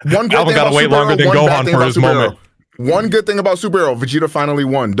 or one great thing about wait longer than Gohan for his moment. One good thing about Superhero, Vegeta finally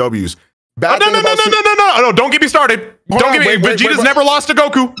won. W's. No, don't get me started. Vegeta's never lost to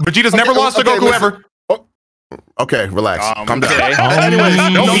Goku. Vegeta's never lost to Goku ever. Okay, relax. Calm down. Anyways,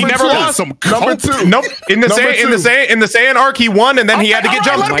 he never lost. Number two. Nope. In the Saiyan arc, he won, and then he had to get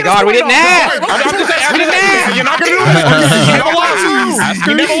jumped. Oh my God, we didn't ask. You're not gonna do this.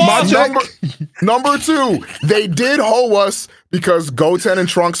 He never lost. Number two, they did hoe us because Goten and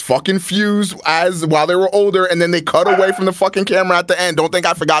Trunks fucking fused while they were older, and then they cut away from the fucking camera at the end. Don't think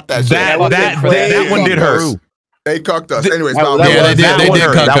I forgot that shit. That one did hurt. They cucked us. Anyways,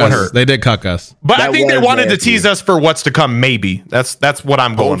 they did cuck us. But I think they wanted to tease us for what's to come. Maybe that's what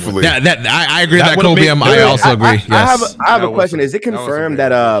I'm going for. Yeah, I agree that Cobium. I also agree. Yes. I have a question. Is it confirmed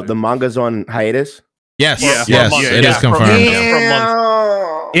that the manga's on hiatus? Yes. It is confirmed.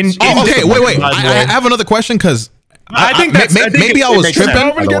 Okay, wait. I have another question because I think maybe I was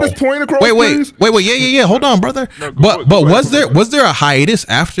tripping. Get his point across, wait. Yeah. Hold on, brother. But was there a hiatus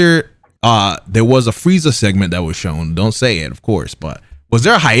after? There was a Frieza segment that was shown. Don't say it, of course, but was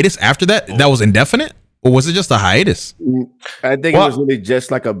there a hiatus after that that was indefinite, or was it just a hiatus? I think it was really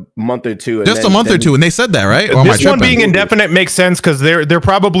just like a month or two. Just a month or two, and they said that, right? This one being indefinite makes sense because they're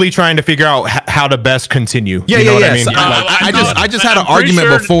probably trying to figure out how to best continue. Yeah, I just had an argument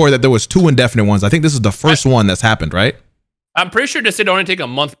before that there was two indefinite ones. I think this is the first one that's happened, right? I'm pretty sure they said only take a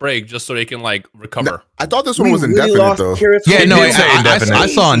month break just so they can like recover. No, I thought this one was indefinite though. Yeah, no, I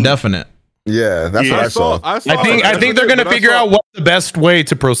saw indefinite. Yeah, that's what I saw. I think they're gonna figure out what the best way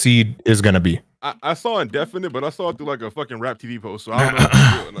to proceed is gonna be. I saw indefinite, but I saw it through like a fucking Rap TV post, so I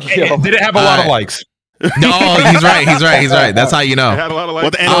don't know. Did it have a lot of likes? No, he's right. That's how you know. It had a lot of likes.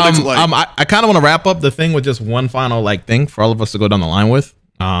 What the analytics like? I kind of want to wrap up the thing with just one final like thing for all of us to go down the line with.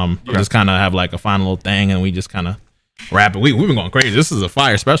 Just kind of have like a final little thing, and we just kind of wrap it. We've been going crazy. This is a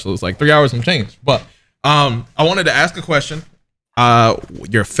fire special. It's like 3 hours and change. But I wanted to ask a question.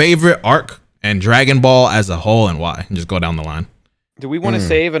 Your favorite arc and Dragon Ball as a whole, and why? And just go down the line. Do we want to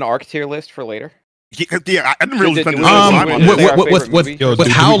save an arc tier list for later? Yeah, I didn't really spend with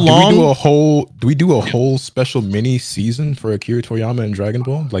how long? Do we do a whole special mini season for Akira Toriyama and Dragon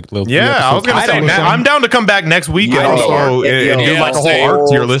Ball? Like, I was gonna say, I'm down to come back next week and also do like a whole arc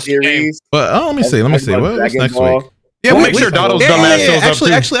tier list. But let me see. What's next week? Yeah, we'll make sure Donald's dumbass shows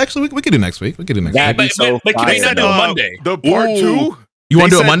up. Actually, we could do next week. But can we not do Monday? The part 2. You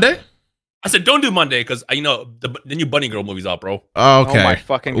want to do it Monday? I said don't do Monday because the new Bunny Girl movie's out, bro. Okay. Oh my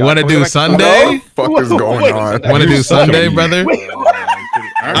fucking God. Want to do Sunday? What the fuck is going on? Want to do Sunday, brother? Okay.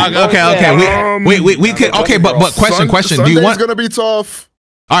 We could. Okay, but question. Do you want? It's gonna be tough.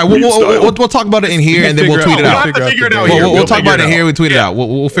 All right, we'll talk about it in here and then we'll tweet it out. We'll talk about it here. We tweet it out.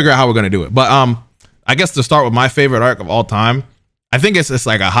 We'll figure out how we're gonna do it. But I guess to start with my favorite arc of all time, I think it's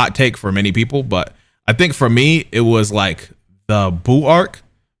like a hot take for many people, but I think for me it was like the Boo arc.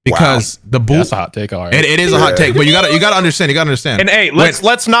 Because the Boo, that's a hot take. All right. It is a hot take, but you gotta understand. And hey,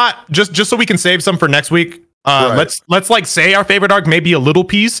 let's not just so we can save some for next week. Let's like say our favorite arc, maybe a little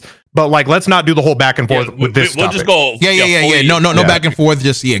piece, but like let's not do the whole back and forth with this. We'll just go. Yeah. No back and forth.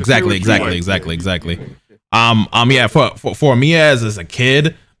 Just exactly. For me as a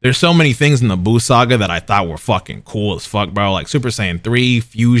kid, there's so many things in the Boo saga that I thought were fucking cool as fuck, bro. Like Super Saiyan 3,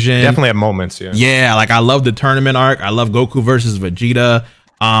 Fusion. Definitely have moments. Yeah. Like I love the tournament arc. I love Goku versus Vegeta.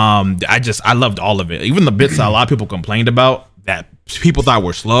 I loved all of it. Even the bits that a lot of people complained about, that people thought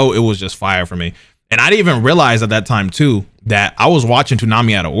were slow, it was just fire for me. And I didn't even realize at that time too that I was watching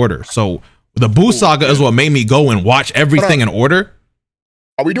Toonami out of order. So the Boo Saga is what made me go and watch everything in order.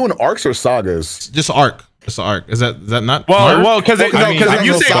 Are we doing arcs or sagas? Just arc. It's an arc. Is that not? Well, because if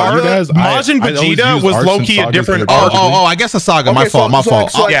you say arc, Majin Vegeta was low key a different arc. I guess a saga. My fault.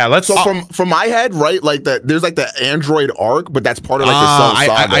 Yeah, let's. So from my head, right? Like that. There's like the Android arc, but that's part of like the Cell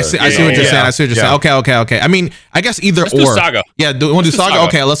Saga. I see what you're saying. I see what you're saying. Okay. I mean, I guess either let's or. Do saga. Yeah, want to do saga?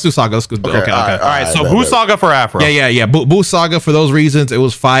 Okay, let's do saga. Let's go. Okay. All right. So Boo Saga for Afro. Yeah. Boo Saga for those reasons. It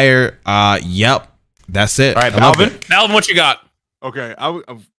was fire. Yep. That's it. All right, Melvin. Melvin, what you got? Okay,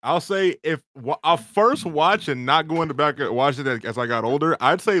 I'll say if I'll first watch and not go into back and watch it as I got older,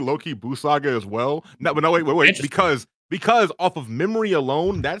 I'd say low-key Boo Saga as well. No, but no, wait, because off of memory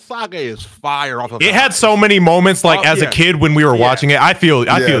alone, that saga is fire. Off of it had so many moments like as a kid when we were watching it. I feel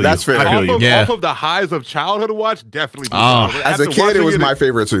that's fair. Off of the highs of childhood watch, definitely. As a kid, it was my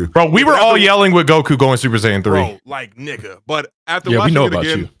favorite too. Bro, we were all yelling with Goku going Super Saiyan 3. Bro, like nigga. But after watching it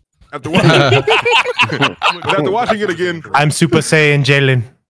again. After watching it again, I'm Super Saiyan Jalen.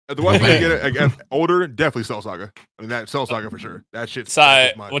 After watching it again older, definitely Cell Saga. I mean, that Cell Saga for sure. That shit's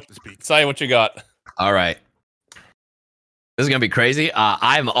Sai, what you got? All right. This is gonna be crazy.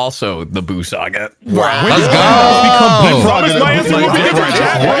 I'm also the Boo Saga. Wow. Let's go.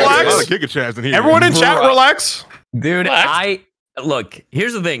 Everyone in chat, relax. Dude, look,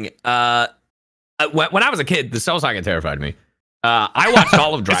 here's the thing. When I was a kid, the Cell Saga terrified me. I watched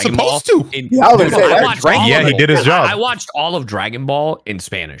all of Dragon Ball. He did his job. I watched all of Dragon Ball in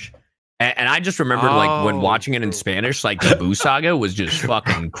Spanish. And I just remembered, like, when watching it in Spanish, like, the Boo Saga was just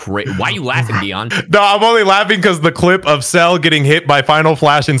fucking crazy. Why are you laughing, Dion? No, I'm only laughing because the clip of Cell getting hit by Final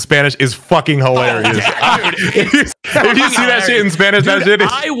Flash in Spanish is fucking hilarious. If you see that shit in Spanish, that shit is...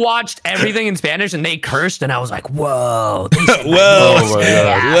 I watched everything in Spanish, and they cursed, and I was like, whoa.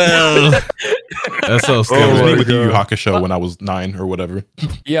 Whoa. That's so stupid. It was me with Yu Yu Hakusho when I was 9 or whatever.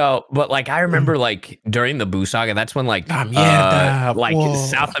 Yo, but, like, I remember, like, during the Boo Saga, that's when, like, South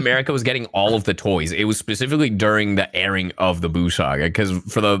America was getting all of the toys. It was specifically during the airing of the Boo Saga, because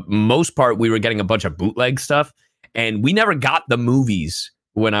for the most part we were getting a bunch of bootleg stuff, and we never got the movies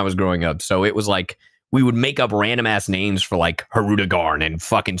when I was growing up. So it was like we would make up random ass names for like Haruda Garn and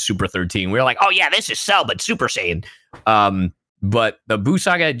fucking Super 13. We were like, oh yeah, this is Cell but Super Saiyan. But the Boo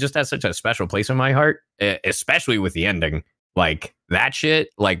Saga just has such a special place in my heart, especially with the ending. Like that shit,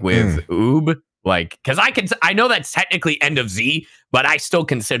 like with Oob. Like, because I know that's technically end of Z, but I still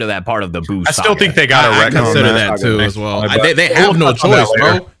consider that part of the Boo Saga. I still think they got to consider that too as well. They have no choice,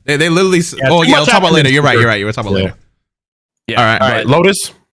 bro. They literally. We'll talk about later. You're right. We'll talk about later. Yeah. All right.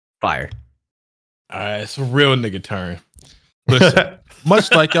 Lotus. Fire. All right. It's a real nigga turn. Listen,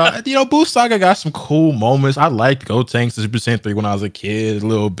 much like y'all, Boo Saga got some cool moments. I liked Gotenks to Super Saiyan 3 when I was a kid a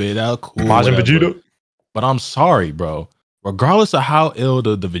little bit. That was cool. Majin Vegeta. But I'm sorry, bro. Regardless of how ill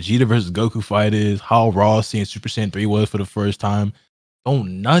the Vegeta versus Goku fight is, how raw seeing Super Saiyan 3 was for the first time,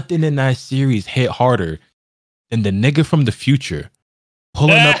 nothing in that series hit harder than the nigga from the future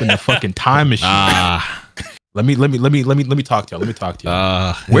pulling up in the fucking time machine. Let me talk to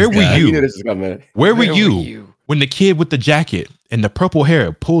y'all. Where were you? Where were you when the kid with the jacket and the purple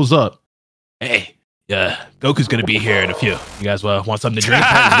hair pulls up? Hey, Goku's gonna be here in a few. You guys want something to drink?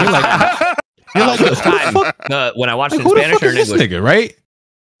 You're like, when I watched it in Spanish or in English, nigga, right?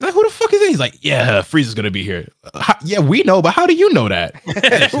 Like, who the fuck is he? He's like, yeah, Frieza's gonna be here. Yeah, we know, but how do you know that?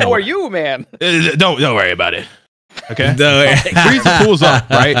 Who are you, man? Don't worry about it. Okay. Frieza pulls up,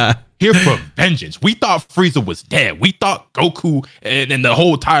 right? Here for vengeance. We thought Frieza was dead. We thought Goku and the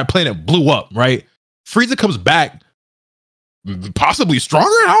whole entire planet blew up, right? Frieza comes back, possibly stronger.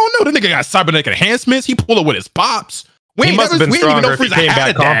 I don't know. The nigga got cybernetic enhancements. He pulled up with his pops. We even know Frieza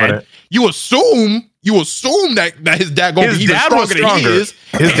had a dad. You assume that his dad gonna be even stronger than he is.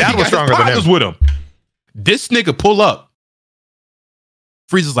 His dad was stronger than him. With him. This nigga pull up.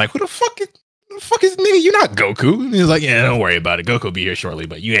 Frieza's like, who the fuck is nigga? You're not Goku. And he's like, yeah, don't worry about it. Goku will be here shortly,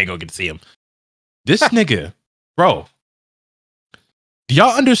 but you ain't gonna get to see him. This nigga, bro. Do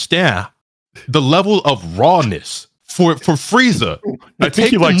y'all understand the level of rawness for Frieza to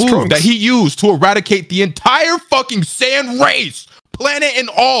take the move that he used to eradicate the entire fucking Saiyan race, planet and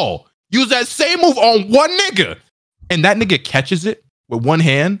all? Use that same move on one nigga, and that nigga catches it with one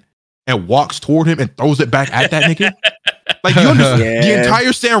hand and walks toward him and throws it back at that nigga. Like, you understand? The entire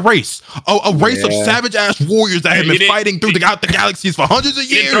Saiyan race, a race of savage ass warriors that have been fighting through the galaxies for hundreds of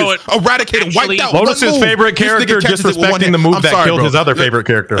years, eradicated, wiped out. Lotus's favorite character disrespecting the move that killed his other favorite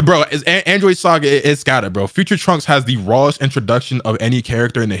character. Bro, Android Saga, it's got it, bro. Future Trunks has the rawest introduction of any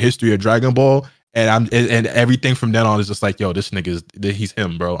character in the history of Dragon Ball. and everything from then on is just like, yo, this nigga he's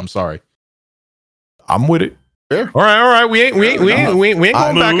him, bro. I'm sorry. I'm with it. Yeah. All right. We ain't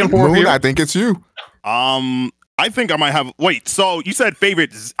going back and forth here. I think it's you. I think I might have. Wait, so you said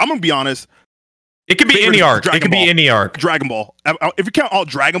favorite? I'm gonna be honest. It could be any arc. It could be any arc. Dragon Ball. If you count all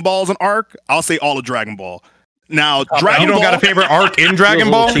Dragon Balls an arc, I'll say all of Dragon Ball. Now, Dragon Ball. You don't got a favorite arc in Dragon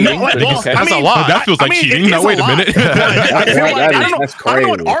Ball? No, that's a lot. That feels like cheating. Now wait a minute. That's crazy. I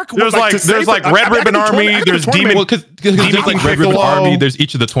don't know what arc. There's like Red Ribbon Army. There's Demon. Because there's like Red Ribbon Army. There's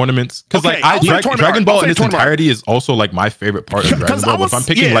each of the tournaments. Because like Dragon Ball in its entirety is also like my favorite part of Dragon Ball. But if I'm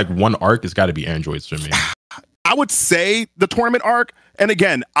picking like one arc, it's got to be Androids for me. I would say the tournament arc. And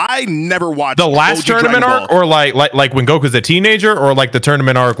again, I never watched the last tournament arc, or like when Goku's a teenager, or like the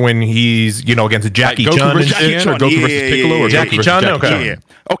tournament arc when he's against Jackie Chun and shit, or Goku versus Piccolo, or Jackie Chun.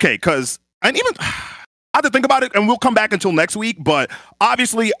 Okay, because and even I have to think about it, and we'll come back until next week. But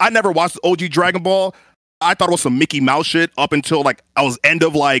obviously, I never watched OG Dragon Ball. I thought it was some Mickey Mouse shit up until like I was end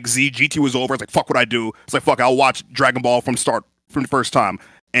of like GT was over. It's like fuck what I do. It's like fuck, I'll watch Dragon Ball from the first time,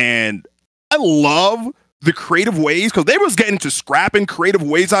 and I love the creative ways, because they was getting to scrapping creative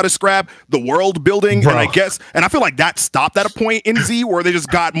ways out of scrap, the world building, and I feel like that stopped at a point in Z where they just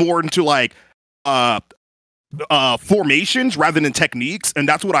got more into like formations rather than techniques, and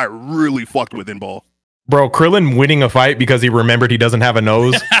that's what I really fucked with in Ball. Bro, Krillin winning a fight because he remembered he doesn't have a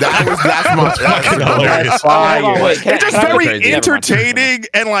nose. That's hilarious. It's just very entertaining,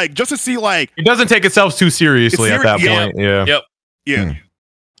 and like just to see like it doesn't take itself too seriously at that point. Yeah.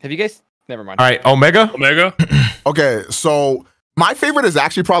 Have you guys? Never mind. All right, Omega. Okay, so my favorite is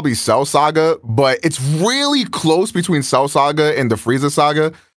actually probably Cell Saga, but it's really close between Cell Saga and the Frieza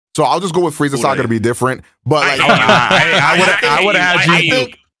Saga. So I'll just go with Frieza Saga to be different. But like, I would add you.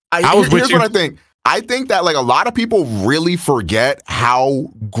 Here's what I think. I think that like a lot of people really forget how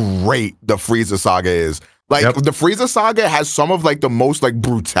great the Frieza Saga is. Like the Frieza Saga has some of like the most like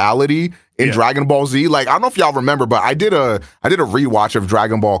brutality in Dragon Ball Z. Like I don't know if y'all remember, but I did a rewatch of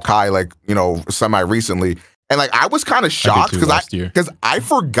Dragon Ball Kai like semi recently, and like I was kind of shocked because I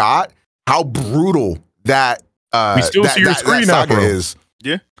forgot how brutal that we still see your screen saga is.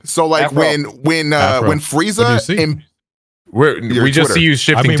 Yeah. So like when Frieza we just see you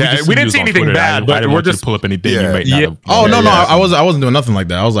shifting. We didn't see anything bad, but we're just pull up anything you might not have. Oh no, I wasn't doing nothing like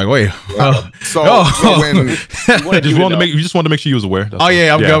that. I was like, wait. So when you just wanted to make sure you was aware. Oh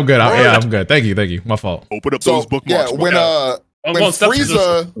yeah, I'm good. I'm good. Thank you. My fault. Open up those bookmarks. Yeah, when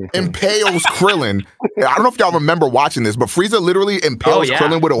Frieza impales Krillin, I don't know if y'all remember watching this, but Frieza literally impales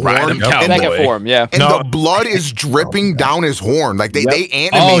Krillin with a horn. And the blood is dripping down his horn. Like they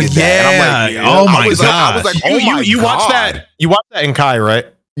animated that. And I'm like, my god! I was like, oh my god! You watched that? You watched that in Kai, right?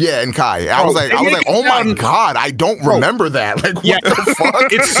 Yeah, in Kai. I was like, oh my god! I don't remember that. Like, what the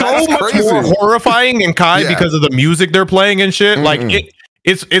fuck? It's so much more horrifying in Kai because of the music they're playing and shit. Like it.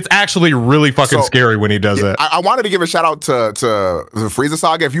 It's actually really fucking scary when he does that. I wanted to give a shout out to the Frieza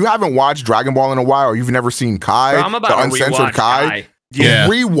Saga. If you haven't watched Dragon Ball in a while, or you've never seen Kai, the uncensored Kai,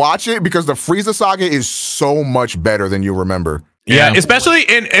 rewatch it because the Frieza Saga is so much better than you remember. Yeah, especially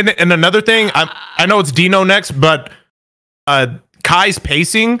in another thing. I know it's Dino next, but Kai's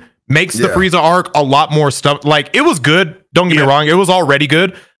pacing makes the Frieza arc a lot more stuff. Like it was good. Don't get me wrong, it was already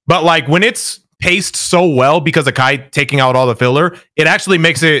good, but like when it's paced so well because of Kai taking out all the filler, it actually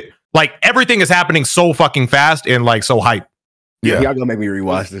makes it like everything is happening so fucking fast and like so hype. Yeah, y'all gonna make me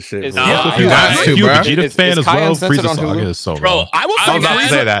rewatch this shit. If you're a Vegeta fan as well, Frieza Saga is so bro. I was about to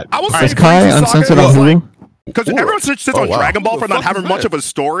say that. Is Kai uncensored on Hulu? Because everyone sits on Dragon Ball for not having much of a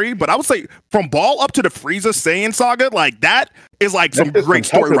story, but I would say from Ball up to the Frieza Saiyan Saga, like that is like some great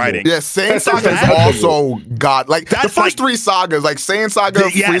story writing. Yeah, Saiyan Saga has also got like the first three sagas, like Saiyan Saga,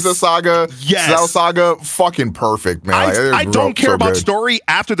 Frieza Saga, Cell Saga, fucking perfect, man. I don't care about story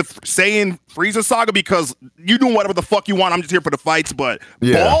after the Saiyan Frieza Saga because you do whatever the fuck you want. I'm just here for the fights, but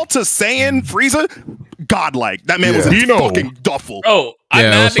Ball to Saiyan Frieza, godlike. That man was a fucking duffel. Oh, I'm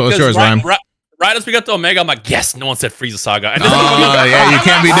mad because right as we got to Omega, I'm like, yes, no one said Frieza Saga. And you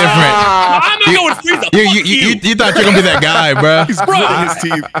can't be different. I'm not going with Frieza. You thought you were gonna be that guy, bro. He's gritting his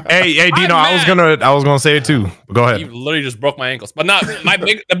teeth. Hey, Dino, I was gonna say it too. Go ahead. You literally just broke my ankles. But not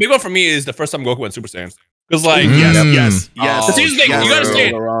the big one for me is the first time Goku went Super Saiyan. Because like, yes. See, you gotta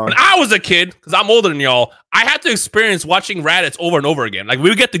understand. When I was a kid, because I'm older than y'all, I had to experience watching Raditz over and over again. Like we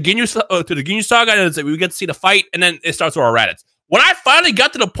would get to the Ginyu Saga, and we would get to see the fight, and then it starts with our Raditz. When I finally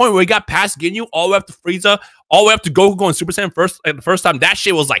got to the point where we got past Ginyu, all the way up to Frieza, all the way up to Goku going Super Saiyan the first time, that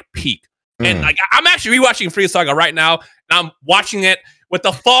shit was like peak. And like I'm actually rewatching Frieza Saga right now, and I'm watching it with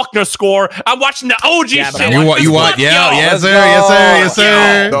the Faulkner score. I'm watching the OG shit. You watch? Yes,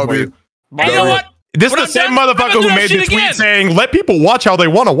 sir. And you know what? This is the same motherfucker who made the tweet saying, let people watch how they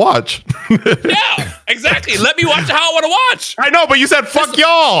want to watch. Yeah, exactly. Let me watch how I want to watch. I know, but you said fuck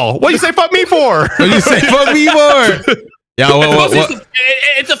y'all. What do you say fuck me for? What you say fuck me for? Yeah,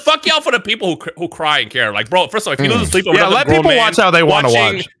 it's a fuck y'all for the people who cry and care. Like, bro, first of all, if you lose sleep over let people watch how they want to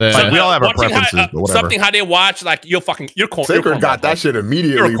watch. Like, we all have our preferences, but whatever. Something how they watch, like you're Sacred got that shit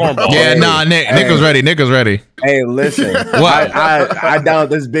immediately. Yeah, nah, Nick was ready. Nick was ready. Hey, listen, I down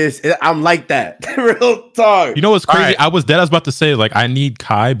this bitch. I'm like that. Real talk. You know what's crazy? I was about to say like I need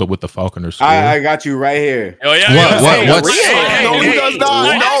Kai, but with the Falconer School. I got you right here. Oh yeah. What? No, he does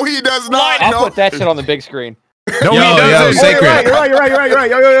not. No, he does not. I'll put that shit on the big screen. No, he doesn't. Sacred. You're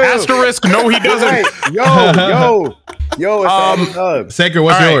right. Asterisk. No, he doesn't. Yo. Sacred,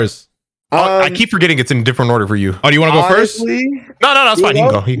 what's yours? I keep forgetting it's in different order for you. Oh, do you want to go first? No, it's fine.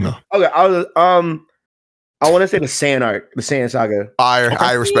 He can go. Okay, I want to say the Saiyan arc, the Saiyan saga.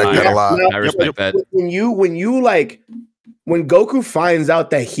 I respect that a lot. I respect that. When you like, when Goku finds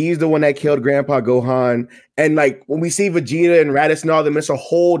out that he's the one that killed Grandpa Gohan, and like when we see Vegeta and Raditz and all them, it's a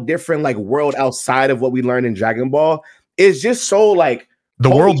whole different like world outside of what we learned in Dragon Ball. It's just so like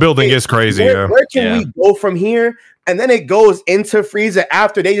the world building is crazy. Where can we go from here? And then it goes into Frieza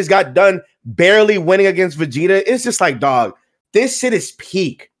after they just got done barely winning against Vegeta. It's just like, dog, this shit is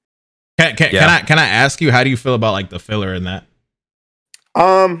peak. Can I ask you, how do you feel about like the filler in that?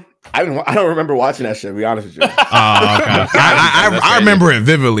 I don't remember watching that shit, to be honest with you. Okay. I remember it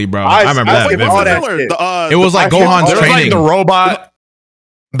vividly, bro. I remember that vividly. It was like Gohan's training. Like the robot.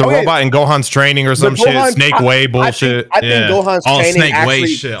 Robot and Gohan's training or some shit. Snake Way bullshit. I think Gohan's training Snake Way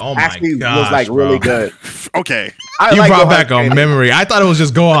shit. Oh my gosh, was like really good. Okay. You brought back a memory. I thought it was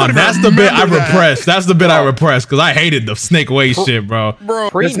just Gohan. That's the bit I repressed. That's the bit I repressed because I hated the Snake Way shit, bro.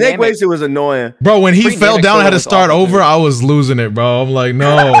 The Snake Way shit was annoying. Bro, when he fell down and had to start over, I was losing it, bro. I'm like,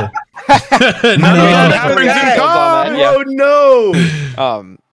 no. No.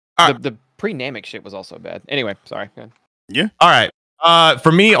 The pre-Namek shit was also bad. Anyway, sorry. Yeah. All right.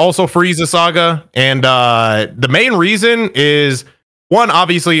 For me, also Frieza Saga, and the main reason is one,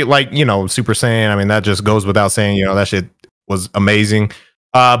 obviously, like Super Saiyan. I mean, that just goes without saying. That shit was amazing.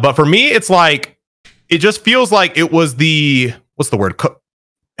 But for me, it's like it just feels like it was the what's the word?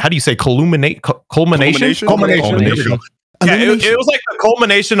 How do you say culmination? Yeah, it was like the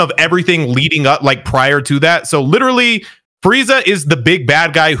culmination of everything leading up, like prior to that. So literally, Frieza is the big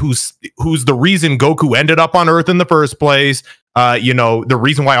bad guy who's the reason Goku ended up on Earth in the first place. The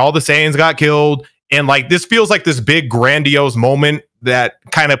reason why all the Saiyans got killed. And like this feels like this big grandiose moment that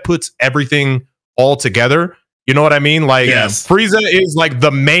kind of puts everything all together. You know what I mean? Like Frieza is like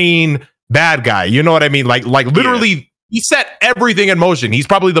the main bad guy. You know what I mean? Like literally he set everything in motion. He's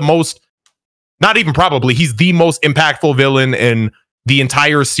probably the most, not even probably, he's the most impactful villain in the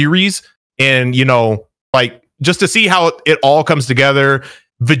entire series. And like just to see how it all comes together.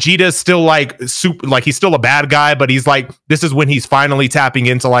 Vegeta's still like super, like he's still a bad guy, but he's like, this is when he's finally tapping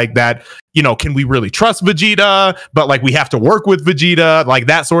into like that, can we really trust Vegeta? But like, we have to work with Vegeta, like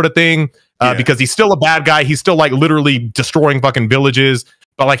that sort of thing, because he's still a bad guy. He's still like literally destroying fucking villages,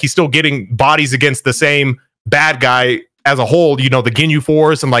 but like, he's still getting bodies against the same bad guy as a whole, the Ginyu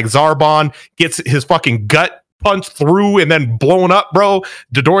Force, and like Zarbon gets his fucking gut punched through and then blown up, bro.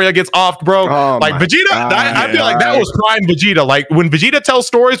 Dodoria gets off, bro. Like Vegeta, I feel like that was prime Vegeta. Like when Vegeta tells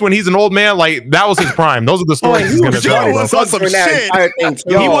stories when he's an old man, like that was his prime. Those are the stories he's gonna tell. He was on some shit.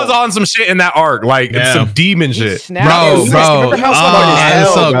 He was on some shit in that arc, like some demon shit, bro.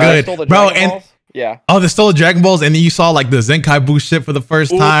 It's so good, bro. And they stole the Dragon Balls, and then you saw like the Zenkai Boost shit for the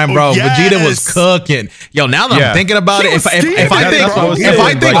first time, bro. Vegeta was cooking. Yo, now that I'm thinking about it, if I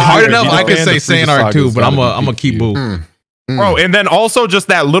think hard enough, I could say Saiyan Arc too, but I'm gonna keep Boo. Bro, and then also just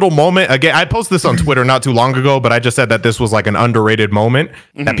that little moment, again, I posted this on Twitter not too long ago, but I just said that this was like an underrated moment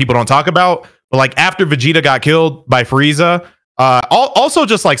that people don't talk about. But like after Vegeta got killed by Frieza, also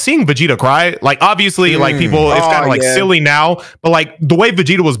just like seeing Vegeta cry, like obviously like people, it's kind of like silly now, but like the way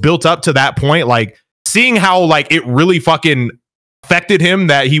Vegeta was built up to that point, like seeing how like it really fucking affected him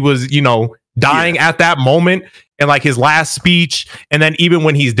that he was, dying at that moment, and like his last speech, and then even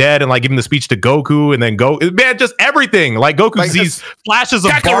when he's dead and like giving the speech to Goku, and then man, just everything. Like Goku sees flashes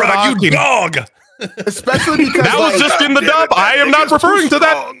of Bardock, you dog. Especially because that was just in the dub. I am not referring to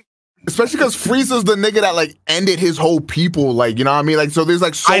that. Especially because Frieza's the nigga that like ended his whole people, like you know what I mean. Like so, there's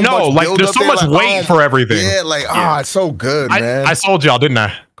like so much like there's so much weight for everything. Yeah, like it's so good, man. I sold y'all, didn't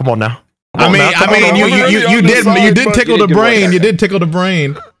I? Come on now. I mean, you did tickle the brain. You did tickle the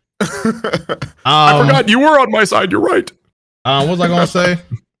brain. I forgot you were on my side. You're right. What was I gonna say?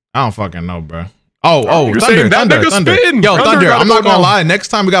 I don't fucking know, bro. Oh, Thunder. Spin. Yo, Thunder, I'm not gonna lie. Next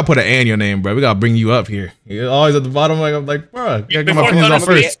time we gotta put an A in your name, bro. We gotta bring you up here. You're always at the bottom. I'm like, bro, you gotta get my opinions out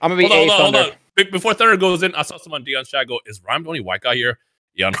first. I'm gonna be hold on. Before Thunder goes in, I saw someone Dion's chat go, is Rhyme the only white guy here?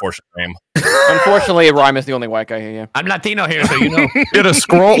 Yeah, unfortunately. Unfortunately, Rhyme is the only white guy here. Yeah. I'm Latino here, so you know. Did a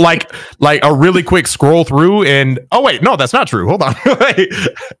scroll like a really quick scroll through, and oh wait, no, that's not true. Hold on, wait,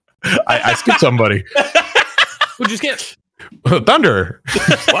 I skipped somebody. Who'd you skip? Thunder.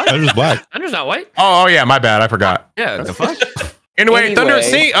 What? Thunder's black. Thunder's not white. Oh yeah, my bad. I forgot. Yeah, the fuck. Anyway, Thunder.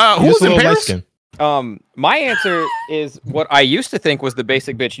 See, who's in Paris? My answer is what I used to think was the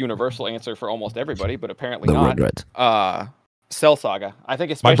basic bitch universal answer for almost everybody, but apparently not. Cell Saga. I think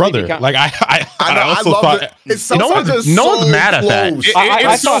especially my brother. Like I also thought no one's mad at that.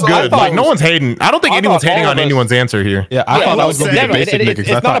 It's so good. Like no one's hating. I don't think anyone's hating on anyone's answer here. Yeah, I thought that was going to be the basic nigga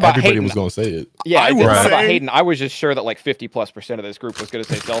because I thought everybody was going to say it. Yeah, it's not about hating. I was just sure that like 50+% of this group was going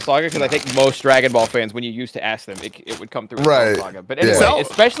to say Cell Saga because I think most Dragon Ball fans, when you used to ask them, it would come through Cell Saga. But anyway,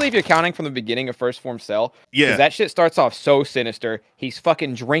 especially if you're counting from the beginning of First Form Cell, because that shit starts off so sinister. He's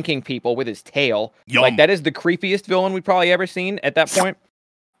fucking drinking people with his tail. Like that is the creepiest villain we've probably ever seen at that point.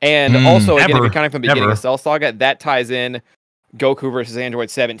 And also, again, if you're counting from the beginning of Cell Saga, that ties in Goku versus Android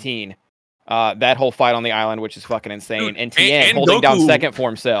 17. That whole fight on the island, which is fucking insane. Dude, and Tien holding Goku, down second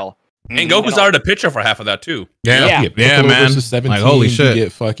form Cell. And Goku started a picture for half of that too. Yeah, man. Versus 17, like holy shit. You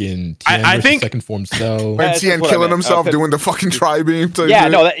get fucking Tien I think second form Cell. And Tien killing himself doing the fucking tri-beam. Yeah,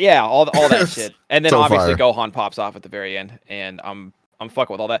 no, all that shit. And then obviously Gohan pops off at the very end, and I'm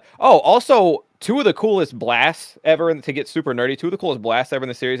fucking with all that. Oh, also, two of the coolest blasts ever, to get super nerdy, two of the coolest blasts ever in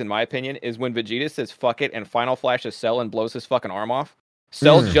the series, in my opinion, is when Vegeta says fuck it and Final Flashes Cell and blows his fucking arm off.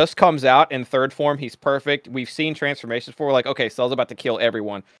 Cell just comes out in third form. He's perfect. We've seen transformations for, like, okay, Cell's about to kill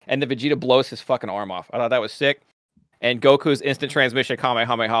everyone. And the Vegeta blows his fucking arm off. I thought that was sick. And Goku's instant transmission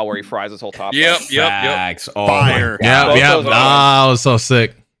Kamehameha where he fries his whole top. Yep. Oh, fire. Yep. Oh, that was so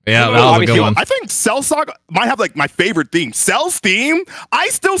sick. Yeah, that was a good one. I think Cell Saga might have like my favorite theme. Cell's theme, I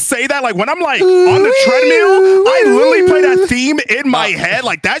still say that like when I'm like on the treadmill, I literally play that theme in my head.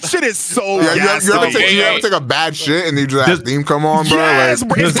 Like that shit is so you ever take a bad shit and you just have theme come on, bro? Yes,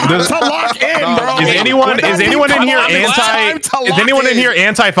 like, it's time to lock in, bro. Is anyone in here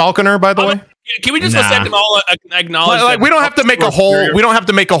anti Falconer, by the way? Can we just acknowledge? Like, we don't have to make a whole. We don't have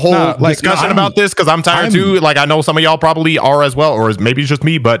to make a whole discussion about this because I'm tired too. Like I know some of y'all probably are as well, or maybe it's just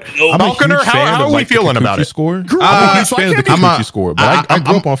me. But Falconer, how are we feeling about it? I'm a huge fan of the Kikuchi score, but I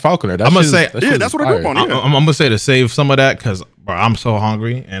grew up on Falconer. I'm gonna say, that's what I grew up on. I'm gonna say to save some of that because I'm so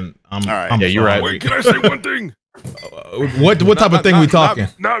hungry and I'm. Yeah, you're right. Wait, can I say one thing? What type of thing we talking?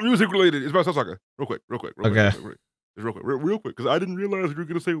 Not music related. It's about Cell Saga. Real quick. Okay. Real quick, because I didn't realize you were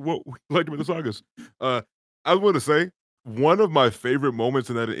going to say what we liked about the sagas. I want to say one of my favorite moments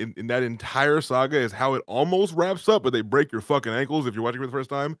in that entire saga is how it almost wraps up, but they break your fucking ankles if you're watching for the first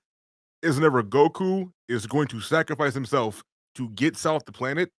time. Is whenever Goku is going to sacrifice himself to get off the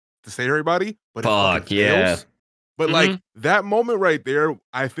planet to save everybody, but fuck yeah. Fails. But like that moment right there,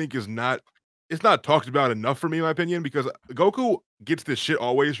 I think it's not talked about enough for me, in my opinion, because Goku gets this shit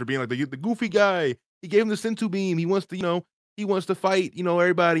always for being like the goofy guy. He gave him the Senzu beam. He wants to fight,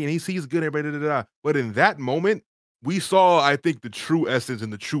 everybody, and he sees good everybody. But in that moment, we saw, I think, the true essence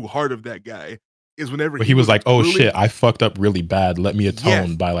and the true heart of that guy is whenever he was like, "Oh shit, I fucked up really bad. Let me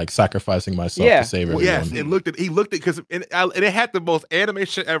atone by like sacrificing myself to save everyone." Yes, and he looked at because and it had the most anime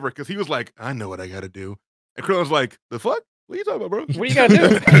shit ever because he was like, "I know what I got to do," and Krillin's like, "The fuck? What are you talking about, bro? What you gotta do?"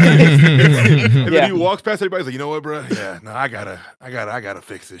 And then he walks past everybody. He's like, "You know what, bro? Yeah, no, I gotta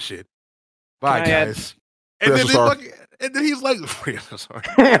fix this shit. Bye, guys." And then he's like, sorry.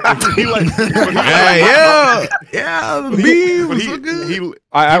 He like,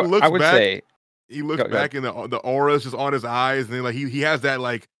 I would say he looks back and the aura is just on his eyes, and then like he has that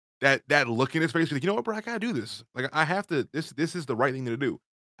like that look in his face. He's like, you know what, bro? I gotta do this. Like I have to. This is the right thing to do.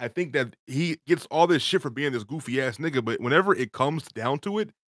 I think that he gets all this shit for being this goofy ass nigga, but whenever it comes down to it,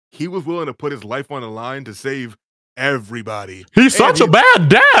 he was willing to put his life on the line to save everybody. He's such a bad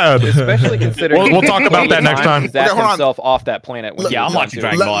dad. Especially considering we'll talk about that next time. Zapped himself off that planet. I'm watching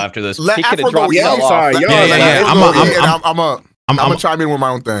Dragon Ball after this. He could have dropped himself off. I'm gonna chime in with my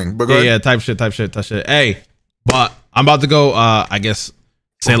own thing. But type shit. Hey, but I'm about to go. I guess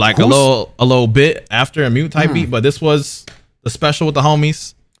say like a little bit after a mute type beat. But this was the special with the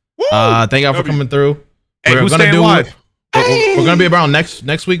homies. Thank y'all for coming through. Hey, who's staying live? We're gonna be around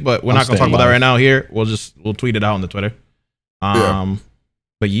next week, but we're not gonna talk about that right now here. We'll tweet it out on the Twitter. But all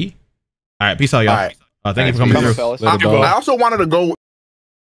right, peace out, y'all. Right. Thank you for coming through. I also wanted to go. All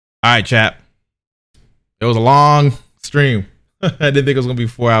right, chat. It was a long stream. I didn't think it was gonna be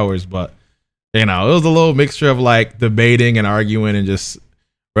 4 hours, but You know, it was a little mixture of like debating and arguing and just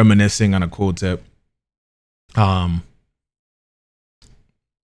reminiscing on a cool tip. Yeah,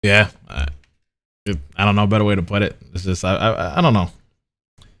 I don't know a better way to put it. It's just I don't know.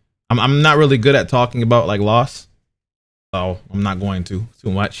 I'm not really good at talking about like loss, so I'm not going to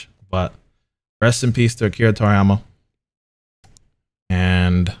too much. But rest in peace to Akira Toriyama.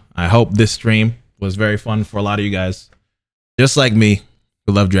 And I hope this stream was very fun for a lot of you guys, just like me,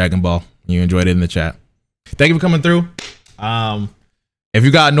 who love Dragon Ball. You enjoyed it in the chat. Thank you for coming through. If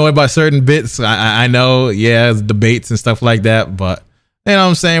you got annoyed by certain bits, I know, yeah, debates and stuff like that, but you know what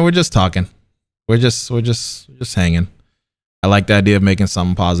I'm saying? We're just talking. We're just hanging. I like the idea of making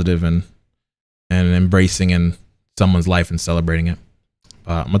something positive and embracing in someone's life and celebrating it.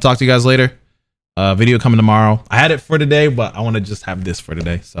 I'm gonna talk to you guys later. Video coming tomorrow. I had it for today, but I want to just have this for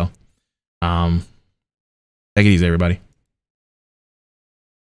today. So, take it easy, everybody.